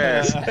looking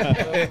ass.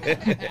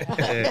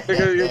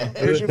 Nigga,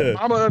 it's your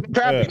mama and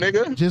pappy,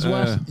 nigga. Just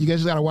watch. You guys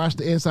just gotta wash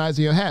the insides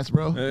of your hats,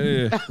 bro.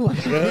 That's why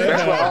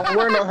I don't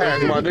wear no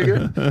hats, my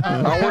nigga.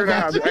 I don't wear no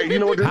hats. Hey, you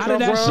know what this How did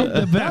come that from? shit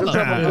develop? This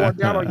come from going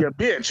down on your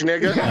bitch,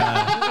 nigga.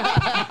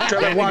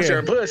 Tell her wash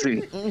her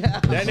pussy.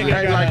 That nigga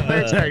Ain't like,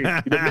 bitch, hey,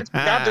 the bitch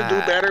got to do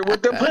better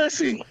with the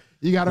pussy.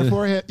 You got her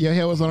forehead. Your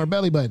hair was on her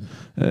belly button.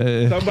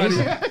 somebody.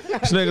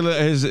 This nigga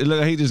look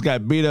like he just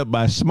got beat up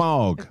by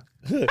smog.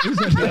 Let's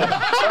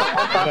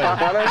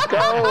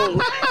go.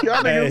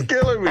 Y'all niggas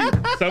killing me.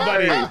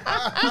 Somebody. Hey,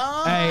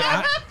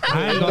 I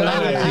ain't gonna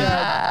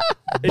lie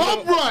to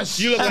Bump rush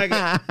You look like.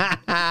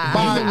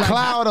 by a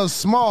cloud of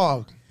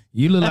smog. you.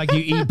 You look like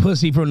you eat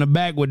pussy from the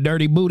back with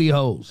dirty booty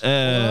holes.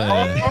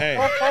 Hey,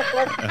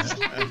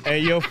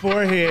 your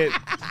forehead.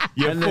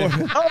 Your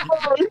forehead.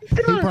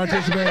 He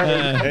participated.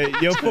 Hey,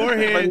 your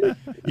forehead.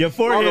 Your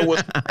forehead.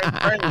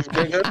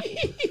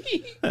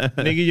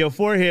 Nigga, your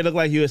forehead look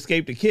like you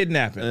escaped a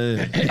kidnapping. Oh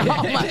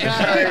my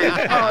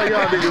God. Oh,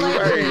 y'all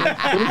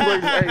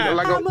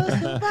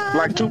niggas.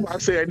 Like Tupac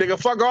said, nigga,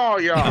 fuck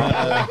all y'all.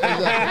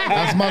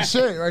 That's my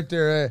shit right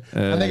there.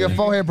 A nigga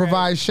forehead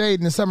provides shade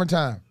in the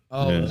summertime.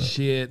 Oh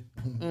shit!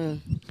 Hey,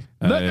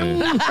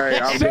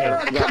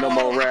 I got no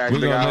more rags.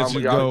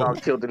 Y'all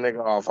killed the nigga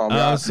off on me.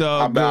 I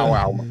bow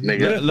out,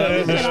 nigga.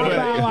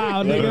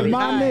 Wow, nigga,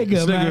 my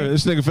nigga, man.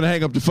 This nigga finna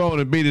hang up the phone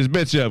and beat his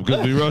bitch up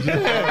because we wrote. Say,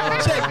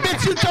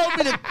 bitch, you told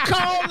me to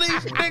call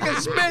these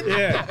niggas, bitch.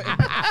 Yeah.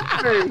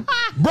 Bring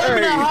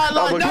me that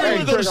hotline. Now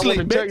you go to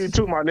sleep, I'm gonna tell you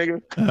too, my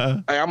nigga.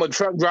 Hey, I'm a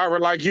truck driver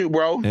like you,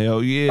 bro.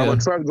 Hell yeah. I'm a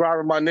truck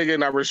driver, my nigga,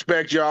 and I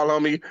respect y'all,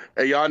 homie.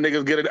 Hey, y'all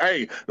niggas get it.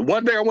 Hey,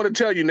 one thing I want to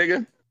tell you,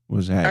 nigga.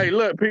 What's happening? Hey,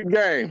 look, peep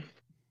game.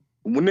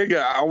 Well, nigga,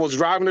 I was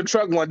driving the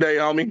truck one day,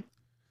 homie.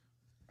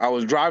 I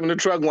was driving the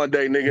truck one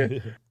day,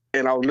 nigga,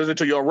 and I was listening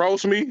to your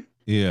roast me.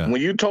 Yeah.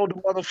 When you told the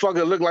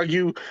motherfucker, look like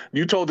you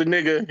told the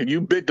nigga,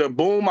 you bit the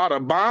boom out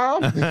of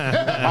bomb,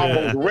 I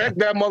almost wrecked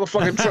that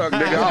motherfucking truck,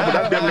 nigga.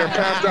 That damn near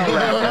passed out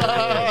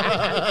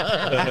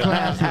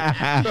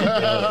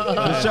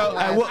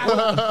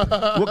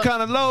laughing. What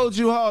kind of loads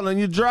you hauling?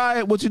 You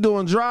dry? What you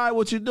doing? Dry?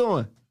 What you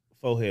doing?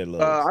 Forehead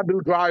load. I do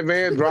drive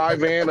in,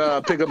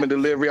 pick up and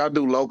delivery. I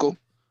do local.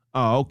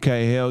 Oh,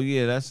 okay, hell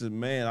yeah, that's it,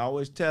 man. I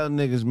always tell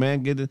niggas,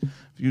 man, if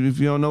you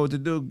don't know what to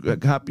do,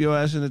 hop your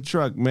ass in the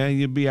truck, man.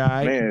 You'll be all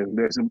right.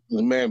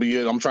 Man, but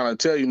yeah, I'm trying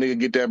to tell you, nigga,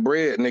 get that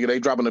bread, nigga. They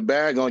dropping the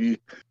bag on you.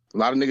 A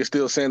lot of niggas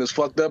still saying it's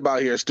fucked up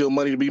out here. Still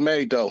money to be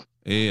made though.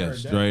 Yeah,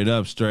 straight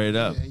up.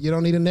 Yeah, you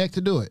don't need a neck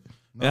to do it.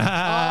 Yeah,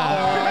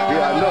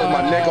 I know.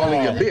 My neck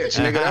only your bitch,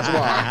 nigga. That's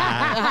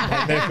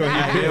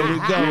why. Here we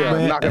go, Yeah,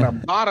 man. knocking the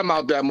bottom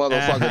out that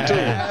motherfucker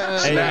too.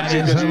 Snatch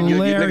it because you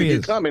nigga,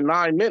 you come in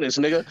 9 minutes,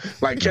 nigga.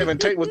 Like Kevin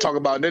Tate would talk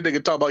about. That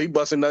nigga talk about he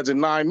busting nuts in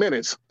 9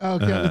 minutes. Oh,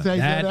 Kevin Tate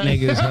That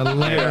nigga's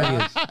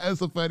hilarious.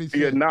 That's a funny shit.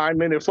 You a 9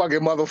 minute fucking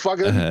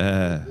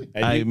motherfucker.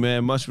 Hey,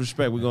 man, much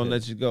respect. We're going to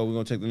let you go. We're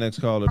going to take the next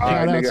caller. All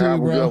right, nigga, have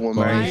a good one,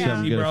 man.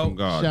 Something get it from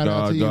God. Shout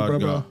out to you,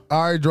 bro.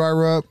 All right, dry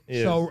rub.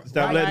 Yeah. So,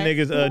 Stop letting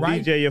niggas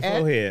DJ your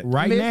forehead.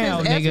 Right now,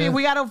 Mrs. Espy, nigga,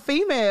 we got a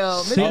female.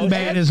 Mrs.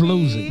 Sinbad is Espy.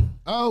 losing.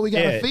 Oh, we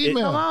got a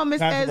female. Come on, Miss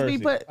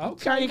Controversy. Espy,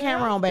 turn your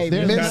camera on, baby.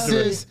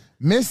 Mrs.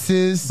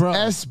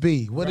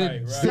 SB. What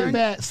did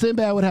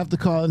Sinbad would have to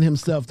call in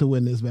himself to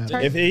win this battle.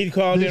 If he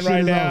called This in shit right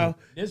is now,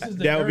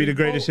 over. that would be the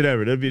greatest shit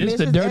ever. That'd be This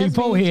the dirty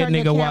forehead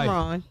nigga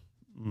wife.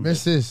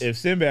 Mrs. If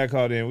Sinbad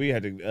called in, we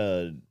had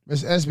to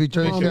Miss SB,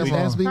 turn your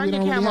camera on. Turn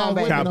your camera on,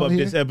 baby. chop up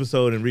this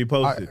episode and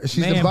repost it.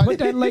 She's a Man, bunny. put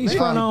that lace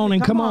front on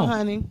and come on.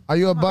 honey. Are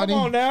you a bunny?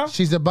 on now.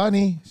 She's a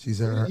bunny. She's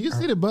a. You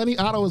see the bunny?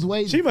 Otto was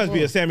waiting. She must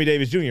be a Sammy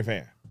Davis Jr.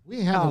 fan. We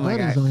ain't have Oh the my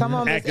bunnies God. on Come here.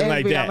 on, Miss Acting like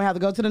Espy. that. I'm gonna have to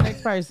go to the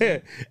next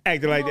person.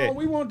 Acting like that.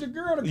 We want the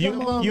girl to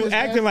come on. You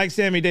acting like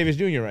Sammy Davis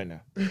Jr. right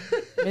now.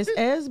 Miss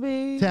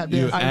Espy. Tap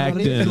You dance.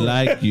 acting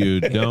like you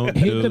don't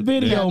Hit do the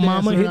video, Tap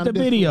mama. dance Hit around the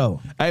this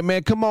video. Hey,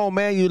 man, come on,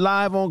 man. You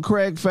live on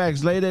Craig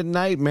Facts late at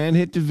night, man.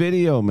 Hit the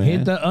video, man.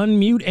 Hit the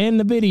unmute and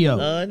the video.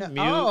 Unmute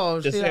Oh,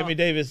 the she Sammy don't-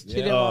 Davis. she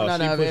didn't want none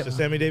she of pushed it. the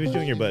Sammy Davis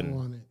Jr.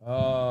 button.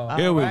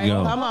 Here we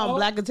go. Come on,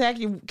 Black Attack.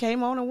 You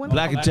came on and went.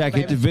 Black Attack,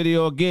 hit the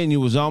video again. You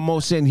was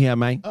almost in here,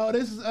 man. Oh,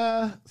 this is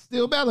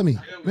Still Bellamy.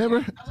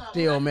 Remember?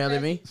 Still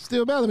mailing me.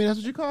 Still Bellamy. That's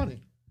what you called it.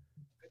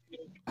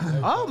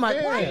 Oh my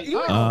God. You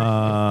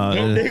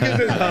Niggas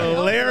is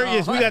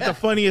hilarious. We got the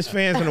funniest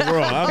fans in the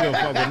world. I don't give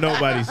a fuck what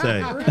nobody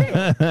say.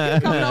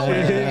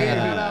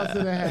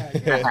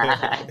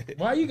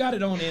 Why you got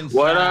it on inside?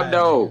 What up,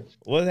 though? What's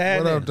What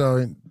happening? up,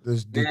 though?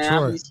 This Man, I be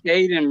Detroit.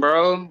 skating,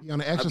 bro. You on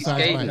the I be exercise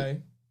skating. bike.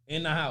 Okay.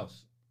 In the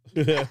house.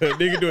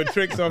 Nigga doing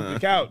tricks off the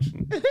couch.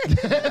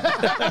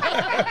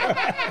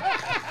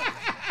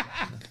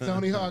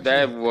 Tony Hawk.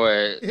 That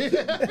boy.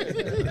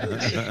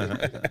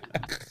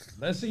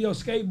 Let's see your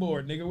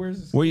skateboard, nigga.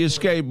 Where's the Where your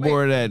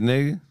skateboard at,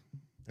 nigga?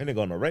 And they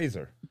on a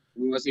razor.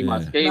 You want to see my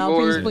No,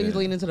 skateboard? please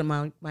lean into the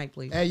mic,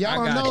 please. Hey, y'all I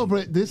don't got know, it.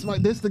 but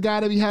this the guy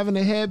that be having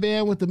the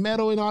headband with the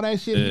metal and all that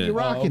shit. He be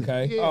rocking.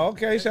 okay. Yeah. Oh,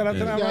 okay. Shout out to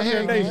Yeah. the Yeah, Rock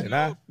yeah, Nation.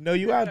 I know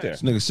you out there.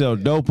 This nigga sell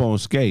dope on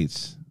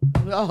skates.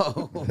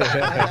 Oh.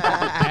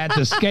 at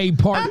the skate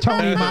park,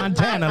 Tony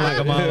Montana, like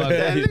a That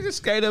motherfucker. nigga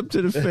skate up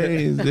to the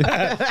fence.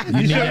 You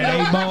need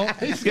an A ball.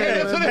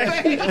 Skate up to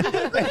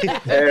the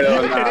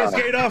Hell Did nah. they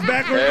skate off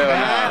backwards?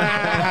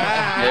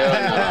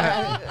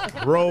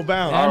 Hell Roll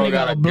bounce. That Oh, nigga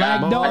got a a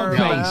black guy dog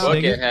got a face,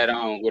 bucket nigga. hat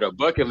on with a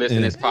bucket list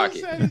in his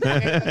pocket.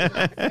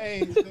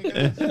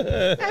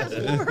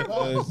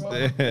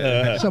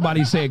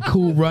 Somebody said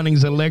Cool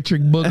Runnings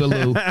Electric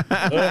Boogaloo.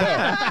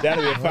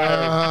 That'll be a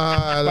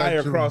fire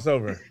Electric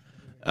crossover.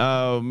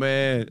 Oh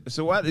man!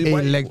 So what?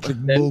 Electric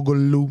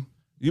Boogaloo.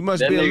 You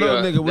must That be a little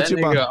nigga. What that you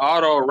nigga about?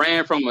 Otto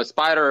ran from a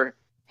spider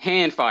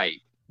hand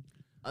fight.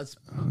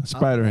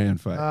 Spider hand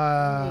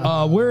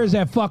fight. Where is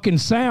that fucking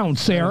sound,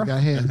 Sarah?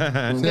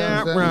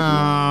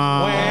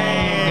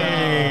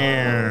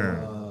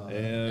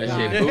 That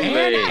shit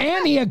bootleg.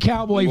 And he a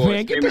Cowboy Boy,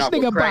 fan. Get screaming this off of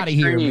nigga up crack out of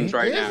here, man. screams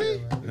right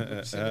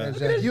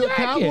now. You a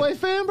Cowboy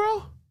fan,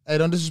 bro? Hey,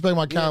 don't disrespect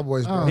my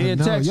Cowboys, bro. Oh, He in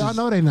no, Texas. y'all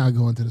know they not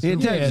going to the He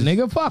in Super Bowl. Yeah,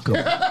 Texas. nigga, fuck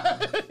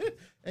him.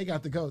 They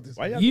got to go this.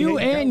 Why y'all You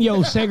be hating and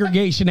your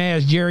segregation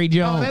ass Jerry Oh,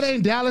 Jones. that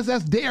ain't Dallas.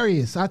 That's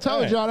Darius. I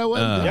told y'all that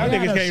wasn't. Y'all He had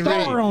niggas a can't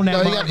star read. on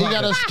that. No, he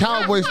got a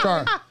Cowboy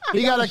star.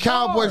 He got a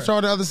Cowboy star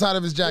on the other side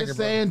of his jacket, Just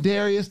bro. saying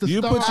Darius the You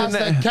star. put your I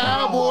said na-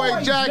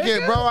 Cowboy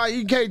jacket, bro.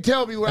 You can't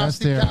tell me when I That's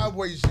see terrible.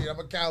 Cowboy shit. I'm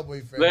a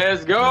Cowboy fan.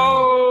 Let's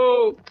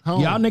go.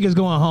 home. Y'all niggas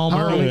going home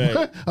early.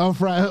 home. On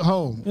Friday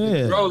home.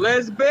 Yeah. Bro,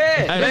 let's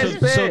bet. Hey,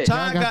 Let's so bet.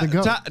 Ty Y'all got to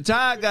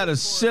go. got a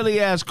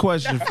silly ass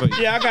question for you.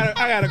 Yeah,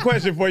 I got a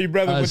question for you,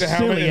 brother, A with the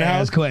helmet in silly the ass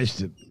house.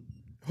 question.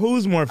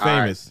 Who's more All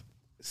right. famous,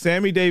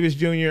 Sammy Davis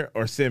Jr.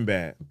 or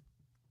Sinbad?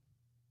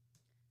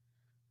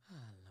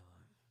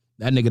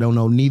 That nigga don't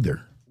know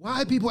neither.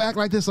 Why people act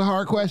like this a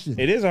hard question?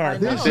 It is a hard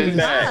This question. shit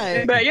is- Sinbad.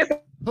 Sinbad, yes.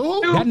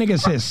 Who? That nigga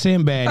said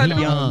Sinbad. He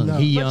young. No.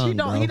 He But young,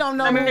 he bro. don't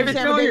know I mean, who it's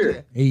Sammy Junior. Davis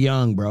is. He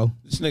young, bro.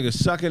 This nigga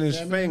sucking his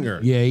finger.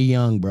 Yeah, he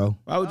young, bro.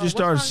 Why would you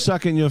start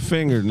sucking your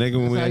finger, nigga?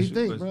 When we That's how you ask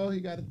think, you bro. You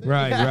got to think.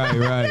 Right.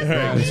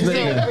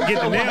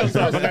 Get the nails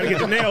off. I gotta get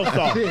the nails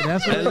off. Shit,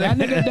 that's what That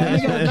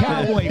nigga a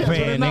Cowboy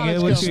fan, No,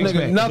 nigga. What This you nigga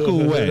expect? knuckle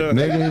wet,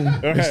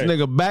 nigga. This Right.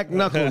 nigga back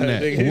knuckle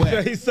neck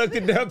wet. He sucked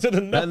it down to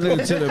the That knuckle.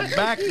 nigga to the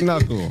back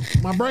knuckle.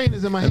 My brain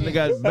is in my That head.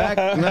 nigga got back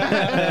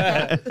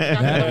knuckle.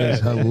 That is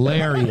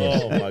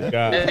hilarious. Oh my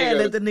god. Yeah,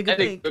 let the nigga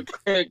think.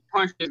 Craig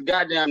punched his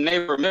goddamn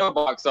neighbor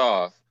mailbox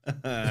off.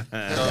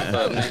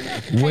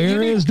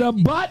 Where is the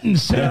button,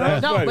 Sarah?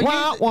 No, but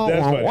Wah, wah,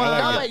 That's wah, funny. I wah.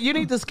 like no, but you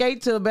need to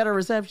skate to a better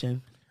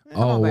reception.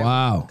 Oh,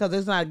 wow. Because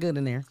it's not good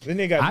in there. Then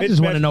they got I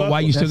just want to know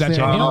why you still got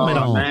your helmet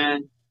on.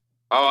 Man.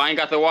 Oh, I ain't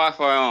got the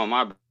Wi-Fi on.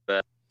 My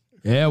bad.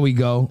 There we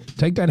go.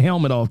 Take that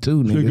helmet off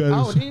too, nigga.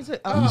 Oh, did you say?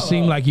 You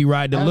seem like you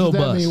ride the little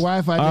bus.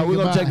 Wi-Fi. All right, we're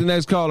gonna take the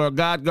next caller.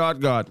 God.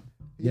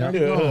 He already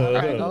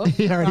go.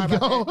 He already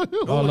go.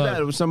 Who was that?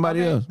 It was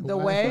somebody else. The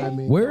way.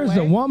 Where is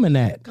the woman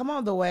at? Come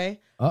on, the way.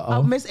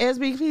 Uh-oh. Miss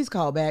SB, please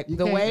call back.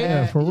 The way.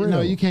 Yeah, for real.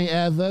 No, you can't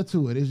add the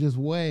to it. It's just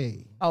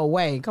way. Oh,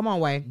 way. Come on,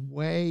 way.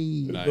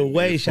 Way. The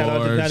way. Shout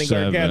out to Johnny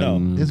Gargano.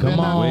 This Come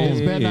on.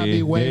 This better not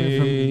be waving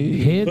from.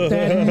 Hit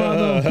that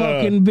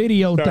motherfucking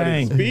video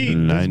thing. Speed.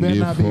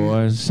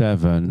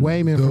 94.7.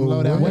 Wayman from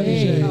Low Down.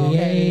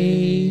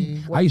 Hey.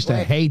 I used to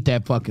hate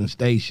that fucking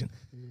station.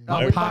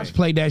 My pops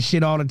played that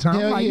shit all the time.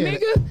 Hell I'm like, yeah.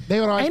 nigga, They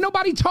would always, ain't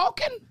nobody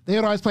talking. they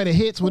would always play the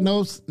hits with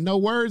no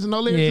words and no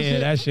lyrics. and Yeah,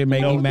 shit. that shit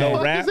make me mad.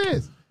 What rap. is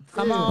this?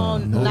 Come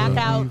on.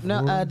 Knockout.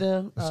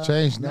 It's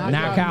changed now.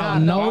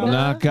 Knockout Noda.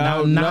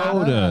 Knockout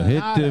Noda.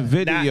 Hit the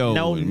video.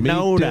 No Meet the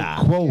Noda.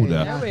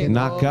 quota.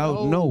 Knockout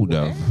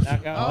Noda.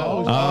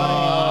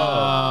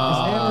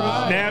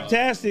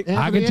 Snaptastic.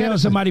 I can tell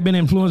somebody been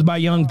influenced by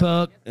Young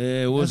Thug.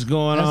 Hey, what's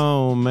going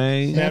on,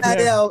 man?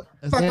 Hey, yo,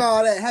 That's fuck it.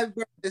 all that. Happy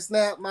birthday,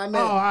 Snap, my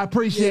man. Oh, I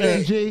appreciate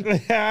it, G.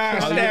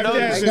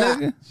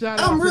 Snaptastic. Shout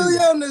out I'm to really you.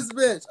 on this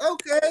bitch.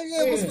 Okay,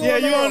 yeah, what's going Yeah,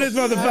 on? you on this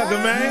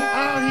motherfucker, man.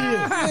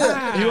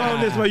 Out here. You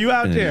on this one. You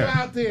out there.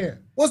 Out there.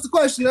 What's the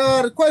question?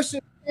 The question.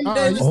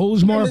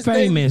 Who's more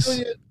famous?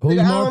 Who's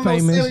I more don't know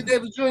famous? Sammy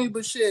Davis Jr.,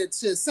 but shit,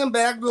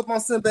 Sinbad. I grew up on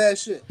Sinbad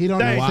shit. He don't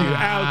know Thank you. Sammy.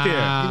 Out there.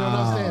 He don't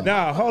know Sammy.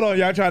 Nah, hold on.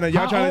 Y'all trying to.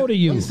 How old are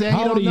you? He said How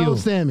he old are don't know you?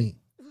 Sammy.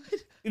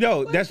 You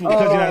know, that's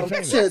because you're not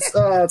famous.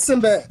 Shit,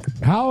 Sinbad.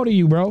 How old are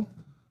you, bro?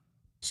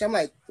 Shit, I'm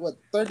like, what,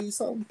 30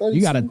 something? 30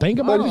 You got to something? think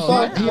about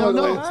 35? it. He don't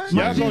know.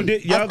 Y'all gonna.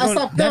 Y'all I gonna.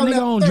 stopped That counting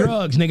nigga on 30.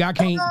 drugs, nigga. I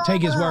can't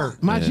take his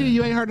word. My G,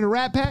 you ain't heard of the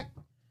Rat Pack?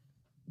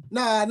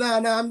 Nah,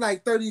 I'm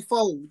like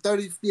 34.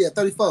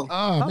 34.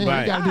 Oh, man,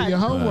 Right. you got to do your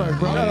homework,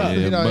 bro.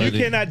 You buddy.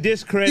 cannot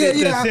discredit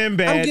the I'm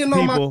Sinbad getting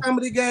on my people.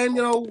 comedy game,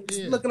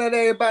 looking at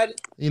everybody.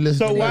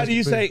 So why do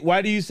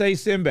you say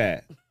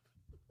Sinbad?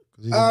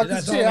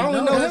 Cause shit, I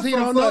only know him He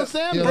from don't know fuck.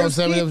 Sammy. You don't know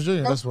Sammy Davis Jr.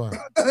 That's why.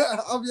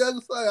 I'm young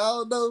as fuck. I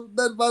don't know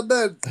nothing about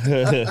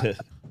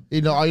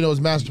nothing. All you know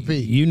is Master P.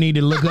 You need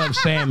to look up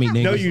Sammy,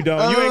 nigga. No, you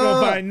don't. You ain't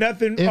gonna find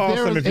nothing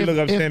awesome if you look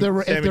up Sammy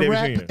Davis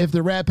Jr. If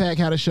the Rat Pack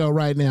had a show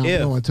right now,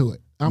 Yeah. I'm going to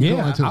it. I'm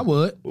Yeah, going to I it.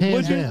 would. Hands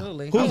Would you? down.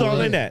 Who's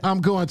all in that?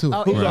 I'm going to it.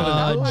 Who's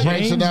all in that?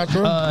 Frank James,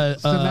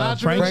 Sinatra.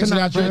 Frank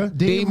Sinatra,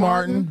 Dean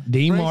Martin.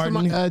 Dean Frank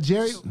Martin, Sinatra,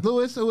 Jerry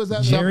Lewis, who was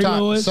that? Jerry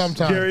Lewis.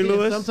 Sometimes. Jerry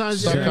Lewis.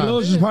 Sometimes Jerry Jerry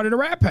Lewis is part of the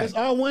Rat Pack. It's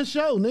all one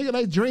show, nigga.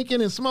 They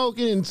drinking and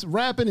smoking and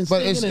rapping and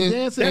But singing and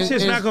dancing. That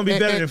shit's not gonna be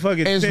better than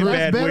fucking it's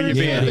Sinbad better where you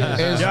than been.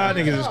 Sinbad. Y'all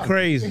niggas is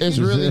crazy. It's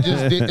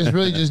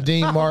really just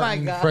Dean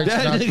Martin, God. Frank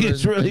That Sinatra.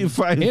 nigga's really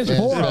fighting. It's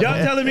horrible.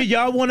 Y'all telling me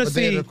y'all want to But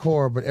they see? the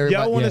core, but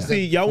everybody. Y'all want to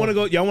see? Y'all want to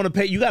go? Y'all want to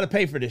pay? You got to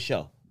pay for this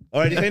show. All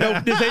right, this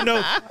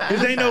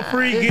ain't no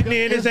free getting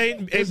in. This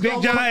ain't Big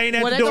John ain't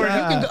at the door. You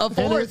can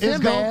afford It's going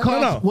to Sinbad.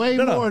 cost way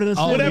more than a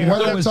Oh, Sinbad. you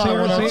heard what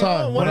Sarah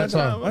One at a said?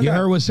 time. You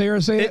heard what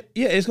Sarah said?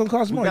 Yeah, it's gonna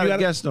cost more. got You a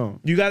gotta guest on.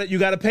 You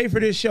got to pay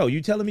for this show.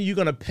 You telling me you're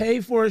gonna pay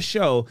for a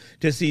show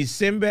to see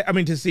Sinbad? I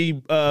mean, to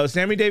see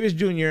Sammy Davis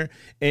Jr.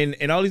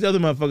 and all these other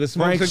motherfuckers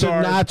smoke Frank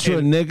cigars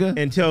Sinatra, nigga.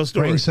 and tell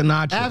Frank stories.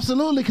 Sinatra.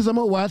 Absolutely, because I'm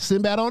going to watch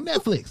Sinbad on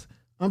Netflix.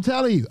 I'm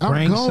telling you. I'm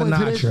Frank going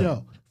to this Sinatra.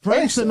 show.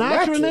 Frank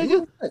Sinatra,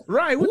 nigga?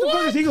 Right? What the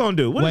fuck is he gonna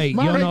do? What is- Wait, you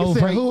My don't know nigga said,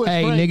 Frank? who is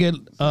Hey, Frank?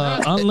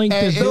 nigga, unlink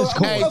this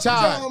Discord. Hey,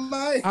 Todd.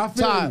 I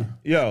feel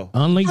you. Yo,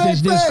 Unlink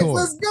this Discord.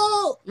 Let's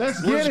go.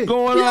 Let's get What's it.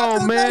 going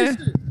on,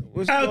 man?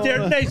 What's out there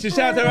going on? nation,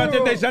 shout out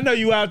there nation. I know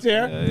you out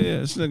there. Yeah,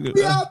 this nigga.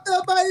 We out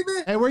there,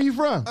 baby. Hey, where you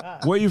from?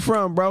 Where you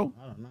from, bro?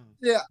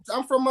 Yeah,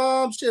 I'm from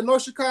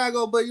North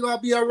Chicago, but I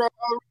be around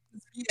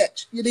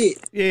you did.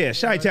 Yeah,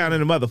 Chi-Town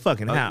in the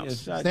motherfucking house.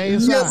 Stay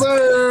inside. Yes,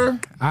 sir.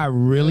 I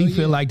really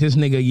feel like this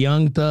nigga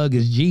Young Thug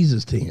is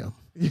Jesus to him.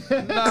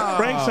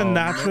 Frank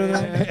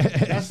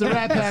Sinatra. That's the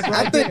Rat Pack I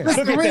right think there. Mr.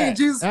 Look at Green, that.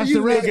 Jesus for That's you.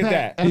 the Rat Look at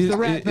Pack. that. That's the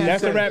Rat Pack.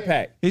 That's the Rat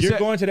Pack. He You're said-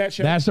 going to that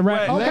show? That's the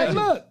Rat. Okay, Legend.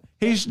 look.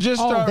 He's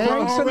just Oh, started. They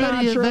Frank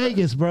already in Sinatra.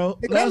 Vegas, bro.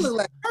 That look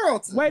like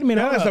Carlton. Wait a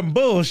minute. That's hold up. some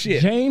bullshit.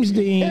 James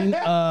Dean.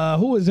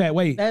 Who is that?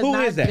 Wait. That's Who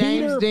not is that?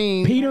 James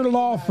Dean. Peter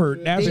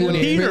Lawford. That's what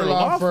it is. Peter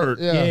Lawford.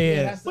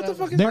 Yeah. What the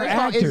fuck is They're that?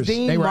 actors. It's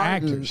Dean They were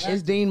Martin. actors.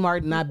 It's Dean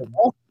Martin, not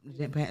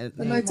Yeah,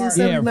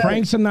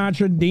 Frank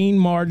Sinatra, Dean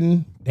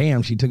Martin,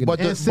 Damn, she took it.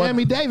 And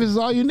Sammy Davis is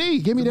all you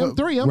need. Give me them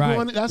three. I'm Right,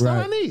 going. That's all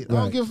I need. I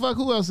don't give a fuck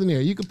who else in there.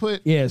 You could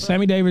put. Yeah,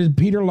 Sammy Davis,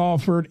 Peter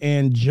Lawford,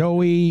 and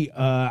Joey.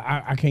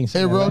 I can't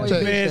say. It rotates.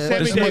 Man,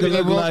 Sammy This nigga Davis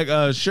look like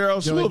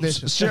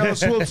Cheryl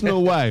Swoop's new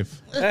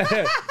wife.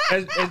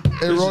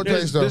 It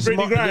rotates though.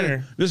 Brittany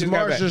Griner. This Just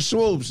got Marsha back.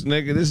 Swoops,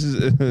 nigga. This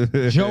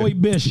is Joey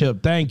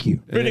Bishop. Thank you.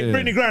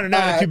 Brittany Griner. Now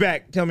that you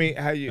back, tell me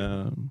how you.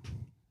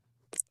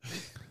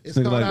 It's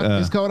cold,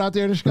 it's cold out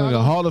there in like Chicago.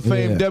 a Hall of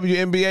Fame Yeah.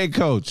 WNBA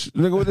coach.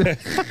 Nigga, what the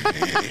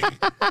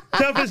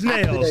Tough as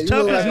nails. you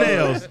Tough look as like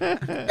nails.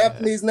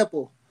 Japanese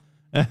nipple.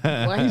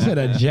 Well, he said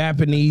a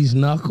Japanese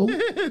knuckle.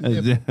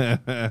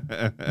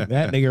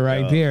 That nigga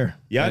right there.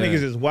 Y'all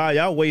niggas is wild.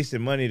 Y'all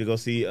wasting money to go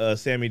see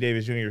Sammy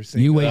Davis Jr.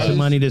 sing. You wasting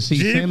money to see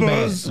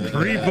Jeepers, Sinbad.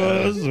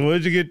 creepers.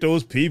 Where'd you get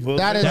those people?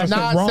 That is That's the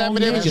not wrong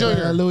Sammy Davis nigga.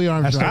 Jr. Louis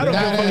Armstrong. I don't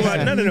give a fuck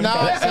about none of them.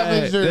 Not Sammy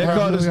Davis Jr. They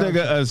call this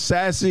nigga a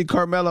sassy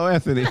Carmelo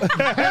Anthony.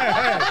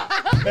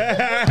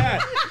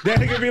 That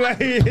nigga be like,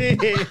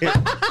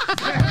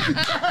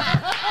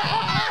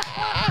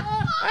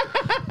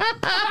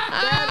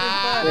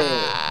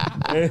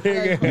 You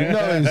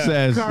know he's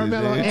sassy.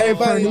 Carmelo nigga.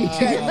 Everybody in Anthony. the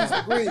chat used to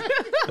agree.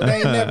 They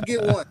ain't never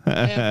get one.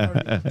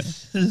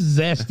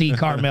 Zesty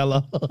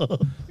Carmelo.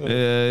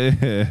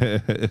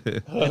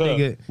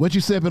 Nigga, What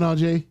you sipping on,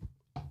 G?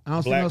 I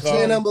don't see Black no Coffee.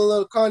 Then I'm a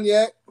little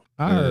cognac.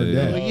 I heard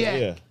that.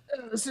 yeah.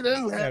 See, that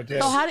ain't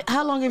happen. So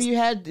how long have you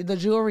had the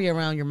jewelry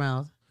around your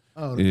mouth?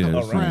 Oh, Yeah.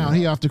 the crown.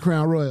 He off the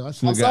Crown Royal.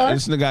 This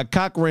nigga got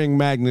cock ring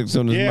magnets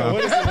on his Yeah, mouth.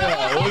 what is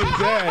that? What is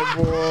that,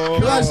 bro?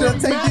 You I should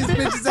take these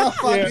bitches off.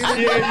 Yeah, you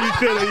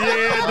should have.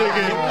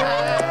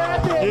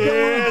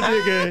 Yeah,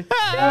 nigga.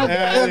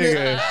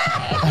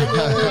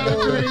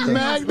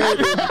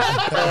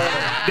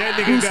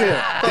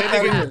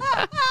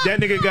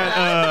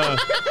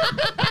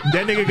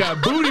 That nigga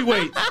got booty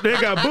weights. They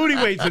got booty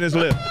weights in his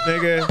lip,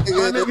 nigga.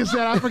 My nigga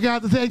said I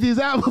forgot to take these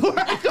out before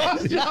I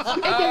called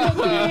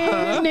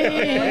y'all.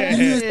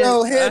 You used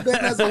your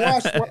headband as a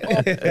wash.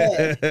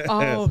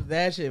 Oh,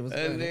 that shit was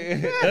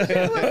funny.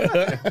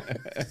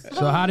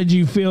 So how did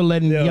you feel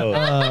letting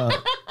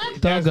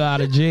Thugger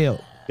out of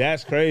jail?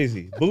 That's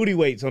crazy. Booty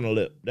weights on the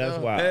lip. That's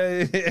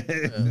wild.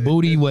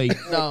 Booty weight.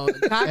 No,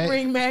 cock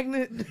ring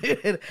magnet.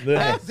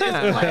 That's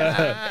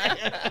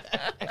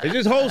It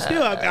just hold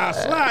still. I'll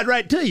slide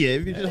right to you.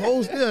 If you just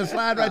hold still and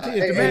slide right to you,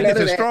 the Ain't magnets none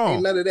are of that. strong.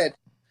 Ain't none of that.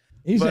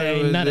 He said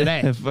ain't none of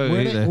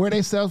that. Where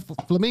they sell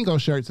flamingo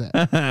shirts at?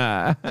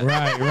 Right.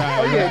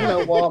 Oh yeah, you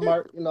know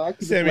Walmart. You know I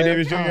keep Sammy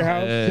Davis Jr.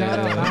 house. Shout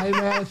out. I ain't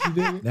mad at you,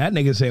 nigga. That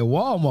nigga said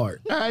Walmart.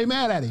 I ain't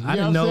mad at him. I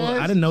didn't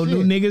know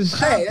new niggas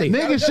Hey, shopped there.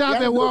 Niggas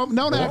shop at Walmart.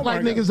 Don't act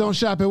like niggas don't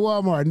shop at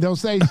Walmart and don't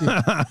say shit. You know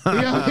what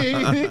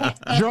I mean?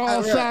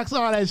 Draw socks,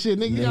 all that shit.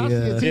 Nigga, y'all see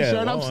a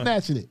t-shirt, I'm Walmart.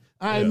 snatching it.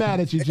 I ain't mad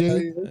at you,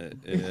 G.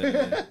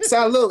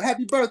 Salute.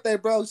 Happy birthday,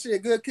 bro.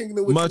 Shit, good kicking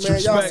it with Much you,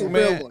 man. Y'all respect, some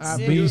man. real ones.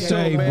 Be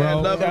safe,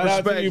 bro. Love and Shout out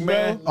to respect, you,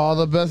 man. bro. All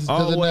the best to the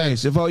next.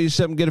 Always. If all you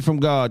something, get it from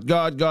God.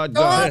 God.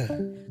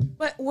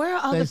 But where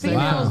are all the They say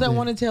females wow. that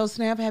want to tell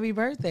Snap happy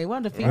birthday? What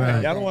are the females?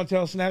 Right. Y'all don't want to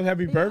tell Snap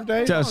happy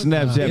birthday? Tell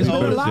Snaps happy It's a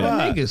lot of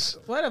birthday. niggas.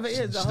 Whatever it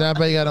is. Snap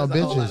ain't got no That's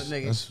a whole lot of bitches.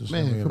 niggas. That's what's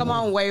Man, Come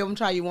on, Wade. I'm gonna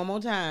try you one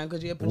more time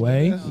because you're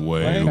Wait.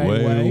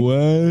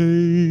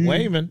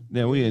 Wayman.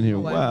 Yeah, we in here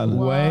wild.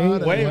 Wait.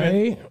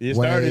 Wayman. You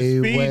started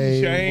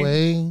speeding,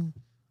 Shane.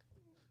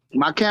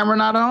 My camera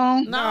not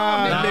on?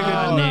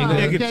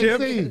 Nigga Can't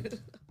Chip. see.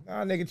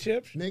 Nah, nigga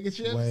Chips. Nigga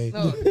chips.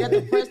 No, you have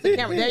to press the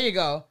camera. There you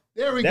go.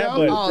 There we That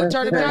go. button. Oh,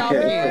 turn it back off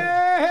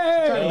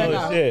again. Turn it back Oh,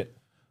 off. shit.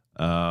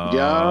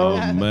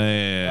 Oh,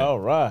 man. All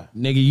right.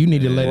 Nigga, you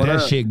need to let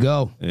that shit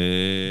go.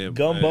 Yeah,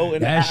 Gumbo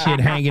and That shit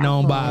hanging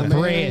on by a Man,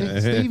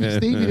 thread. Stevie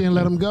didn't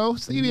let him go.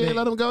 Stevie didn't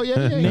let him go yet.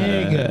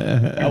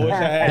 Nigga. I wish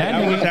I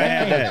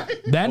had that.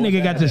 That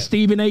nigga got the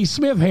Stephen A.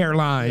 Smith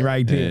hairline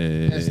right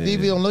there. And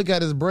Stevie don't look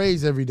at his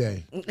braids every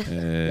day.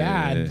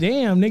 God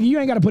damn, nigga, you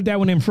ain't got to put that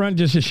one in front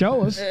just to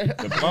show us. The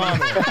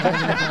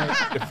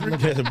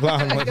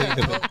blonde one.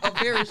 A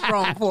very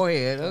strong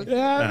forehead.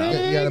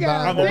 Okay?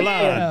 I'm a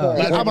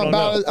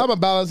blind. I'm a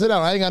balance it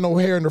out. I ain't got no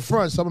hair in the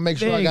front, so I'm gonna make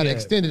sure I got it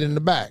extended in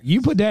the back.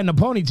 You put that in a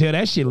ponytail,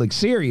 that shit looks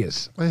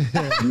serious. You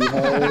probably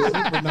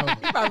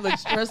look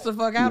stressed the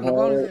fuck out in the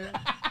ponytail.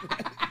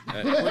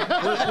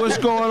 What's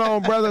going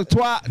on, brother?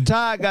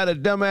 Ty got a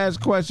dumbass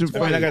question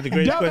for you. I got the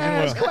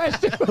greatest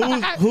question.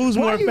 Who's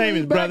more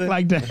famous, brother?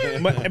 Like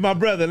that? My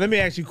brother, let me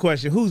ask you a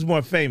question. Who's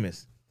more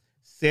famous?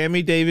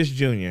 Sammy Davis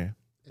Jr.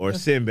 or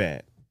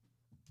Sinbad?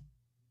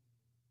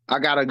 I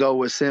gotta go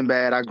with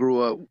Sinbad. I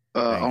grew up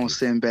on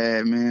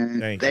Sinbad, man.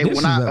 Thank They you.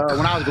 when I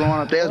was growing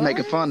up, they was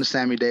making fun of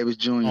Sammy Davis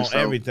Jr. On so.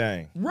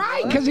 everything.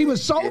 Right, because he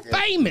was so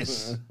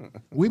famous.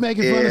 We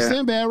making fun of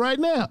Sinbad right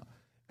now.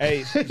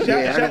 Hey, shout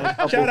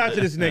out to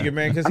this nigga,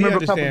 man, because I he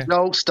remember a understands.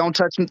 couple jokes.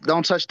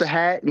 Don't touch the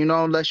hat, you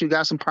know, unless you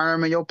got some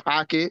perm in your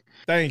pocket.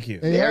 Thank you.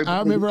 Yeah, I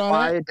remember all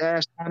that.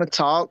 Dash trying to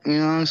talk, you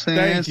know what I'm saying?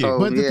 Thank you. So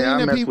But the thing yeah, I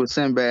that mess people- with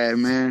Sinbad,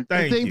 man.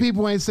 The thing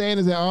people ain't saying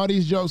is that all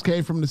these jokes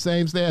came from the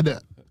same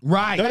stand-up.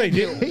 Right. No, they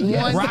didn't.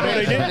 One No,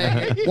 they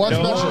didn't. One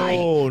No,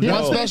 special. no.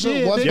 One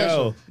special. One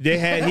special.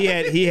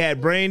 Yo, he had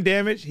brain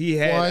damage. He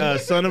had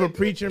Son of a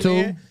Preacher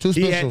Man. Two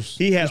He specials.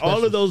 He had Two all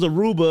of specials. those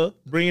Aruba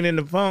bringing in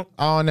the funk.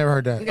 Oh, I never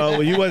heard that. Oh,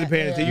 well, you wasn't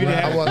paying attention. You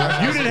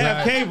didn't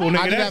have cable, nigga.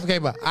 I didn't have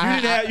cable.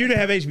 You didn't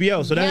have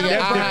HBO, so that's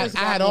different. I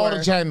had all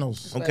the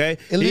channels. Okay,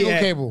 Illegal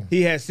cable.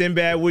 He had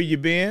Sinbad, Where You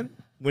Been?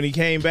 When he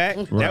came back,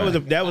 that was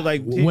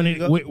like 10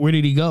 Where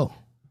did he go?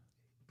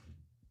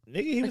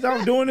 Nigga, he was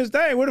out doing his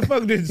thing. Where the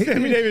fuck did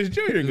Sammy Davis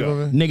Jr.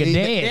 go? Nigga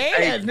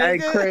dead. Hey,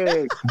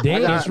 Craig.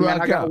 Dead.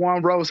 I got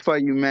one roast for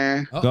you,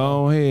 man.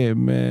 Go ahead,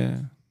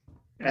 man.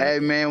 Hey,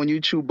 man, when you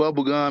chew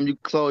bubble gum, you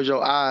close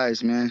your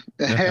eyes, man.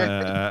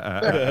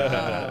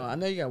 I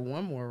know you got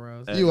one more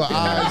rose. You are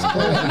eyes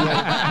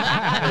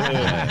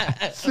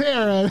closed.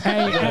 Sarah.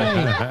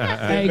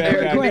 Hey,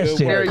 quick question.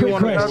 Sarah, you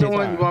want another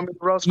one? You want me to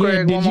roast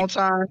Craig one more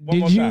time?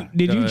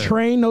 Did you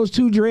train those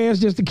two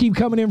dreads just to keep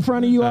coming in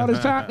front of you all this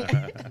time?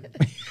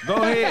 Go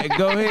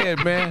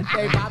ahead, man.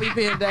 Hey, Bobby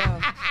pinned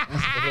down.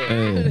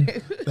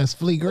 That's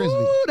Flea Grizzly.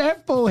 Ooh,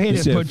 that forehead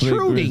is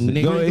protruding,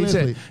 nigga. Go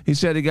ahead. He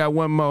said he got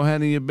one more.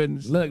 Handle your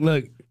business. Look.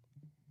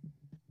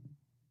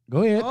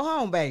 Go ahead. Go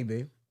home,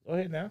 baby. Go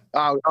ahead now.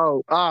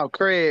 Oh,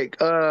 Craig.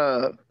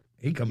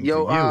 He coming for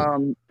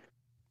you.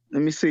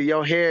 Let me see.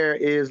 Your hair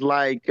is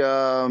like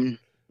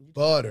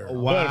butter.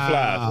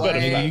 Wow.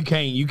 Butterfly. You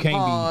can't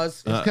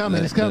Pause. It's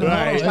coming. It's coming.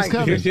 Right. It's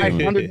coming. like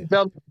under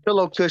the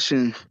pillow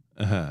cushion.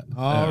 All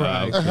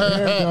right. There you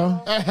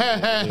go.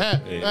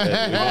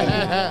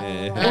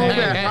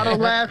 I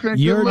don't laugh and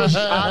Your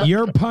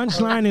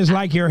punchline is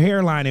like your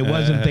hairline. It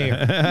wasn't there.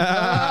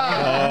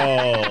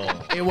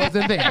 It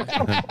wasn't there.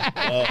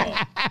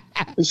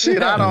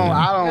 Shit, I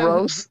don't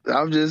roast.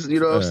 I'm just, you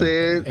know what I'm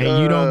saying.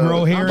 And you don't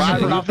grow hair.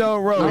 You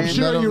don't roast. I'm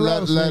sure you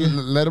roast. Let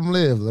him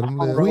live. Let him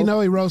live. We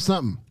know he roast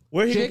something.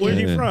 Where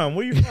you from?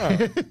 Where you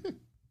from?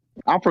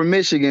 I'm from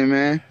Michigan,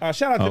 man.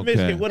 Shout out to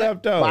Michigan. What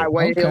up, though? By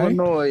way,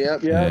 Illinois.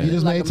 Yep. You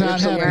just made time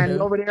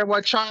happen. Over there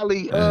where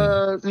Charlie,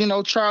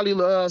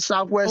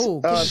 Southwest,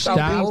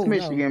 Southeast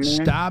Michigan, man.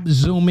 Stop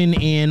zooming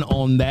in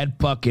on that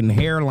fucking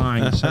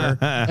hairline, sir.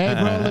 Hey,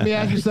 bro, let me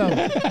ask you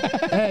something.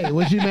 Hey,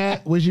 was you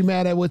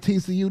mad at what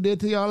TCU did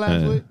to y'all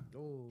last week?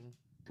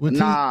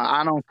 Nah,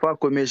 I don't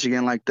fuck with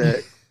Michigan like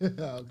that.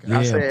 Okay.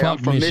 I said I'm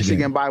from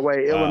Michigan by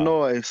way,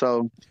 Illinois.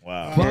 So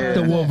fuck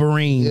the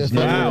Wolverines.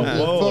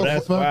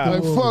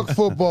 Fuck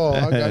football.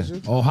 I got you.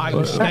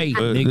 Ohio State.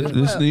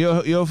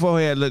 Nigga. Your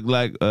forehead look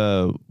like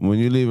when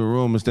you leave a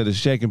room, instead of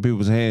shaking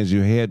people's hands,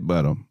 you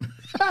headbutt them.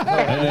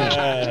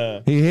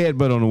 He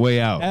headbutt on the way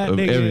out of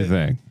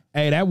everything.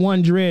 Hey, that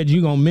one dread,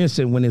 you gonna miss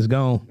it when it's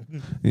gone.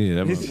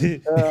 Yeah, He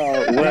said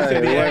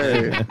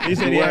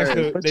he asked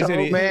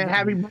man,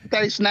 happy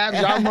birthday, Snaps.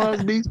 Y'all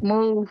must be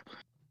smooth.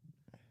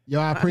 Yo,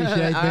 I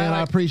appreciate, man.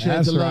 I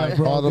appreciate the love,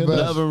 bro. All the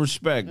best. Love and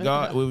respect.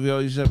 God, you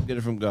always have to get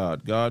it from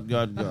God. God.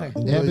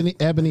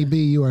 Ebony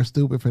B, you are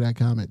stupid for that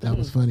comment. That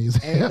was funny as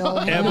hell.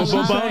 What did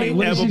she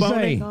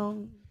say?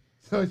 So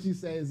what she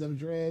says, them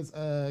dreads,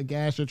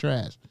 gas or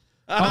trash.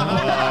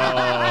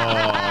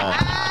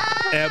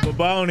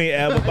 Ebony.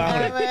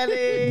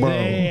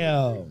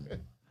 Damn.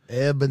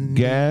 Ebony.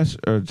 Gas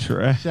or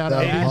trash? Shout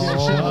out.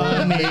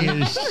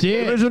 Funny as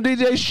shit. Original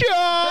DJ Show.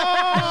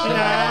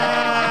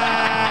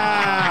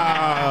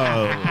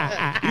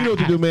 You know what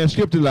to do, man.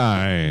 Skip the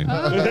line.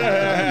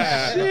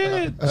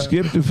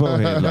 Skip the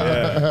forehead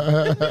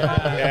line.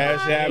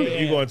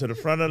 You going to the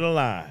front of the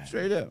line.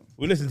 Straight up.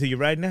 We listen to you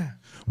right now.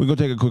 We're going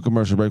to take a quick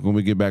commercial break. When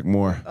we get back,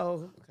 more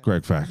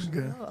Craig Facts.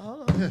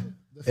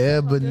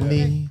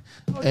 Ebony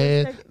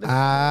and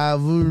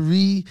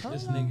Ivory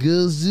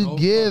goes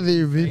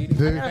together in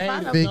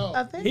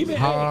perfect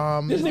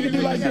This nigga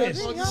do like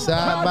this.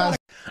 side by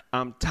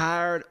I'm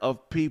tired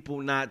of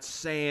people not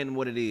saying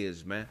what it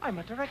is, man. I'm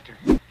a director.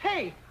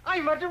 Hey,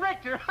 I'm a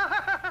director.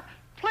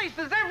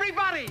 Places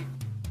everybody.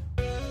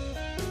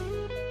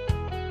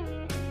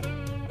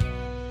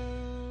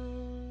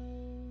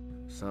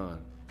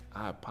 Son,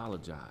 I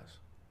apologize.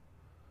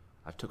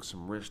 I took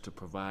some risks to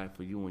provide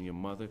for you and your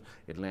mother.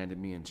 It landed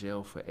me in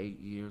jail for 8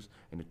 years,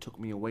 and it took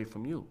me away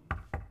from you.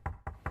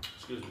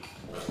 Excuse me.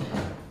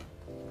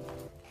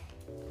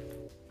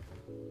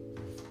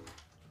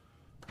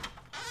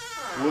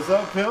 What's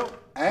up, Pimp?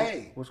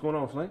 Hey. What's going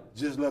on, Flink?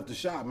 Just left the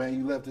shop, man.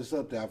 You left this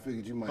up there. I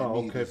figured you might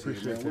need this here,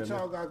 man. What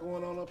y'all got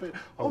going on up here?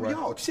 Oh,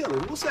 y'all chilling.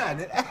 What's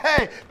happening?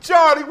 Hey,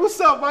 Charlie, what's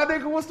up, my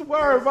nigga? What's the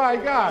word, my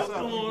God? What's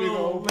going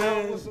on,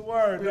 man? What's the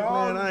word,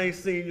 dog? Man, I ain't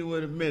seen you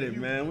in a minute,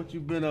 man. What you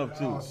been up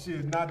to? Oh,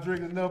 shit, not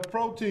drinking enough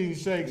protein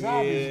shakes, Yeah,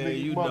 obviously.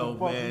 you know,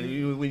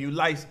 man. When you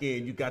light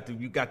skinned, you got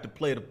to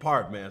play the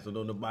part, man. So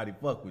don't nobody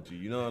fuck with you.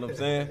 You know what I'm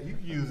saying? You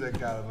can use that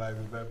kind of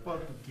language, man.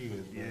 Fuck the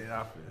kids, man.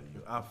 Yeah,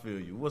 I feel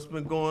you. What's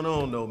been going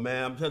on, though,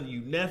 man? I'm telling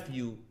you,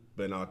 nephew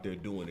been out there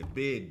doing it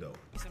big, though.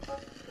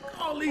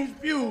 All these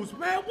views,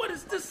 man. What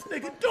is this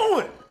nigga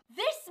doing?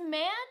 This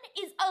man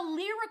is a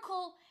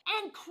lyrical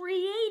and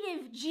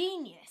creative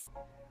genius.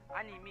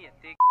 I need me a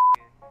thick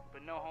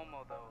but no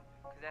homo though,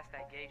 cause that's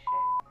that gay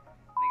shit.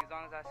 Nigga, as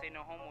long as I say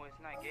no homo, it's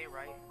not gay,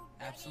 right?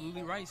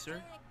 Absolutely right,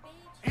 sir.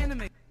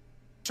 Anime.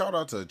 Shout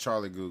out to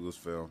Charlie Google's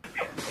film.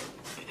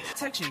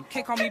 Section.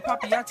 Can't call me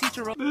Poppy, I teach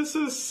her. This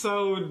is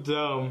so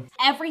dumb.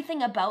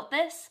 Everything about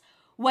this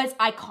was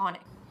iconic.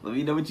 Let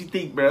me know what you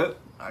think, bro.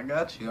 I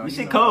got you. This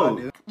shit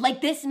cold.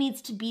 Like, this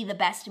needs to be the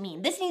best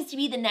meme. This needs to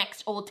be the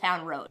next Old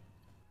Town Road.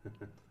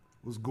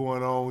 What's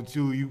going on with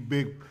you, you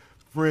big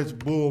French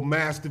bull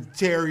mastiff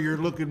terrier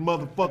looking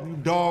motherfucker, you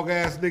dog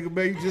ass nigga,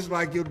 man? You just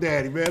like your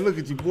daddy, man. Look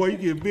at you, boy.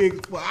 You get big as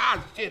fuck.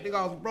 Ah, shit, nigga, I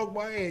almost broke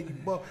my hand, you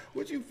buck.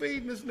 What you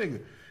feeding this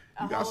nigga?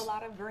 A whole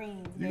lot of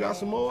greens. You got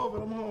some more of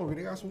it? I'm hungry.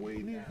 They got some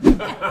weed here.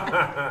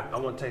 I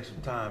want to take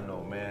some time,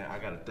 though, man. I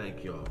got to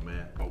thank y'all,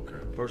 man. Okay.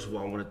 First of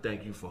all, I want to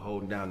thank you for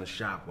holding down the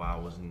shop while I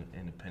was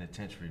in the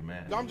penitentiary,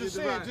 man. I'm just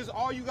saying, just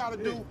all you got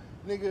to do,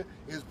 nigga,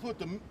 is put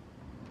the...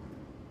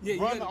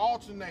 run the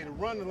alternator.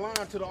 Run the line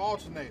to the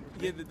alternator.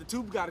 Yeah, the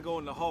tube got to go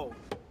in the hole.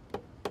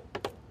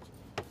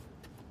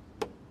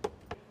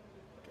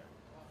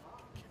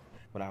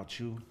 Without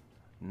you,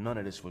 none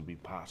of this would be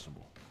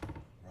possible.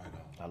 Right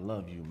on. I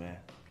love you, man.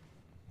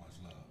 Much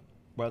love.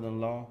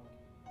 Brother-in-law,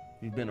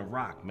 you've been a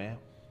rock, man.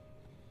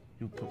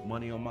 You put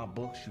money on my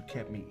books. You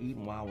kept me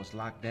eating while I was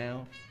locked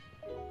down.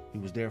 You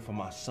was there for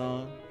my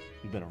son.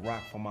 You've been a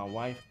rock for my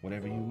wife.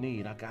 Whatever you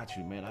need, I got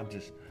you, man. I'm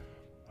just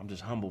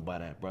humbled by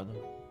that, brother.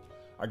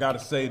 I gotta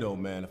say though,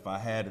 man, if I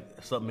had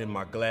something in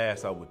my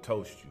glass, I would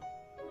toast you.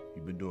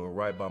 You've been doing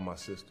right by my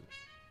sister,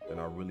 and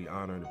I really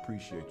honor and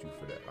appreciate you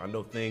for that. I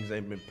know things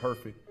ain't been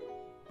perfect,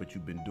 but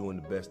you've been doing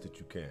the best that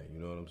you can.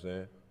 You know what I'm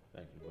saying?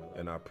 Thank you, brother.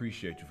 And I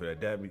appreciate you for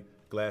that.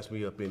 Glass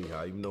me up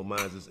anyhow, even though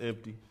mine's is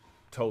empty.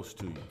 Toast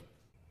to you.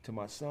 To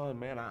my son,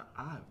 man,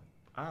 I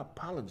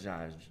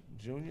apologize,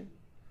 Junior.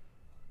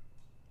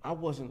 I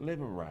wasn't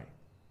living right,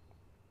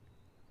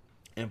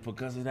 and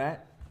because of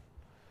that,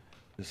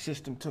 the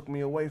system took me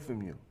away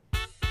from you.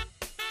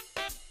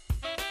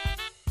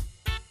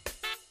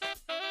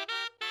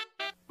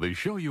 The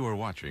show you are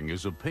watching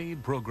is a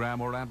paid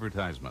program or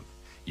advertisement.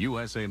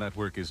 USA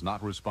Network is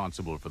not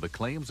responsible for the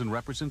claims and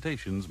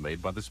representations made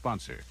by the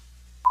sponsor.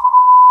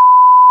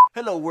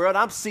 Hello world,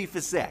 I'm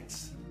Cephas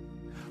X.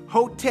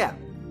 Hotep,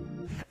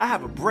 I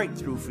have a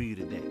breakthrough for you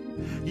today.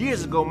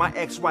 Years ago, my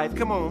ex-wife,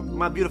 come on,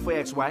 my beautiful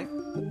ex-wife,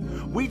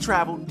 we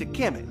traveled to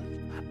Kemet.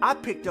 I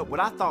picked up what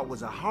I thought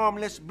was a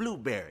harmless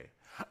blueberry.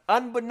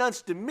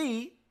 Unbeknownst to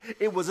me,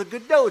 it was a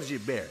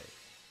Godoji berry.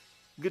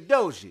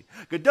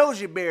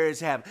 Godoji berries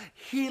have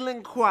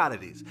healing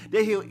qualities.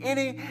 They heal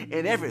any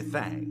and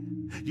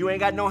everything. You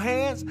ain't got no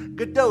hands?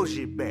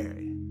 Godoji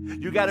berry.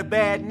 You got a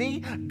bad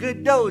knee?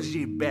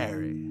 Godoji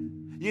berry.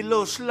 You a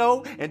little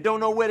slow and don't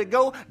know where to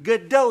go?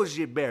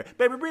 Godoji berry.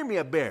 Baby, bring me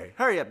a berry.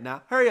 Hurry up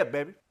now. Hurry up,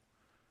 baby.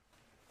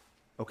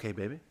 Okay,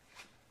 baby.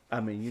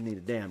 I mean, you need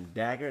a damn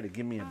dagger to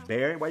give me a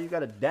berry? Why you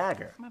got a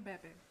dagger? My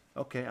bad, baby.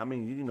 Okay, I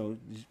mean, you know...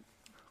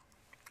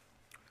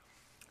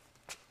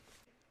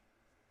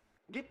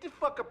 Get the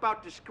fuck up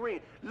out the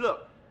screen.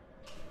 Look.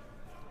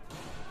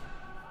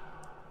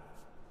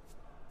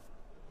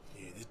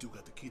 Yeah, this dude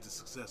got the key to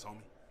success,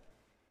 homie.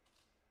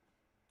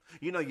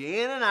 You know,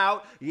 you're in and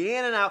out.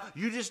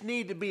 You just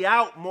need to be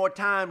out more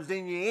times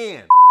than you're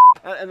in.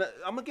 And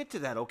I'm gonna get to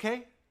that,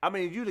 okay? I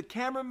mean, you the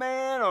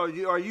cameraman or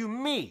are you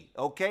me,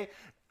 okay?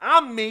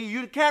 I'm me, you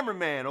the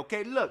cameraman,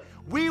 okay? Look,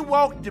 we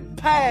walked the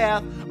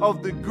path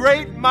of the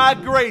great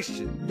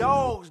migration.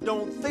 Dogs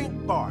don't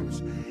think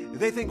barks.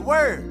 They think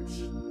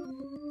words.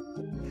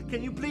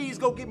 Can you please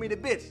go get me the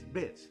bits?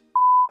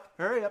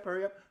 Hurry up.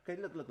 Okay,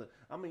 look.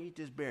 I'm gonna eat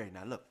this berry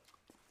now. Look,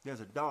 there's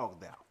a dog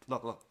there.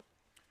 Look.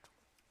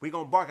 We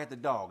gonna bark at the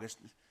dog.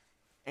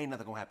 Ain't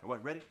nothing gonna happen.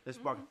 What, ready? Let's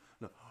bark.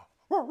 Look.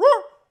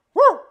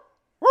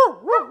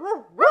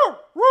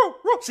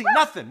 See,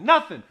 nothing.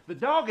 The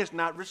dog is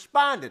not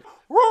responding.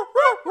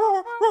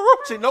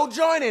 See, no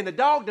joining. The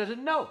dog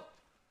doesn't know.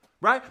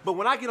 Right? But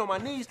when I get on my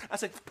knees, I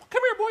say,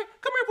 come here, boy.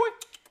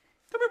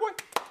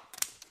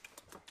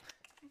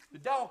 The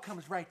dog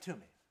comes right to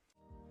me.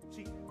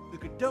 See, the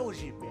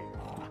Godoji berry.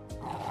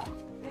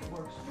 It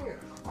works here.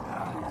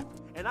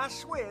 And I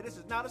swear this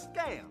is not a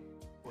scam.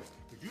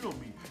 You don't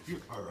mean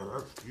you.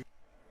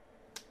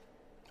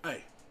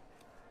 Hey,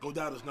 go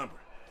down his number.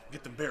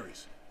 Get them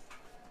berries.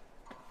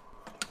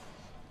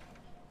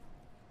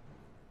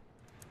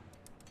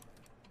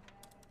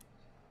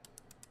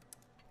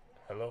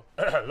 Hello.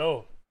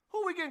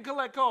 Who we getting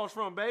collect calls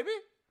from, baby?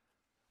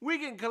 We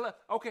getting collect.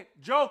 Okay,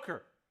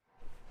 Joker.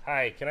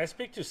 Hi, can I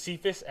speak to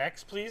Cephas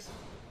X, please?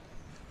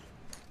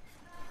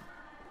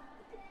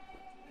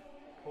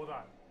 Hold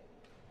on.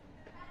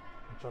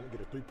 I'm trying to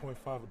get a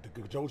 3.5 of the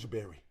Godoji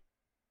berry.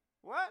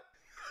 What?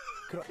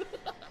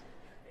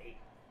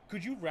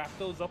 Could you wrap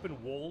those up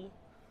in wool?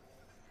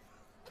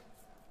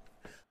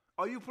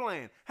 Are you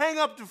playing? Hang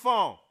up the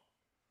phone.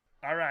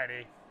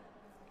 Alrighty.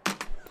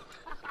 That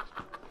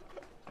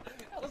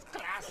was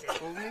classic.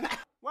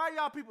 Why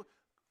y'all people?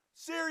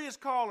 Serious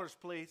callers,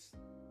 please.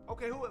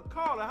 Okay,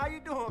 caller, how you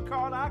doing,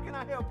 caller? How can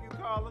I help you,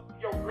 caller?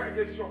 Yo, Greg,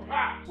 it's your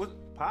pops.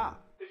 What,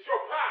 Pop? It's your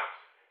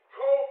pops.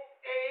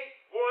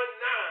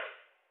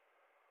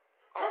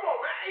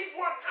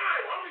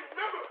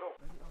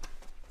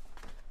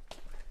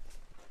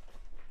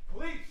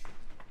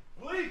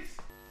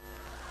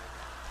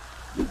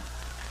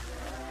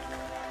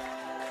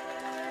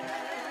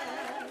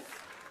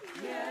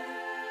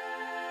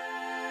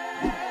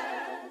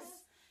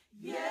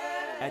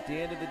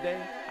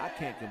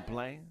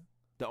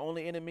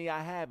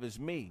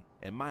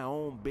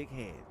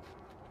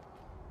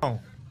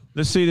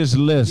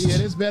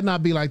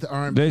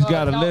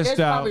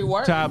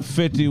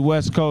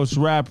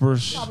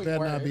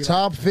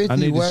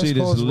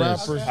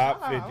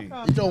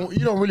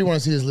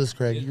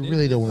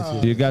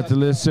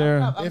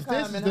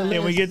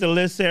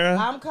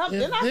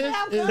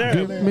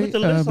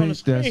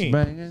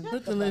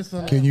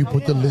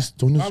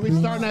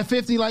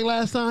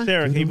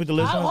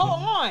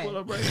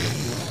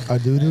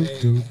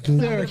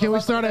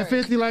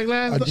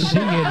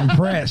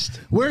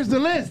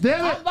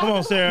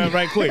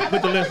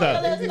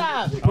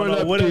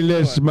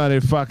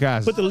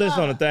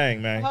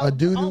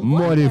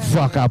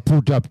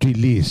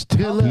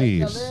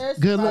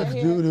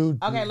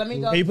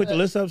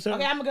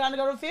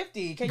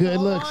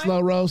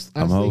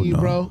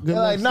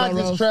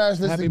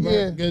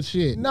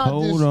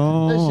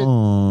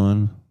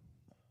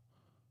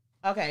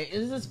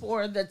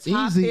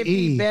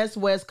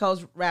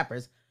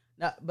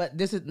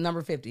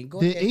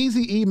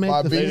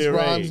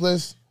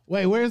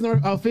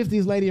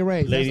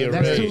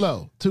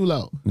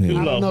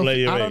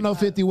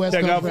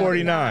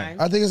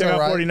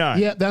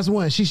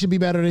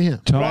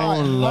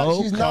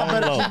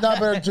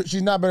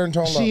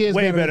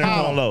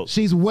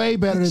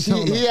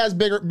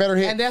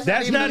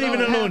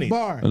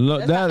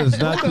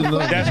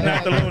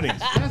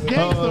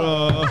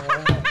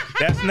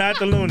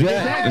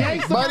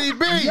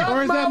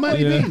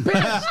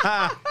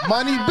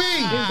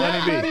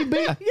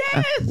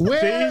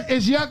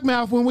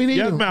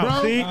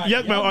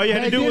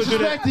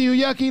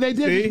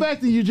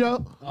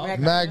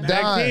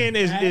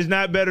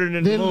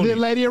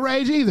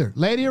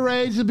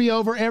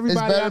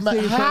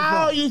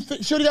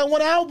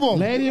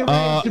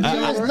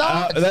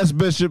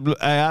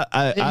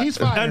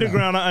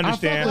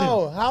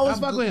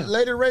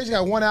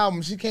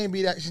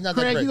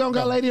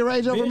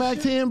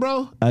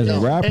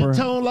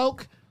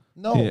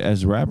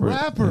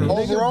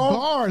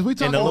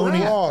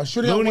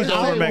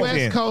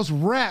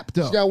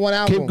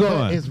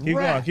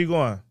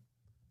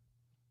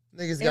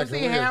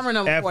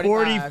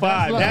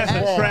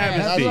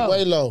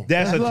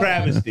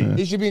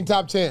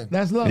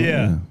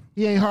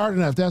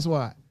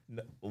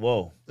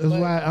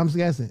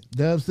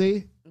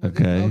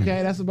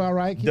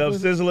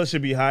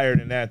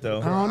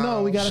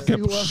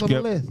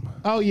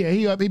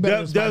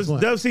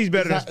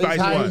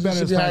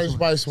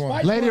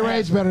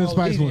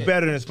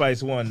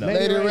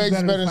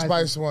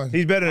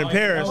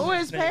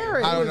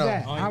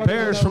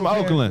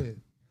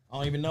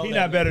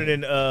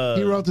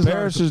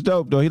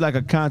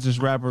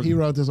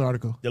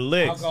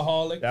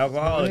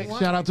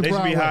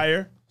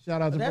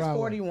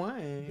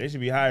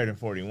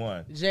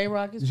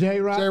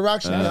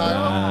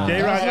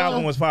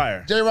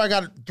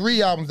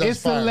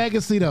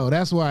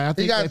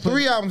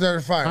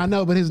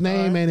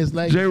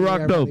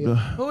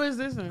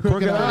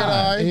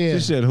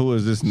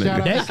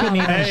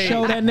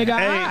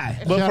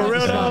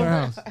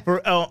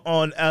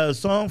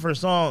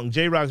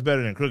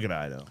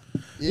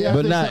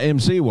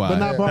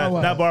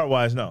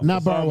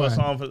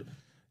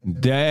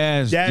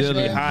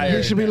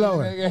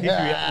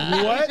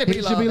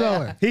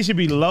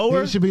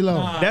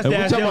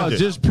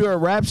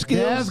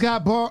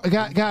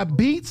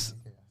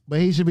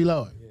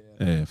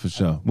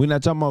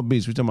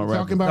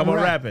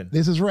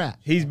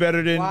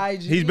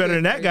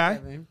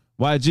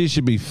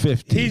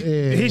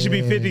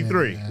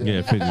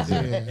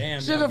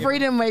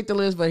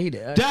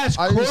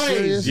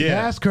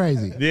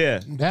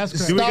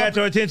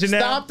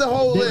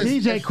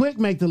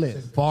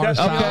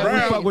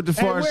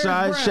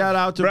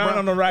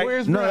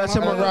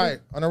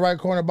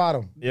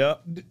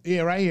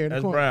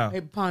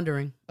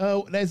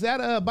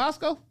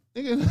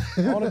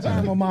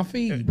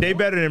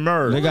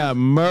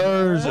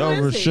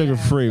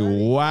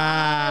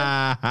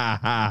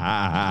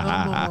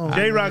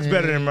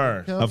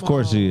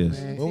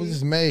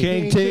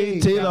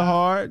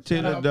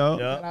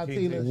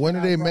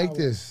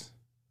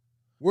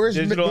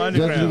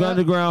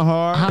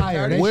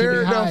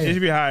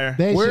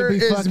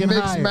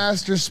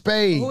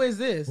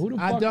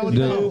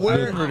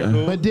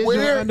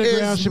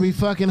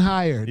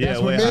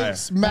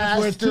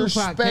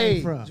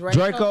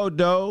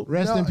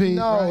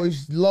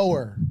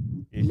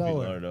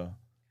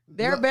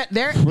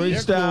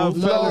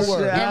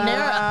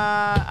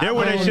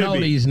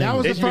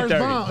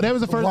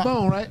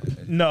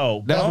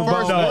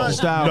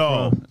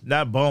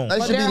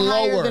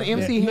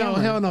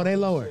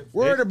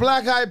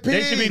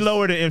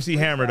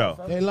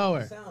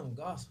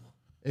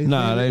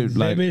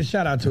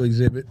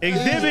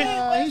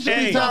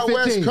 he's top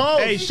 15.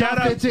 Hey, shout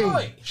Top out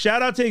 15.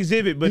 shout out to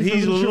Exhibit, but He's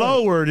he's from Detroit.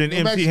 lower than New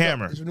MC Mexico.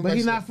 Hammer. He's from New But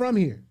he's Mexico. Not from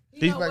here.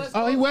 He's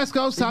He West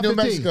Coast, top New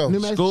 15. Mexico. New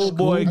Mexico.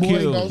 Schoolboy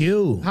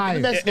Q.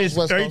 Higher.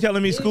 Are you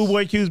telling me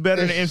Schoolboy Q is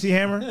better than MC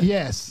Hammer?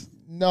 Yes.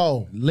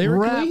 No.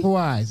 Lyrically?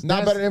 Rap-wise.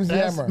 Not better than MC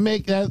Hammer.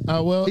 Make that,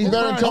 well, He's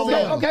better than Tony.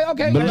 Okay.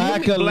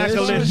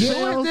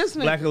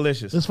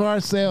 Blackalicious. As far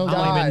as sales,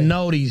 I don't even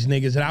know these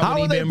niggas, and I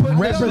wouldn't even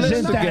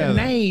represent that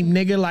name,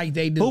 nigga, like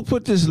they do. Who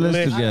put this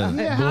list together?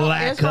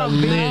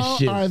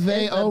 Blackalicious. Are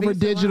they over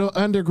Digital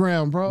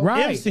Underground, bro?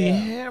 Right. MC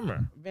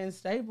Hammer. Vince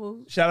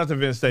Staples. Shout out to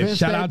Vince Staples.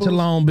 Shout out to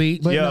Long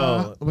Beach.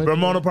 Yo,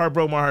 Ramona Park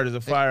Broke My Heart is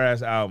a fire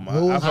ass album.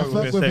 I fuck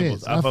with Vince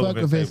Staples. I fuck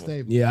with Vince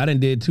Staples. Yeah, I done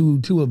did two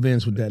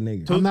events with that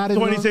nigga.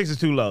 26 is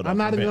too low. I'm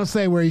not even gonna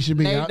say where he should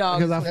be. Nate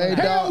Dogg.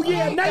 Hell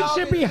yeah, Nate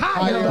should be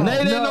higher. Nate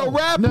ain't no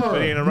rapper.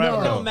 He ain't a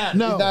rapper.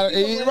 No.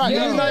 He's not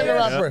even a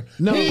rapper.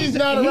 No. He's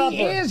not a rapper.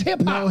 He is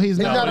hip hop. No, he's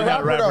not a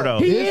rapper though.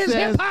 He is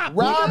hip hop.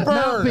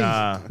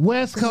 Rapper.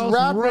 West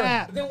Coast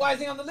rap. Then why is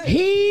he on the list?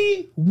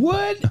 He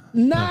would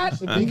not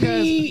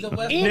be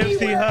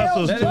anywhere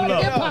else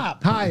but hip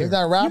hop. Higher. He's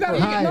not a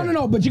rapper.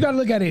 No. But you got to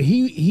look at it.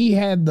 He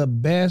had the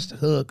best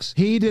hooks.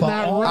 He did for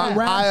not all rap.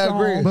 rap I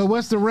agree. songs. But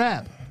what's the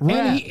rap?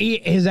 And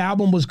his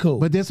album was cool.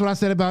 But this is what I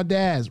said about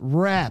Daz.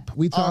 Rap.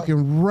 We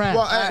talking rap.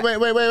 Well,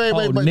 wait.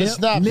 Oh, But the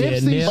Snaps.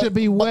 Nipsey should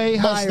be way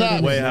higher.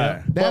 Snaps. Way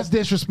higher. That's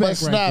disrespect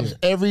But right Snaps,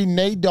 every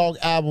Nate Dogg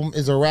album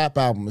is a rap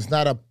album. It's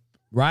not a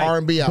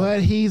R&B album.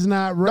 But he's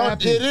not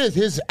rapping. No, it is.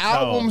 His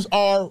albums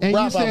are and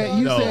rap albums.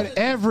 You said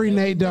every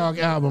Nate Dogg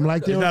album.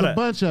 Like there was a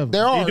bunch of them.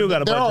 There are. You do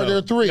got a bunch of them. There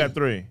are three. You got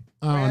three.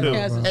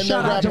 And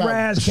Shout out to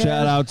Razcast.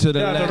 Shout out to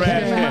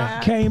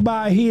the came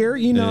by here,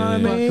 you know what I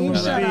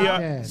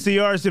mean?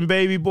 CR's and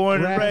Baby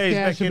Born and Raised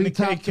back in the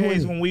top KKs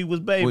 20. when we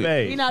was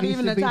baby. He not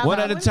even the top. One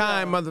at a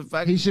time,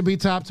 motherfucker. He should be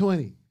top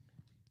 20.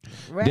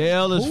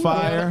 Dale is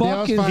fire.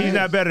 He's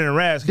not better than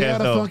Razcast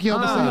though.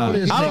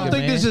 I don't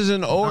think this is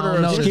in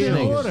order of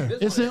skill.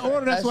 It's in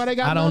order. That's why they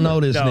got. I don't know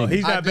this No, nigga.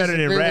 he's not better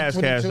than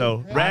Razcast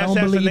though. I don't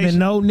believe in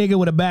no nigga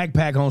with a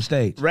backpack on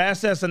stage.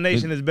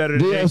 Rassassination is better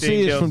than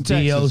DLC is from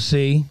Texas.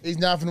 DOC. He's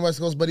not from the West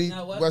Coast, but he's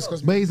West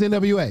Coast. But he's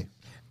NWA.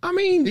 I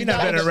mean, he's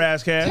not better than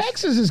Razcast.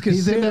 Texas is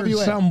considered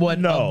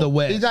somewhat of the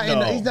West. He's not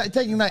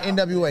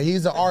NWA.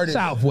 He's an artist.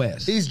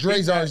 Southwest. He's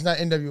Dre's artist, not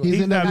NWA.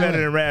 He's not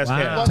better than Razcast.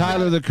 Wow.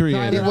 Tyler the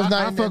Creator. He was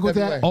not I fuck with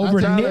that. Over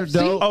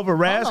Nipsey? Over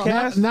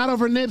Razcast? Not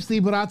over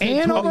Nipsey, but I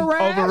think And 20. over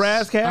Raz? Over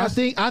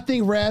Razcast? I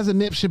think Raz and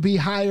Nip should be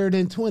higher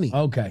than 20.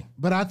 Okay.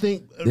 But I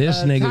think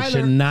This nigga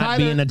should not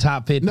be in the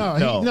top 50. No.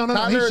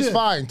 Tyler is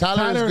fine.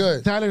 Tyler is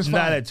good. Tyler's fine.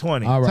 Not at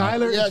 20. All right.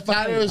 Tyler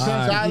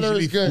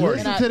is good.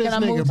 Listen to this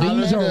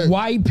nigga. These are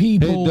white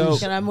people.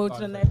 Can I move to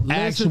the next?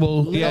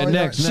 Actual. Yeah,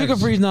 next. Sugar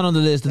Free's not on the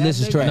list. The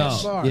list is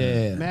trash. No.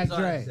 Yeah. Mac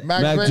Dre.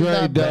 Mac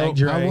Dre, Mac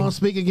Dre. I won't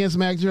speak against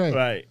Mac Dre.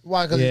 Right.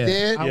 Why? Because Yeah. he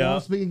did? I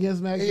won't speak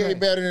against Mac He Dre. ain't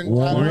better than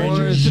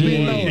Warren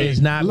G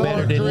is not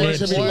better than Warren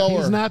should be Nipsey. lower.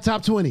 He's not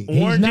top 20. He's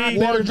Warren not G-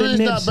 better than He's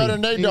not better Nipsey.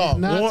 than Nate He's Dogg.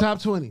 not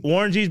top 20.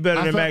 Warren G's better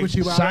I than fuck Mac. with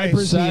you, Bots.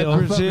 Cypress I Hill.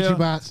 fuck with you,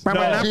 Bots.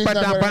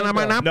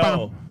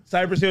 No.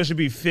 Cypress Hill should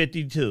be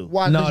 52.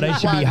 Why? No, they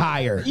should be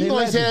higher. You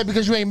only say that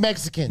because you ain't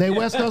Mexican. They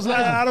West Coast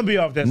legends. I don't be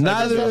off that side.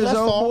 Neither is That's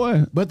old all.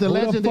 boy. But the Who the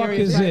legendary fuck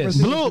is Cypress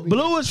this? Hill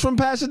Blue is from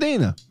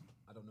Pasadena.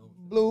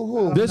 Blue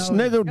who? This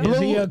nigga Is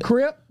he Blue. a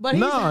Crip? But he's,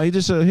 No, he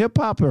just a hip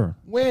hopper.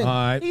 When? All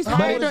right. he's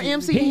higher than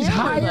MC He's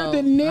Hammer, higher though.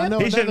 than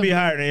Nip. He shouldn't be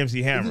higher than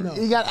MC Hammer.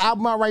 He got an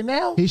album out right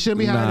now? He should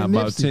be higher Nah, than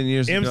about Nipsey. 10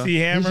 years ago. MC He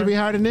Hammer. should be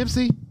higher than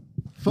Nipsey.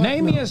 Fuck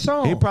Name no. me a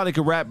song. He probably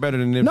could rap better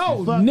than Nipsey.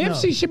 No, Fuck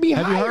Nipsey no. should be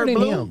Have you higher heard than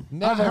Blue?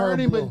 him. I've heard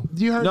him, but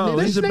you heard No,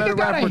 Nipsey? he's a This better nigga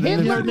got rapper a than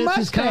Hitler Nipsey. Nipsey's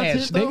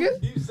mustache, content, though?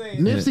 nigga.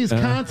 Nipsey's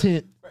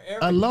content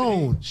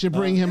alone should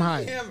bring him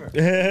higher.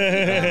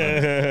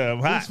 I'm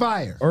hot. He's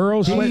fire.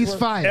 Earl He's Sweatshirt.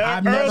 fire.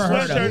 I've never Earl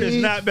heard of Sweatshirt him. is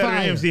not better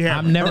than He's MC Hammer.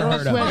 I've never Earl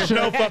heard of him. There's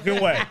no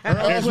fucking way.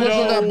 There's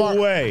Sweatshirt got no bar-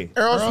 way.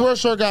 Earl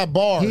Sweatshirt got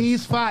bars.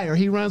 He's fire.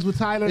 He runs with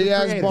Tyler He the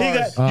has Creator.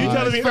 bars. You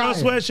telling me he's Earl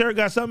fire. Sweatshirt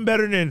got something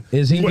better than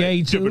Is he sweat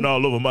gay too? dripping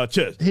all over my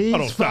chest? He's I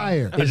don't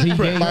fire. stop. Is he gay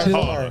Press too?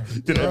 harder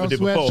than I Earl ever did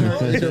before.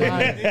 Sweatshirt is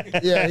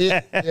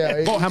fire.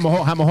 Yeah. Go hammer,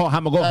 ho, hammer, ho,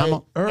 hammer, go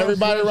hammer.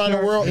 Everybody around the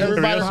world,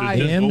 everybody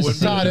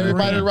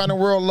around the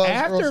world loves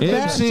After Earl Sweatshirt.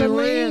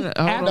 Vaseline,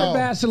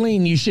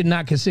 Vaseline, you should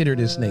not consider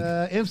this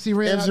nigga. MC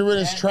Ren. MC Ren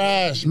is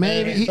trash.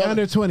 Maybe he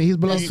under 20. He's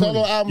below His solo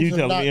 20. albums You are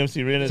telling not. me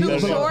MC Ren is Too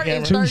better short than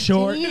and Hammer? Too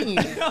short.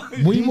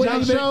 13. We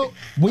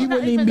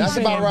wouldn't even be That's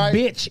saying about right.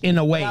 bitch in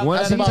a way. One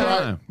That's at a about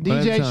time. One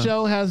at a DJ time.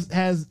 Show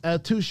has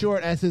Too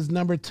Short as his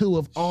number 2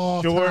 of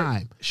all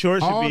time.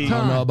 Short should All be. I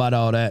don't know about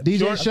all that. DJ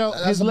Short- Show,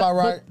 that's about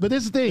right. But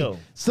this is the thing: Yo.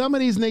 some of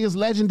these niggas'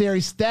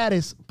 legendary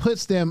status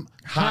puts them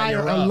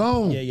higher up.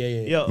 alone. Yeah.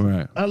 Yo,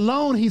 Right.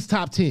 Alone, he's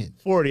top 10.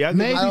 40.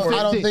 Maybe I 15.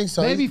 don't think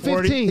so. Maybe He's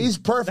 40. 15. He's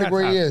perfect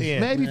where he is. Yeah.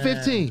 Maybe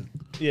 15.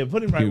 Yeah,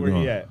 put him right Keep where he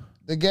going. at.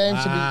 The game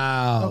should be.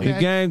 Wow. Okay. The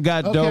game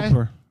got Okay.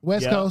 doper.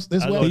 West Yeah. Coast.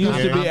 This I West He Coast.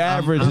 used to be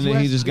average, and then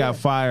he just got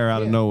fire out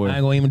of I ain't nowhere.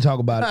 gonna even talk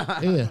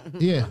about it.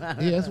 Yeah.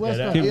 It's West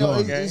Yeah, Coast. Keep Yo,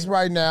 going. he's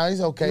right now.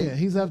 He's okay. Yeah,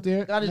 he's up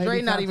there. Dr. Maybe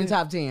Dre not even 10.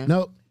 top 10.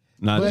 Nope.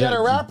 Not But- He got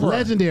a rapper.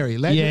 Legendary.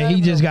 Yeah,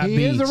 he just got he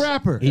beats. He is a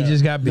rapper. He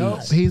just got Nope,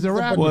 beats. he's a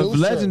rapper. Well, if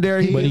producer.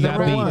 legendary, He But he is a got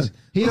rapper. beats.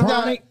 He don't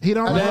Chronic- he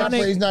don't He's write not,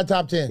 he's not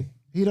top 10.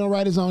 he don't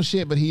write his own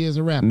shit, but he is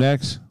a rapper.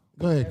 Next.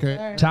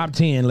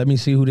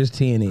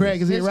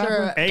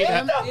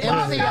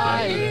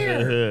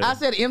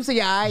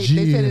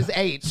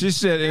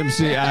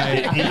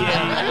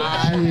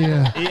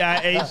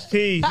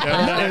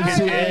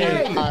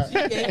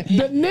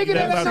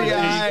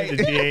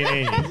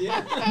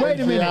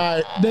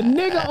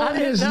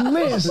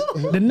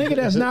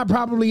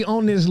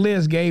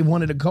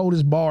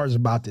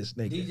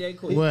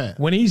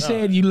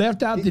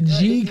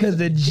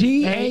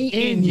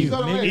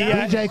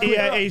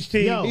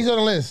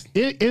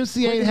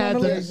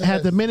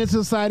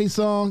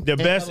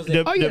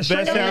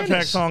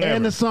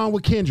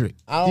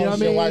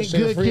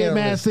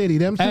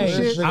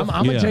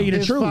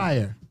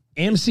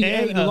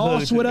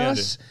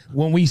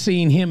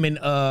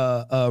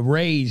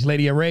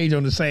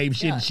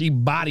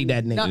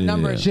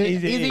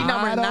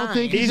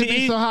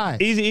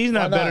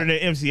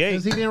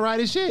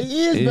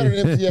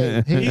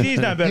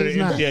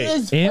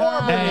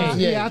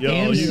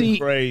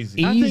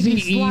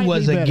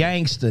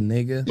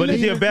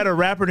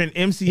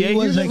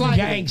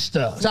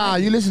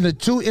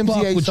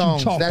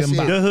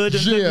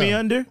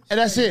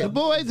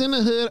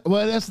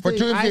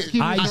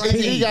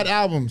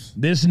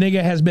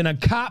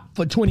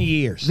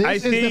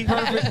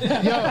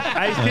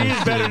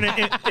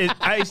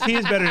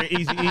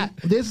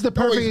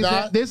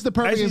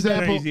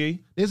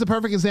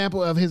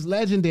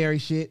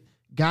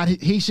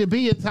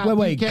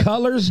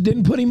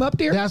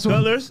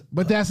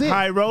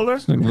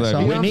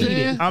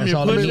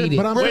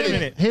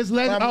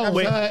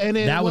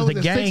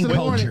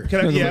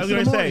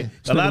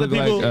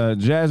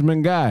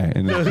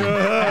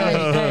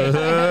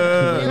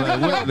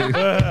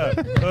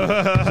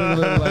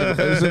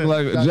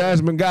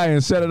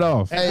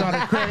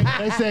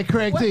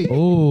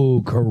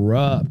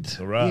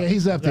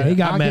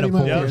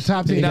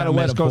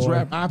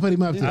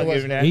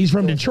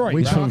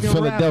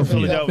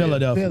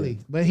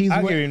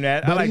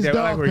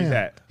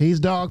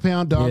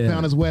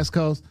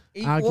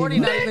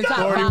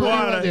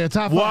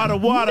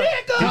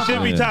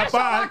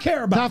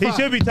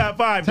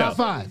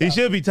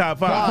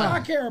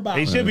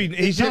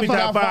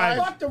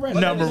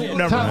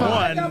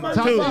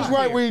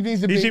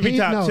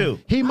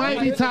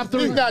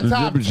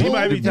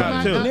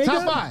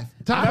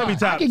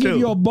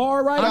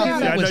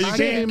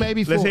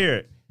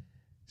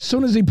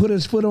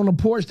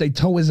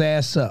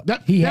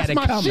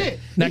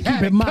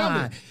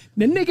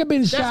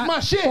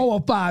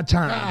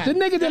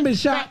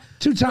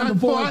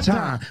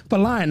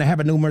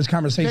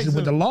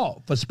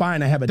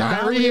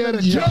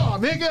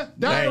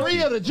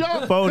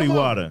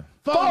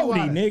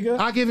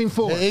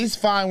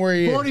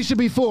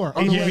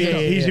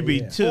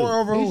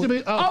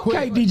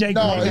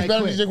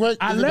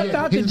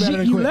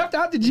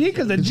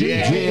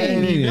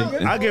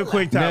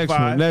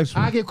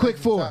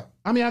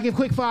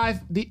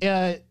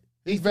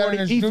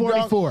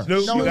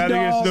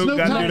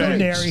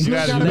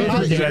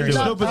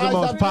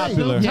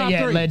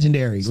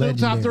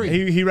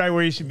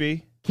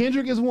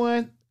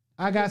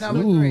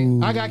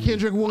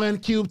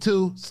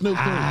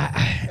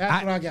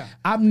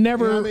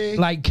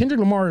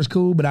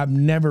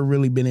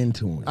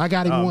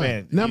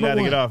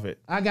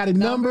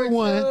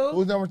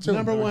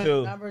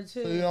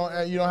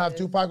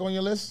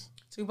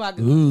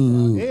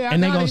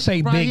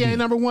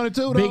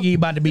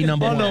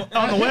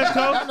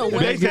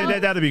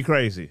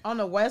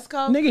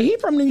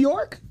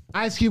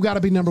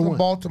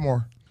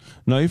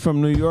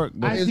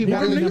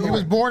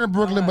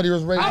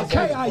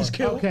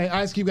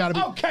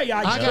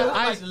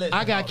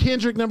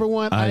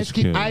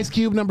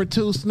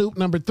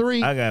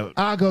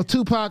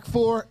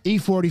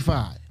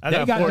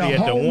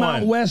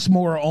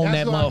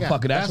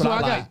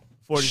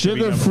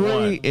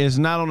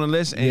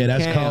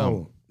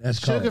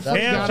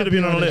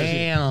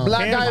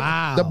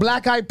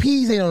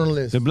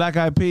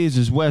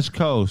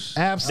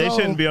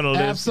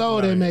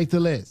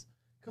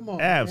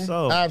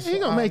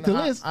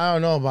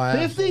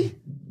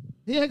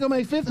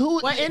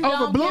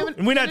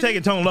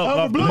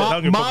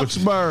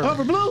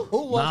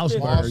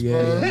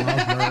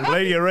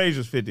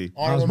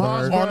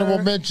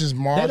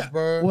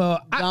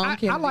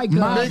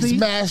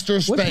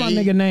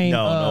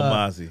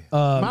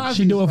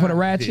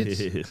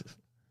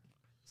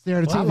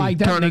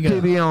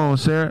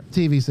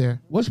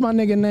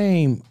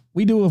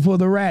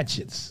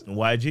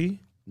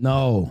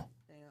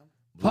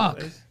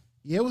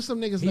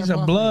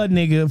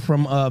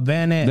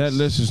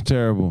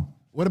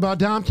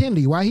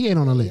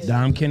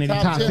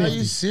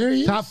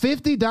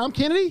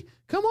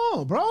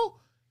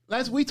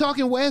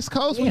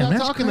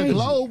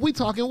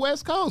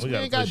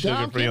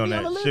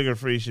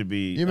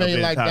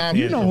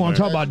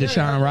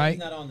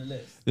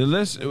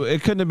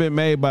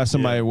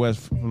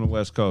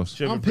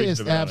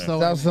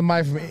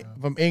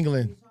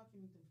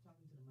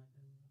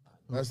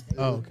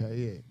 Okay,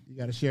 yeah. You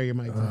got to share your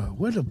mic.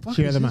 Where the fuck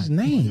Share is the his mic.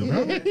 name,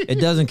 bro? It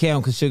doesn't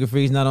count because Sugar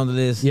Free's not on the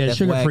list. Yeah, That's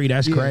Sugar whack. Free,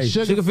 that's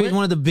crazy. Sugar Free is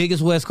one of the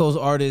biggest West Coast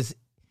artists.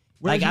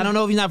 Like, I don't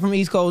know if he's not from the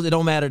East Coast. It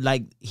don't matter.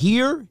 Like,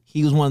 here,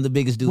 he was one of the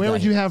biggest dudes. Where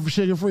would you have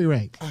Sugar Free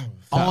rank?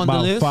 On the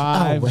list?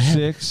 5,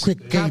 6.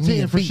 Top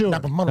 10 for sure.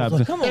 Come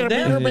on,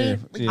 damn.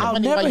 I'll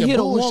never hit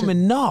a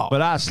woman, no.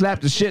 But I slap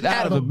the shit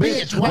out of a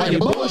bitch while you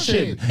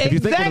bullshit.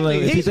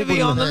 Exactly. He should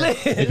be on the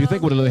list. If you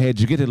think with a little head,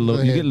 you get a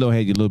little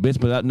head, you little bitch.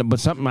 But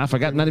something I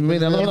forgot, not even made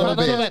that little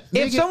bit.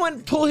 If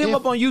someone pull him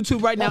up on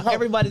YouTube right now,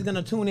 everybody's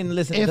gonna tune in and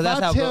listen. If That's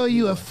I how tell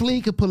you a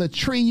flea could pull a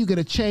tree, you get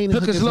a chain and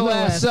Hook his little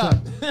ass up.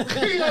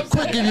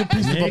 Quick, give you a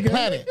piece of a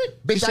planet.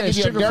 Bitch, I give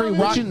you a Sugar-free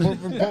rock.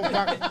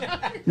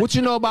 What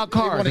you know about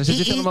cars? I said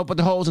you fill them up with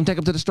the holes and take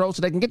them to the store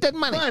so they can get that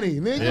money.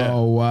 Nigga.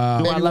 Oh,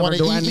 wow. Do I love her?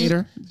 Do I need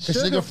her?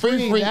 Sugar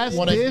free,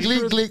 wanna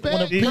gleek,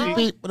 wanna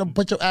peep, wanna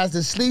put your ass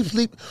to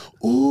sleep.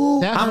 Ooh,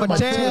 That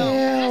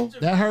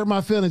hurt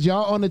my feelings.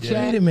 Y'all on the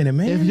chat. Wait a minute,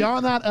 man. If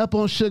y'all not up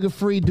on Sugar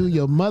Free, do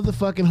your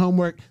motherfucking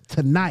homework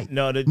tonight.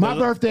 No, my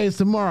birthday is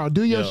tomorrow.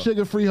 Do your Yo.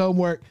 Sugar Free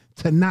homework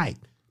tonight.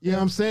 You know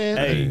what I'm saying?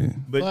 Hey,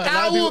 but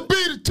I will be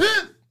the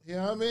 10th. You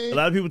know what I mean? a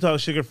lot of people talk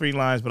sugar-free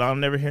lines, but I'll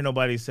never hear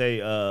nobody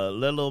say, let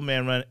little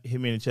man hit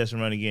me in the chest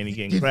and run again, he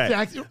getting cracked.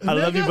 Exactly. I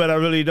love you, but I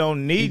really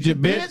don't need you,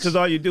 bitch, because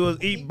all you do is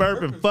eat,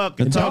 burp, and fuck,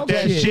 and talk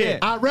that shit.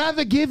 I'd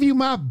rather give you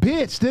my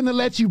bitch than to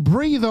let you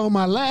breathe on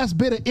my last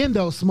bit of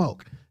endo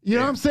smoke. You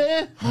know what I'm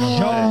saying?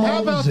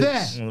 How about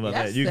that? What about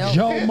that? You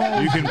Joe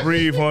Moses. you can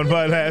breathe on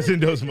my last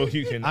endo smoke.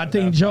 You can. I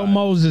think Joe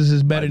Moses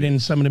is better than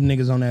some of them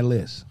niggas on that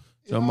list.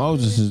 Joe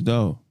Moses is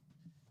dope.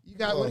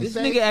 You got what he This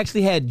said? nigga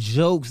actually had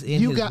jokes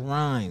in his got-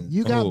 rhymes.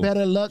 You got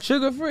better luck.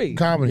 Sugar Free.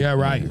 Comedy. Yeah,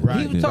 right.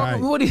 He was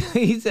talking. What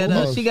he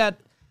said? She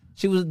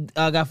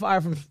got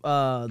fired from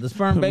the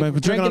sperm bank for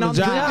drinking on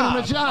the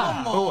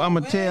job. Oh, I'm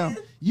going to tell.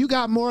 You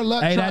got more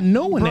luck. Hey, that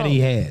new one that he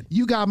had.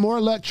 You got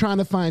more luck trying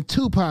to find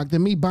Tupac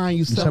than me buying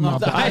you something off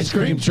the ice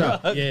cream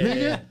truck.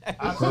 Yeah.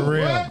 For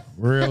real.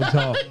 Real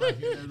talk.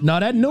 No,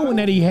 that new one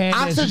that he had.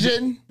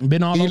 Oxygen.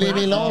 Been all You over. leave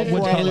me alone.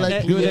 What's that?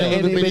 Like you in a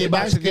little bitty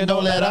basket,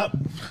 don't let up.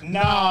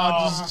 No,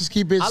 just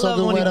keep it I love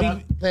soaking when wet he up.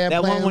 beat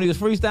that one when he was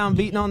freestyling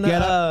beating on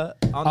the.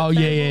 Oh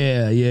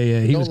yeah.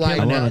 He was like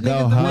killing that. that.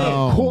 Go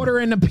home. Quarter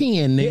in the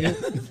pen, nigga.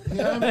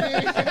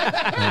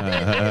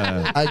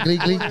 I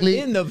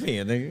gleek. In the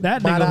pen, nigga.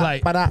 That nigga was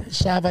like.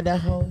 Shabba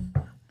home.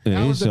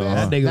 Yeah, was the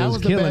best. That nigga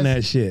was the killing best-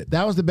 that shit.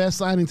 That was the best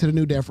signing to the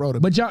new Death Row.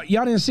 But y'all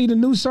didn't see the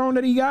new song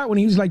that he got when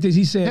he was like this.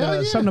 He said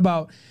Hell yeah. something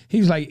about he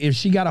was like, if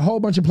she got a whole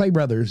bunch of play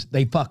brothers,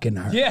 they fucking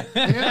her. Yeah,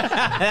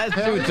 that's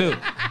true too.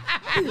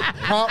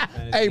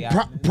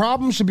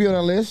 Problem should be on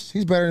our list.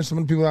 He's better than some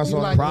of the people I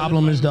saw.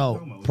 Problem is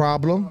dope.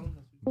 Problem.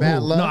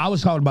 Bad luck. No, I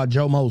was talking about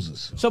Joe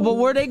Moses. So, but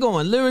where they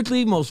going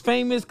lyrically? Most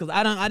famous? Because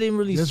I didn't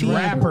really This see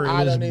rapper.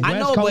 I don't It even- was I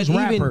know, West but Coast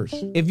rappers.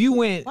 even if you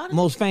went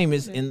most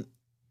famous and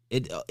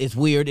it's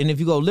weird, and if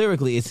you go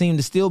lyrically, it seemed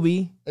to still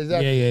be.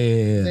 Exactly.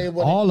 Yeah. Say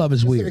what All of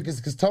it's weird.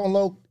 Because Tone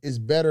Loc is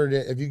better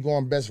than, if you go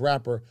on best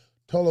rapper,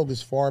 Tone Loc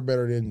is far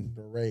better than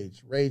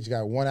Rage. Rage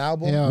got one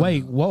album. Hell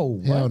Wait,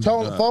 whoa. Hell What?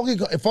 no.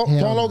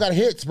 Tone Loc got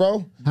hits,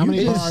 bro. How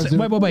many You bars? just-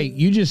 wait.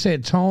 You just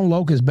said Tone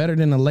Loc is better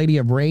than the Lady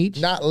of Rage?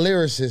 Not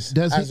lyricist,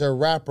 Does he- as a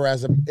rapper,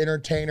 as an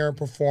entertainer, and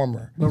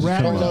performer. But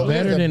rappers- Tone Loc is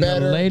better than the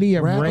Lady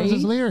of rappers Rage?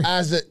 is lyrics.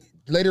 As a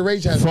Lady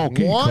Rage has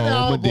Funky one Cole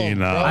album. Medina.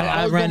 bro.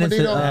 I ran into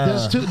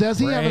Does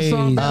he have a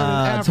song better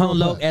than Afro Tone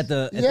Loc Puffs? at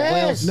the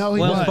Yes. No, he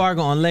Wells wasn't.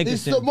 Fargo on He's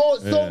Lakerston.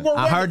 sold more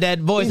I heard that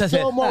voice. He I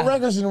said, sold more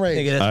records than Rage.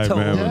 Nigga, that's I Tone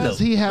remember. Loc. Does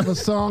he have a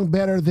song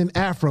better than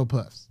Afro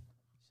Puffs?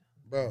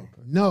 Bro.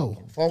 No.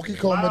 Funky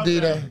Cole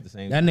Medina.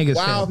 That nigga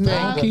Wild said thing.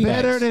 funky.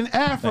 Better than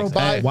Afro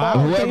Puffs. Wow.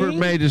 Whoever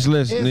made this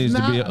list It's needs to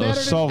not be better than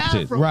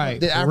assaulted. Afro. Right.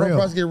 Did for Afro real.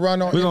 Puffs get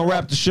run on? We're going to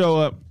wrap the show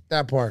up.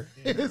 That part.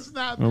 It's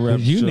not. We'll wrap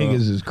the You show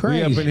niggas up. is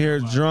crazy. We up in here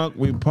drunk.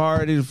 We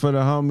partied for the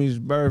homie's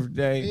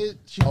birthday. You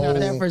got,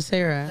 Except for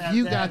Sarah.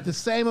 you got the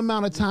same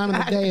amount of time in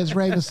the day as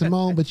Raven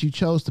Simone, but you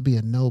chose to be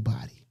a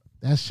nobody.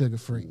 That's Sugar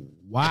Free.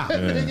 Wow.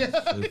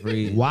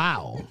 Free.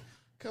 Wow.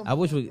 I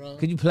wish we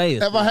could you play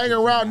it. If I hang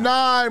around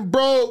 9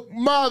 broke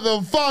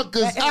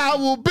motherfuckers, I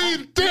will be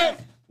the 10th.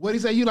 What he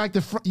say? You like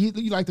the you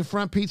like the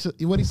front pizza?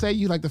 What he say?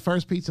 You like the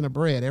first pizza and the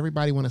bread?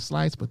 Everybody want a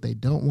slice, but they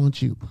don't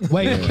want you.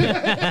 Wait.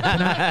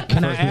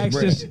 Can I ask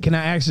this? Can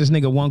I ask this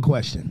nigga one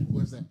question?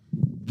 What's that?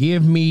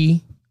 Give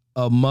me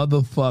a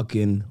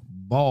motherfucking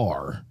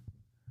bar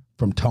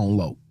from Tone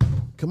Loc.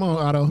 Come on,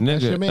 Otto.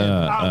 That's your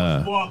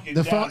man.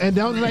 The phone, and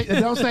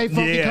don't say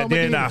funky. Yeah, Cole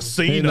then Medina. I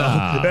seen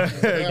her.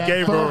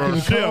 Gave her a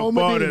Funky shit Cole for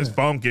Medina. this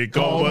funky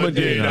Cole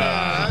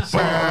Medina. So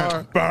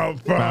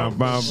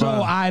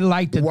I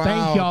like to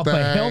thank y'all for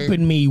thing.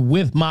 helping me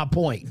with my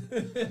point.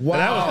 Wow.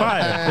 That was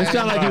fire. It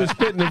sounded like you was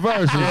spitting the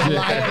verse and shit.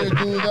 Like it,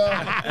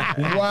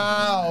 dude.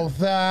 Wow,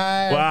 thing.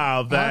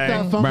 Wow, I thought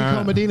thing. Funky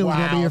Comedina was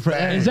gonna be here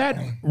forever. Is that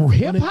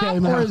hip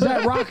hop or is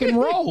that rock and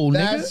roll,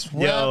 That's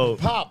nigga? Yo,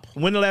 pop.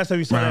 when the last time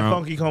you saw that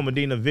Funky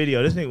Comedina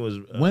video? This thing was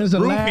When's the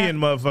roofing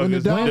last- When the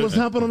motherfuckers. dog was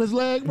humping on his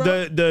leg, bro.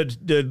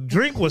 The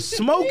drink was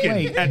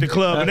smoking at the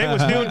club, and they were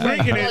still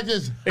drinking Like it.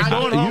 this. It's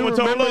going home with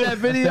Remember Tolo. that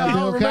video? That I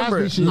Bill don't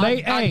remember Cosby it. shit.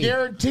 Late, I hey,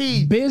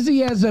 guarantee.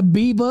 busy as a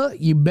beaver,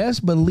 you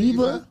best believe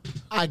her.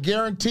 I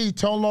guarantee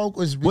Tolo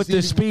was With the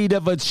receiving speed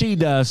of a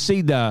cheetah,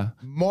 Cedar,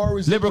 more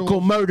residual.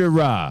 lyrical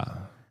murderer.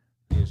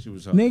 Yeah, she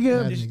was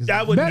Nigga,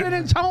 I wouldn't, better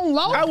than Tone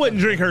Loc. I wouldn't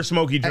drink her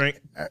smoky drink.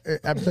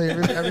 I'm telling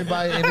you,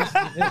 everybody in this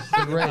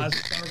is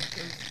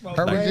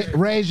great.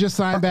 Rage just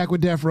signed back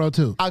with Death Row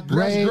too. That's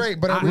Rage, great,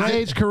 but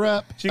Rage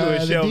Corrupt. She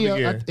was the Shelby deal,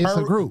 Gear. it's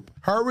a group.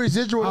 Her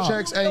residual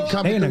checks ain't They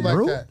coming in a through like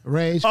group? that.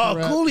 Rage Oh,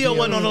 Corrupt. Coolio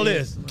wasn't on the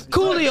list.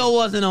 Coolio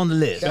wasn't on the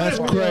list. That's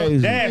crazy.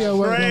 That's Coolio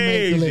wasn't gonna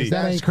make the crazy. list.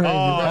 That ain't crazy.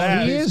 Oh, bro.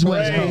 that He is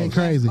West That ain't Coast.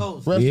 crazy.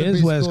 Rest He in is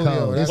peace, West Coolio.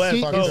 Coast. That's West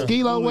fucking Is Coast. dope.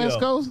 Skilo West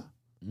Coast?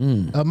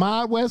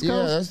 Ahmad West Yeah,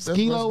 Coast? that's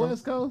Skilo West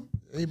West Coast?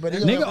 But he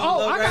Nigga, got-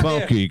 oh, I got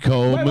Funky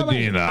Cold wait.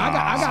 Medina. I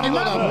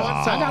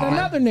got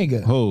another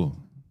nigga. Who?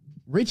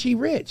 Richie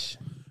Rich.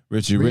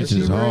 Richie Rich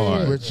is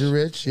hard. Richie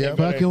Rich, yeah.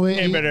 Fucking with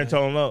Ain't better than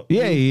Tone Loc.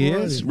 Yeah, he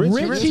is.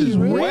 Richie Rich is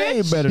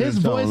way better his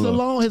than voice Tone Loc.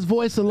 alone. His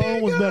voice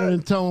alone was better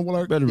than Tone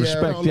Loc. Better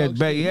respect that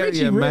Bay Richie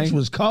Area, Rich man.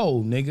 was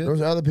cold, nigga.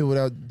 Those other people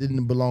that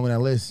didn't belong in that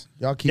list.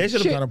 Y'all keep They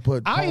should've trying to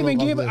put. I Tone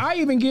even on the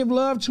list. give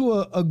love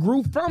to a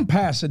group from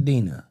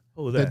Pasadena.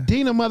 Who was The that?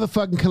 Dina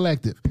motherfucking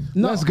Collective.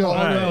 No, Let's go. Oh,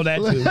 no, that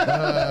too.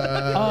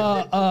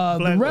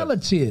 The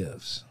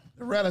Relatives.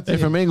 The They Relative.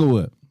 from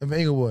Inglewood. From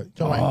Inglewood.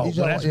 Oh, well,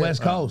 that's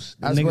West Coast.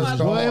 That's Niggas West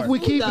was- Coast. Well, if we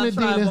keeping it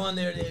Dina,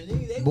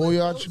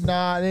 Booyah,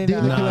 nah, they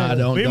Dina not.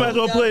 Collective. We might as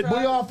well put.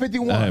 Booyah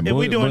 51. If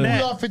we doing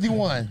that, Booyah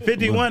 51.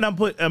 51.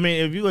 I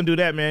mean, if you gonna do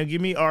that, man, give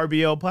me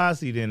RBL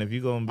Posse then. If you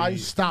gonna be. I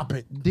stop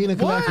it. Dina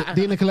Collective.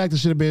 Dina Collective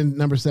should have been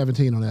number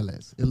 17 on that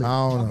list. I don't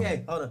know.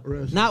 Okay, hold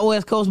on. Not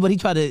West Coast, but he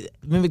tried to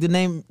mimic the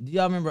name. Do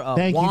y'all remember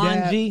Thank you,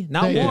 Dad. Wanji?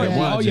 Not Thank you, Wanji.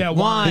 Dad. Oh, yeah,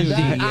 Wanji.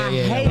 Wanji. I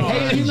Yeah, hate yeah.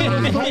 it. Hey, you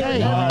know what's funny?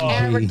 Hey,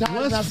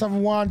 Advertising on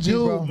some Wanji,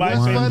 bro. My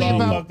What's face funny all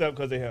about- fucked up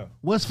because of him.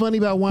 What's funny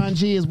about Juan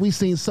G is we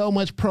seen so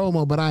much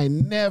promo, but I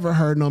ain't never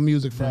heard no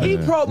music from He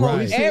him.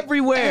 promotes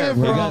everywhere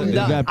from He the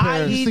got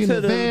Paris. IE Seen to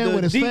the the, van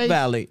with his Deep face.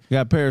 Valley.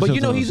 Got Paris But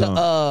you know Hilton on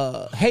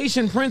he's the a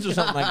Haitian prince or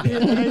something like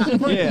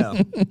that.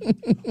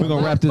 Yeah. We're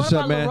gonna wrap this What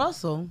up, about man.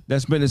 Russell?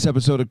 That's been this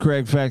episode of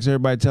Craig Facts.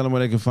 Everybody tell them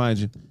where they can find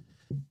you.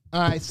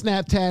 All right,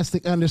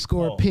 Snaptastic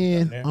 _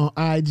 Pin on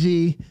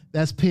IG.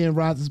 That's Pin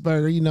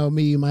Roethlisberger. You know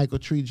me, Michael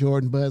Tree,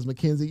 Jordan, Buzz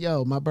McKenzie.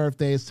 Yo, my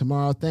birthday is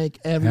tomorrow. Thank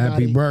everybody.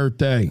 Happy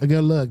birthday. A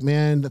good look,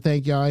 man.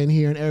 Thank y'all in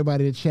here and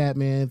everybody in the chat,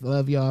 man.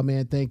 Love y'all,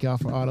 man. Thank y'all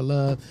for all the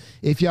love.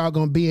 If y'all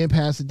gonna be in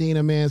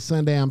Pasadena, man,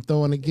 Sunday, I'm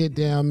throwing a get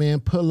down,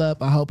 man. Pull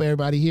up. I hope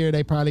everybody here.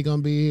 They probably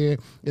gonna be here.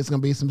 It's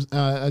gonna be some.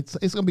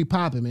 It's gonna be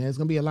popping, man. It's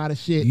gonna be a lot of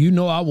shit. You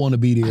know I want to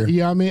be there. You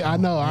know what I mean? I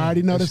know. I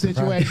already know the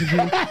situation, G.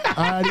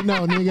 I already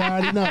know, nigga. I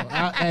already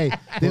know. Hey,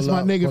 this Pull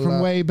my up, nigga pull from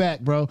up. way back,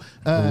 bro.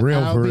 For real,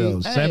 I'll for be-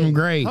 real. Seventh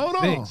grade, Hold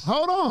on. sixth.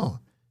 Hold on.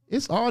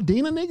 It's all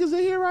Dina niggas in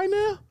here right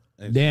now?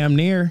 Damn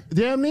near.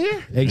 Damn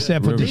near?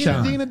 Except for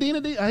Deshaun.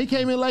 Dina. He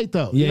came in late,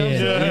 though. Yeah, You know what I'm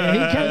saying?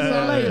 yeah, he came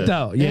in late,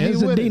 though. Yeah, And he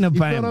it's a with Dina us. You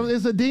feel what I'm- family.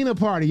 It's a Dina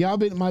party. Y'all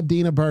been my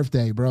Dina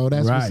birthday, bro.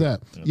 That's what's Right.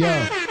 up. Yo,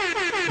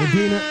 the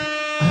Dina.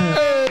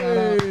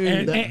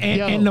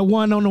 And the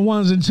one on the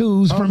ones and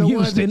twos from the Houston.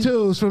 ones and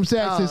twos from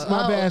Texas.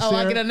 My bad, Sarah.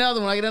 I get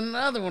another one. I get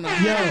another one.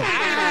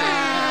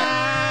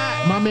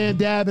 My man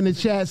Dab in the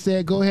chat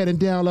said, go ahead and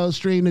download,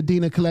 stream the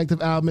Dina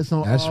Collective album. It's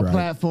on That's all right.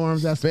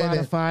 platforms. That's Spin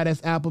it. Spotify,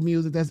 that's Apple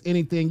Music, that's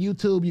anything.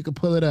 YouTube, you can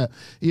pull it up.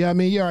 You know what I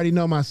mean? You already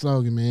know my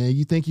slogan, man.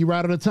 You think you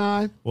right on the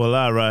time? Well,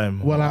 all right.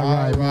 Well, I All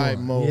ride right,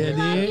 more. Mo. Yeah,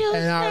 dude.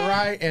 And I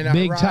right, and I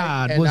Big right,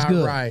 Todd, and what's I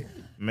good? right.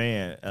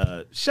 Man,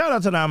 shout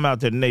out to the I'm Out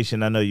There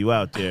Nation. I know you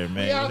out there,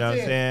 man. You know what I'm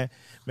saying?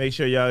 Make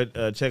sure y'all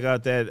check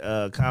out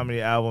that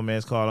comedy album, man.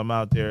 It's called I'm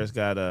Out There. It's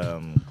got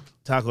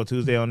Taco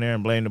Tuesday on there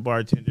and Blame the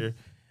Bartender.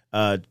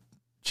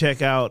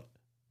 Check out,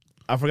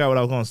 I forgot what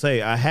I was going to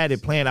say. I had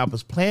it planned. I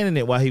was planning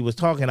it while he was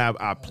talking.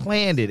 I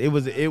planned it. It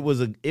was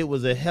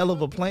a hell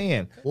of a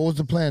plan. What was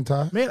the plan,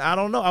 Ty? Man, I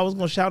don't know. I was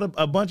going to shout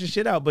a bunch of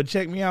shit out, but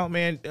check me out,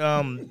 man.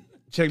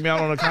 Check me out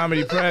on the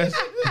Comedy Press.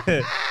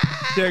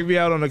 Check me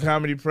out on the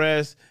Comedy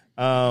Press.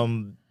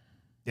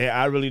 Yeah,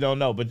 I really don't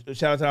know, but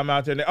shout out to I'm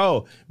Out There.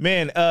 Oh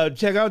man,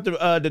 check out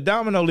the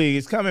Domino League.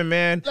 It's coming,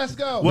 man. Let's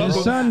go.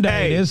 This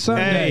Sunday. This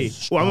Sunday. Hey,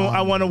 well,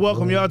 I want to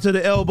welcome y'all to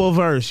the Elbow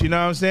Verse. You know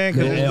what I'm saying?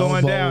 Because The it's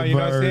going down. You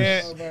know what I'm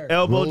Elbow saying?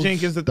 Elbow Rose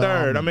Jenkins the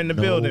third. I'm in the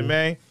Domino. building,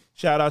 man.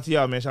 Shout out to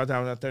y'all, man. Shout out to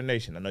I'm Out There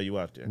Nation. I know you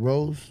out there.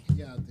 Rose?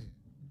 Yeah, out there.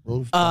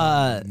 Rose?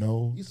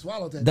 No. You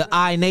swallowed that. The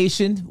I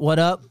Nation. What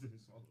up?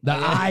 The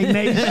I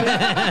Nation.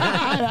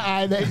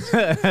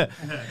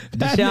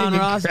 Deshaun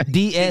Ross,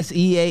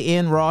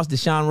 DSEAN Ross,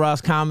 Deshaun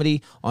Ross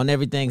Comedy on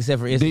everything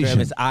except for Instagram. Deshaun.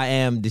 It's I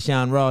am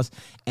Deshaun Ross.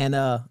 And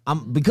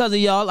I'm because of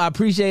y'all, I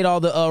appreciate all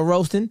the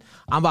roasting.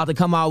 I'm about to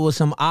come out with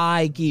some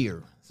eye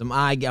gear. I'm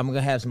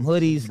gonna have some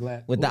hoodies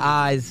with the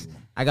eyes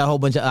I got a whole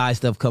bunch of eye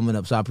stuff coming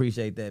up, so I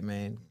appreciate that,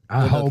 man.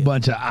 A whole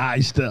bunch of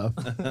eye stuff.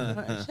 Shout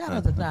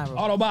out to Tyra.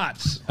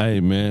 Autobots. Hey,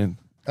 man.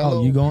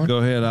 Oh, you going? Go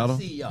ahead, Otto.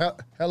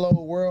 Hello,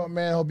 world,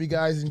 man. Hope you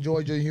guys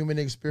enjoyed your human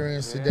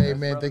experience today,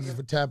 man. Thank you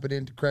for tapping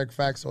into Craig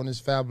Facts on this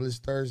fabulous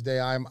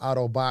Thursday. I'm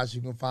Autobots. You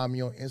can find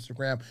me on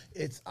Instagram.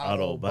 It's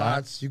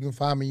Autobots. You can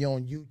find me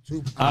on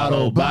YouTube.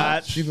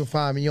 Autobots. You can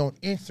find me on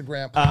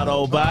Instagram.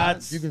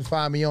 Autobots. You can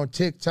find me on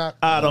TikTok.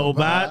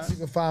 Autobots. You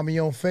can find me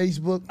on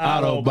Facebook.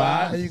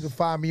 Autobots. And you can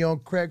find me on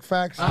Craig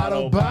Facts.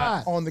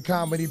 Autobots. On the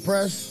Comedy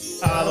Press.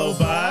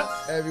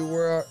 Autobots.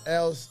 Everywhere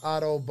else,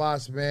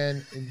 Autobots,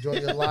 man. Enjoy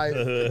your life.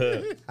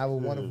 Have a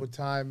wonderful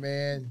time,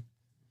 man.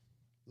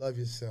 Love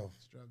yourself.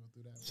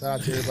 Shout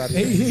out to everybody.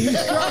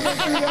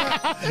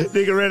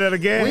 Nigga ran out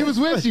of gas. We was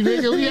with you,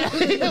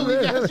 nigga. We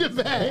got your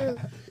back.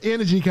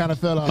 Energy kind of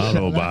fell off.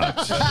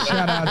 Autobots.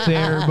 Shout out to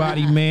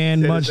everybody,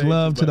 man. Much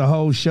love to the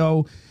whole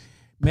show.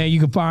 Man, you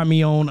can find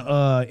me on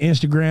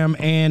Instagram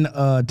and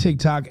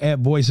TikTok at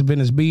Voice of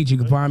Venice Beach. You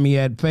can find me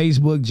at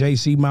Facebook,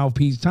 JC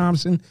Mouthpiece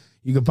Thompson.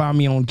 You can find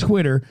me on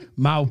Twitter,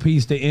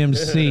 Mouthpiece the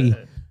MC.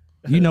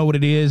 You know what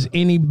it is.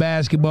 Any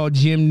basketball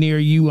gym near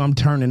you, I'm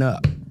turning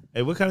up.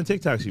 Hey, what kind of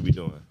TikToks you be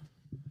doing?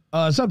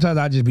 Sometimes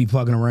I just be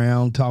fucking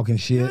around, talking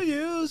shit.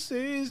 You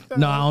see stuff?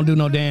 No, I don't do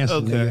no dancing.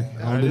 Okay.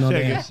 Nigga. I don't do no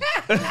dancing.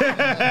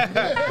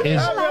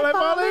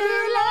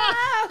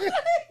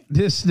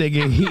 This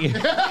nigga here.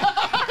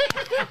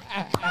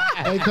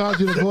 They called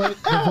you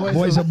the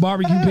voice of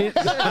barbecue pit.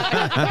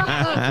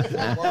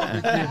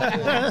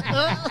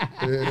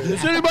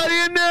 Is anybody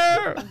in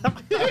there?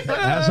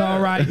 That's all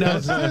right, though.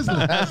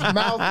 That's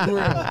Mouth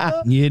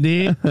Grill. You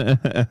did?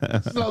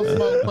 Slow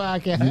Smoke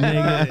Podcast.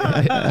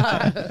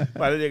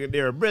 Why the nigga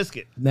near a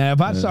brisket? Now,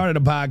 if I started a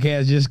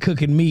podcast just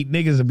cooking meat,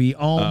 niggas would be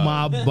on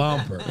my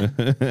bumper. Call a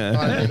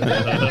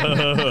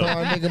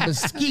nigga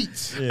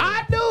mesquite.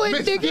 I knew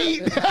it,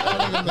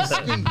 nigga.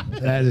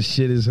 Mesquite. That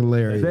shit is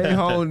hilarious. They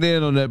honed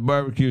in on that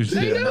barbecue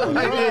shit.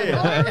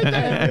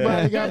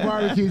 Everybody got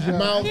barbecue show.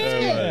 Mouth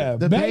Yeah,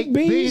 The baked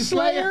bean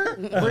slayer.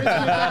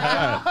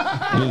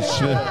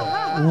 Slow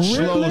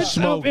Riblets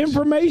smoke. of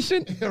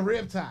information.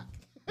 Rib top.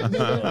 That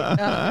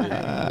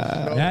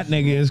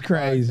nigga is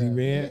crazy,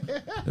 man.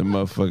 The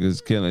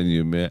motherfucker's killing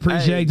you, man.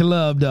 Appreciate the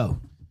love, though.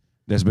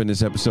 That's been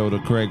this episode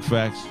of Craig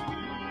Facts.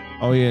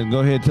 Oh, yeah. Go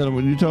ahead. Tell them.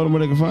 You told them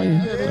where they can find you?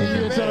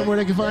 You tell them where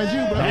they can find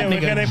you, bro. Yeah, where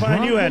can they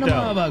find you at,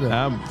 though?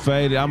 I'm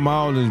faded. I'm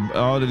all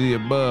of the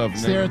above.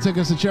 Sarah took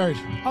us to church.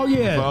 Oh,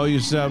 yeah. If I owe you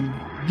something,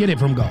 Get it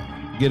from God.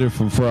 get it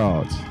from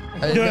frauds.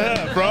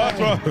 Fraud.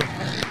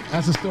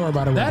 That's a story,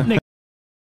 by the way. That nigga